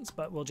options,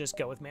 but we'll just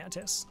go with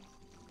Mantis.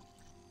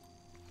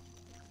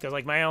 Because,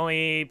 like, my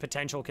only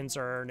potential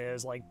concern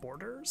is, like,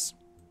 borders.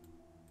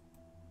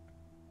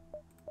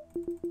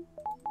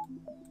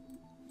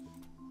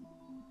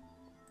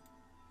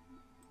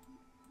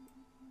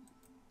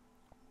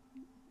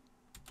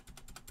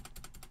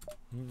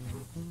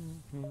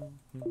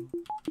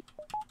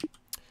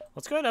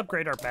 Let's go ahead and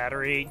upgrade our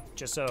battery,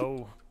 just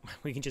so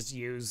we can just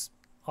use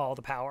all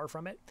the power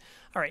from it.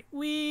 All right,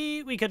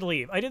 we could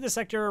leave. I did the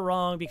sector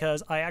wrong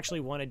because I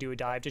actually want to do a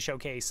dive to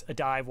showcase a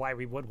dive why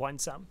we would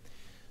want some.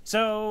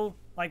 So,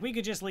 like, we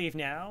could just leave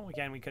now.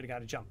 Again, we could have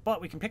got a jump.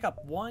 But we can pick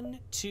up 1,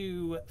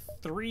 2,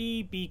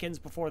 3 beacons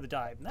before the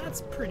dive. And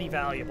that's pretty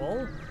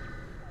valuable.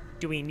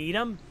 Do we need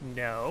them?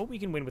 No. We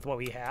can win with what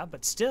we have.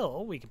 But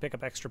still, we can pick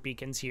up extra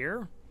beacons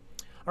here.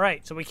 All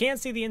right, so we can't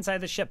see the inside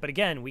of the ship. But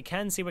again, we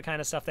can see what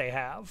kind of stuff they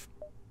have.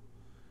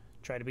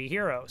 Try to be a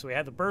hero. So we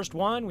have the burst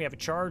 1. We have a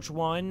charge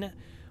 1.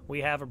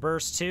 We have a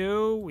burst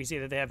 2. We see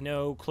that they have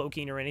no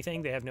cloaking or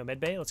anything. They have no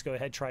medbay. Let's go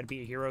ahead and try to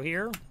be a hero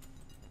here.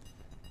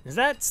 Is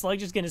that slug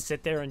just going to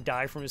sit there and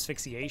die from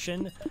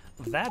asphyxiation?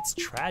 That's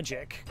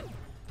tragic.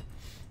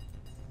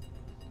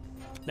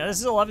 Now, this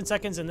is 11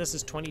 seconds and this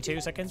is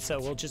 22 seconds, so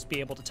we'll just be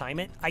able to time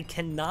it. I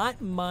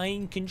cannot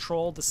mind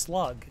control the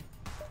slug.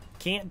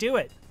 Can't do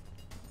it.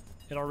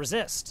 It'll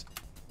resist.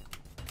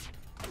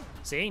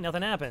 See?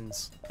 Nothing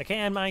happens. I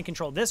can mind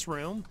control this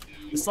room.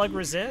 The slug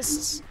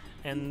resists,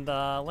 and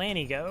the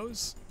Lanny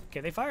goes.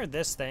 Okay, they fired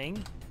this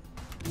thing.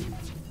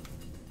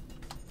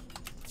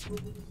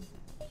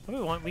 What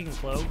do we want? We can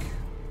cloak.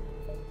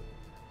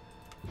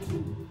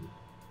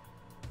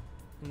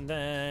 And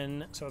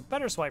then, so a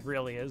better swipe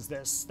really is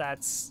this.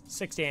 That's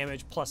 6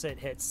 damage, plus it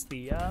hits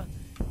the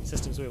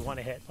systems we want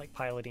to hit, like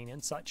piloting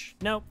and such.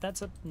 Nope,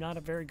 that's not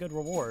a very good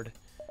reward.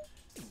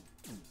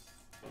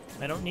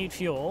 I don't need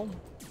fuel.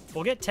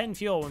 We'll get 10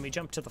 fuel when we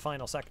jump to the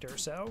final sector,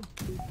 so...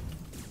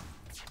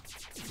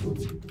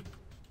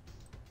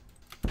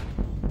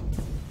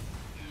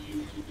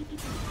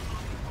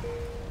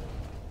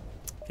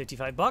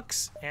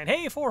 $55, and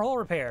hey, 4 hull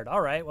repaired.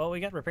 All right, well,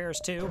 we got repairs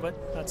too,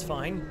 but that's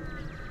fine.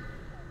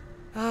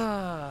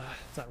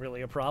 It's not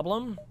really a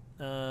problem.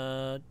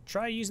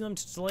 Try using them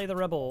to delay the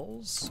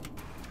rebels.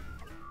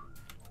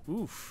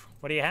 Oof,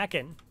 what are you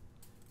hacking?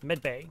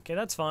 Medbay. Okay,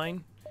 that's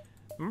fine.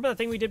 Remember that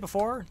thing we did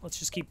before? Let's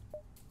just keep...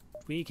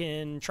 We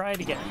can try it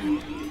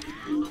again.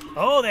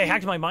 Oh, they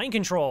hacked my mind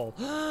control.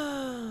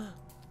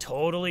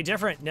 Totally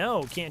different.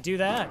 No, can't do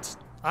that.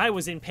 I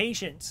was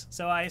impatient,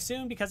 so I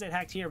assumed because it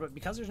hacked here, but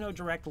because there's no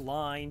direct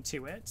line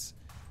to it,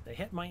 they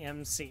hit my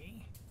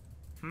MC.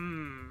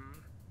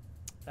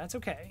 That's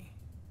okay.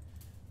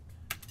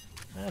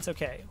 That's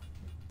okay.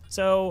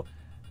 So,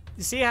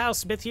 you see how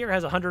Smith here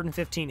has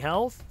 115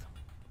 health?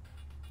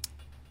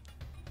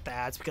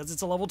 That's because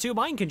it's a level 2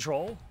 mind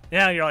control.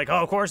 Now you're like,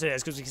 oh, of course it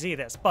is, because we can see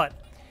this. But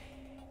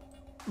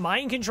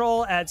mind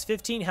control adds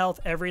 15 health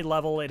every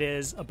level it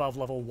is above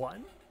level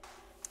 1.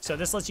 So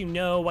this lets you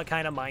know what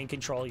kind of mind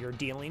control you're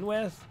dealing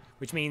with,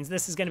 which means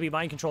this is going to be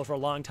mind control for a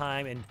long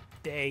time, and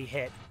they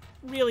hit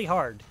really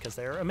hard because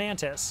they're a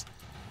mantis.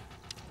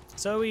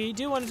 So we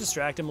do want to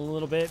distract him a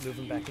little bit, move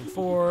him back and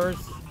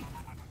forth.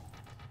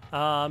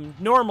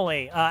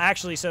 Normally,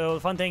 actually, so the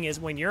fun thing is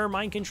when your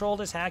mind control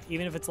is hacked,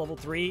 even if it's level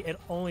 3, it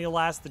only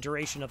lasts the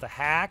duration of the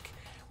hack,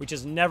 which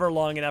is never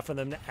long enough for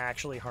them to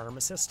actually harm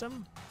a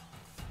system.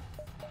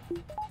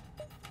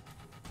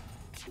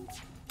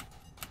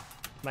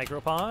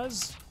 Micro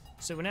pause.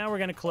 So now we're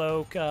going to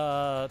cloak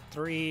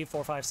 3,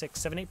 4, 5, 6,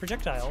 7, 8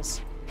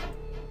 projectiles.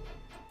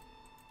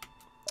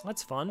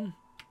 That's fun.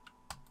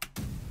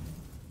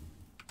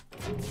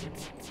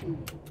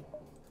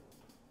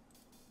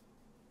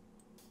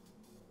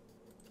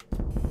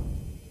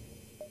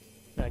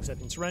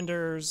 Acceptance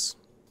renders.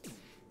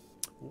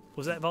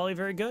 Was that volley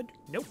very good?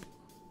 Nope.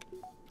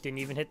 Didn't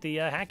even hit the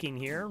hacking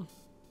here.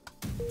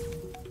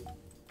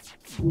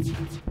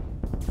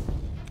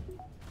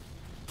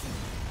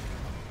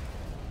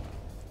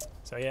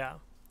 So yeah,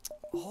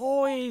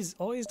 always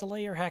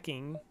delay your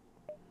hacking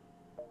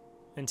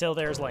until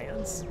there's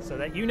lands, so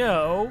that you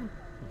know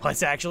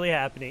what's actually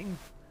happening.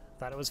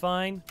 Thought it was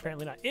fine.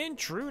 Apparently not.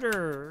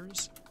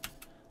 Intruders.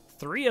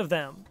 3 of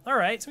them. All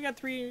right, so we got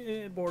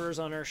 3 borders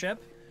on our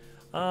ship.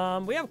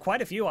 We have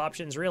quite a few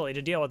options, really,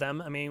 to deal with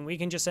them. I mean, we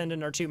can just send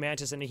in our 2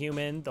 mantis and a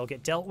human. They'll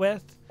get dealt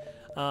with.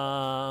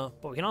 But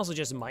we can also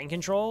just mind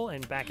control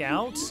and back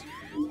out.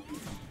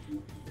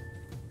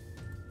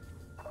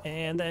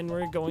 And then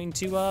we're going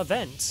to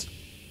vent.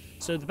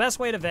 So the best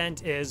way to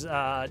vent is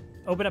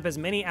open up as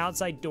many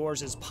outside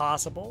doors as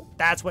possible.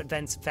 That's what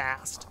vents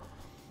fast.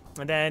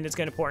 And then it's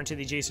going to pour into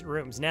the adjacent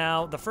rooms.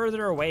 Now, the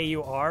further away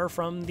you are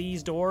from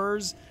these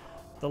doors,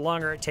 the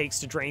longer it takes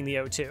to drain the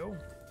O2.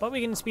 But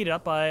we can speed it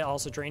up by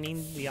also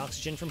draining the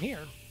oxygen from here.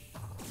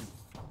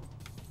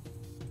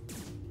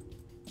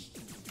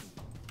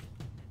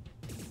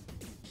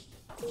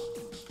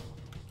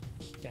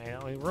 Okay,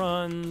 that only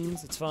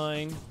runs. It's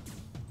fine.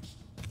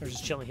 They're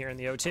just chilling here in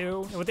the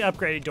O2. And with the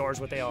upgraded doors,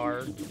 what they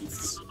are.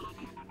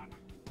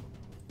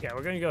 Yeah,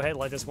 we're going to go ahead and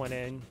let this one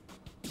in.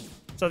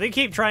 So they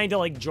keep trying to,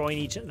 like, join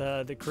each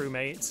the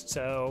crewmates.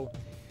 So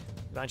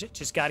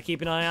just got to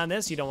keep an eye on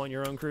this. You don't want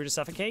your own crew to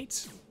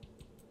suffocate.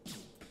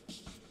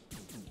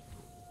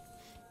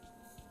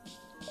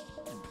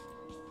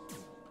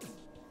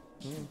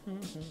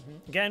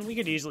 Again, we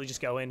could easily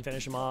just go in,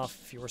 finish them off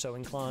if you were so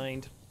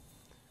inclined.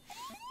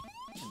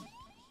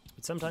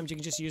 But sometimes you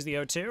can just use the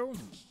O2.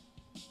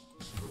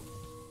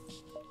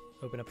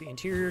 Open up the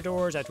interior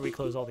doors after we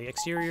close all the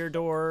exterior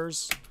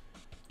doors.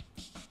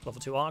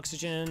 Level 2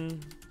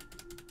 oxygen.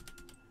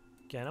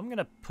 Again, I'm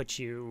gonna put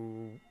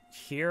you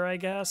here, I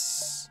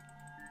guess.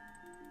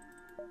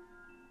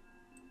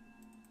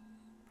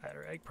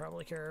 I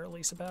probably care at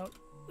least about.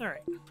 All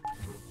right.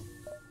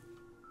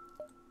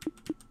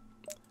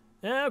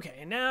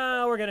 Okay,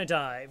 now we're gonna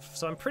dive.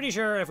 So I'm pretty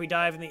sure if we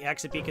dive in the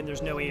exit beacon,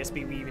 there's no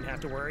ASB we even have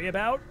to worry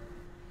about.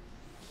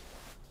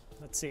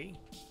 Let's see.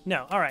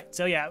 No, all right,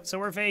 so yeah, so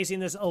we're facing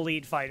this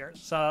elite fighter.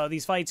 So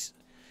these fights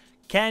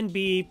can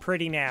be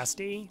pretty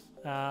nasty.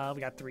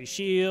 We got 3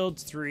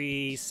 shields,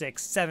 3,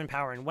 6, 7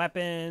 power and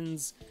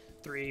weapons,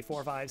 3,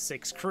 4, 5,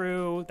 6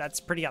 crew. That's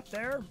pretty up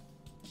there.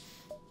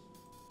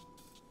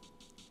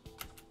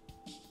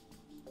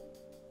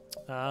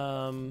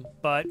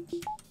 But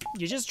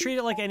you just treat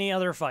it like any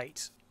other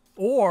fight.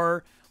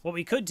 Or what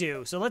we could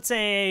do, so let's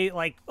say,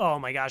 like, oh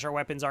my gosh, our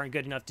weapons aren't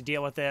good enough to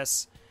deal with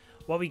this.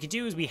 What we could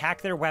do is we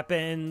hack their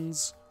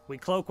weapons, we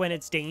cloak when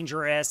it's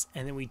dangerous,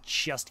 and then we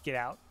just get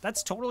out.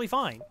 That's totally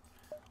fine.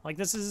 Like,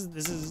 this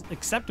is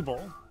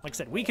acceptable. Like I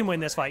said, we can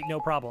win this fight, no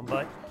problem,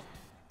 but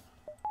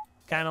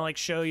kind of like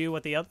show you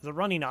what the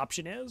running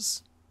option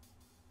is.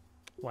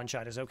 One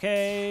shot is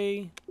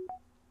okay.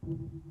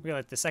 We're gonna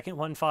let the second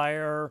one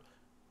fire.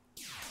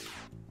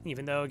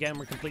 Even though, again,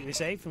 we're completely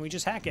safe, and we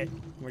just hack it.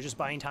 We're just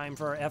buying time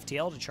for our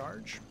FTL to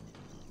charge.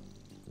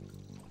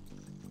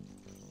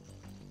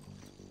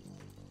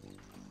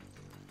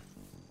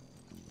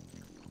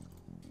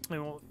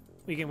 And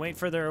we can wait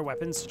for their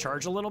weapons to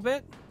charge a little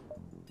bit.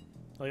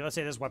 Like, let's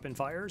say this weapon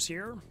fires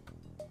here.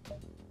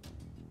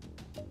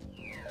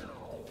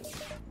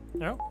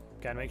 No,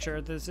 gotta make sure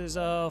this is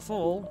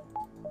full.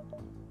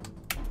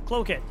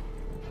 Cloak it.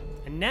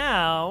 And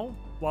now,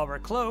 while we're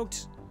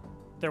cloaked,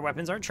 their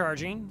weapons aren't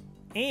charging,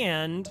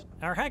 and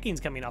our hacking's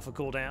coming off a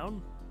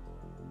cooldown.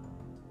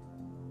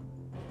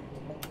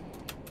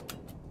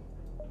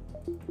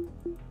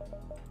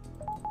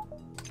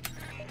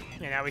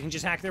 And now we can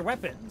just hack their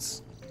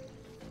weapons.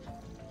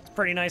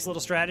 Pretty nice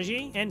little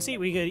strategy. And see,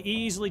 we could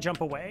easily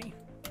jump away.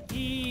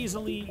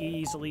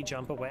 Easily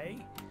jump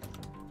away.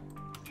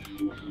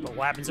 But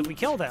what happens if we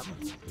kill them?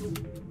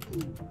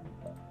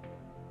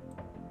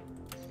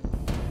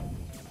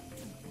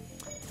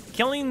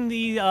 Killing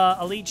the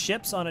elite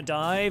ships on a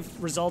dive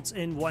results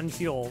in 1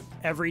 fuel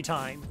every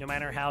time, no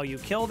matter how you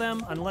kill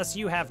them. Unless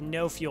you have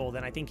no fuel,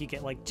 then I think you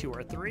get like 2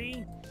 or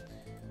 3.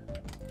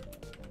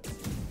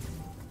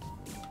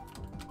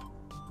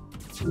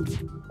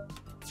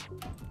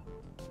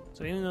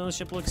 So even though the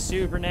ship looks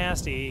super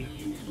nasty,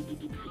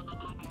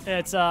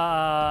 it's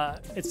to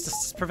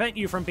prevent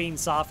you from being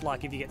soft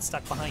lock if you get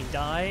stuck behind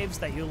dives,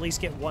 that you at least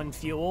get 1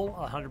 fuel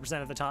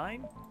 100% of the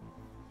time.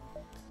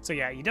 So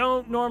yeah, you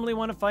don't normally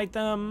want to fight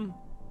them,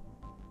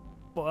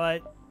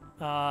 but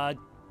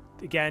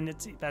again,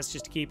 it's best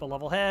just to keep a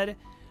level head.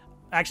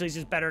 Actually, it's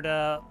just better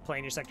to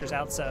plan your sectors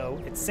out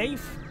so it's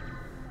safe.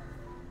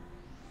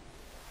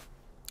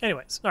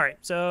 Anyways, all right,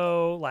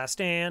 so last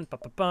stand,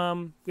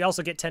 we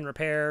also get 10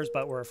 repairs,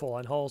 but we're full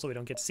on hull, so we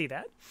don't get to see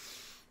that.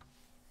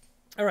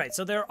 All right,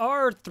 so there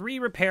are 3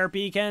 repair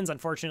beacons.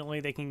 Unfortunately,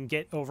 they can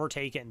get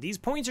overtaken. These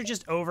points are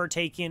just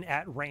overtaken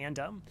at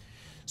random.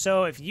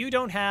 So if you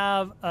don't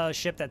have a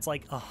ship that's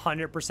like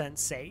 100%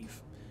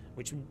 safe,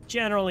 which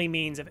generally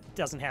means if it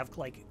doesn't have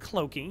like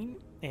cloaking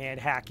and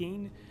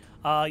hacking,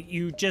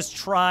 you just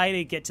try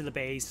to get to the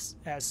base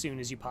as soon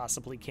as you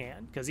possibly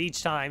can, because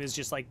each time is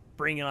just like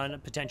bringing on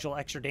potential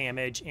extra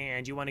damage,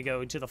 and you want to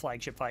go to the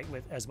flagship fight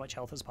with as much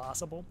health as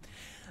possible.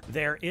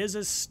 There is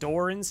a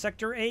store in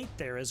Sector 8.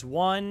 There is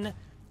one.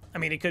 I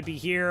mean, it could be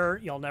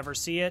here. You'll never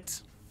see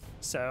it.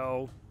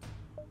 So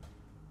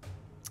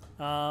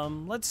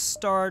let's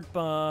start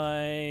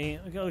by...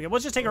 Okay,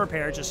 let's just take a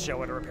repair, just show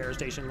what a repair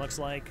station looks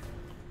like.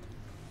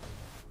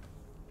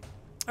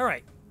 All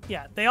right.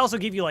 Yeah, they also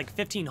give you like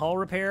 15 hull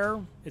repair.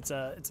 It's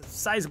a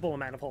sizable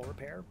amount of hull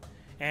repair.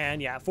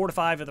 And yeah, 4 to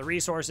 5 of the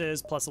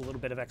resources, plus a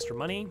little bit of extra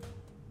money.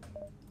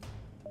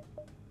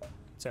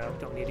 So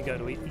don't need to go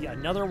to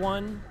another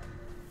one.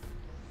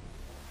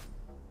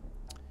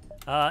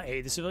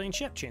 The civilian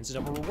ship. Chance to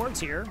double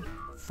rewards here.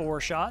 4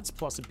 shots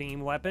plus a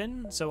beam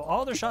weapon. So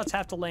all their shots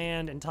have to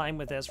land in time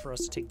with this for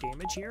us to take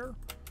damage here.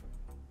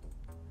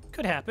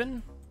 Could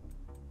happen.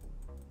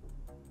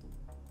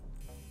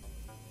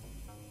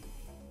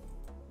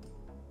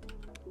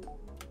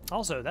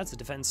 Also, that's a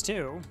defense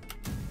 2.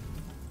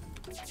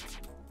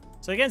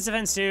 So against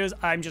defense 2s,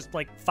 I'm just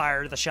like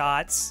fire the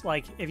shots.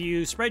 Like if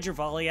you spread your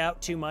volley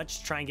out too much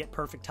to try and get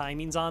perfect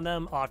timings on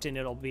them, often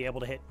it'll be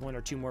able to hit 1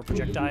 or 2 more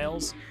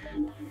projectiles.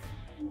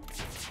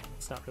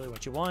 It's not really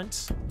what you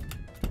want.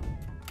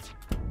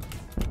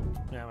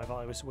 No, my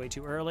volley was way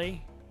too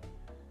early.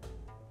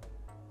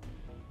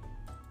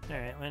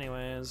 Alright,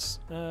 anyways,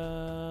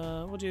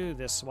 we'll do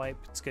this swipe.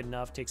 It's good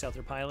enough, takes out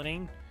their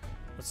piloting.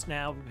 Let's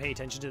now pay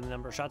attention to the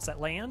number of shots that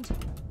land.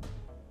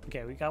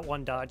 Okay, we got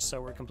 1 dodge,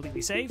 so we're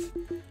completely safe.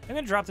 I'm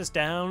gonna drop this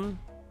down.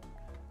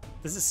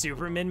 This is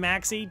super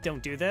min-maxy,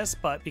 don't do this,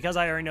 but because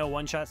I already know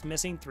 1 shot's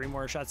missing, 3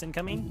 more shots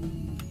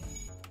incoming.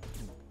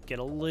 Get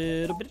a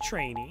little bit of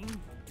training.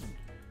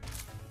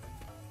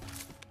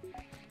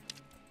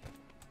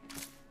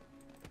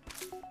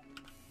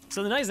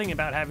 So the nice thing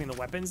about having the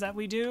weapons that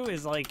we do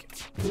is like...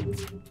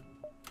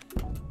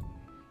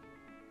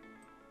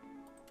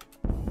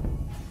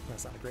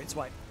 That's not a great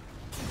swipe.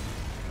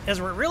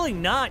 As we're really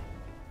not,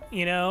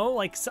 you know,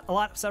 like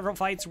several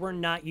fights we're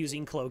not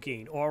using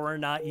cloaking or we're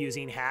not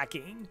using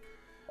hacking,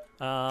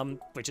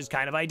 which is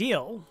kind of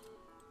ideal.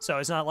 So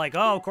it's not like,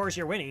 oh, of course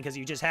you're winning because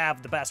you just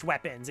have the best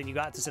weapons and you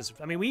got the systems.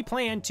 I mean, we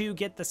planned to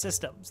get the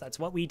systems. That's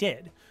what we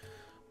did.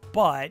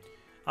 But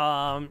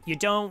you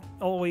don't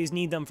always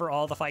need them for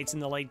all the fights in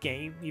the late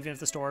game, even if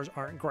the stores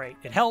aren't great.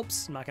 It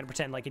helps. I'm not going to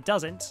pretend like it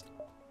doesn't.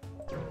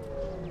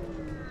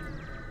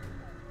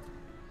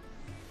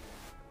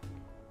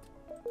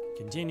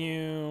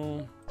 Continue.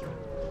 All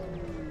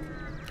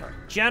right.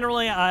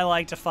 Generally, I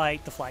like to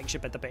fight the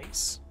flagship at the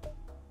base.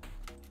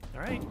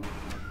 All right.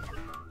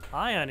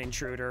 Ion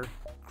intruder.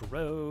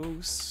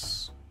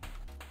 Gross.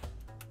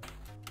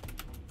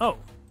 Oh.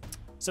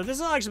 So this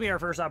will actually be our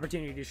first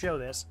opportunity to show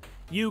this.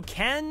 You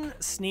can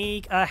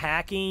sneak a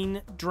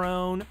hacking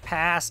drone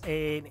past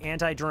an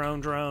anti-drone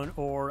drone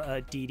or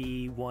a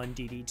DD1,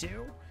 DD2.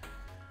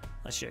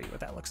 Let's show you what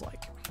that looks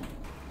like.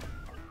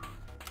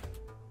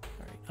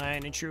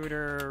 Ion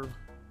intruder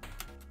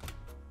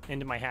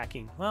into my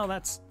hacking. Well,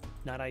 that's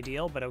not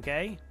ideal, but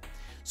okay.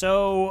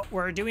 So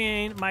we're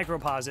doing micro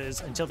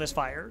pauses until this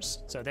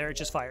fires. So there it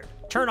just fired.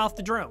 Turn off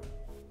the drone.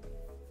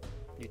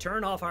 You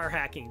turn off our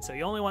hacking. So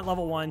you only want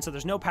level 1, so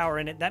there's no power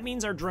in it. That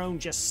means our drone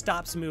just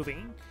stops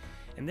moving.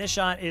 And this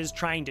shot is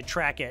trying to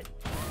track it.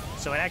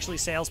 So it actually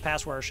sails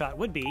past where our shot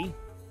would be.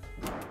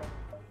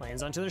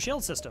 Lands onto their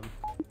shield system.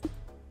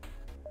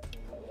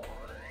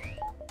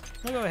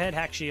 We'll go ahead,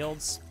 hack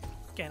shields.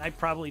 Again, I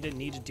probably didn't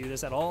need to do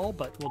this at all,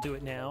 but we'll do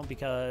it now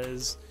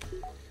because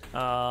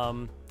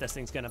this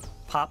thing's gonna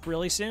pop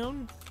really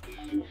soon.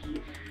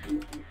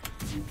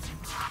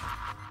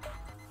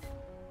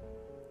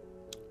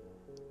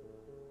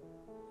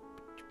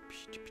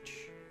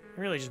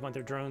 I really just want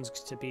their drones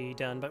to be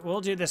done, but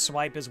we'll do this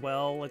swipe as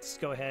well. Let's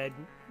go ahead,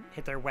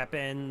 hit their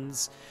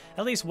weapons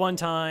at least one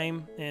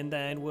time, and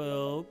then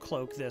we'll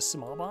cloak this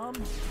small bomb.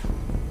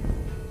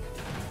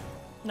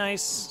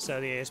 Nice. So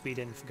the ASB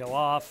didn't go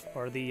off,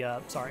 or the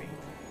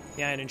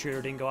ion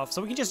intruder didn't go off,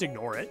 so we can just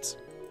ignore it.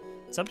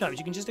 Sometimes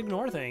you can just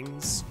ignore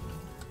things.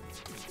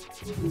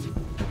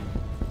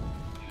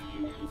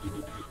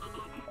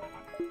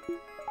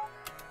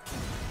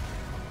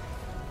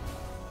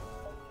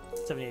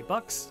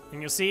 $78,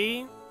 and you'll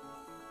see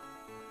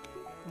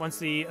once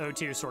the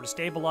O2 sort of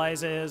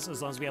stabilizes,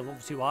 as long as we have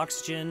level 2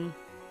 oxygen,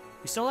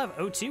 we still have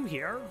O2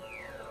 here,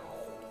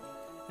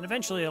 and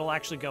eventually it'll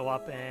actually go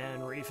up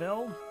and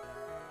refill.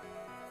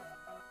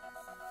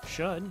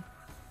 Should.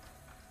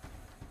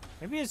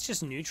 Maybe it's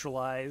just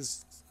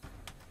neutralized.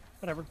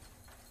 Whatever.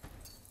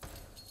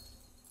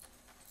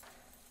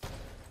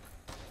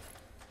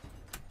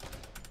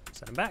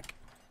 Send him back.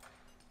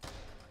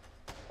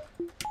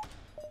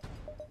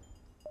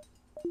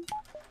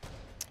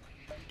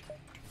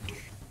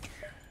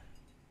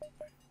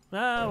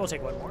 We'll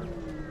take one more.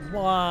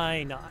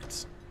 Why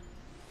not?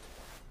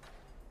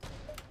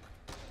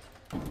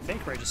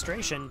 Fake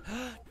registration.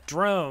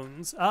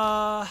 Drones.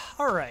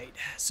 Alright.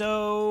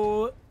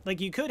 So,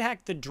 like, you could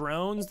hack the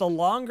drones. The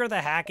longer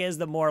the hack is,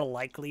 the more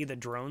likely the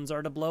drones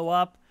are to blow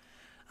up.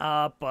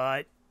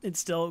 But it's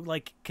still,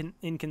 like,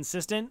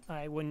 inconsistent.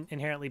 I wouldn't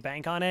inherently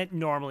bank on it.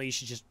 Normally, you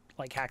should just,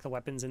 like, hack the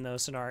weapons in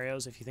those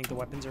scenarios if you think the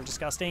weapons are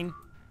disgusting.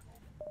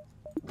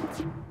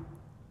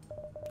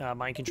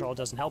 Mind control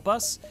doesn't help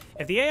us.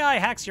 If the AI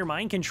hacks your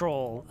mind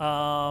control,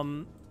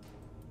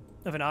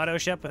 if an auto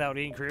ship without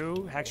any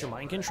crew hacks your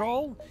mind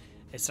control,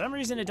 for some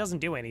reason it doesn't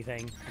do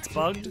anything. It's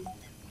bugged.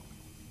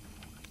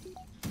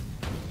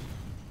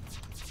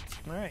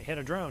 Alright, hit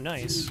a drone,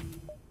 nice.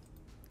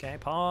 Okay,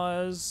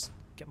 pause.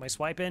 Get my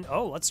swipe in.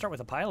 Oh, let's start with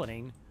the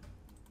piloting.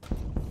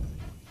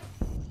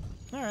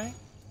 Alright.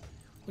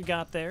 We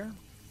got there.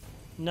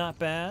 Not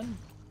bad.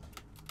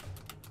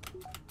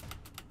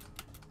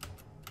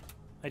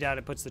 I doubt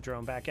it puts the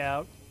drone back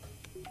out.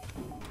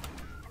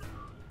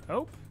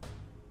 Oh.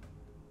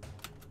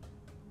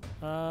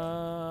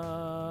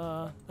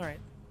 Alright.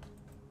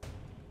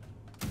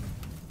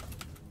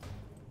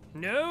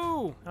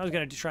 No! I was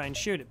gonna try and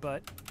shoot it,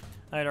 but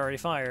I had already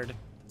fired.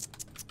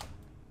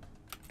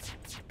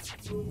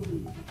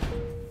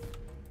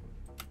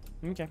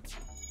 Okay.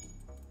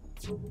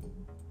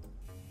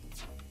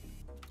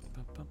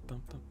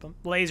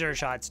 Laser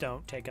shots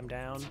don't take him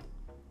down.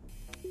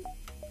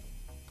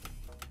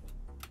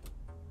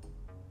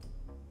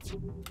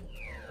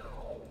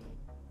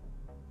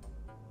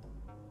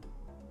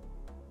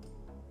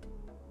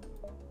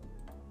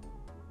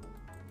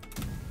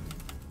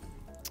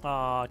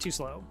 Too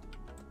slow.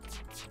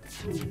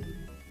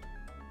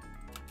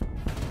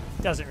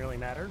 Doesn't really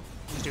matter.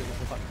 Just doing it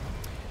for fun.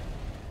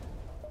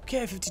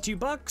 Okay,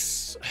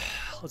 $52.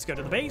 Let's go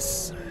to the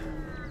base.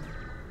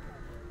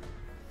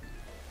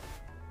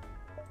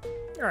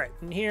 Alright,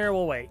 and here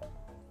we'll wait.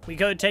 We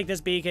could take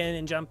this beacon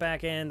and jump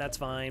back in, that's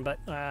fine, but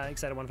like I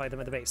said, I want to fight them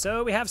at the base.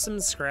 So we have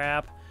some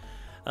scrap.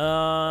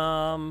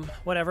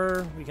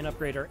 Whatever. We can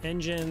upgrade our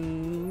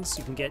engines.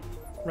 You can get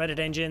Reddit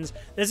engines.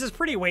 This is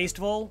pretty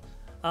wasteful.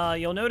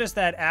 You'll notice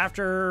that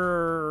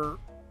after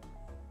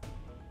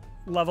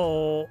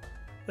level,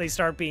 they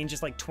start being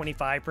just like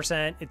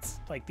 25%. It's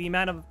like the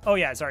amount of, oh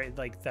yeah, sorry,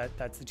 like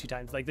that's the 2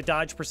 times, like the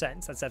dodge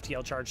percents, that's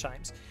FTL charge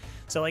times.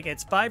 So like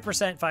it's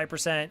 5%,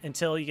 5%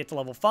 until you get to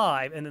level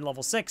 5, and then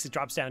level 6, it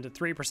drops down to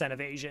 3%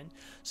 evasion.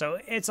 So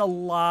it's a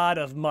lot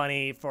of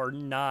money for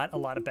not a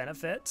lot of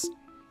benefits.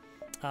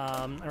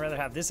 I'd rather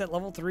have this at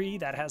level 3.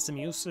 That has some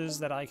uses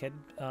that I could,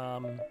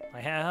 I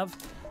have.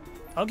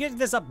 I'll get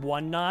this up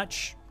 1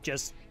 notch.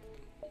 Just,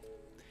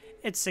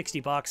 it's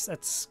 $60.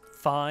 That's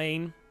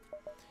fine.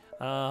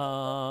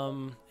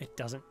 It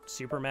doesn't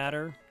super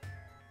matter.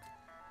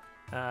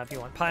 If you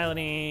want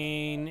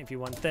piloting, if you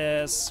want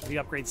this, if you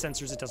upgrade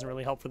sensors, it doesn't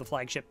really help for the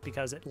flagship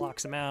because it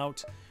locks them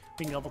out.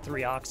 We can level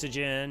 3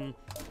 oxygen,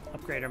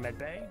 upgrade our med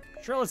bay.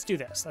 Sure, let's do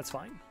this. That's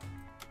fine.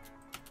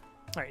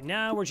 All right,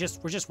 now we're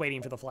just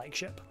waiting for the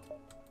flagship.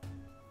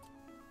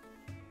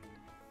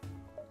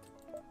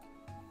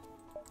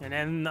 And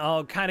then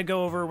I'll kind of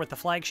go over what the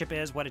flagship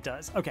is, what it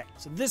does. Okay,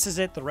 so this is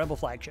it, the Rebel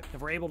flagship.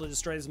 If we're able to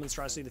destroy this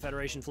monstrosity of the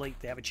Federation fleet,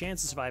 they have a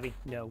chance of surviving.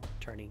 No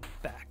turning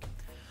back.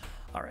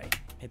 All right,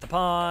 hit the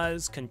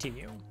pause,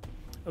 continue.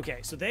 Okay,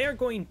 so they are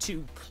going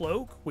to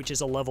cloak, which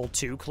is a level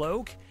 2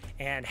 cloak,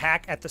 and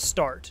hack at the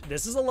start.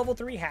 This is a level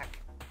 3 hack.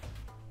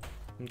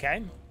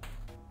 Okay.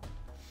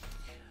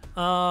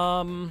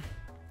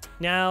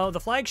 Now, the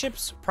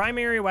flagship's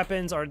primary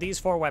weapons are these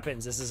 4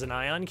 weapons. This is an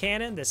ion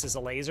cannon, this is a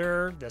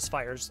laser, this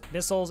fires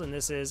missiles, and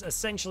this is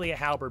essentially a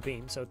halberd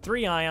beam. So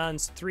 3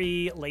 ions,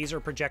 3 laser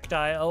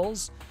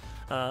projectiles,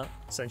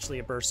 essentially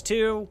a burst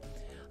 2.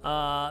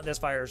 This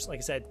fires, like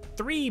I said,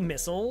 3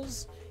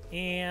 missiles,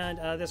 and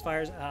this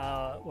fires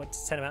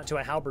what's tantamount to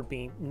a halberd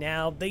beam.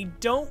 Now, they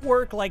don't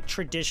work like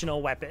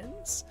traditional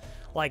weapons,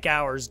 like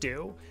ours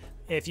do.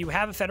 if you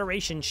have a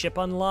Federation ship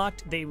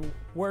unlocked, they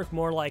work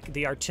more like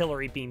the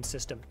artillery beam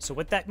system. So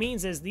what that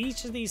means is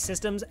each of these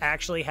systems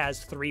actually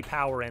has 3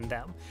 power in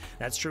them.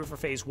 That's true for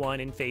Phase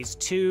 1 and Phase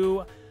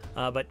 2,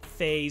 but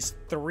Phase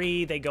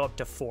 3, they go up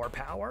to 4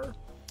 power.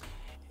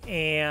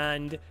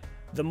 And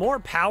the more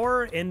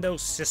power in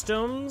those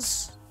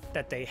systems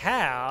that they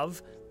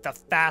have, the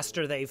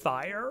faster they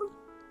fire,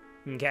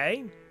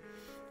 okay?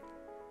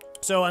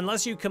 So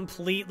unless you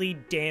completely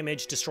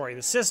damage, destroy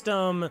the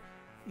system,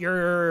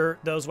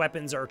 those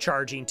weapons are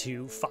charging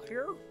to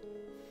fire.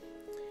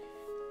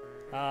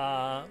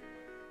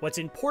 What's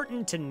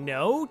important to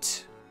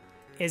note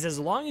is as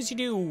long as you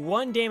do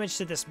 1 damage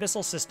to this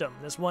missile system,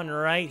 this one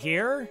right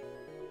here,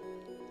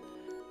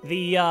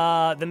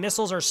 the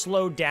missiles are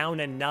slowed down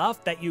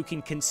enough that you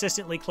can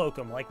consistently cloak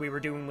them, like we were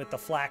doing with the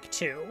Flak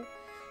 2.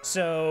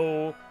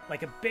 So,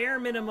 like a bare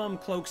minimum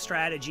cloak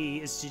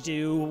strategy is to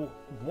do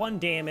 1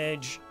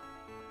 damage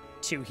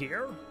to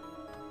here.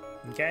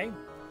 Okay?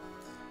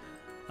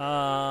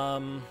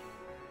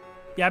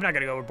 Yeah, I'm not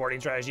gonna go with boarding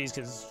strategies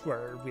because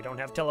we don't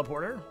have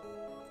teleporter.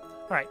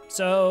 Alright,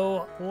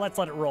 so let's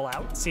let it roll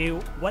out. See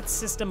what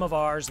system of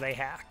ours they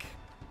hack.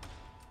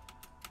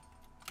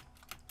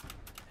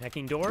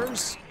 Hacking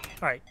doors.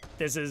 Alright,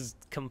 this is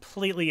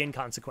completely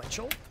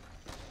inconsequential.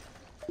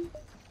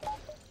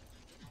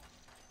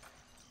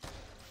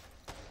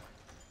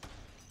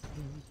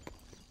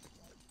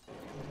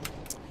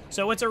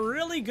 So what's a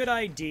really good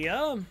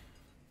idea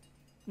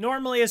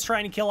normally is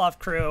trying to kill off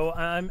crew.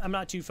 I'm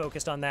not too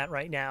focused on that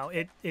right now.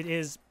 It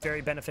is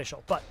very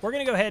beneficial, but we're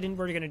going to go ahead and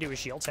we're going to do a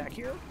shield hack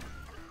here.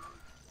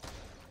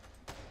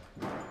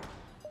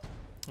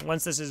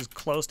 Once this is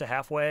close to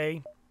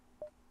halfway,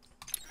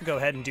 go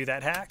ahead and do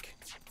that hack.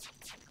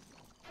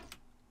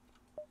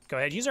 Go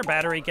ahead, use our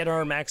battery, get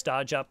our max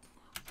dodge up.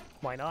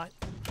 Why not?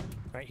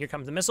 All right, here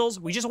comes the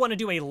missiles. We just want to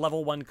do a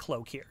level 1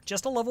 cloak here.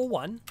 Just a level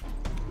 1.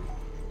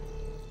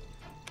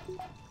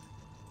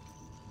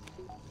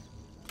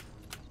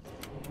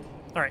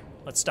 All right,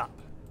 let's stop.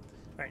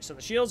 All right, so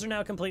the shields are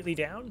now completely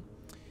down.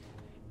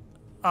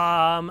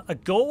 A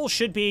goal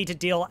should be to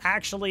deal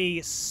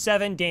actually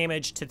 7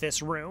 damage to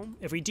this room.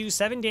 If we do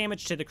 7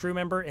 damage to the crew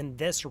member in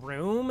this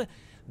room,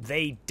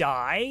 they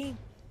die.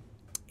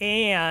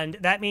 And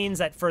that means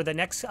that for the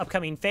next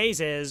upcoming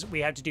phases, we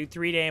have to do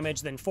 3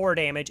 damage, then 4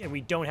 damage, and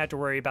we don't have to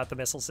worry about the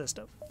missile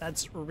system.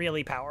 That's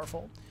really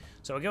powerful.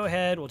 So we'll go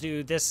ahead, we'll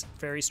do this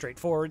very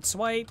straightforward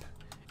swipe,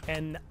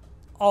 and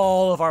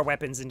all of our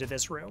weapons into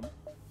this room.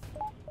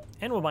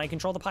 And we'll mind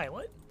control the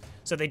pilot.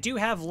 So they do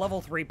have level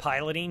 3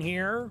 piloting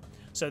here,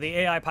 so the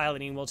AI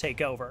piloting will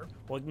take over.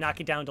 We'll knock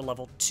it down to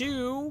level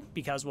 2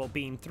 because we'll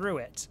beam through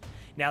it.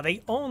 Now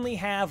they only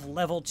have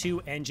level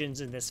 2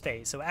 engines in this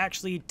phase, so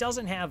actually it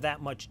doesn't have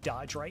that much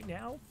dodge right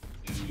now.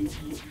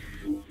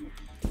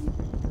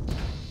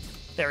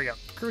 There we go,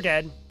 crew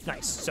dead,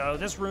 nice. So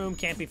this room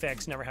can't be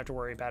fixed, never have to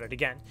worry about it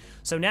again.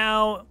 So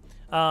now,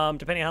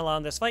 depending on how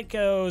long this fight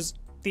goes,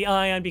 the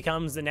ion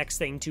becomes the next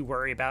thing to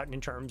worry about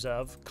in terms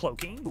of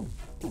cloaking.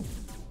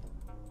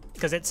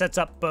 Because it sets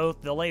up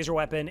both the laser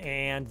weapon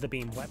and the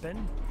beam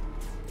weapon.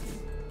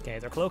 Okay,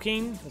 they're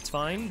cloaking, that's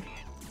fine.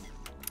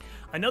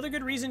 Another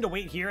good reason to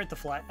wait here at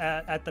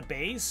the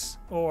base,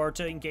 or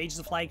to engage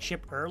the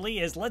flagship early,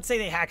 is let's say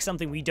they hack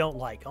something we don't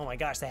like. Oh my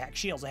gosh, they hack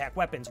shields, they hack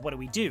weapons, what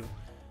do?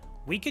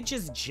 We could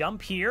just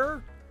jump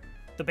here.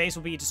 The base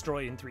will be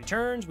destroyed in 3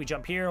 turns. We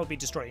jump here, it'll be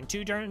destroyed in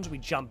 2 turns. We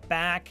jump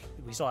back,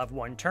 we still have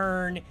 1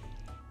 turn.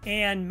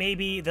 And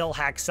maybe they'll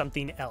hack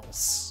something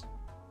else.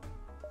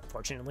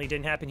 Fortunately, it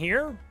didn't happen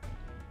here.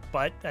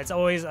 But that's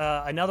always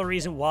another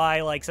reason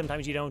why, like,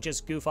 sometimes you don't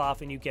just goof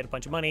off and you get a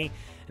bunch of money.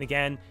 And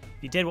again,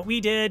 if you did what we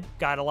did,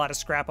 got a lot of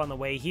scrap on the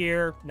way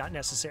here, not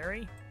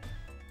necessary.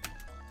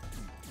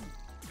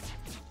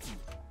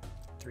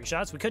 3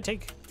 shots, we could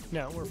take...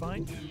 No, we're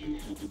fine.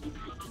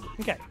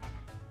 Okay.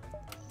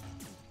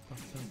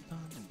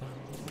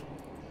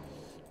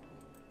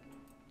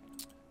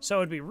 So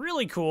it'd be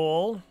really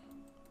cool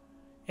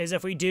is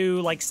if we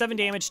do like 7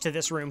 damage to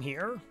this room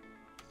here.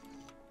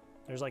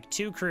 There's like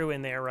 2 crew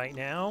in there right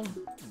now.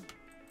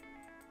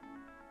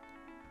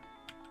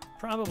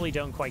 Probably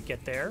don't quite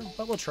get there,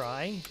 but we'll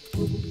try.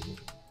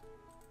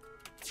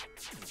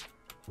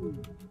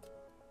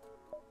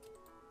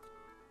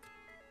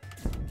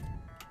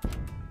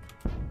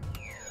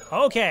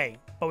 Okay,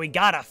 but we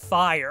got a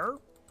fire.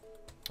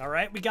 All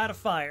right, we got a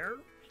fire.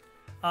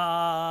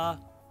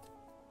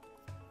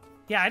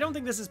 Yeah, I don't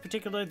think this is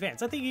particularly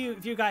advanced. I think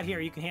if you got here,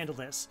 you can handle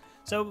this.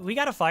 So we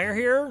got a fire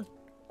here.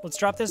 Let's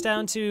drop this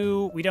down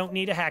to, we don't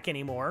need a hack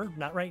anymore.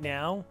 Not right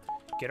now.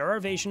 Get our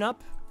evasion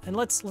up, and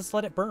let's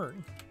let it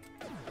burn.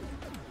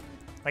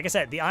 Like I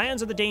said, the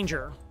ions are the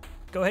danger.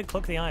 Go ahead,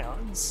 cloak the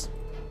ions.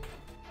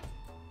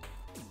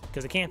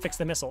 Because it can't fix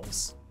the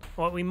missiles.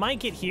 What we might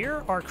get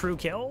here are crew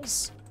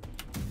kills.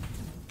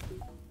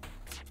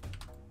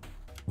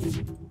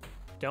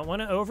 Don't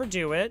want to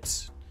overdo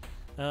it.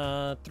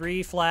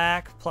 3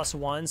 flak plus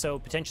 1, so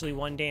potentially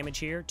 1 damage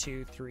here.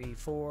 2, 3,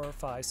 4,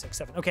 5, 6,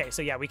 7. Okay,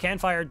 so yeah, we can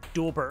fire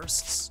dual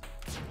bursts.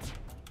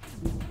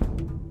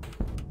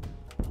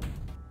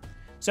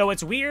 So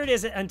what's weird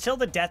is that until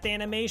the death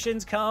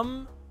animations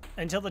show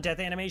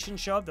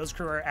up, those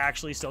crew are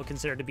actually still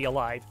considered to be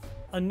alive.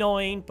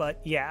 Annoying, but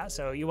yeah,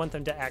 so you want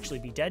them to actually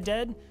be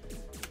dead.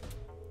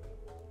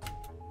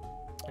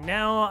 And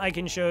now I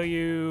can show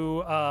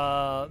you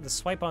the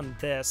swipe on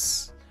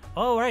this.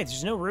 Oh, right,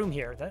 there's no room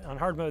here. On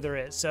hard mode there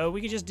is. So we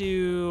could just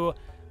do,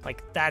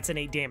 like, that's an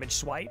 8 damage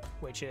swipe,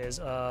 which is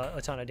a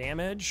ton of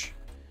damage.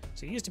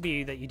 So it used to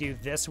be that you do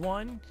this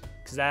one,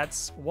 because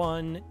that's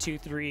 1, 2,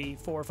 3,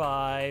 4,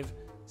 5,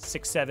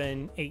 6,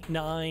 7, 8,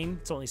 9.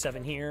 It's only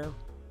 7 here,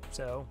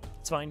 so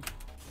it's fine.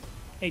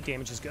 8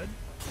 damage is good.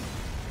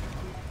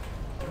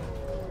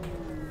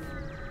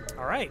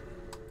 All right,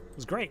 it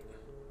was great.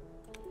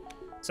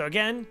 So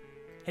again,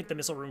 hit the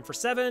missile room for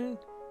 7.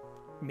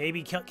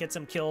 Maybe get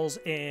some kills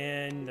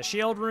in the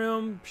shield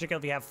room,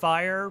 particularly if you have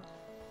fire.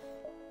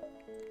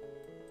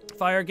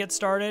 Fire gets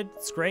started,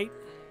 it's great.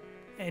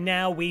 And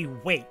now we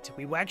wait.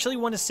 We actually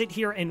want to sit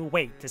here and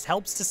wait. This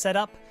helps to set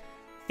up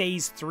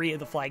phase 3 of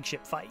the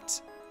flagship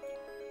fight.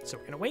 So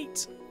we're gonna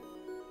wait.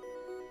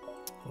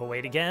 We'll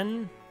wait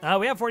again.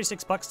 We have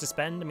 46 bucks to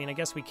spend. I mean, I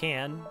guess we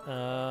can.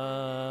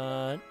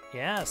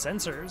 Yeah,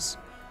 sensors.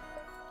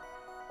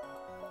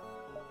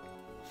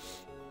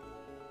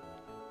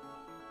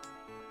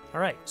 All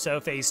right, so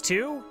phase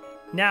 2.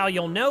 Now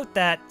you'll note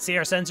that, see,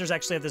 our sensors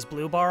actually have this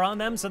blue bar on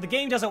them, so the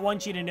game doesn't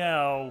want you to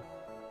know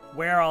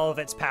where all of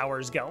its power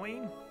is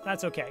going.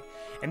 That's okay.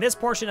 And this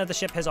portion of the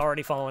ship has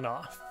already fallen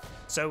off.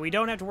 So we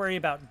don't have to worry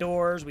about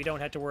doors, we don't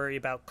have to worry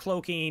about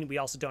cloaking, we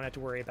also don't have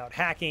to worry about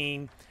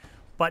hacking.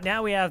 But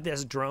now we have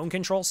this drone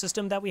control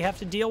system that we have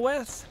to deal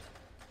with.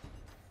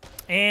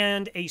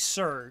 And a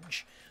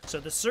surge. So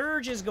the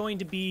surge is going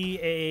to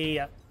be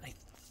I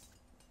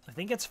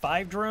think it's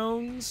 5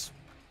 drones.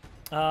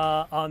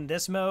 On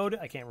this mode,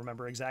 I can't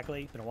remember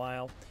exactly, it's been a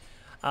while.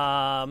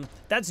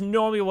 That's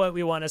normally what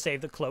we want to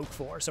save the cloak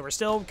for. So we're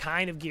still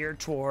kind of geared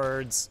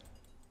towards,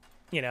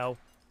 you know,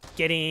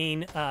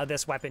 getting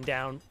this weapon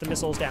down, the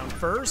missiles down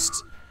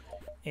first,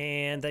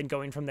 and then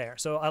going from there.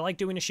 So I like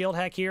doing a shield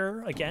hack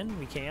here. Again,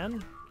 we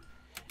can.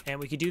 And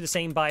we could do the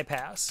same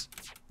bypass.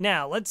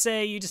 Now, let's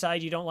say you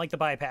decide you don't like the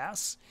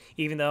bypass,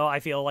 even though I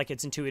feel like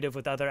it's intuitive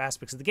with other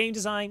aspects of the game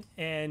design,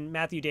 and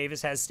Matthew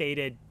Davis has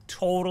stated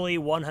totally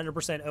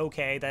 100%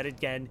 okay that,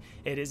 again,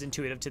 it is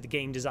intuitive to the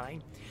game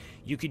design.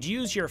 You could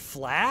use your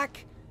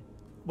flak,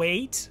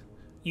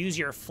 use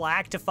your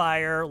flak to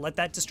fire, let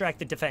that distract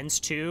the defense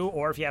too,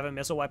 or if you have a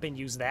missile weapon,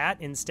 use that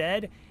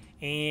instead,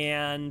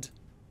 and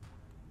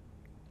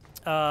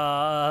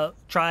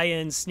try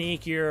and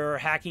sneak your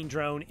hacking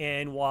drone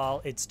in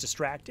while it's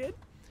distracted.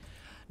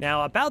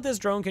 Now, about this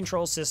drone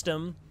control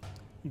system,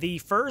 the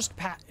first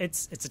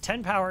it's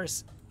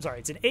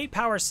an 8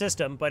 power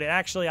system, but it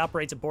actually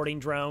operates a boarding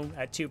drone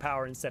at 2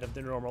 power instead of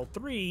the normal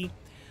 3,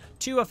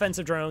 2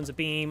 offensive drones, a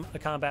beam, a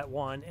combat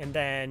 1, and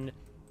then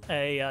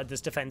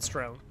this defense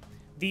drone.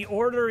 The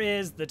order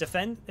is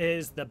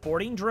the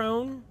boarding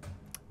drone,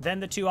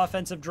 then the 2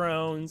 offensive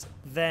drones,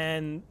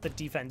 then the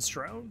defense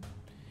drone.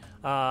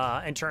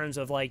 In terms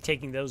of, like,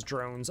 taking those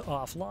drones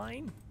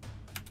offline.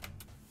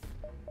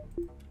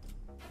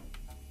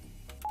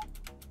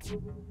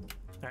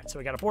 Alright, so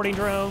we got a boarding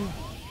drone.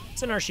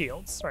 It's in our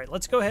shields. Alright,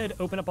 let's go ahead,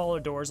 open up all our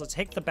doors. Let's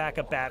hit the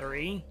backup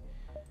battery.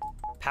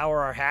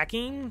 Power our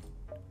hacking.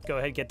 Go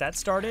ahead, get that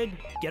started.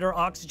 Get our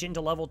oxygen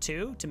to level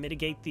 2 to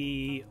mitigate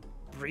the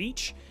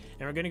breach.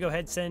 And we're going to go ahead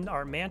and send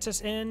our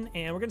Mantis in,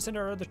 and we're going to send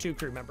our other 2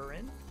 crew member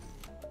in.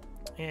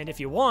 And if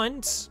you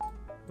want,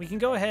 we can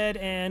go ahead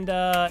and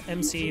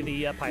MC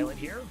the pilot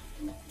here.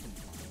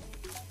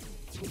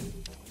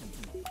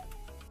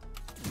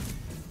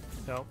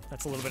 So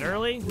that's a little bit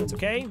early. That's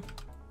okay.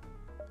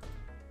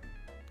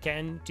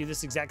 Can do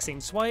this exact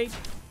same swipe.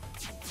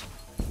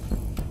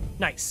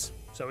 Nice.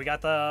 So we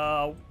got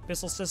the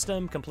missile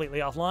system completely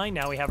offline.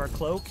 Now we have our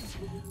cloak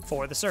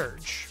for the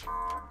surge.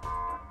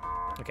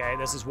 Okay,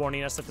 this is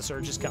warning us that the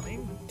surge is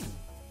coming.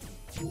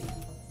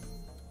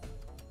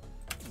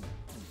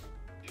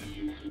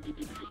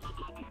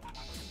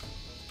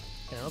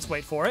 And let's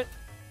wait for it.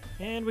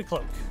 And we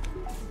cloak.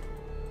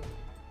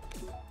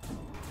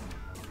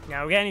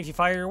 Now again, if you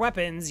fire your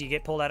weapons, you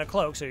get pulled out of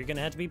cloak, so you're going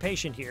to have to be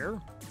patient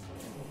here.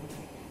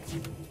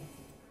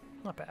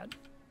 Not bad.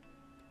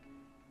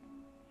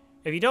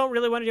 If you don't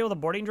really want to deal with a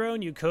boarding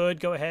drone, you could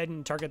go ahead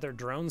and target their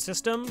drone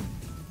system.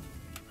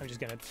 I'm just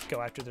going to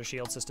go after their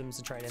shield systems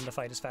and try to end the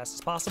fight as fast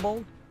as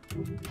possible.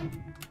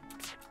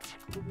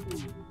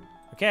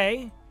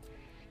 Okay.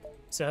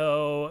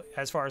 So,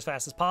 as far as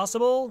fast as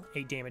possible,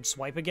 8 damage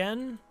swipe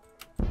again.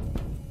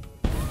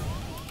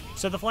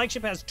 So the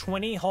flagship has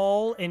 20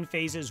 hull in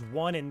phases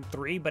 1 and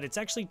 3, but it's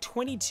actually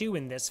 22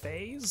 in this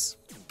phase.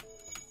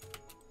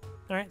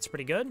 Alright, it's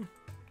pretty good.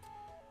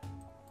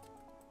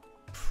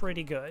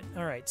 Pretty good.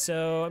 Alright,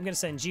 so I'm going to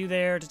send you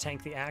there to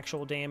tank the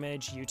actual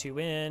damage. You 2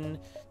 in.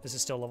 This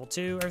is still level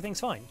 2. Everything's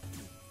fine.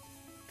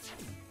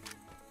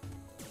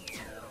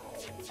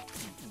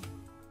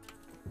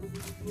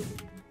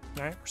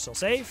 Alright, we're still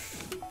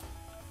safe.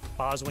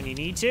 Pause when you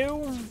need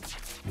to.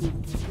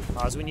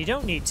 Pause when you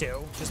don't need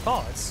to. Just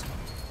pause.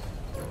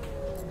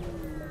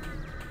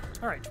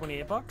 All right,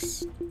 28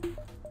 bucks. And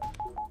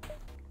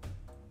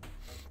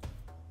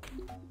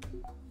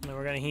then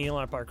we're gonna heal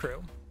up our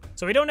crew.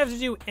 So we don't have to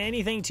do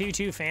anything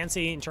too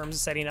fancy in terms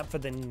of setting up for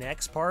the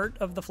next part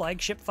of the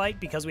flagship fight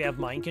because we have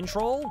mind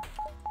control.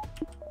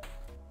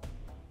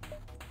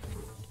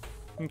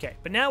 Okay,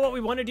 but now what we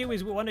want to do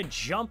is we want to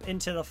jump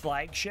into the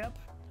flagship.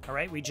 All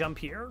right, we jump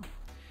here.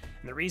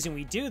 And the reason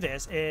we do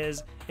this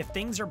is if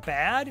things are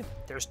bad,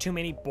 there's too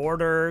many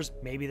borders,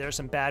 maybe there's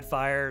some bad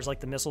fires, like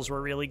the missiles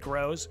were really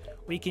gross,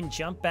 we can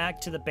jump back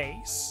to the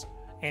base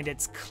and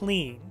it's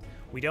clean.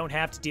 We don't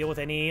have to deal with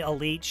any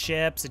elite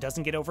ships. It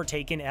doesn't get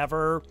overtaken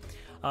ever.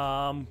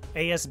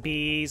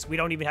 ASBs, we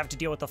don't even have to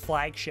deal with the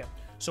flagship.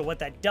 So what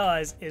that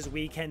does is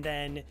we can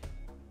then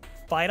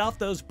fight off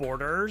those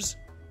borders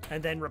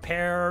and then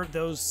repair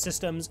those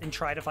systems and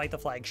try to fight the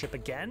flagship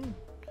again.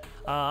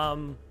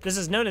 This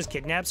is known as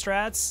kidnap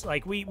strats.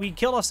 Like we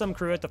killed off some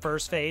crew at the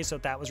first phase, so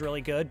that was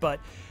really good.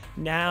 But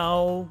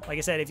now, like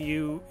I said, if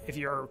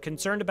you're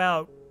concerned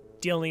about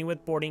dealing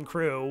with boarding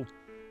crew,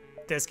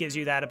 this gives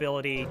you that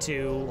ability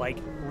to like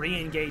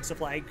re-engage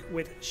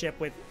the ship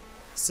with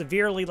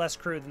severely less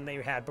crew than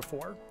they had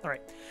before. All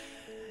right,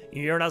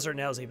 you're not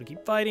certain how to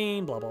keep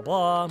fighting. Blah blah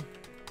blah.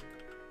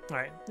 All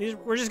right,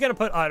 we're just gonna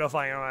put auto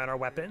fire on our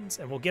weapons,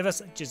 and we'll give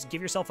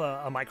yourself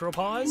a micro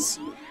pause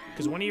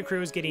because one of your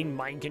crew is getting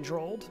mind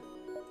controlled.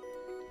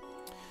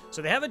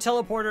 So they have a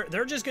teleporter.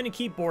 They're just gonna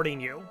keep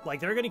boarding you. Like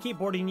they're gonna keep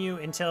boarding you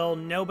until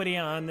nobody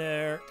on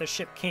the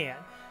ship can.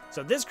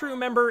 So this crew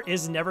member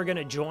is never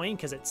gonna join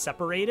because it's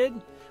separated,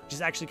 which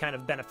is actually kind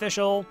of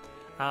beneficial.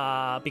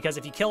 Because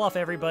if you kill off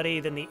everybody,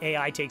 then the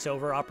AI takes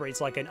over, operates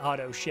like an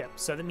auto ship.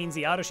 So that means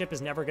the auto ship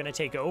is never gonna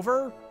take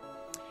over.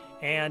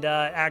 And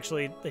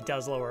actually, it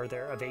does lower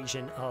their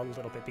evasion a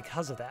little bit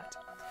because of that.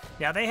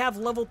 Now, they have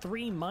level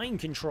 3 mind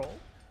control.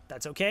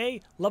 That's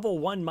okay. Level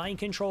 1 mind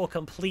control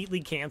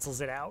completely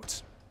cancels it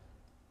out.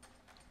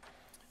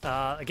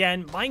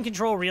 Again, mind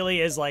control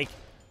really is like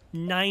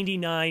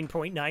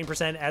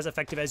 99.9% as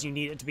effective as you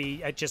need it to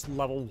be at just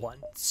level 1.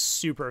 It's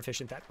super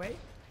efficient that way.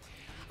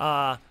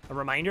 A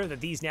reminder that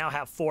these now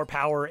have 4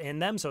 power in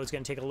them, so it's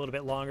going to take a little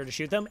bit longer to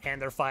shoot them,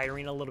 and they're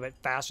firing a little bit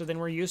faster than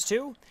we're used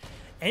to.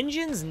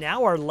 Engines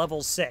now are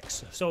level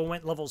 6, so it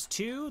went levels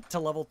 2 to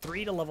level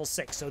 3 to level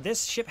 6. So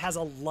this ship has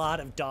a lot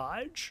of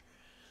dodge.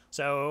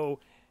 So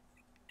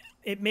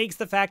it makes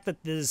the fact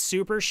that the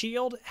super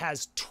shield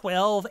has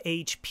 12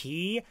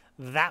 HP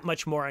that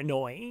much more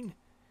annoying.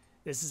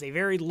 This is a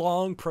very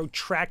long,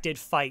 protracted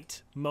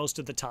fight most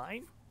of the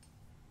time.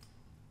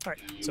 All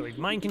right, so we have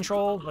mind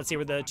control. Let's see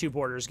where the 2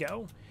 borders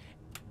go.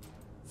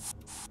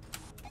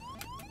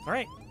 All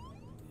right.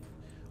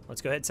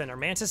 Let's go ahead and send our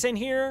Mantis in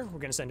here. We're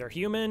going to send our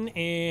human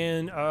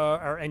and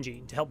our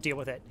NG to help deal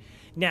with it.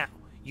 Now,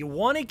 you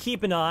want to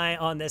keep an eye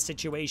on this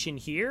situation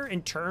here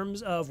in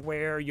terms of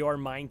where your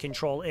mind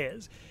control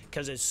is.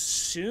 Because as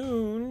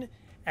soon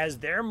as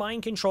their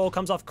mind control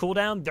comes off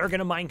cooldown, they're going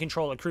to mind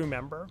control a crew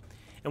member.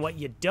 And what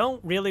you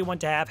don't really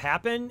want to have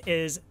happen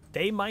is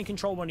they mind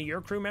control one of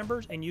your crew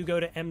members and you go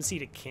to MC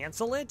to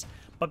cancel it.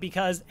 But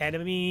because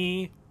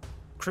enemy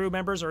crew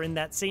members are in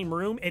that same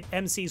room, it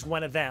MCs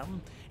one of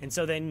them. And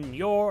so then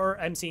you're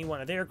MCing one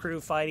of their crew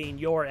fighting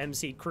your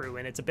MC crew,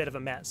 and it's a bit of a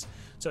mess.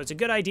 So it's a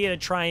good idea to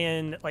try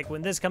and, like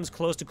when this comes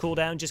close to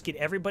cooldown, just get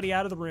everybody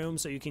out of the room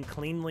so you can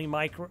cleanly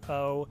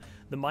micro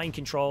the mind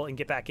control and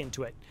get back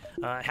into it.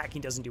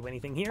 Hacking doesn't do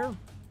anything here.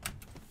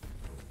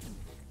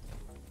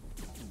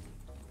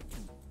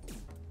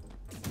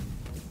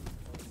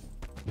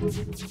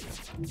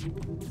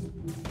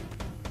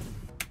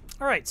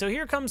 All right, so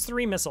here comes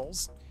 3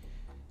 missiles.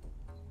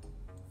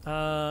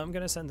 I'm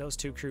going to send those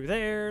 2 crew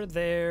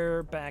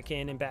there, back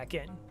in, and back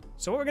in.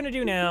 So what we're going to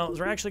do now is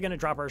we're actually going to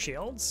drop our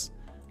shields.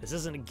 This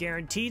isn't a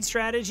guaranteed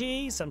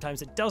strategy.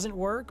 Sometimes it doesn't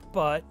work,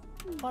 but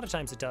a lot of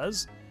times it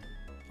does.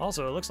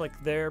 Also, it looks like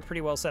they're pretty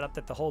well set up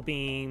that the whole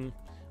beam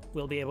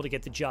will be able to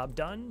get the job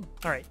done.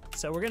 All right,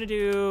 so we're going to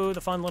do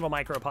the fun little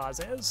micro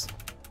pauses.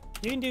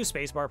 You can do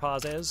spacebar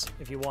pauses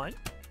if you want.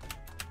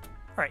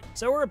 All right,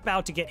 so we're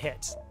about to get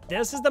hit.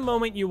 This is the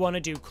moment you want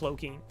to do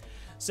cloaking.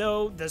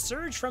 So the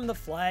surge from the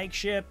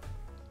flagship,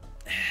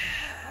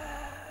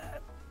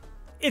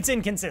 it's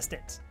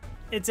inconsistent.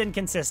 It's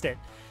inconsistent.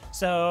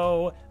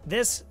 So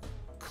this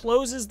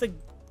closes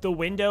the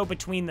window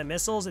between the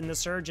missiles and the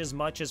surge as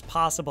much as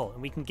possible.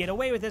 And we can get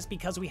away with this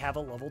because we have a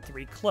level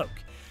 3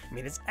 cloak. I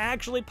mean, it's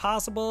actually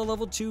possible a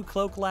level 2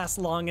 cloak lasts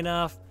long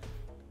enough,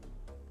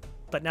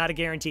 but not a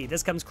guarantee.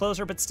 This comes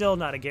closer, but still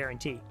not a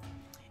guarantee.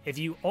 If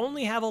you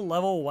only have a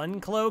level 1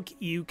 cloak,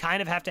 you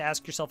kind of have to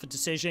ask yourself a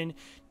decision.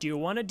 Do you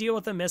want to deal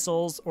with the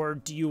missiles or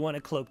do you want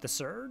to cloak the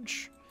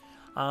surge?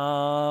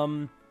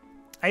 I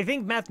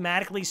think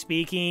mathematically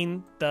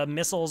speaking, the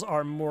missiles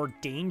are more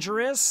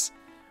dangerous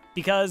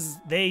because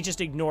they just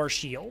ignore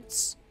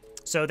shields.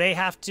 So they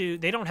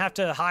don't have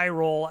to high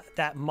roll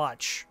that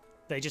much.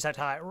 They just have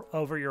to high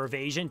over your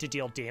evasion to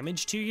deal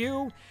damage to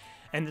you.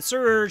 And the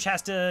surge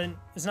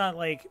it's not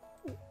like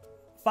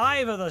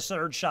 5 of the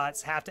surge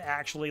shots have to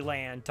actually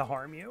land to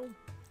harm you.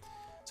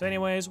 So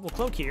anyways, we'll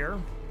cloak here.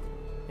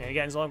 And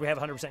again, as long as we have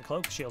 100%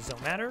 cloak, shields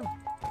don't matter.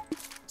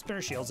 Let's put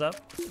our shields up.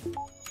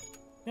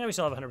 Yeah, we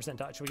still have 100%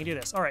 dodge, so we can do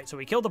this. All right, so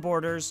we killed the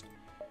boarders.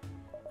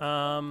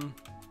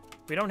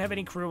 We don't have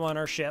any crew on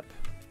our ship.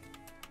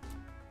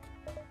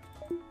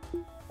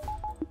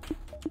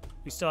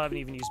 We still haven't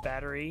even used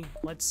battery.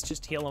 Let's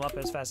just heal them up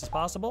as fast as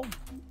possible.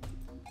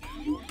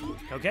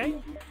 Okay,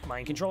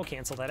 mind control,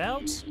 cancel that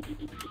out.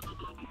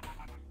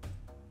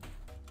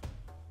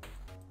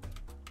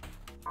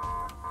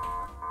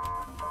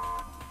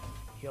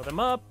 Heal them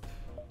up.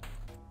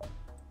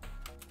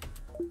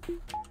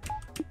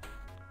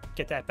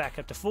 Get that back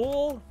up to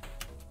full.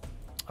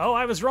 Oh,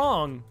 I was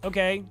wrong.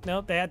 Okay,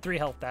 nope, they had 3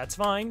 health. That's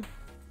fine.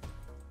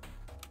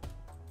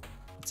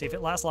 Let's see if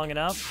it lasts long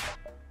enough.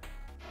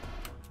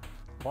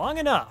 Long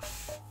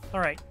enough. All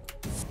right.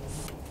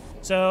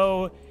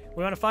 So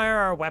we want to fire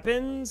our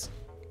weapons.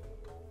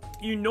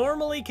 You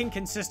normally can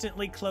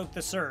consistently cloak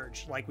the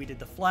surge, like we did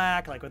the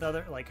flak, like with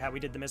other, like how we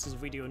did the missiles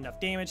if we do enough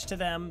damage to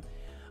them,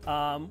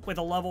 with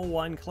a level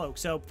 1 cloak.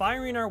 So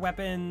firing our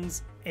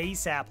weapons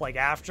ASAP, like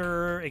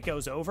after it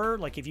goes over,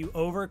 like if you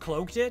over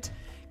cloaked it,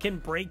 can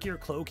break your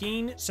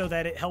cloaking so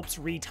that it helps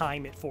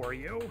retime it for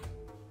you.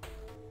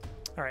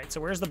 All right,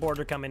 so where's the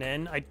border coming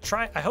in?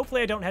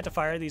 Hopefully I don't have to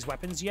fire these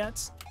weapons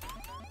yet.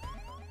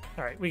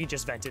 All right, we can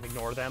just vent and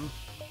ignore them.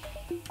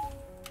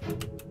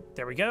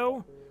 There we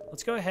go.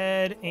 Let's go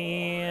ahead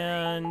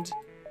and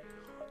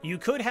you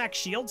could hack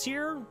shields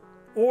here,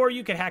 or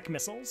you could hack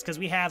missiles, because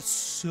we have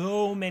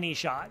so many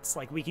shots.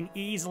 Like, we can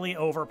easily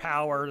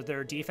overpower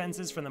their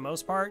defenses for the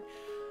most part.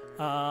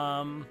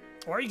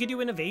 Or you could do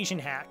an evasion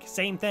hack.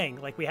 Same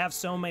thing. Like, we have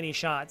so many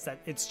shots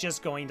that it's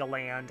just going to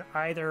land.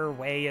 Either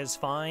way is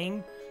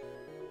fine.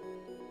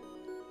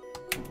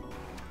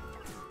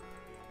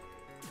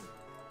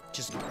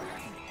 Just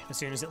as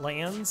soon as it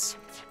lands.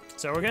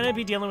 So we're going to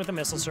be dealing with a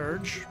missile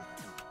surge.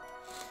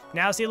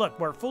 Now, see, look,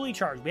 we're fully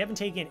charged. We haven't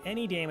taken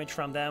any damage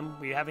from them.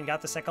 We haven't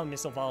got the second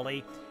missile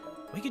volley.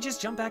 We could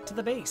just jump back to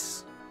the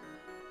base.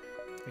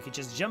 We could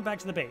just jump back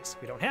to the base.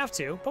 We don't have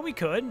to, but we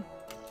could.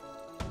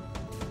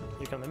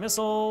 Here come the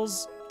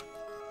missiles.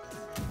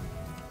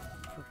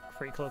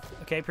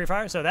 Okay,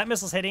 pre-fire. So that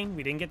missile's hitting.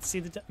 We didn't get to see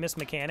the miss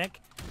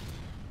mechanic.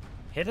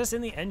 Hit us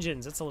in the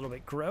engines. That's a little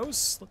bit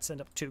gross. Let's send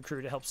up 2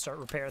 crew to help start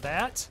repair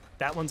that.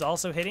 That one's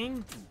also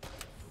hitting.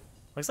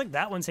 Looks like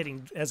that one's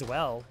hitting as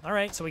well. All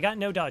right, so we got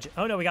no dodge.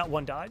 Oh, no, we got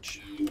 1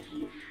 dodge.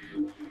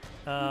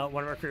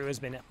 One of our crew has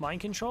been mind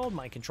controlled.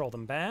 Mind control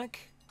them back.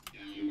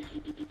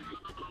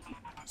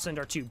 Send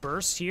our 2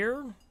 bursts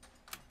here.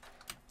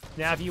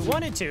 Now, if you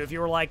wanted to, if you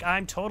were like,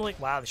 I'm totally...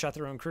 Wow, they shot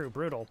their own crew.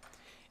 Brutal.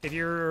 If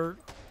you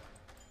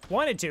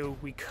wanted to,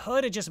 we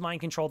could have just mind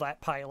controlled that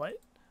pilot.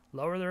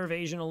 Lower their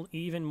evasion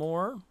even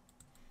more.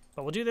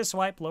 But we'll do this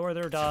swipe, lower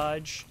their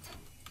dodge.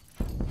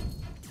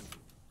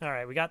 All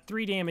right, we got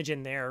 3 damage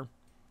in there.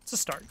 It's a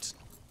start.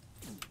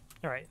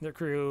 All right, their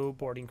crew,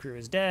 boarding crew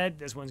is dead.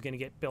 This one's going to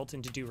get built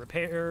in to do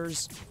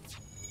repairs.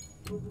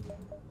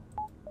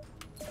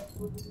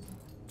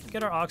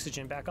 Get our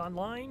oxygen back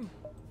online.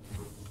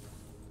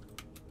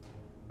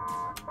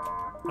 All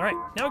right,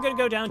 now we're going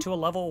to go down to a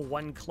level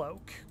 1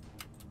 cloak.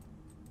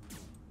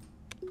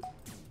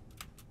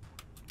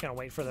 Gonna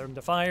wait for them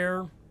to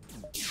fire.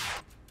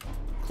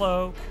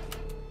 Cloak.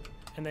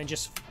 And then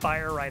just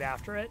fire right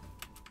after it.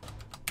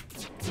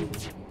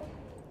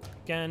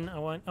 Again, I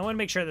want to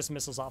make sure this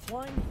missile's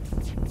offline.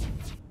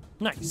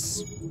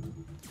 Nice.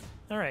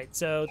 All right,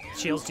 so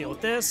shields deal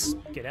with this.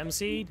 Get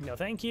MC'd. No,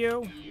 thank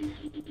you.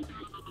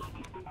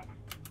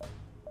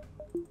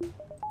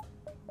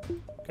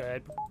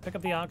 Good. Pick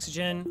up the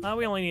oxygen.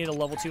 We only need a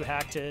level 2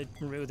 hack to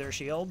remove their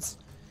shields.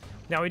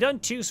 Now, we've done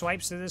 2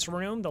 swipes to this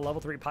room. The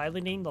level 3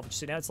 piloting.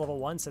 So now it's level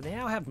 1. So they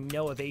now have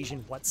no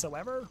evasion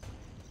whatsoever.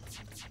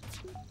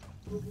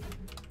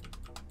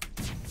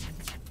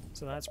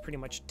 So that's pretty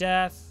much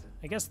death.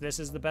 I guess this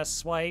is the best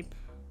swipe.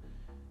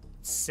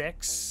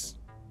 6.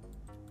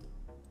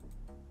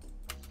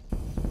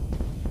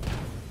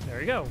 There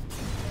you go.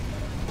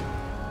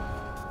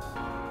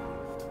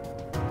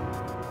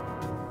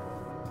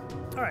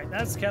 All right,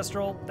 that's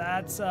Kestrel.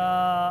 That's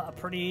a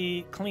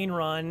pretty clean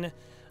run.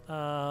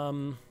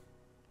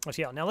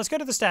 Yeah, now let's go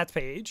to the stats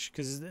page,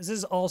 because this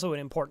is also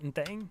an important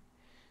thing.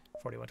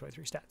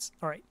 4123 stats.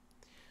 All right.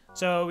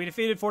 So we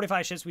defeated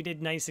 45 ships. We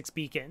did 96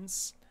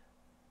 beacons.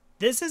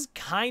 This is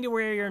kind of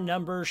where your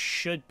numbers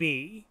should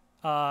be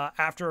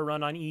after a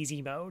run on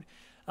easy mode.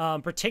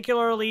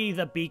 Particularly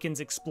the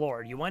beacons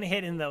explored. You want to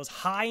hit in those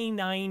high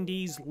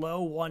 90s,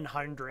 low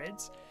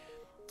 100s.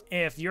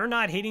 If you're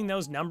not hitting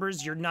those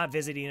numbers, you're not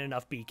visiting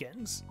enough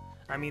beacons.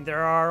 I mean,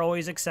 there are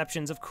always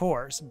exceptions, of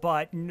course,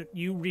 but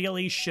you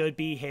really should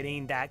be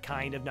hitting that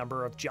kind of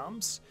number of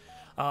jumps.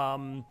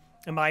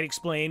 It might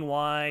explain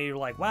why you're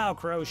like, wow,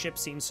 Crow's ship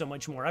seems so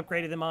much more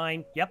upgraded than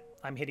mine. Yep,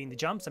 I'm hitting the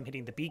jumps, I'm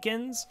hitting the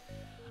beacons.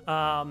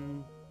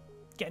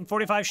 Getting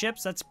 45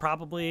 ships, that's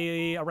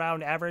probably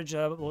around average,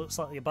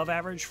 slightly above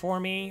average for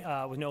me,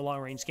 with no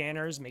long-range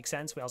scanners. Makes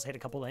sense. We also hit a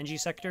couple of NG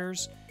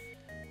sectors.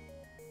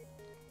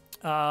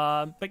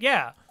 But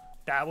yeah,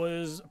 that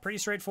was a pretty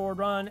straightforward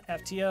run.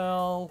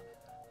 FTL,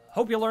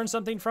 hope you learned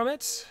something from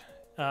it,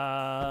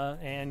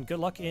 and good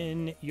luck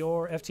in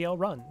your FTL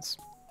runs.